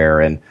everywhere,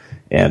 and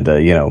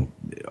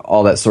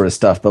all that sort of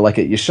stuff. But like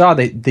at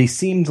Yasha, they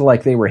seemed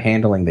like they were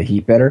handling the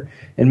heat better,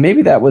 and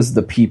maybe that was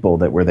the people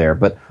that were there.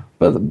 But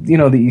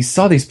you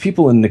saw these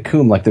people in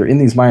Nakum, like they're in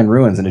these Mayan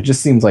ruins, and it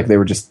just seems like they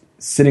were just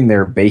sitting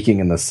there baking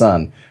in the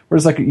sun.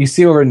 Whereas like you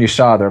see over in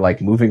Yasha, they're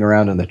like moving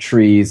around in the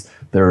trees.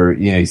 They're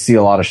you see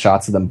a lot of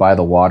shots of them by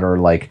the water,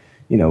 like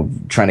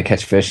trying to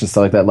catch fish and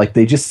stuff like that. Like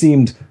they just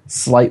seemed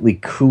slightly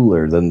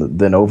cooler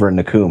than over in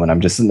Nakum. And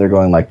I'm just sitting there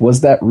going like,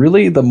 was that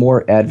really the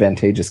more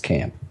advantageous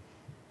camp?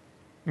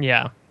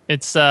 Yeah,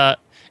 it's odd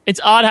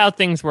how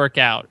things work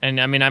out, and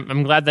I mean,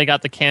 I'm glad they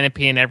got the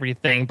canopy and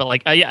everything. But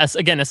like, yes,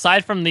 again,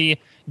 aside from the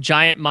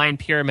giant Mayan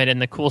pyramid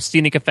and the cool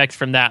scenic effects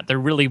from that, there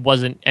really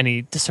wasn't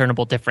any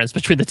discernible difference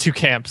between the two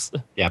camps.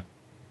 Yeah.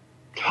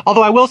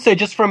 Although I will say,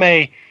 just from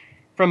a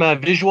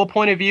visual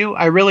point of view,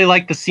 I really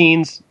like the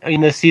scenes in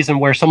this season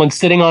where someone's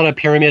sitting on a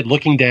pyramid,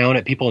 looking down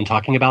at people and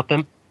talking about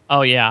them.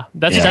 Oh yeah,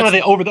 that's kind of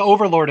the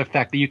overlord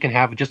effect that you can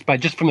have just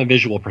from a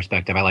visual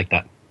perspective. I like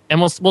that. And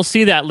we'll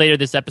see that later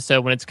this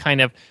episode when it's kind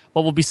of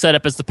what will be set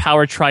up as the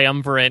power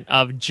triumvirate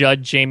of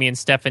Judd, Jamie, and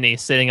Stephanie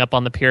sitting up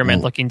on the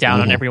pyramid looking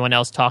down on everyone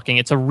else talking.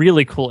 It's a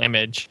really cool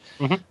image.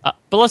 Mm-hmm.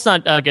 But let's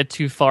not get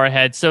too far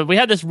ahead. So we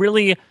had this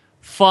really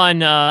fun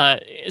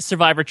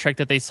Survivor trick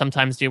that they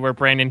sometimes do where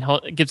Brandon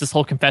gives this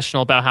whole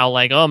confessional about how,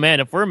 like, oh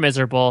man, if we're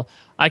miserable,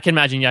 I can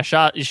imagine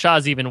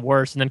Yasha's even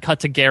worse. And then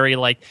cut to Gary,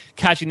 like,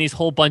 catching these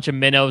whole bunch of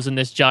minnows in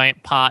this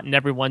giant pot and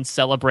everyone's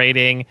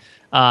celebrating.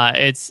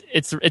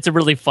 It's a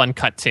really fun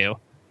cut too.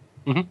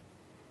 Mm-hmm.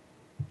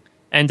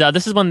 And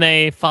this is when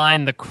they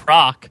find the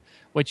croc,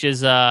 which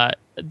is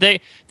they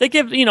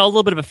give a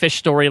little bit of a fish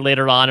story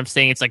later on of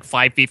saying it's like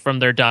 5 feet from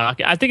their dock.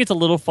 I think it's a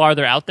little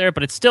farther out there,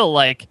 but it's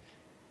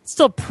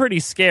still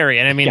pretty scary.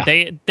 And I mean,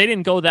 they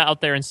didn't go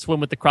out there and swim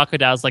with the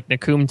crocodiles like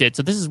Nakum did.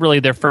 So this is really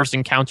their first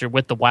encounter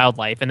with the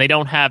wildlife, and they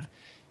don't have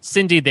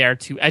Cindy there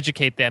to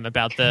educate them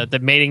about the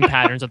mating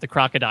patterns of the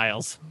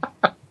crocodiles.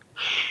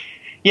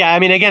 Yeah, I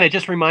mean, again, it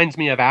just reminds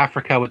me of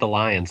Africa with the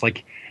lions.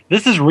 Like,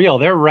 this is real.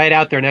 They're right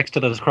out there next to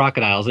those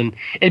crocodiles. And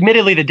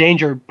admittedly, the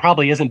danger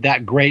probably isn't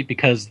that great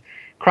because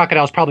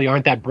crocodiles probably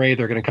aren't that brave.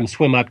 They're going to come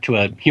swim up to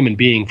a human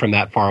being from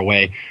that far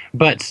away.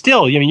 But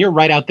still, I mean, you're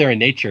right out there in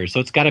nature. So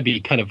it's got to be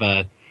kind of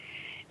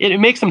it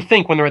makes them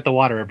think when they're at the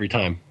water every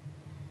time.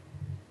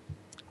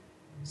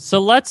 So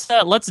let's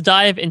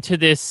dive into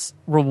this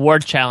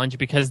reward challenge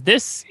because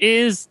this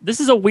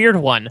is a weird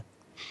one.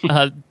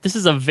 This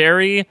is a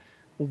very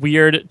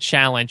weird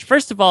challenge.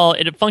 First of all,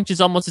 it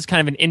functions almost as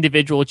kind of an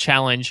individual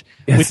challenge.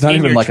 It's not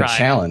even like a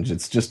challenge.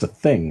 It's just a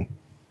thing.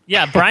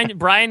 Yeah,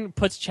 Brian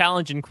puts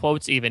challenge in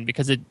quotes even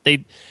because it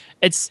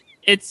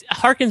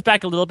harkens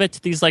back a little bit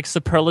to these like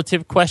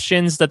superlative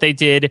questions that they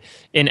did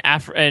in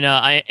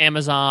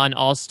Amazon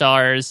All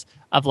Stars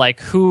of like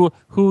who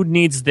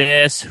needs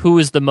this, who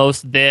is the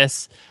most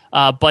this.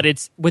 But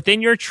it's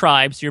within your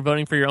tribe, so you're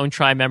voting for your own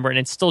tribe member, and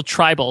it's still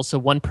tribal, so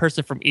one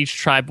person from each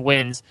tribe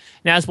wins.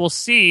 And as we'll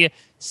see,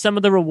 some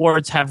of the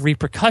rewards have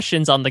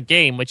repercussions on the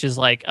game, which is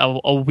like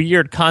a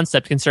weird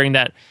concept considering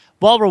that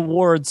while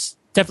rewards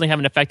definitely have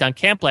an effect on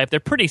camp life, they're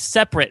pretty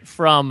separate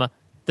from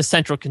the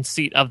central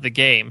conceit of the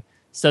game.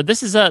 So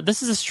this is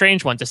a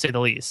strange one, to say the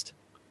least.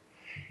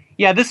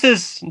 Yeah, this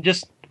is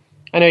just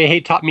I know you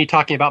hate me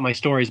talking about my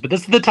stories, but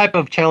this is the type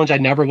of challenge I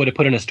never would have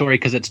put in a story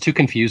because it's too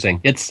confusing.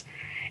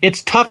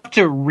 It's tough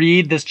to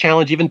read this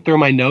challenge even through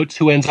my notes.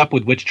 Who ends up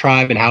with which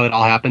tribe and how it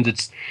all happens?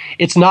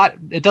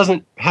 It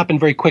doesn't happen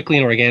very quickly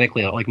and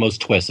organically like most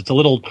twists. It's a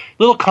little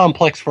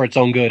complex for its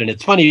own good, and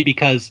it's funny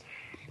because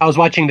I was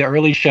watching the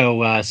early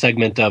show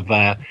segment of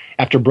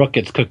after Brooke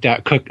gets kicked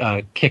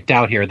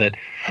out here. That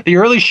the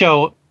early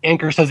show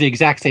anchor says the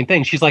exact same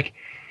thing. She's like,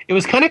 it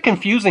was kind of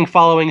confusing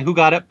following who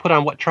got put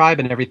on what tribe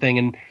and everything,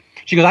 and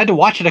she goes, I had to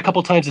watch it a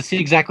couple times to see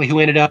exactly who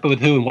ended up with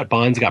who and what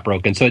bonds got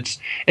broken. So it's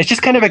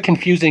just kind of a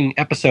confusing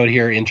episode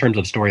here in terms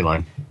of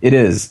storyline. It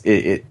is.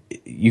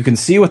 You can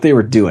see what they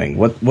were doing.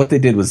 What they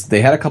did was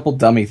they had a couple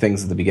dummy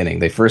things at the beginning.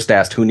 They first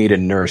asked who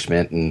needed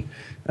nourishment,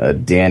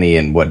 and Danny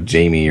and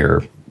Jamie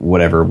or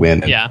whatever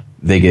win. Yeah.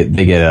 They get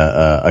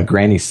a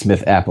Granny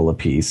Smith apple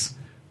apiece,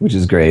 which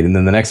is great. And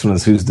then the next one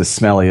is who's the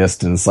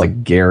smelliest, and it's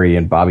like Gary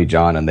and Bobby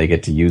John, and they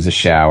get to use a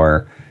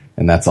shower,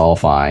 and that's all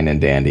fine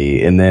and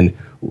dandy. And then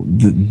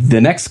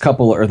the next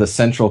couple are the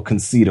central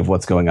conceit of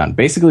what's going on.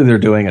 Basically, they're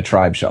doing a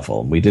tribe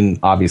shuffle. We didn't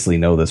obviously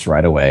know this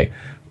right away,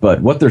 but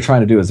what they're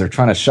trying to do is they're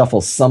trying to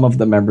shuffle some of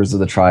the members of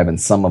the tribe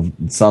and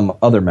some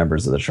other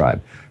members of the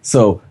tribe.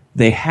 So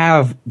they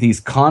have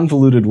these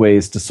convoluted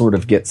ways to sort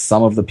of get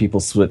some of the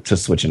people to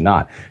switch and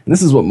not. And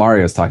this is what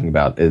Mario is talking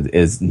about,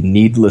 is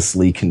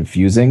needlessly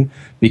confusing,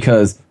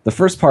 because the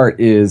first part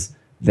is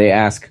they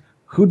ask,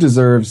 who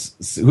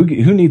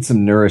needs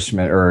some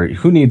nourishment, or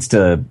who needs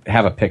to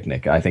have a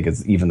picnic? I think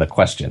is even the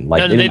question.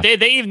 Like they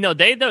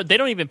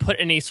don't even put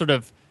any sort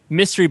of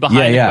mystery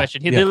behind the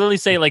question. They literally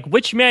say, like,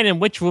 which man and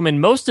which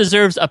woman most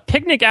deserves a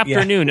picnic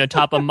afternoon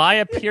atop a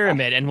Maya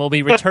pyramid and will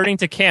be returning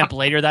to camp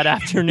later that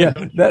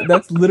afternoon. Yeah,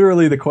 that's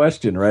literally the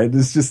question, right?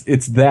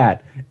 It's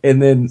that.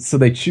 And then so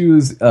they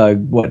choose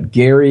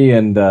Gary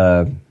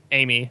and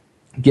Amy.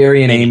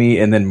 Gary and Amy,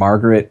 and then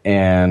Margaret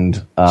and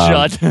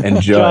Judd.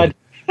 And Judd.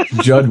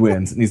 Judd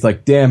wins, and he's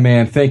like, "Damn,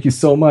 man, thank you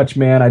so much,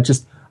 man.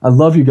 I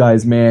love you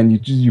guys,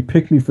 man. You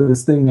picked me for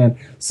this thing, man."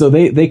 So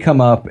they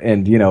come up,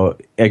 and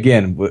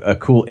again, a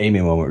cool Amy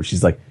moment where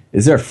she's like,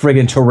 "Is there a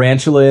friggin'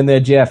 tarantula in there,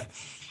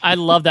 Jeff?" I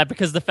love that,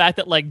 because the fact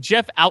that like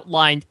Jeff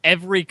outlined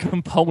every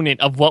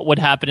component of what would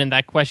happen in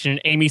that question,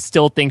 and Amy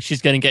still thinks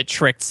she's going to get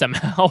tricked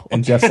somehow.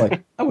 And Jeff's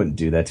like, "I wouldn't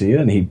do that to you."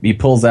 And he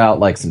pulls out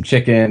like some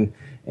chicken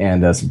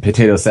and some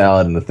potato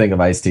salad and a thing of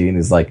iced tea, and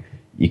he's like,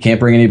 "You can't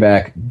bring any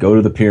back. Go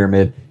to the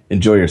pyramid.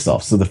 Enjoy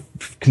yourself." So the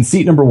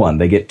conceit number one,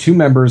 they get 2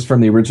 members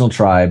from the original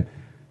tribe,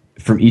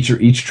 from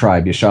each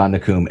tribe, Yasha and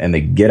Nakum, and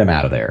they get them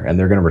out of there, and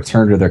they're going to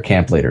return to their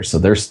camp later, so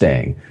they're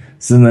staying.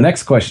 So then the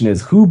next question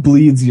is, who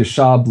bleeds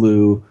Yasha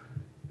blue?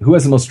 Who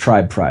has the most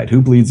tribe pride?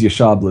 Who bleeds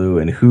Yasha blue,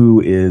 and who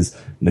is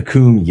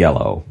Nakum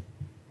yellow?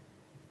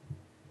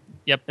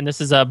 Yep, and this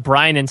is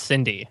Brian and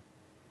Cindy.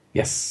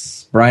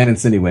 Yes, Brian and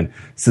Cindy win.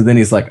 So then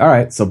he's like, all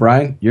right, so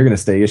Brian, you're going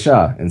to stay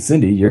Yasha, and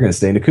Cindy, you're going to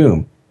stay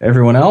Nakum.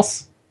 Everyone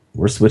else,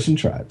 we're switching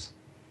tribes.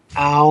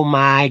 Oh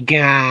my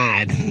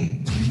God.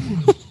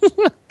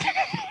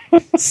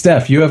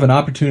 Steph, you have an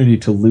opportunity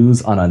to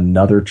lose on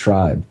another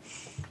tribe.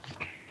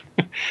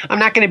 I'm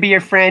not going to be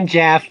your friend,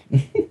 Jeff.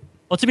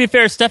 Well, to be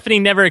fair, Stephanie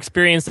never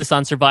experienced this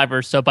on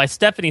Survivor, so by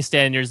Stephanie's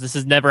standards, this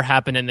has never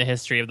happened in the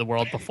history of the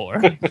world before.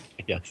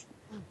 Yes.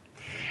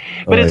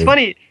 But it's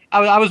funny.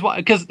 I was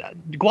because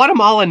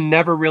Guatemala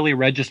never really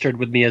registered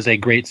with me as a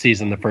great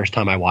season the first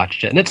time I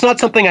watched it, and it's not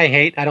something I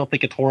hate. I don't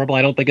think it's horrible.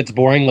 I don't think it's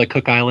boring like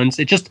Cook Islands.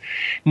 It just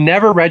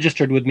never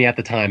registered with me at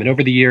the time. And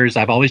over the years,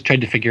 I've always tried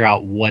to figure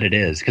out what it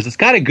is, because it's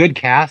got a good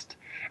cast.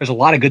 There's a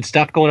lot of good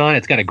stuff going on.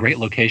 It's got a great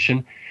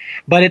location,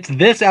 but it's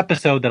this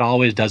episode that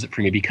always does it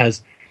for me,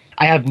 because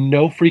I have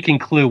no freaking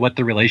clue what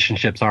the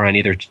relationships are on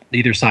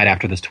either side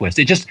after this twist.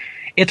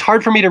 It's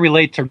hard for me to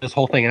relate to this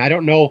whole thing, and I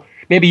don't know.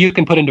 Maybe you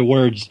can put into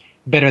words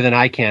better than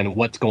I can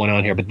what's going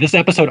on here, but this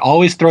episode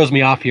always throws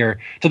me off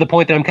here to the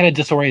point that I'm kind of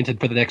disoriented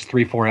for the next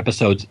 3-4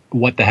 episodes.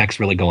 What the heck's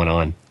really going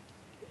on?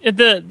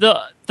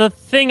 The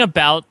thing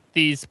about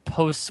these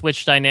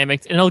post-switch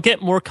dynamics, and it'll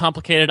get more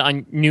complicated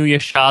on New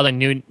Yasha than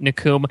New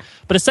Nakum,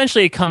 but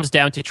essentially it comes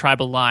down to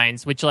tribal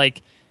lines, which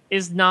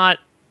is not.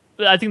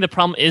 I think the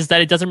problem is that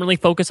it doesn't really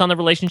focus on the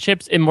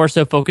relationships. It more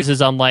so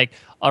focuses on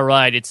all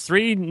right, it's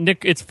 3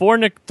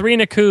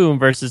 Nakum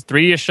versus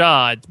 3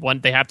 Yasha.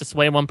 They have to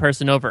sway one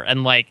person over,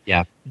 and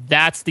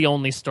that's the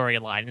only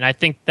storyline. And I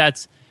think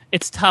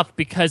it's tough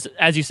because,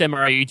 as you said,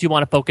 Mario, you do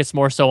want to focus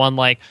more so on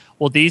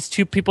these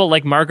 2 people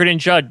like Margaret and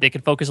Judd, they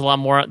could focus a lot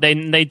more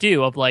than they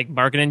do of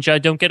Margaret and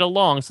Judd don't get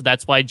along, so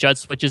that's why Judd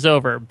switches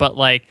over. But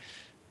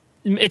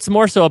it's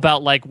more so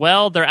about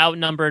they're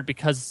outnumbered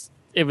because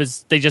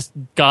they just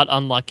got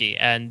unlucky,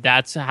 and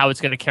that's how it's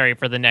going to carry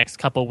for the next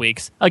couple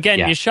weeks. Again,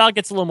 Yasha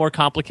gets a little more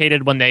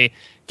complicated when they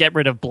get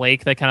rid of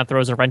Blake. That kind of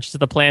throws a wrench to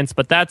the plans,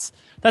 but that's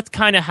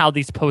kind of how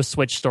these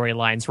post-switch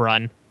storylines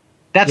run.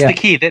 That's the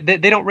key. They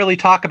don't really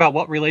talk about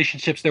what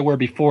relationships there were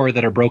before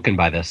that are broken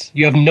by this.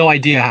 You have no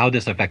idea how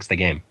this affects the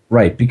game.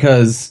 Right,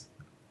 because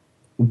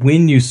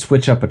when you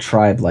switch up a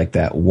tribe like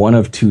that, one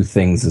of 2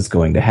 things is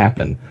going to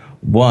happen.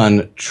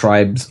 One,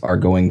 tribes are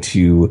going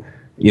to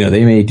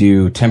they may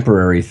do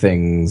temporary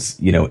things,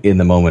 in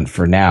the moment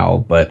for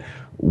now, but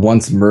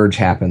once merge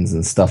happens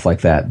and stuff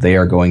like that, they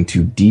are going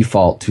to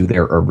default to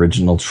their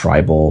original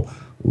tribal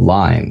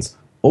lines,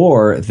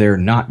 or they're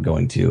not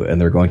going to,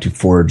 and they're going to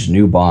forge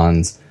new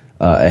bonds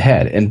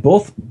ahead. And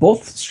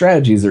both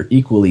strategies are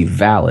equally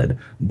valid.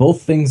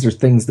 Both things are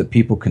things that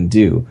people can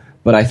do.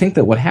 But I think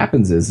that what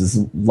happens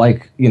is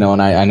like,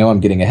 and I know I'm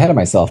getting ahead of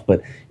myself,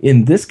 but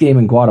in this game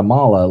in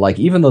Guatemala, like,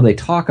 even though they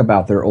talk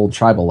about their old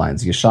tribal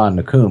lines, Yasha and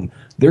Nakum,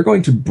 they're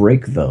going to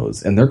break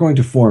those, and they're going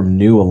to form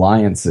new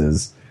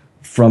alliances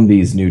from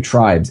these new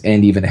tribes,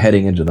 and even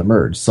heading into the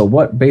merge. So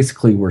what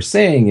basically we're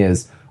saying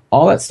is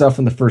all that stuff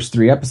in the first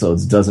 3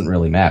 episodes doesn't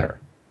really matter.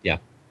 Yeah.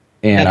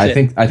 And I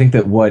think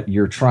that what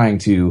you're trying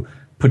to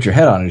put your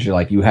head on is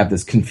you have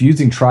this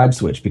confusing tribe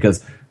switch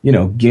because,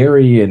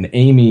 Gary and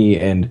Amy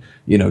and,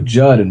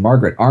 Judd and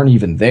Margaret aren't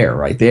even there,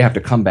 right? They have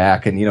to come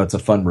back and, it's a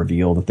fun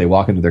reveal that they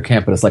walk into their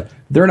camp, but it's like,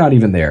 they're not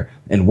even there.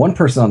 And one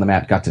person on the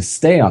map got to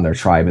stay on their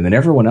tribe, and then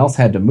everyone else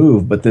had to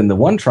move, but then the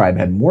one tribe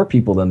had more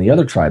people than the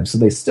other tribe, so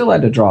they still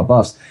had to draw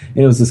buffs.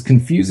 And it was this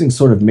confusing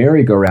sort of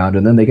merry-go-round,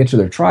 and then they get to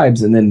their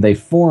tribes, and then they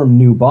form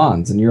new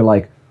bonds, and you're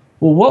like,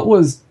 well,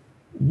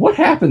 what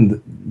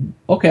happened?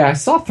 Okay, I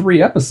saw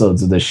 3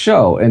 episodes of this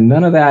show, and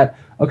none of that.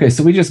 Okay,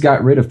 so we just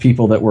got rid of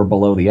people that were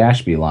below the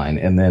Ashby line,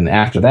 and then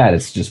after that,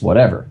 it's just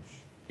whatever.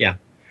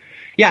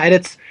 Yeah, and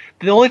it's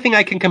the only thing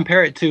I can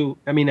compare it to.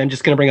 I mean, I'm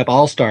just going to bring up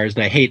All Stars,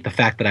 and I hate the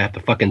fact that I have to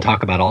fucking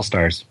talk about All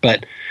Stars.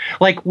 But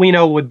like we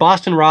know, with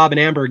Boston Rob and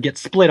Amber get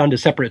split onto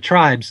separate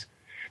tribes,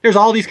 there's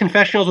all these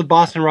confessionals with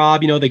Boston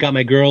Rob. They got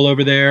my girl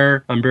over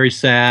there. I'm very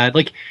sad.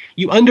 Like,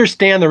 you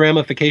understand the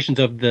ramifications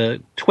of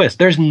the twist.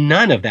 There's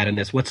none of that in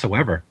this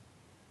whatsoever.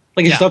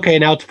 Like, it's just, okay,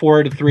 now it's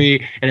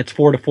 4-3 and it's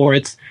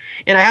 4-4.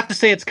 And I have to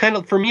say, it's kind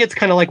of, for me, it's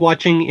kind of like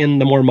watching in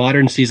the more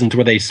modern seasons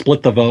where they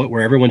split the vote,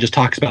 where everyone just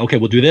talks about, okay,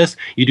 we'll do this,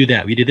 you do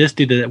that, we do this,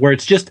 do that, where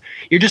it's just,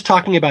 you're just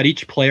talking about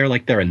each player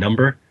like they're a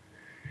number.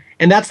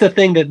 And that's the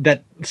thing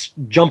that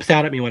jumps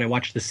out at me when I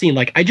watch the scene.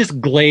 Like, I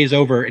just glaze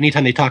over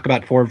anytime they talk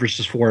about 4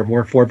 versus 4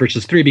 or 4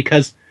 versus 3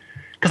 because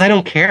I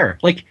don't care.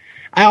 Like,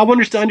 I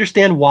want to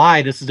understand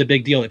why this is a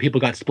big deal that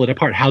people got split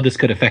apart, how this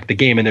could affect the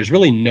game, and there's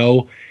really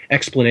no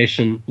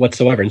explanation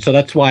whatsoever. And so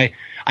that's why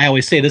I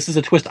always say this is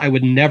a twist I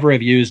would never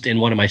have used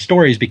in one of my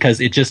stories, because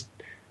it just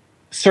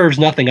serves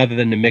nothing other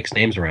than to mix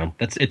names around.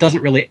 It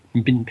doesn't really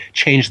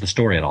change the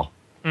story at all.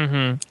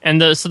 Mm-hmm.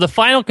 And so the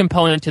final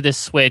component to this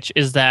switch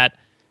is that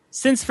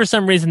since for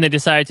some reason they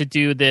decided to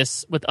do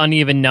this with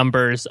uneven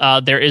numbers,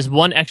 there is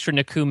one extra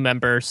Nakum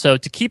member. So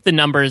to keep the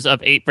numbers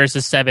of 8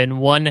 versus 7,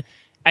 one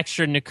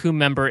extra Nakum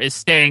member is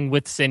staying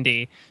with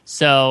Cindy.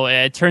 So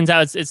it turns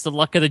out it's the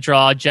luck of the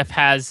draw. Jeff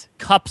has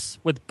cups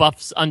with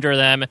buffs under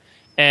them,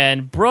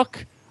 and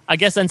Brooke, I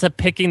guess, ends up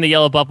picking the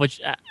yellow buff,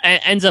 which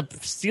ends up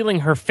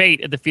sealing her fate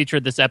in the future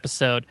of this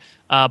episode.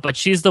 But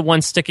she's the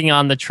one sticking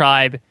on the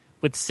tribe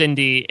with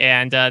Cindy,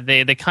 and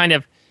they kind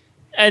of.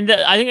 And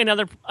I think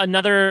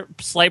another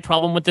slight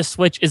problem with this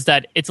switch is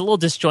that it's a little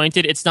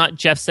disjointed. It's not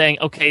Jeff saying,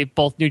 okay,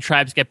 both new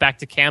tribes get back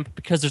to camp,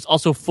 because there's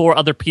also 4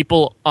 other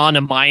people on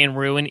a Mayan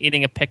ruin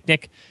eating a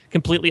picnic,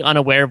 completely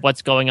unaware of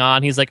what's going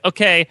on. He's like,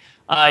 okay,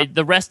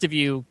 the rest of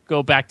you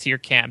go back to your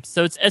camp.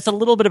 So it's a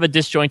little bit of a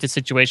disjointed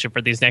situation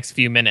for these next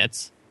few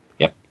minutes.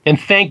 Yep.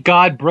 And thank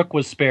God Brooke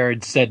was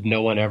spared, said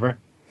no one ever.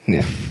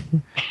 Yeah.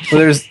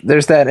 Well,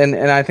 there's that, and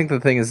I think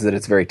the thing is that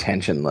it's very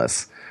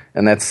tensionless.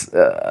 And that's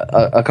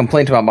a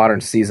complaint about modern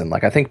season.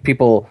 Like, I think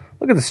people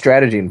look at the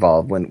strategy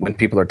involved when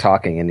people are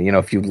talking. And,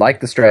 if you like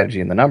the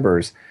strategy and the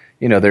numbers,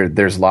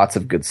 there's lots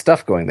of good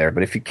stuff going there.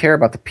 But if you care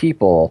about the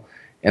people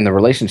and the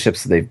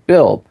relationships that they've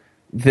built,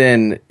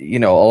 then, a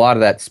lot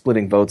of that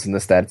splitting votes and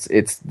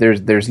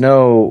there's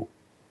no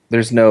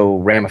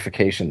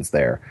ramifications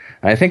there.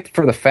 And I think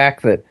for the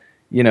fact that,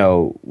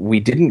 we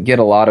didn't get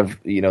a lot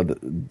of,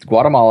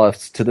 Guatemala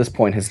to this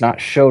point has not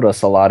showed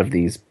us a lot of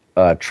these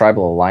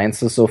tribal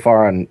alliances so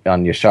far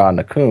on Yasha and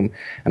Nakum,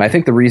 and I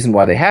think the reason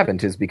why they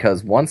haven't is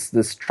because once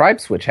this tribe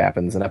switch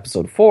happens in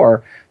episode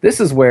 4, this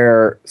is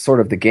where sort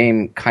of the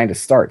game kind of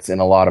starts in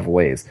a lot of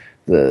ways,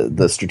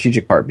 the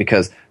strategic part,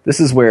 because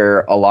this is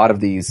where a lot of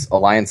these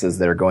alliances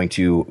that are going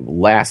to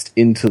last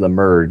into the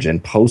merge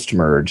and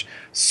post-merge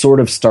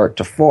sort of start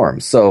to form.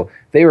 So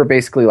they were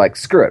basically like,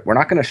 screw it, we're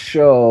not going to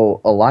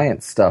show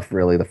alliance stuff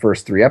really the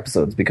first 3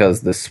 episodes,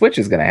 because the switch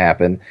is going to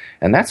happen,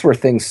 and that's where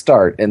things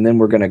start, and then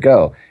we're going to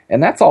go.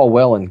 And that's all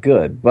well and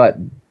good, but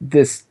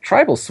this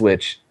tribal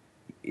switch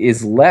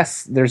is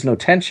less, there's no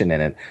tension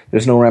in it,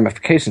 there's no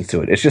ramifications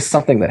to it, it's just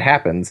something that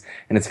happens,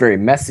 and it's very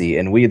messy,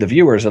 and we the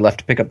viewers are left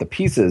to pick up the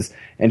pieces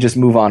and just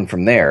move on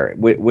from there,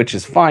 which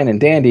is fine and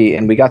dandy,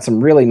 and we got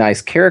some really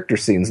nice character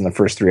scenes in the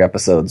first 3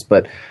 episodes,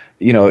 but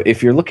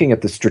if you're looking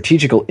at the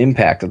strategical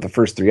impact of the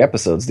first 3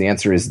 episodes, the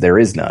answer is there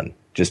is none.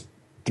 Just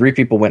 3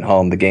 people went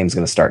home, the game's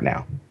going to start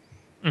now.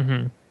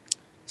 Mm-hmm.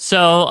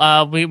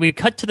 So we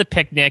cut to the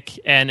picnic,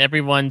 and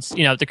everyone's,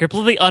 they're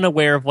completely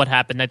unaware of what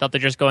happened. They thought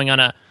they're just going on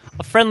a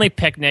friendly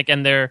picnic,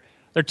 and they're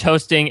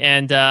toasting,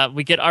 and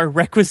we get our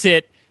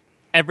requisite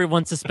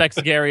everyone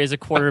suspects Gary as a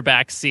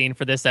quarterback scene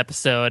for this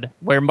episode,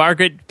 where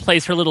Margaret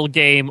plays her little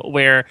game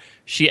where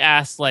she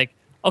asks, like,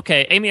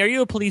 okay, Amy, are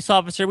you a police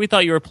officer? We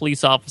thought you were a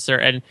police officer.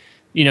 And,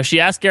 she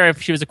asked Gary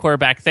if she was a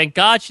quarterback. Thank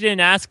God she didn't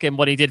ask him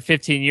what he did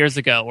 15 years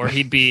ago, or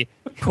he'd be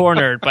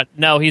cornered. But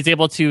no, he's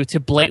able to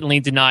blatantly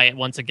deny it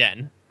once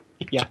again.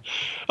 Yeah.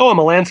 Oh, I'm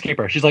a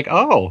landscaper. She's like,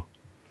 oh.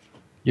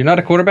 You're not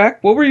a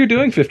quarterback? What were you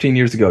doing 15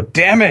 years ago?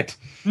 Damn it!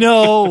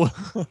 No!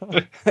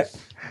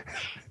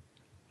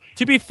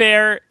 To be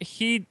fair,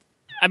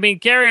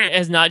 Gary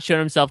has not shown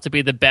himself to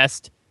be the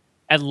best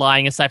at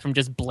lying, aside from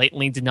just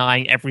blatantly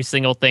denying every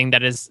single thing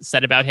that is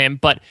said about him.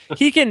 But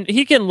he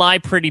can lie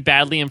pretty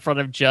badly in front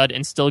of Judd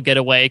and still get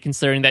away,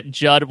 considering that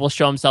Judd will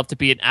show himself to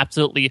be an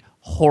absolutely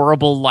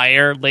horrible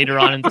liar later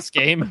on in this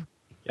game.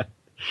 Yeah.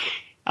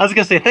 I was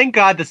going to say, thank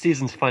God the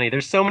season's funny.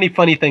 There's so many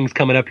funny things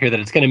coming up here that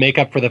it's going to make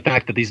up for the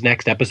fact that these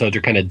next episodes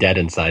are kind of dead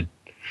inside.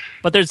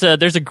 But there's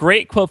a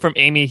great quote from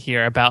Amy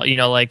here about,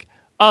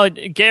 oh,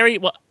 Gary,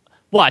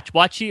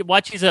 watch,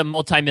 he's a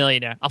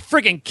multimillionaire. I'll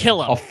friggin'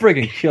 kill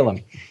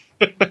him.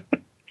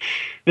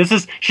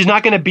 She's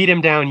not going to beat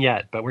him down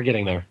yet, but we're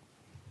getting there.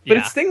 But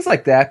it's things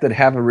like that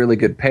have a really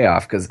good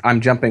payoff, because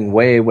I'm jumping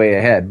way, way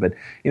ahead. But,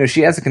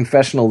 she has a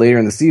confessional later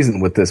in the season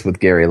with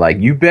Gary, like,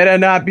 you better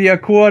not be a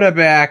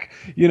quarterback,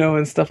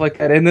 and stuff like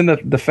that. And then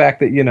the fact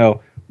that,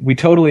 we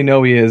totally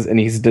know he is, and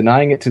he's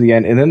denying it to the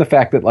end. And then the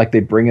fact that, like, they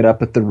bring it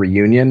up at the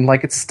reunion,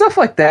 like, it's stuff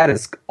like that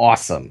is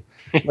awesome.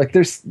 Like,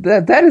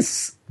 that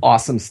is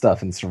awesome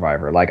stuff in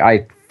Survivor. Like,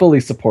 I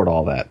fully support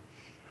all that.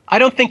 I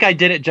don't think I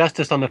did it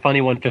justice on the Funny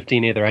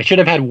 115 either. I should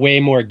have had way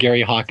more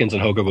Gary Hawkins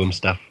and Hogaboom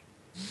stuff.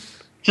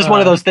 Just one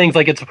of those things.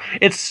 Like,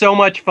 it's so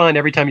much fun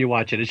every time you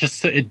watch it.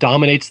 It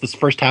dominates this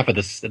first half of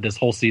this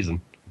whole season.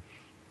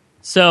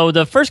 So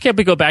the first camp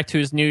we go back to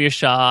is New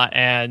Yasha,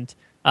 and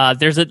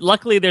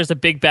luckily there's a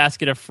big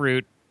basket of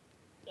fruit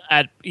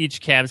at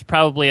each camp,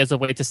 probably as a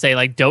way to say,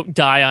 like, don't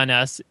die on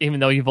us, even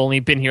though you've only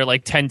been here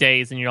like 10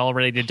 days and you're all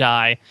ready to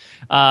die.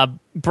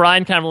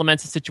 Brian kind of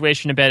laments the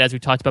situation a bit, as we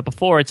talked about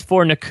before. It's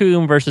 4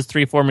 Nakum versus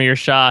 3 former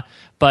Yasha.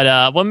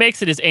 But what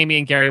makes it is Amy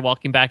and Gary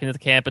walking back into the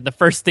camp, and the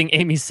first thing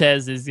Amy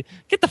says is,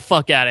 get the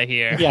fuck out of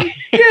here.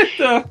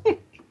 Yeah.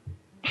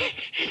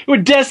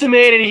 We're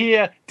decimated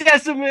here.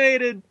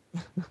 Decimated.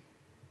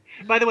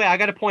 By the way, I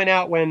got to point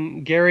out,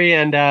 when Gary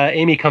and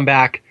Amy come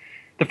back,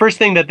 the first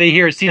thing that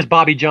they see is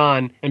Bobby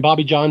John, and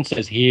Bobby John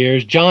says,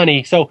 here's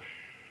Johnny. So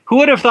who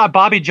would have thought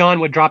Bobby John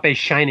would drop a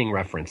Shining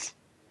reference?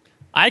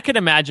 I could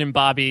imagine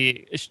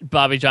Bobby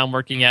John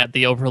working at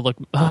the Overlook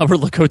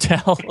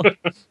Hotel.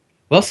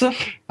 Well, sir,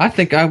 I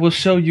think I will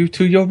show you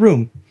to your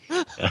room.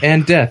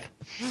 And death.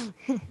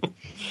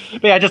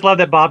 Yeah, I just love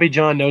that Bobby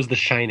John knows The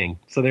Shining.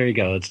 So there you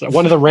go. It's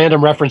one of the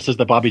random references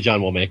that Bobby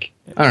John will make.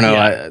 I don't know.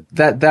 Yeah.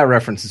 That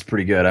reference is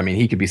pretty good. I mean,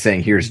 he could be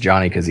saying, here's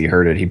Johnny, because he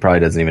heard it. He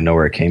probably doesn't even know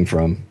where it came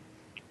from.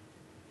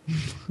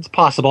 It's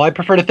possible. I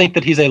prefer to think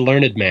that he's a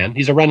learned man.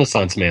 He's a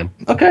Renaissance man.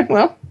 Okay,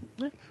 well,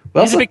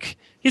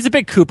 he's a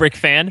big Kubrick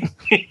fan.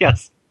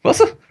 Yes. Well,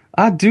 sir,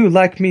 I do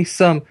like me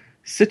some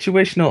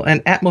situational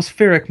and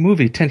atmospheric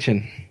movie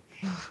tension.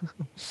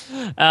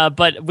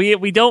 But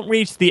we don't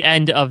reach the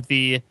end of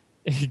the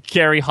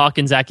Gary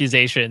Hawkins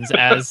accusations,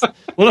 as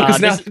well, because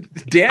now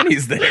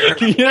Danny's there.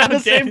 You're the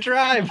same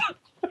tribe.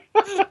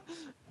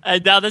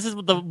 And now this is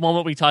the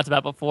moment we talked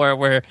about before,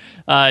 where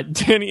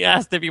Danny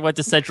asked if he went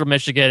to Central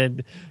Michigan,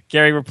 and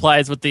Gary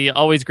replies with the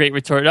always great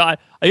retort, I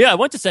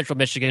went to Central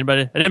Michigan, but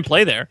I didn't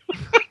play there.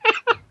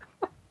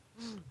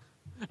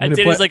 And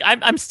Danny's like,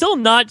 I'm still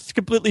not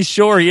completely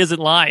sure he isn't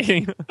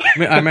lying.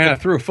 I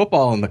threw a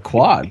football in the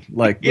quad,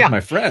 with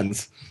my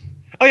friends.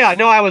 Oh, yeah,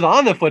 no, I was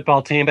on the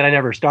football team, but I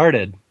never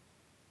started.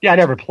 Yeah, I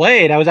never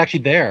played. I was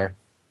actually there.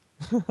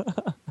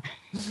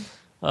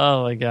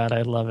 Oh, my God,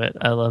 I love it.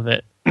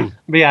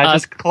 But yeah,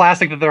 it's just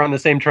classic that they're on the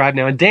same tribe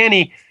now. And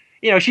Danny,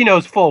 she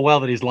knows full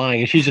well that he's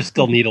lying, and she's just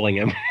still needling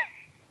him.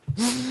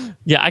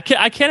 Yeah, I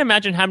can't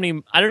imagine how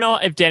many. I don't know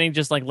if Danny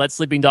just let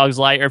sleeping dogs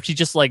lie, or if she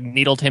just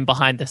needled him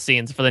behind the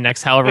scenes for the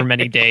next however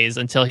many days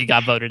until he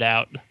got voted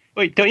out.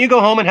 Wait, don't you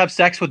go home and have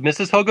sex with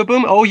Mrs.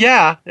 Hogaboom? Oh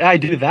yeah, I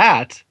do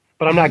that,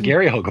 but I'm not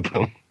Gary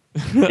Hogaboom.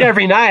 Yeah,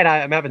 every night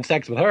I'm having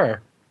sex with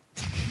her.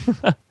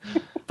 But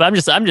I'm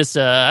just a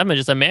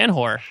man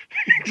whore.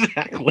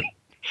 Exactly.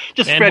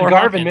 Just man Fred Garvin,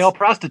 Hawkins. Male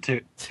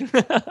prostitute.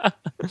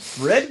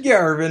 Fred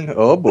Garvin.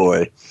 Oh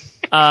boy.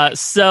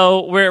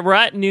 So we're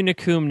at New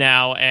Nakum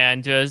now,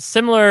 and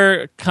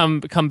similar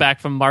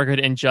comeback from Margaret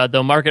and Judd.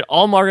 Though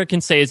all Margaret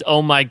can say is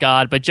 "Oh my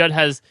God," but Judd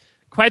has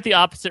quite the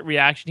opposite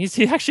reaction.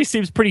 He actually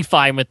seems pretty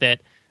fine with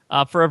it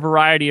for a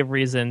variety of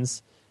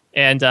reasons.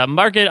 And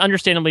Margaret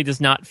understandably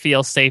does not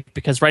feel safe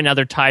because right now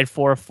they're tied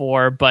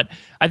 4-4. But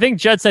I think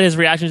Judd said his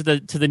reaction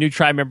to the new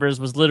tribe members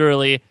was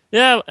literally,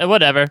 yeah,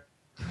 whatever.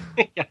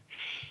 Yeah.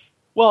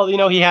 Well,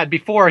 he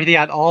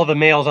had all the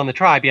males on the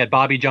tribe. He had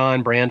Bobby,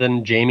 John,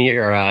 Brandon, Jamie,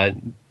 or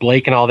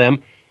Blake, and all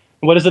them.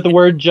 What is it the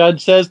word Judd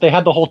says? They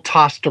had the whole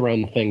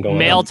testosterone thing going on.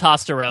 Male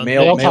testosterone.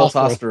 Male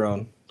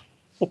testosterone.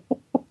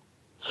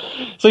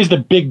 So he's the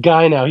big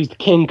guy now. He's the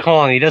King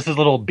Kong. He does his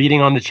little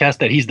beating on the chest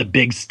that he's the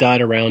big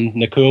stud around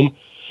Nakum.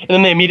 And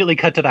then they immediately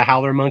cut to the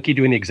howler monkey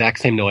doing the exact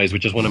same noise,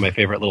 which is one of my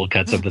favorite little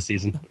cuts of the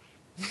season.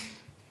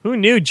 Who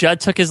knew Judd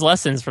took his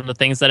lessons from the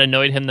things that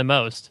annoyed him the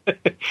most?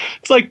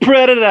 It's like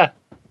Predator.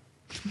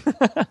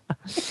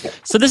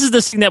 So this is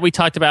the scene that we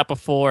talked about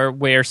before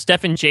where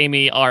Steph and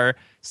Jamie are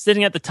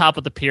sitting at the top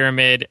of the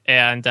pyramid,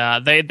 and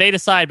they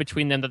decide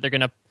between them that they're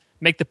going to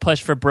make the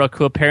push for Brooke,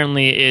 who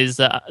apparently is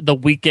the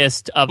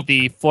weakest of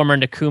the former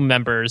Nakum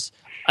members.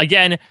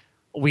 Again,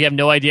 we have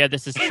no idea if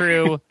this is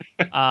true.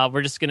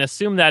 We're just going to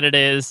assume that it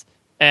is.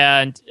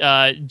 And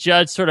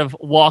Judd sort of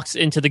walks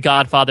into the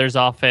Godfather's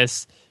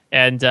office,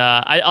 and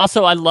I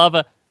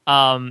love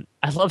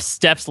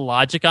Steph's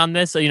logic on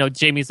this. So,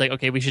 Jamie's like,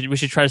 okay, we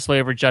should try to sway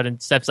over Judd,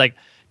 and Steph's like,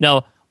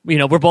 no,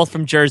 we're both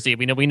from Jersey.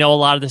 We know a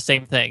lot of the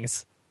same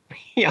things.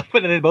 Yeah,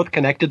 but are they both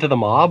connected to the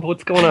mob?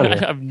 What's going on here?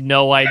 I have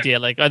no idea.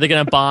 Like, are they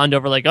going to bond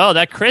over like, oh,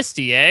 that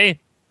Christie, eh?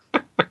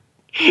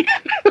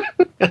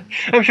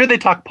 I'm sure they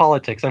talk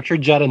politics. I'm sure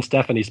Judd and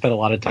Stephanie spent a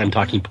lot of time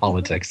talking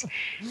politics.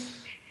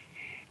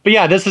 But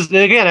yeah, this is,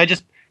 again, I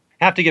just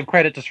have to give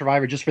credit to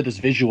Survivor just for this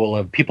visual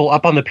of people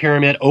up on the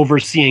pyramid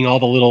overseeing all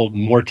the little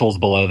mortals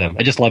below them.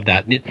 I just love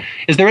that.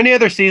 Is there any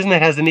other season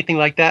that has anything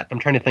like that? I'm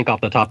trying to think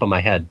off the top of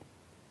my head.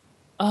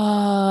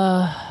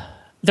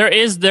 There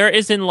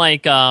is in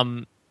like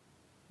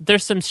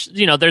there's some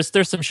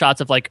there's some shots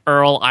of like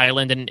Earl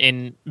Island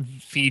in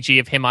Fiji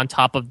of him on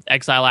top of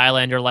Exile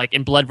Island, or like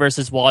in Blood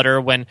versus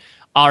Water when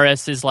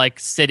Aris is like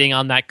sitting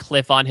on that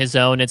cliff on his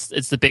own. It's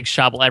the big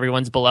shot while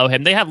everyone's below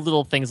him. They have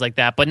little things like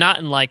that, but not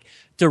in like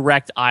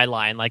direct eye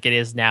line like it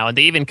is now. And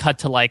they even cut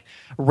to like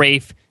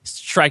Rafe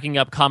striking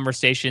up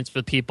conversations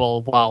with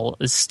people while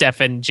Steph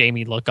and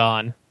Jamie look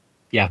on.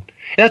 Yeah,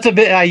 that's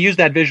I use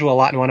that visual a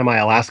lot in one of my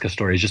Alaska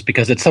stories, just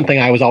because it's something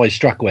I was always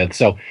struck with.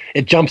 So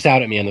it jumps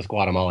out at me in this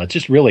Guatemala. It's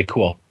just really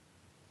cool,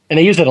 and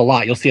they use it a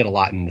lot. You'll see it a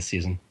lot in this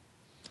season.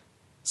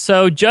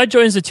 So Judd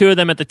joins the two of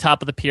them at the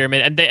top of the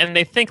pyramid, and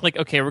they think like,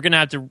 okay, we're gonna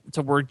have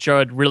to work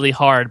Judd really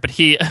hard, but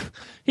he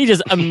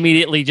just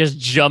immediately just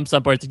jumps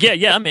on board.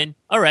 Yeah, I'm in.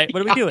 All right,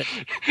 what are we doing?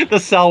 The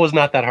sell was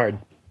not that hard.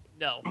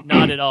 No,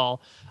 not at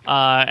all.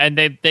 And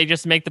they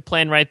just make the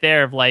plan right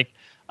there of like,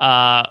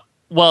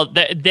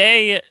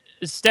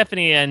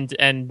 Stephanie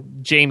and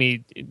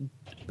Jamie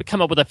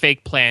come up with a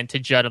fake plan to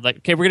Judd of like,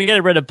 okay, we're going to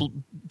get rid of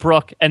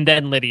Brooke and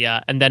then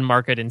Lydia and then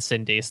Margaret and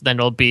Cindy. So then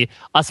it'll be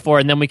us four,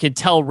 and then we can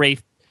tell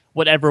Rafe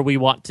whatever we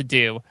want to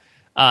do.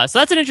 So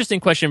that's an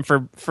interesting question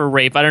for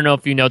Rafe. I don't know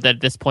if you know that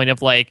at this point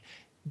of like,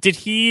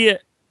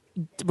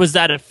 was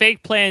that a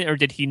fake plan, or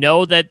did he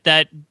know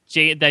that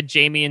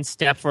Jamie and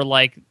Steph were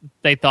like,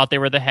 they thought they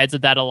were the heads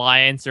of that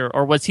alliance,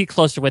 or was he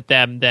closer with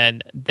them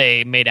than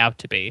they made out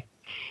to be?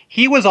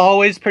 He was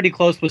always pretty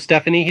close with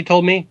Stephanie, he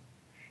told me.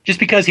 Just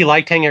because he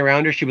liked hanging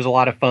around her, she was a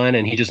lot of fun,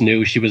 and he just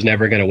knew she was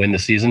never going to win the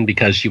season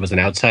because she was an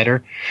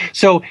outsider.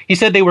 So he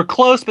said they were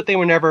close, but they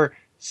were never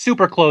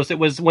super close. It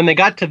was when they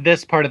got to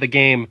this part of the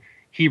game,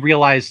 he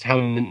realized how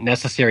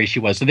necessary she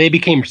was. So they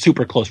became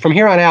super close. From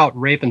here on out,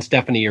 Rafe and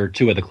Stephanie are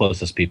two of the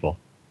closest people.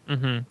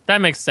 Mm-hmm.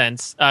 That makes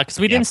sense, because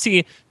we didn't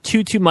see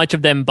too much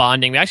of them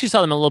bonding. We actually saw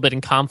them a little bit in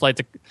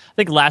conflict. I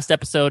think last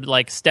episode,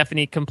 like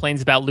Stephanie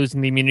complains about losing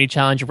the immunity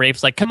challenge.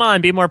 Rafe's like, "Come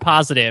on, be more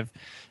positive."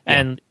 Yeah.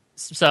 And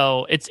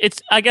so it's.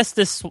 I guess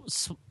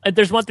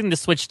there's one thing the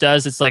Switch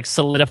does. It's like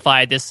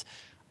solidify this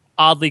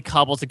oddly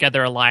cobbled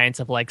together alliance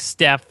of like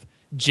Steph,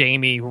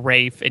 Jamie,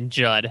 Rafe, and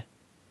Judd.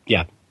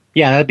 Yeah,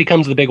 that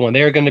becomes the big one.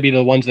 They're going to be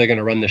the ones that are going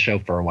to run the show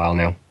for a while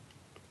now.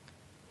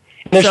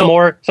 And there's some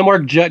more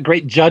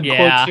great Judd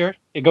quotes here.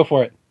 Yeah, go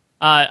for it.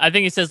 I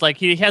think he says like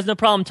he has no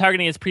problem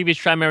targeting his previous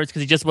tribe members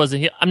because he just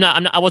wasn't.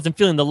 I wasn't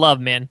feeling the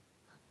love, man.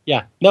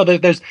 Yeah, no.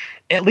 There's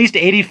at least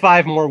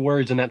 85 more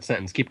words in that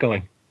sentence. Keep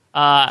going.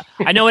 I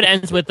know it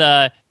ends with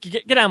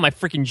get out of my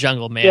freaking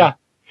jungle, man. Yeah,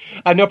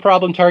 I have no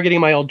problem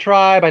targeting my old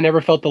tribe. I never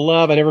felt the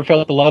love. I never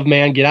felt the love,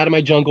 man. Get out of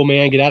my jungle,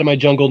 man. Get out of my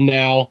jungle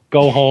now.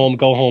 Go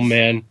home,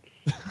 man.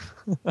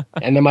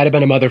 And there might have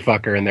been a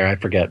motherfucker in there. I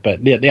forget,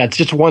 but yeah, it's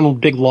just one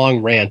big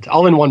long rant,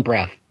 all in one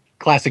breath.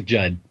 Classic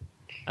Judd.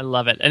 I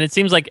love it, and it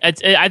seems like I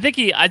think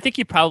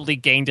he probably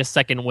gained a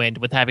second wind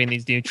with having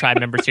these new tribe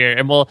members here,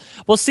 and we'll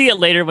see it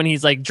later when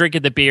he's like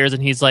drinking the beers,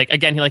 and he's like,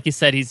 again, like he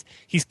said, he's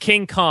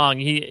King Kong.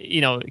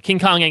 King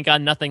Kong ain't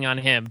got nothing on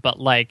him, but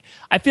like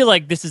I feel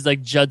like this is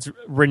like Judd's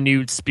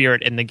renewed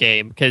spirit in the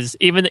game, because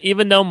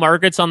even though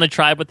Margaret's on the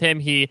tribe with him,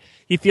 he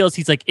feels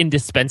he's like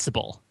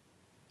indispensable.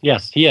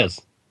 Yes, he is.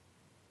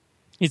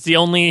 He's the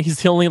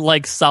only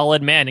like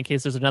solid man in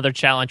case there's another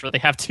challenge where they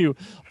have to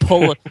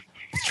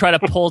try to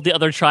pull the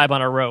other tribe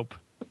on a rope.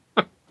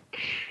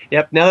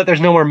 Yep. Now that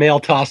there's no more male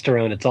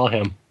testosterone, it's all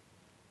him.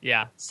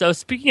 Yeah. So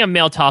speaking of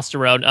male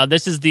testosterone,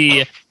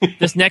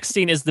 this next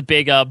scene is the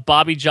big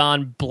Bobby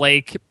John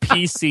Blake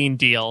peace scene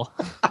deal.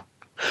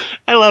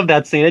 I love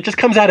that scene. It just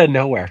comes out of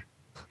nowhere.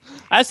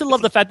 I also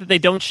love the fact that they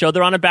don't show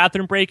they're on a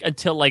bathroom break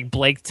until like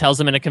Blake tells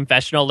him in a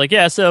confessional, like,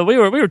 yeah, so we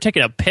were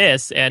taking a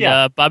piss,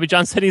 and Bobby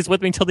John said he's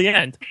with me till the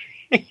end.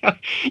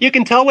 You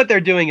can tell what they're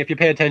doing if you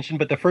pay attention,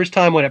 but the first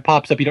time when it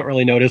pops up, you don't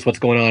really notice what's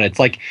going on. It's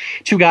like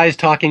two guys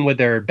talking with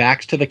their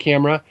backs to the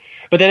camera.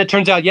 But then it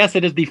turns out, yes,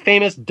 it is the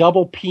famous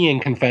double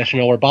peeing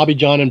confessional where Bobby,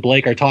 John, and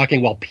Blake are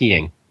talking while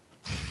peeing.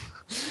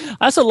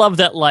 I also love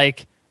that,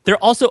 like, they're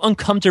also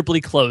uncomfortably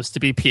close to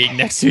be peeing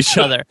next to each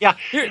other. Yeah.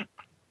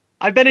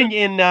 I've been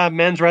in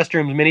men's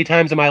restrooms many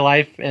times in my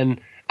life, and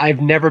I've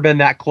never been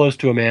that close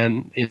to a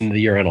man in the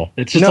urinal.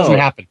 It just doesn't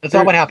happen. That's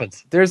not what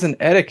happens. There's an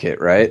etiquette,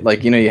 right?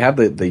 Like, you have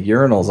the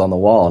urinals on the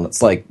wall, and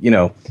it's like,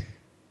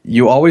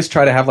 you always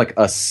try to have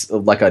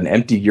like an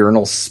empty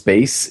urinal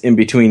space in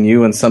between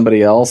you and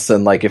somebody else,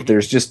 and like if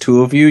there's just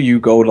two of you,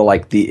 you go to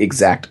like the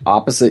exact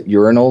opposite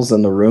urinals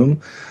in the room.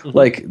 Mm-hmm.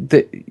 Like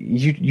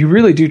you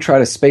really do try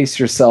to space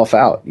yourself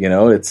out.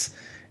 It's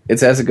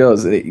as it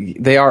goes.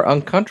 They are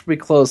uncomfortably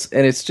close,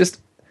 and it's just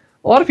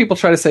a lot of people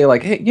try to say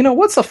like, hey,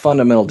 what's the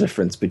fundamental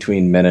difference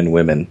between men and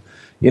women?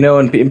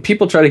 And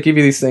people try to give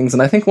you these things,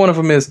 and I think one of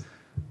them is,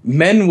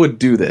 men would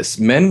do this.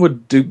 Men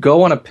would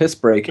go on a piss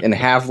break and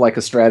have like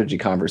a strategy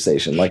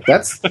conversation. Like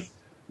that's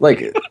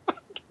like,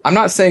 I'm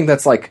not saying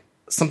that's like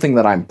something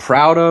that I'm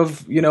proud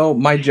of,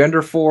 my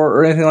gender for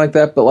or anything like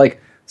that. But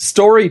like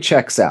story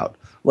checks out.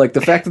 Like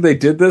the fact that they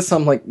did this,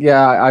 I'm like,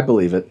 yeah, I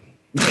believe it.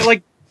 They're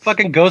like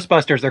fucking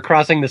Ghostbusters. They're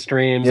crossing the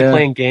streams and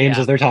playing games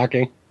as they're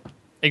talking.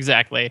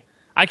 Exactly.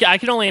 I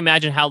can only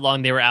imagine how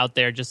long they were out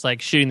there just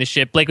like shooting the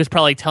shit. Blake was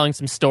probably telling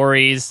some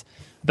stories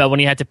about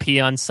when he had to pee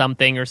on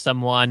something or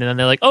someone, and then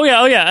they're like, oh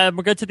yeah,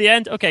 we're good to the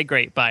end? Okay,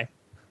 great, bye.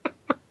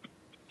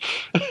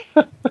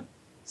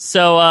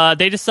 So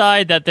they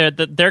decide that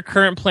their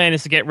current plan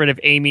is to get rid of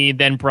Amy,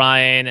 then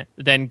Brian,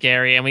 then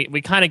Gary, and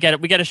we kind of get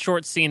it. We get a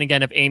short scene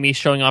again of Amy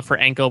showing off her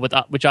ankle,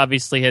 which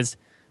obviously has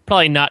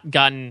probably not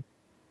gotten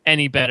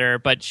any better,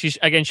 but she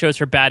again shows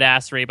her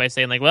badassery by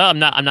saying like, well, I'm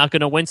not going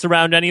to wince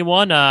around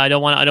anyone. I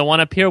don't want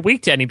to appear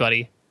weak to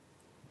anybody.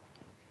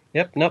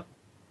 Yep, nope.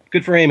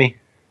 Good for Amy.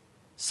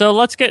 So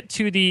let's get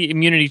to the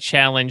immunity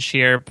challenge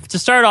here. To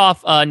start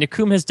off,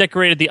 Nakum has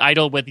decorated the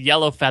idol with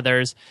yellow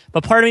feathers,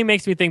 but part of me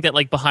makes me think that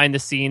like behind the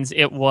scenes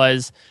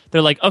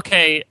they're like,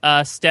 okay,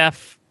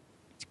 Steph,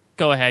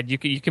 go ahead.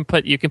 You can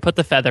put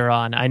the feather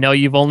on. I know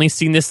you've only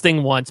seen this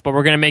thing once, but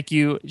we're gonna make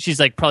you. She's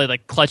like probably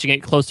like clutching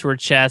it close to her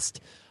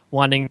chest,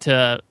 wanting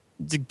to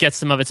get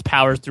some of its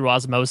powers through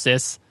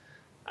osmosis.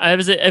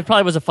 It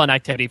probably was a fun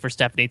activity for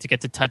Stephanie to get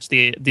to touch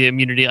the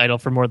immunity idol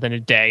for more than a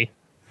day.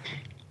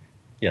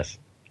 Yes.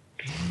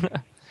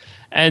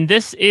 And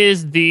this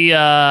is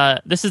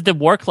the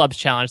War Clubs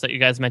challenge that you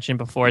guys mentioned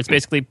before. It's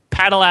basically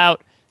paddle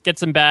out, get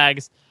some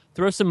bags,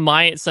 throw some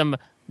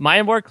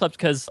Mayan War Clubs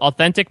because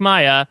authentic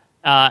Maya,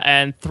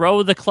 and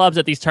throw the clubs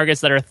at these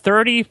targets that are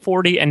 30,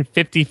 40, and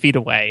 50 feet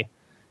away.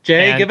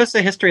 Jay, give us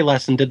a history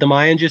lesson. Did the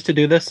Mayans used to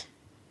do this?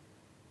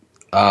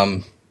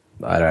 I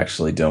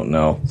actually don't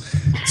know.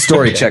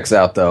 Story checks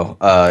out though,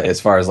 as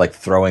far as like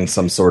throwing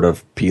some sort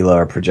of pila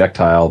or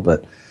projectile,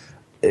 but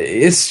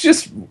it's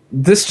just,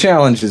 this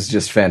challenge is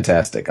just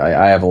fantastic.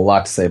 I have a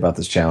lot to say about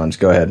this challenge.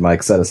 Go ahead,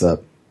 Mike, set us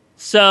up.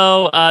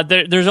 So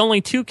there's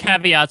only two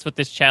caveats with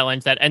this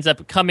challenge that ends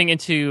up coming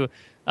into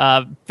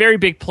very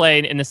big play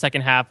in the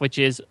second half, which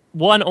is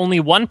one,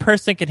 only one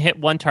person can hit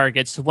one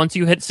target. So once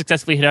you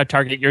successfully hit a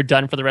target, you're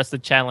done for the rest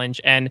of the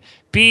challenge. And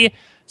B,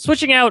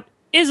 switching out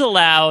is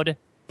allowed,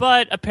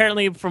 but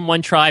apparently from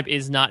one tribe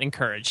is not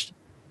encouraged.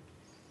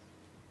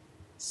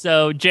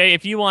 So Jay,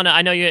 if you want to,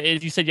 I know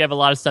you said you have a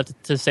lot of stuff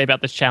to say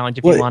about this challenge.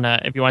 If you want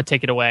to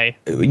take it away,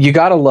 you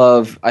gotta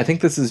love. I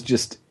think this is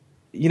just,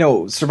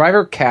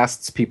 Survivor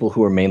casts people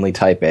who are mainly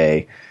Type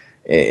A,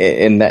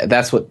 and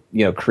that's what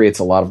creates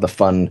a lot of the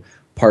fun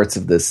parts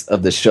of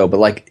this show. But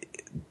like,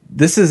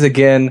 this is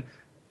again,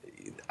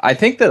 I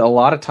think that a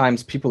lot of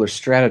times people are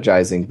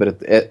strategizing,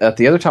 but at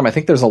the other time, I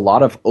think there's a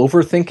lot of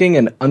overthinking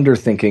and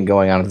underthinking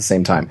going on at the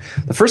same time.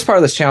 The first part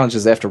of this challenge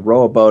is they have to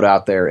row a boat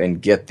out there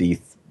and get the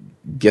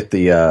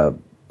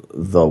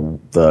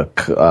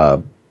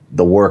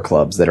war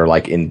clubs that are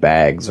like in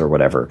bags or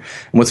whatever.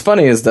 And what's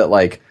funny is that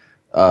like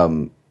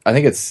I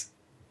think it's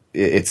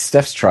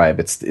Steph's tribe.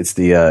 It's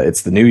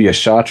the new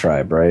Yasha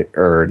tribe, right?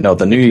 Or no,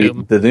 the new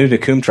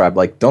Nakum tribe.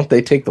 Like, don't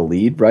they take the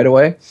lead right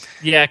away?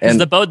 Yeah, because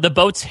the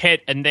boats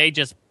hit and they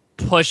just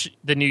push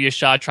the new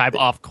Yasha tribe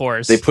off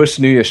course. They push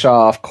new Yasha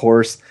off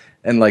course,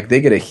 and like they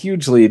get a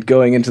huge lead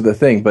going into the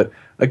thing. But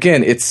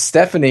again, it's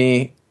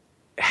Stephanie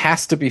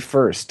has to be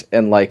first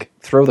and like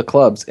throw the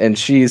clubs, and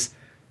she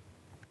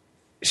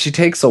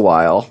takes a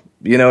while,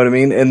 you know what I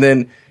mean? And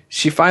then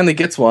she finally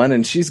gets one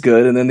and she's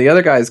good, and then the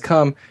other guys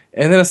come,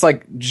 and then it's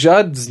like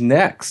Judd's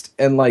next,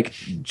 and like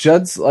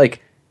Judd's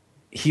like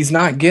he's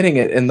not getting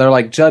it, and they're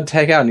like, Judd,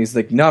 tag out, and he's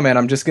like, no man,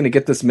 I'm just gonna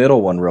get this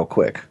middle one real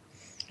quick.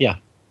 Yeah,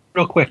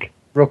 real quick.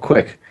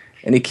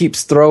 And he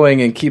keeps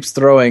throwing,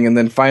 and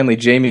then finally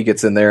Jamie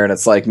gets in there, and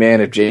it's like, man,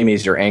 if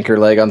Jamie's your anchor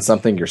leg on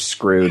something, you're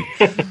screwed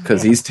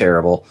because he's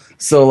terrible.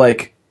 So,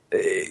 like,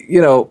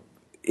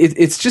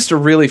 it's just a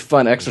really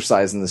fun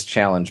exercise in this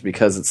challenge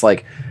because it's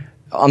like,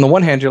 on the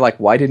one hand, you're like,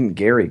 why didn't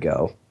Gary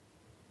go?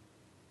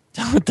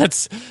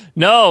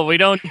 No, we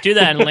don't do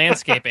that in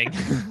landscaping.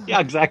 Yeah,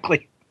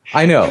 exactly.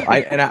 I know.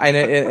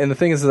 And the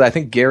thing is that I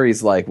think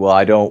Gary's like, well,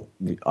 I don't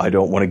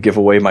want to give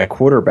away my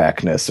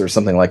quarterbackness or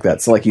something like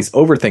that. So like he's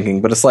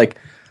overthinking, but it's like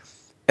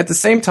at the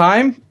same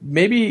time,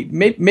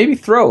 maybe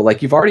throw.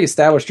 Like you've already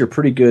established you're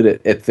pretty good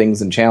at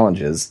things and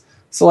challenges.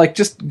 So like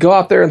just go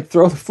out there and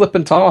throw the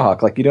flipping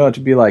tomahawk. Like you don't have to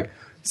be like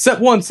set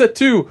 1, set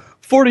 2,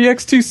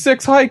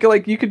 40x26 hike.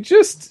 Like you could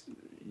just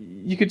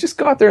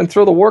go out there and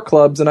throw the war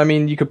clubs, and I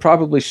mean you could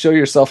probably show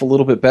yourself a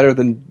little bit better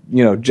than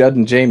Judd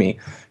and Jamie.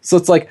 So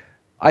it's like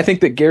I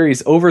think that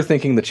Gary's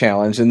overthinking the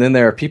challenge, and then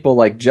there are people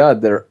like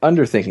Judd that are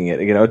underthinking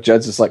it.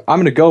 Judd's just like, I'm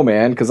going to go,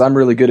 man, because I'm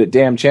really good at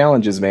damn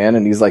challenges, man.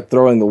 And he's like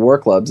throwing the war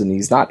clubs, and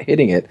he's not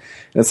hitting it.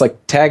 And it's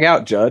like, tag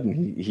out, Judd.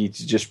 And he's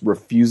just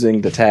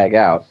refusing to tag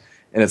out.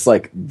 And it's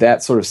like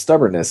that sort of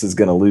stubbornness is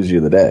going to lose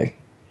you the day.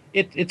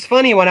 It's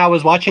funny, when I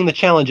was watching the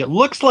challenge, it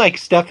looks like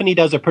Stephanie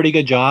does a pretty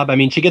good job. I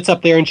mean, she gets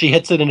up there and she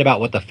hits it in about,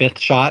 the 5th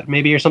shot,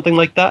 maybe, or something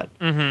like that.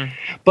 Mm-hmm.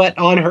 But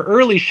on her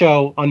early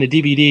show, on the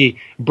DVD,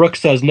 Brooke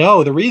says,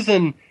 no, the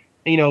reason,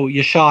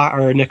 Yasha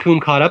or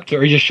Nakum caught up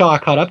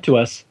to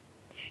us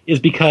is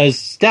because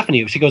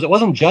Stephanie, she goes, it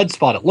wasn't Judd's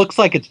fault. It looks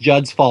like it's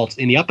Judd's fault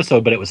in the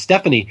episode, but it was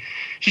Stephanie.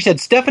 She said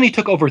Stephanie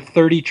took over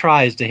 30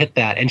 tries to hit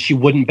that, and she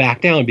wouldn't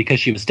back down because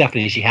she was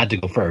Stephanie. She had to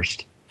go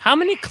first. How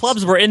many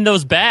clubs were in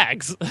those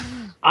bags?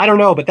 I don't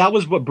know, but that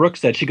was what Brooke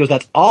said. She goes,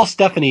 that's all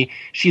Stephanie.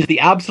 She's the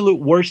absolute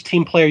worst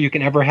team player you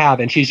can ever have,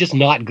 and she's just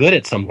not good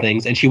at some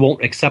things, and she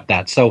won't accept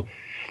that. So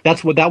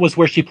that was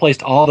where she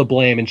placed all the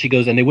blame, and she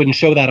goes, and they wouldn't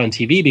show that on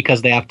TV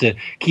because they have to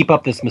keep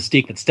up this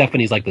mystique that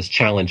Stephanie's like this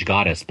challenge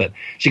goddess. But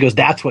she goes,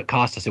 that's what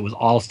cost us. It was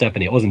all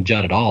Stephanie. It wasn't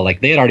Judd at all.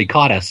 Like, they had already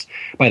caught us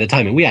by the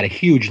time, and we had a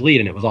huge lead,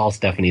 and it was all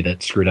Stephanie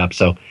that screwed up.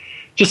 So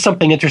just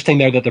something interesting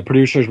there that the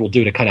producers will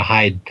do to kind of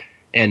hide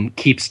and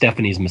keep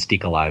Stephanie's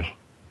mystique alive.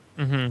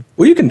 Mm-hmm.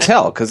 Well, you can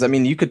tell, because I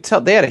mean, you could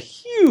tell they had a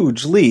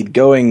huge lead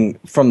going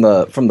from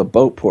the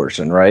boat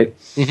portion, right?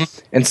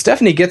 Mm-hmm. And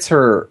Stephanie gets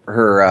her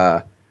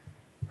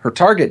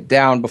target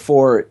down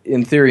before,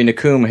 in theory,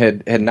 Nakum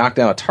had knocked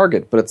down a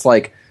target. But it's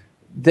like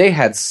they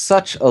had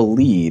such a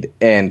lead,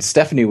 and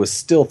Stephanie was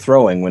still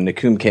throwing when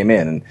Nakum came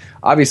in. And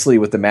obviously,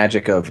 with the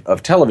magic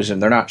of television,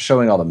 they're not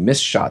showing all the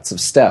missed shots of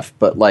Steph.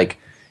 But like,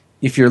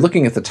 if you're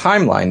looking at the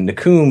timeline,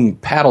 Nakum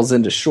paddles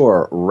into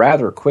shore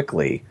rather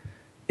quickly.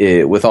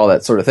 With all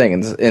that sort of thing.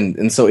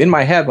 And so in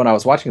my head, when I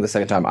was watching it the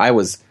second time, I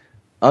was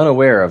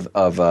unaware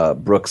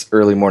of Brooke's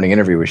early morning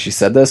interview where she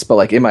said this, but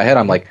like in my head,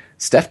 I'm like,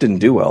 Steph didn't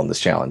do well in this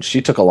challenge. She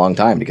took a long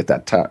time to get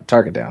that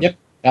target down. Yep,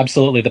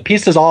 absolutely. The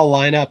pieces all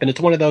line up, and it's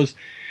one of those,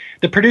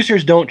 the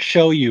producers don't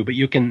show you, but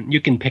you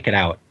can pick it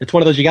out. It's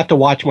one of those, you have to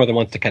watch more than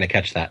once to kind of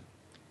catch that.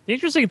 The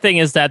interesting thing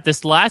is that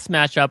this last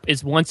matchup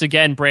is once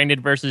again Brandon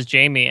versus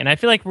Jamie, and I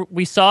feel like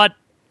we saw it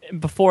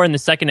before in the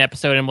second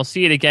episode, and we'll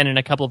see it again in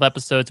a couple of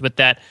episodes with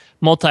that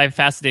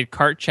multifaceted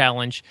cart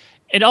challenge.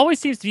 It always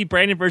seems to be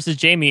Brandon versus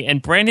Jamie,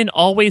 and Brandon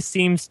always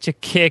seems to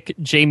kick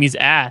Jamie's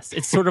ass.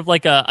 It's sort of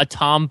like a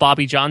Tom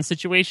Bobby John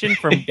situation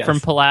from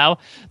Palau.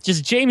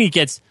 Just Jamie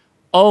gets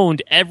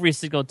owned every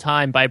single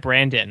time by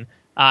Brandon.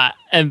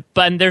 And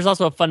there's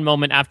also a fun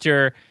moment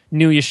after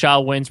New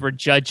Yasha wins where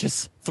Judd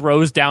just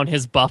throws down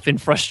his buff in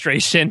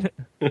frustration.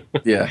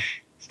 Yeah.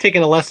 He's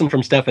taking a lesson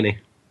from Stephanie.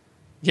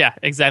 Yeah,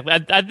 exactly.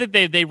 I think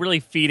they really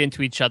feed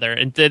into each other,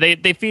 and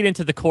they feed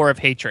into the core of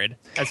hatred,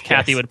 as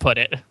Kathy would put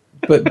it.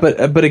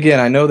 But again,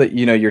 I know that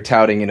you're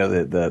touting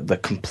the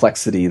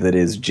complexity that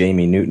is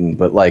Jamie Newton,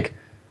 but like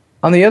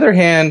on the other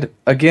hand,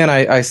 again,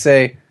 I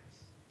say,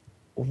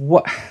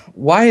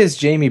 why is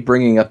Jamie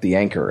bringing up the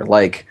anchor?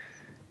 Like,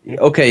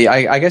 okay,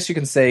 I guess you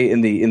can say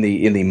in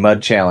the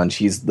mud challenge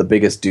he's the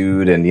biggest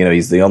dude, and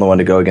he's the only one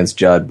to go against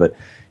Judd. But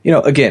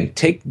again,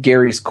 take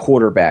Gary's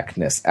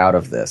quarterbackness out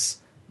of this.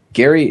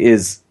 Gary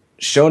is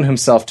shown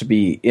himself to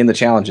be in the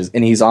challenges,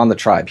 and he's on the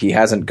tribe. He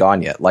hasn't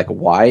gone yet. Like,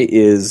 why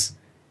is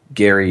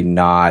Gary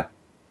not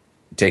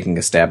taking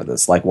a stab at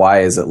this? Like, why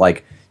is it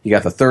like you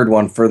got the third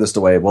one furthest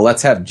away? Well,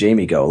 let's have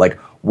Jamie go. Like,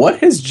 what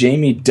has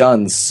Jamie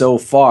done so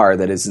far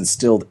that has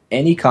instilled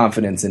any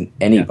confidence in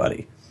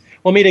anybody? Yeah.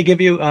 Well, me to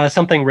give you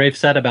something Rafe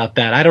said about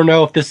that. I don't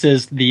know if this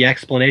is the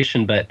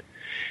explanation, but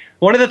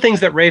one of the things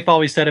that Rafe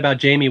always said about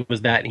Jamie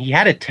was that he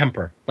had a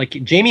temper. Like,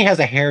 Jamie has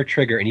a hair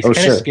trigger, and he's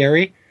kind of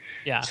scary.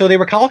 Yeah. So they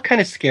were all kind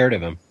of scared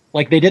of him.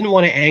 Like, they didn't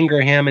want to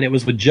anger him, and it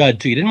was with Judd,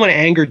 too. You didn't want to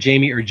anger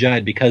Jamie or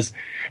Judd because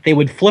they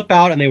would flip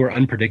out and they were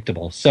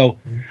unpredictable. So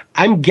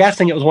I'm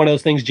guessing it was one of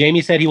those things. Jamie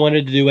said he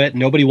wanted to do it.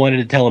 Nobody wanted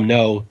to tell him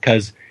no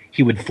because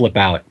he would flip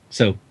out.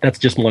 So that's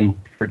just one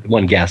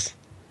guess.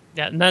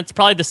 Yeah, and that's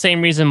probably the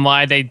same reason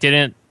why they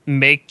didn't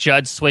make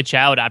Judd switch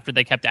out after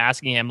they kept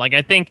asking him. Like,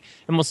 I think,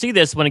 and we'll see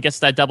this when it gets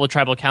to that double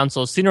tribal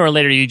council, sooner or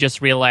later you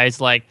just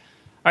realize, like,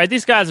 all right,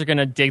 these guys are going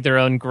to dig their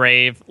own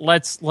grave.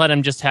 Let's let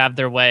them just have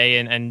their way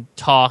and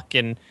talk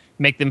and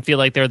make them feel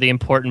like they're the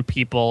important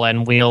people,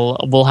 and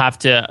we'll have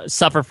to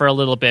suffer for a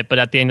little bit, but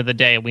at the end of the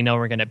day, we know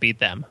we're going to beat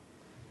them.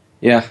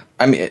 Yeah,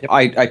 I mean,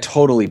 I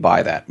totally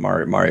buy that,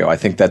 Mario. I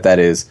think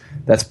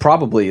that's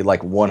probably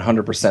like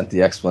 100%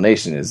 the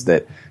explanation is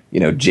that,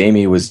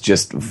 Jamie was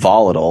just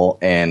volatile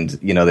and,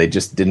 they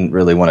just didn't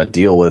really want to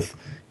deal with,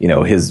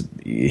 his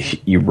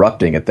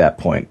erupting at that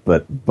point.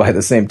 But by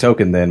the same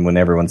token, then when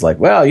everyone's like,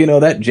 well,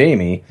 that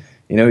Jamie,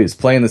 he was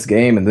playing this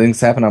game and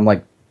things happen, I'm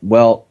like,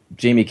 well,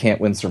 Jamie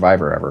can't win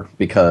Survivor ever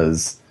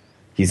because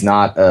he's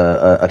not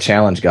a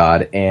challenge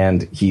god,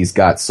 and he's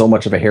got so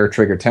much of a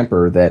hair-trigger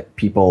temper that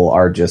people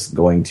are just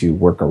going to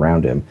work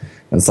around him.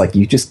 And it's like,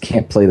 you just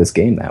can't play this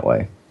game that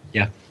way.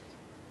 Yeah.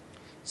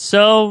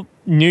 So,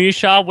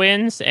 Nuyasha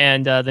wins,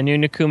 and the new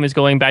Nakum is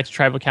going back to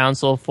Tribal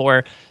Council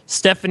for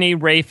Stephanie,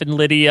 Rafe, and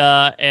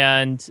Lydia,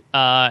 and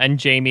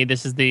Jamie.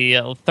 This is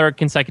the third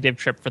consecutive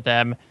trip for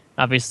them.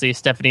 Obviously,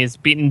 Stephanie is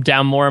beaten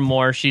down more and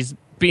more. She's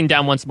being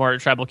down once more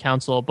at Tribal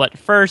Council. But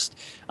first,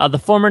 the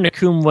former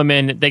Nakum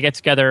women, they get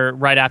together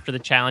right after the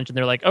challenge, and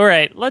they're like, all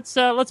right, let's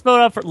vote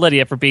out for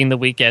Lydia for being the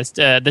weakest.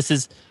 This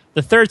is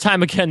the third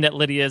time again that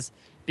Lydia's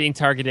being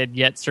targeted,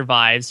 yet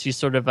survives. She's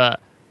sort of a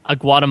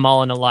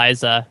Guatemalan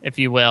Eliza, if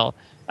you will.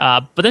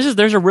 But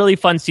there's a really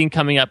fun scene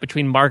coming up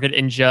between Margaret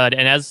and Judd,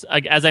 and as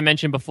I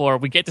mentioned before,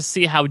 we get to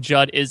see how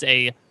Judd is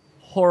a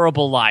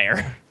horrible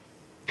liar.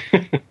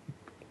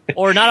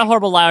 Or not a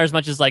horrible liar as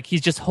much as like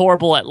he's just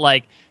horrible at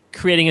like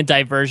creating a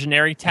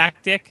diversionary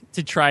tactic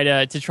to try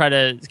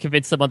to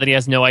convince someone that he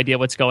has no idea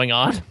what's going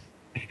on.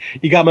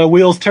 You got my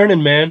wheels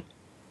turning, man.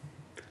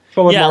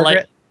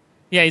 Margaret.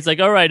 He's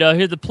like, all right,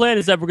 here the plan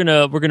is that we're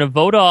gonna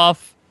vote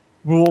off.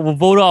 We'll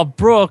vote off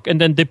Brooke,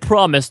 and then they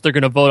promise they're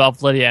gonna vote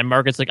off Lydia. And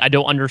Margaret's like, I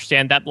don't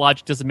understand. That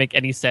logic doesn't make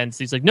any sense.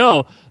 He's like,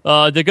 no,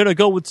 they're gonna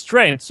go with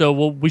strength, so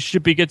we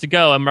should be good to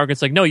go. And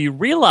Margaret's like, no, you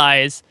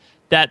realize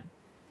that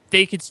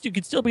you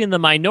could still be in the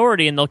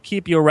minority, and they'll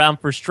keep you around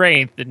for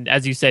strength. And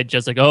as you said,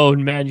 just like, oh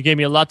man, you gave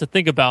me a lot to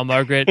think about,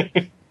 Margaret.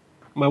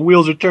 My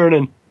wheels are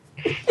turning.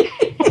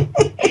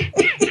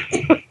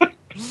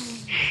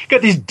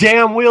 Got these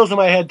damn wheels in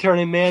my head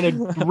turning, man. They're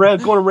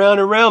going around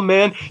and around,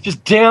 man.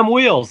 Just damn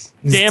wheels.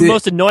 Damn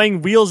most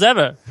annoying wheels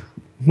ever.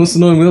 Most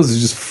annoying wheels is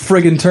just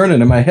friggin'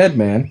 turning in my head,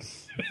 man.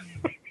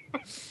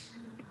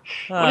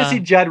 I want to see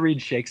Judd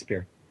read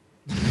Shakespeare.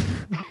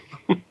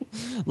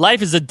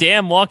 Life is a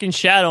damn walking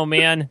shadow,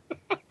 man.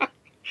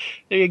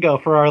 There you go,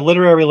 for our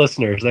literary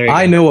listeners. There you go.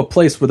 I know a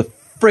place where the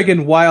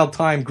friggin' wild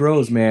thyme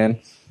grows, man.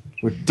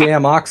 Where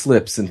damn ox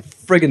lips and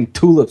friggin'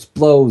 tulips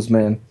blows,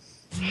 man.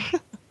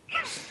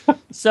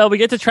 So we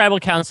get to Tribal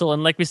Council,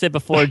 and like we said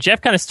before,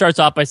 Jeff kind of starts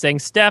off by saying,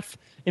 Steph,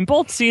 in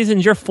both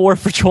seasons, you're 4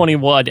 for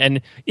 21.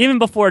 And even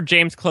before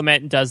James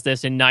Clement does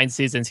this in 9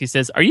 seasons, he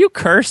says, are you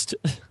cursed?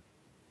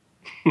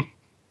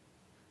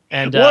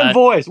 And one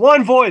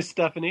voice,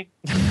 Stephanie.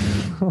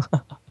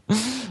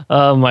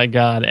 Oh my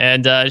God.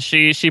 And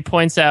she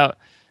points out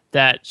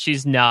that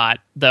she's not,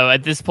 though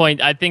at this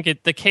point I think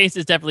the case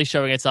is definitely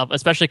showing itself,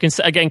 especially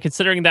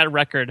considering that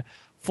record.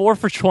 4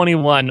 for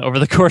 21 over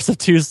the course of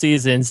 2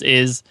 seasons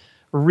is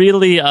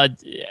really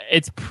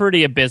it's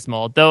pretty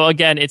abysmal, though.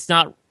 Again, it's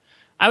not,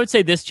 I would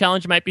say this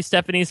challenge might be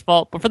Stephanie's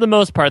fault, but for the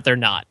most part they're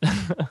not.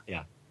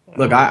 Yeah.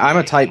 Look, I'm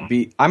a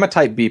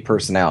type B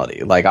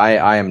personality. Like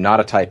I am not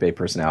a type A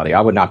personality. I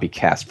would not be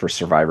cast for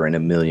Survivor in a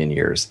million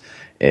years,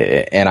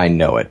 and I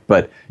know it.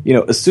 But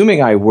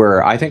assuming I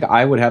were, I think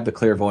I would have the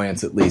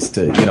clairvoyance at least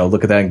to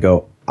look at that and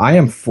go, I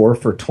am 4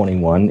 for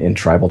 21 in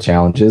tribal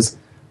challenges.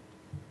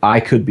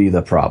 I could be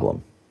the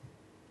problem.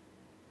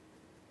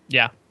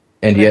 Yeah.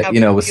 And yet,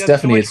 with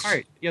Stephanie,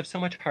 you have so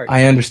much heart.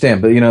 I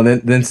understand, but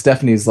then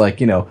Stephanie's like,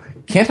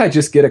 can't I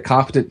just get a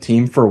competent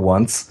team for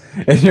once?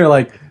 And you're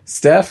like,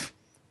 Steph,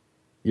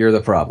 you're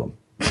the problem.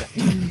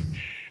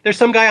 There's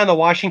some guy on the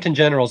Washington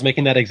Generals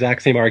making that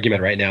exact same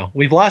argument right now.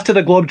 We've lost to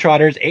the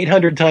Globetrotters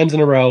 800 times in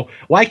a row.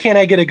 Why can't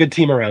I get a good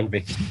team around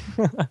me?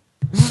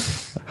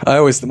 When I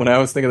always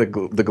think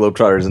of the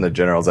Globetrotters and the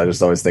Generals, I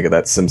just always think of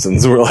that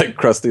Simpsons where like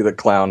Krusty the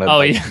Clown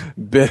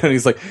and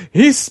he's like,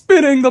 he's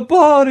spinning the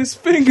ball on his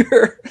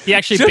finger. He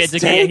actually bids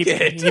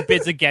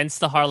against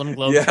the Harlem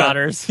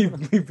Globetrotters.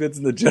 Yeah, he bids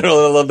in the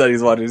General. I love that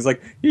he's watching. He's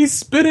like, he's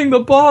spinning the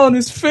ball on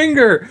his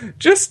finger.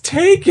 Just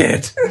take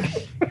it.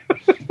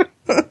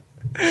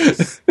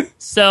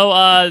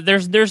 So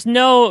there's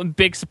no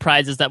big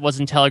surprises that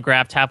wasn't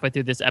telegraphed halfway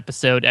through this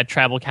episode at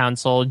Tribal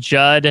Council.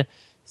 Judd,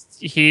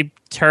 he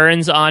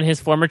turns on his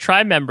former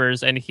tribe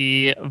members and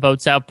he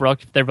votes out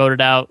Brooke. They're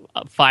voted out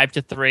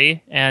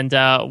 5-3,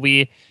 and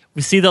we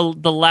see the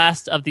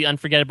last of the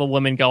unforgettable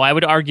women go. I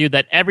would argue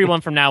that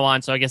everyone from now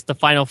on, so I guess the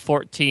final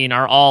 14,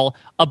 are all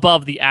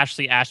above the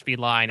Ashley Ashby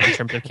line in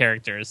terms of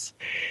characters.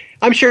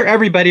 I'm sure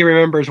everybody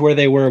remembers where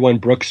they were when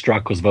Brooke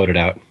Struck was voted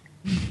out.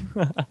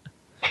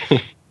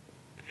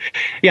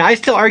 Yeah, I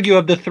still argue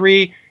of the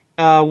 3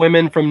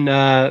 women from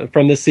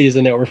this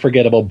season that were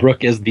forgettable,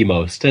 Brooke is the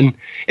most. And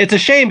it's a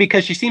shame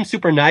because she seems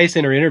super nice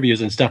in her interviews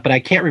and stuff, but I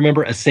can't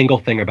remember a single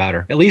thing about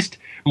her. At least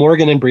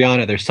Morgan and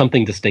Brianna, there's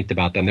something distinct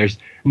about them. There's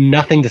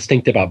nothing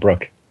distinct about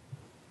Brooke.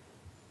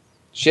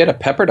 She had a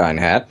Pepperdine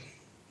hat.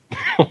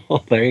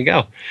 Well, there you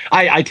go.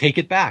 I take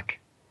it back.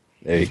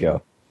 There you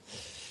go.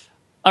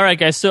 All right,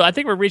 guys. So I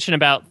think we're reaching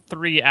about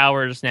 3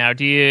 hours now.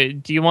 Do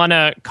you want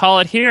to call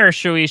it here, or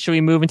should we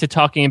move into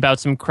talking about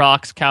some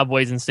Crocs,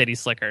 Cowboys, and City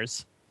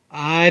Slickers?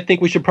 I think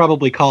we should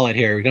probably call it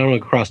here. We don't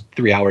want to cross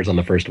 3 hours on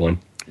the first one.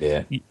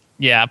 Yeah.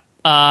 Yeah.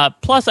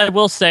 Plus, I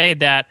will say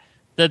that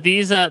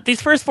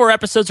these first 4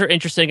 episodes are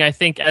interesting. I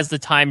think as the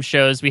time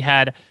shows, we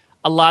had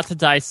a lot to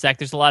dissect.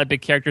 There's a lot of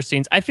big character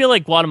scenes. I feel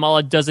like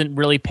Guatemala doesn't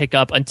really pick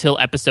up until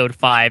episode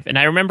 5. And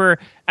I remember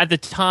at the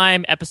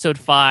time, episode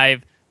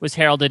 5 was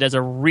heralded as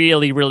a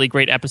really, really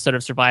great episode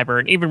of Survivor.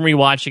 And even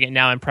rewatching it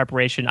now in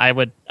preparation, I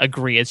would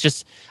agree. It's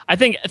just, I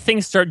think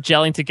things start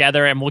gelling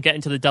together, and we'll get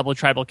into the Double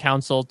Tribal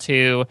Council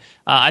too.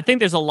 I think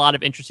there's a lot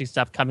of interesting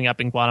stuff coming up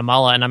in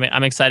Guatemala, and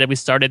I'm excited we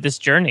started this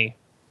journey.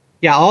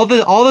 Yeah, all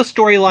the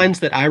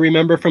storylines that I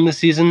remember from the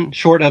season,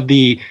 short of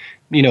the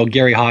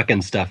Gary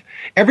Hawkins stuff,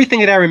 everything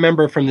that I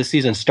remember from the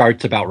season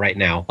starts about right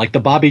now. Like the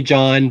Bobby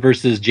John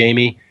versus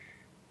Jamie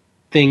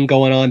thing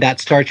going on, that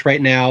starts right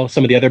now.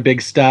 Some of the other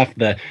big stuff,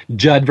 the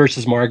Judd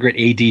versus Margaret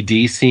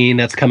ADD scene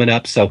that's coming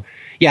up. So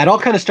yeah, it all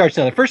kind of starts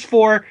now. The first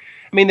 4,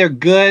 I mean, they're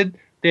good.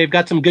 They've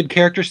got some good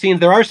character scenes.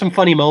 There are some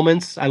funny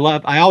moments. I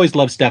always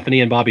love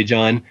Stephanie and Bobby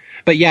John.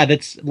 But yeah,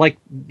 that's like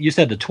you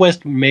said, the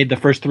twist made the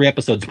first 3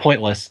 episodes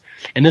pointless.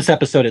 And this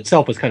episode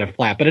itself was kind of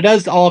flat. But it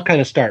does all kind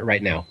of start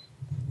right now.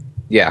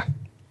 Yeah.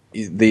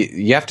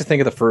 You have to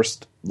think of the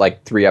first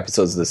 3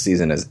 episodes of the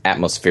season as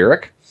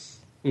atmospheric.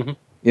 Mm-hmm.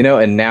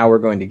 And now we're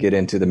going to get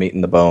into the meat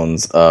and the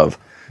bones of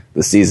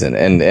the season.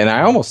 And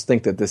I almost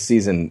think that this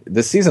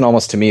season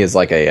almost to me is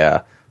like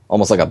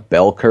almost like a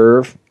bell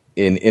curve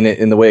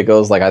in the way it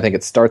goes. Like, I think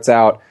it starts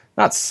out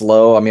not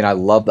slow. I mean, I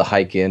love the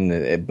hike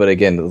in, but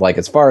again, like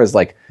as far as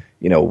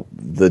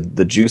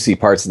the juicy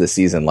parts of the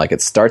season, like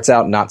it starts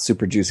out not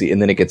super juicy,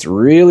 and then it gets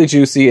really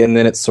juicy, and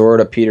then it sort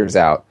of peters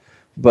out.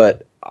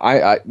 But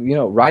I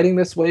riding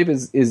this wave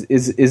is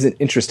an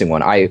interesting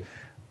one.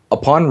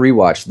 Upon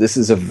rewatch, this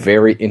is a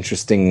very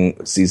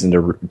interesting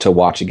season to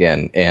watch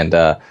again, and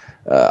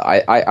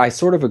I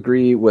sort of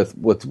agree with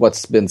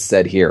what's been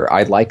said here.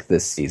 I like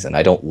this season.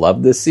 I don't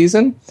love this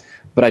season,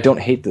 but I don't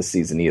hate this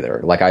season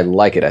either. Like, I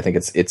like it. I think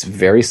it's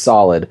very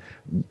solid,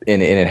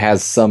 and it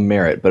has some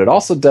merit, but it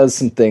also does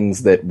some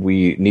things that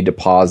we need to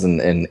pause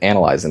and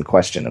analyze and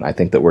question, and I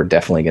think that we're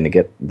definitely going to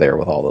get there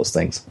with all those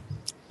things.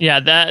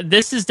 Yeah,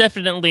 this is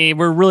definitely,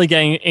 we're really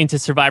getting into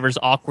Survivor's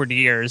awkward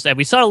years. And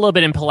we saw it a little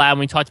bit in Palau, and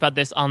we talked about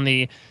this on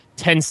the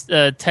 10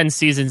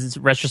 seasons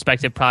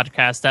retrospective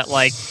podcast, that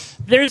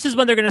this is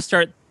when they're going to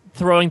start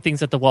throwing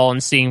things at the wall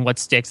and seeing what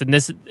sticks. And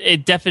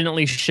it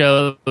definitely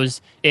shows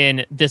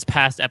in this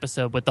past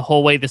episode with the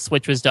whole way the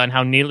switch was done,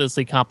 how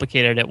needlessly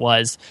complicated it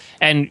was.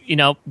 And, in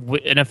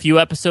a few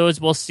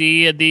episodes, we'll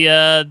see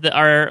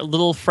our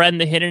little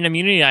friend, the hidden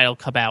immunity idol,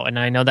 come out. And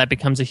I know that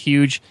becomes a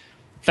huge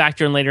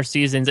factor in later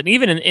seasons. And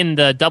even in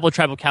the Double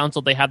Tribal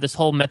Council, they have this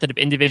whole method of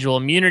individual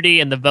immunity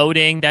and the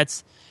voting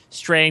that's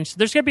strange. So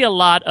there's going to be a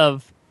lot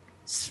of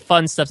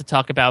fun stuff to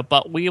talk about,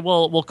 but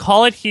we'll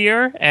call it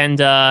here, and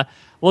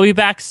we'll be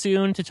back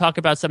soon to talk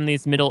about some of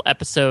these middle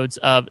episodes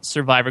of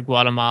Survivor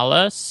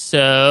Guatemala.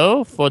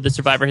 So for the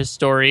Survivor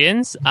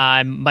historians,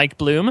 I'm Mike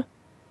Bloom.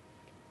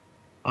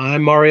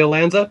 I'm Mario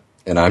Lanza.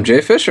 And I'm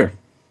Jay Fischer.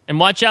 And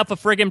watch out for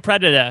friggin'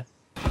 Predator.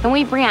 And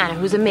we Brianna,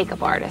 who's a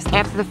makeup artist.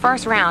 After the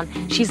first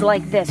round, she's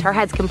like this. Her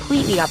head's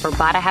completely up her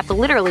butt. I have to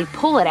literally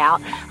pull it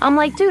out. I'm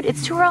like, dude,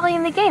 it's too early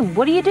in the game.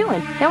 What are you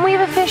doing? Then we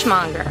have a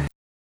fishmonger.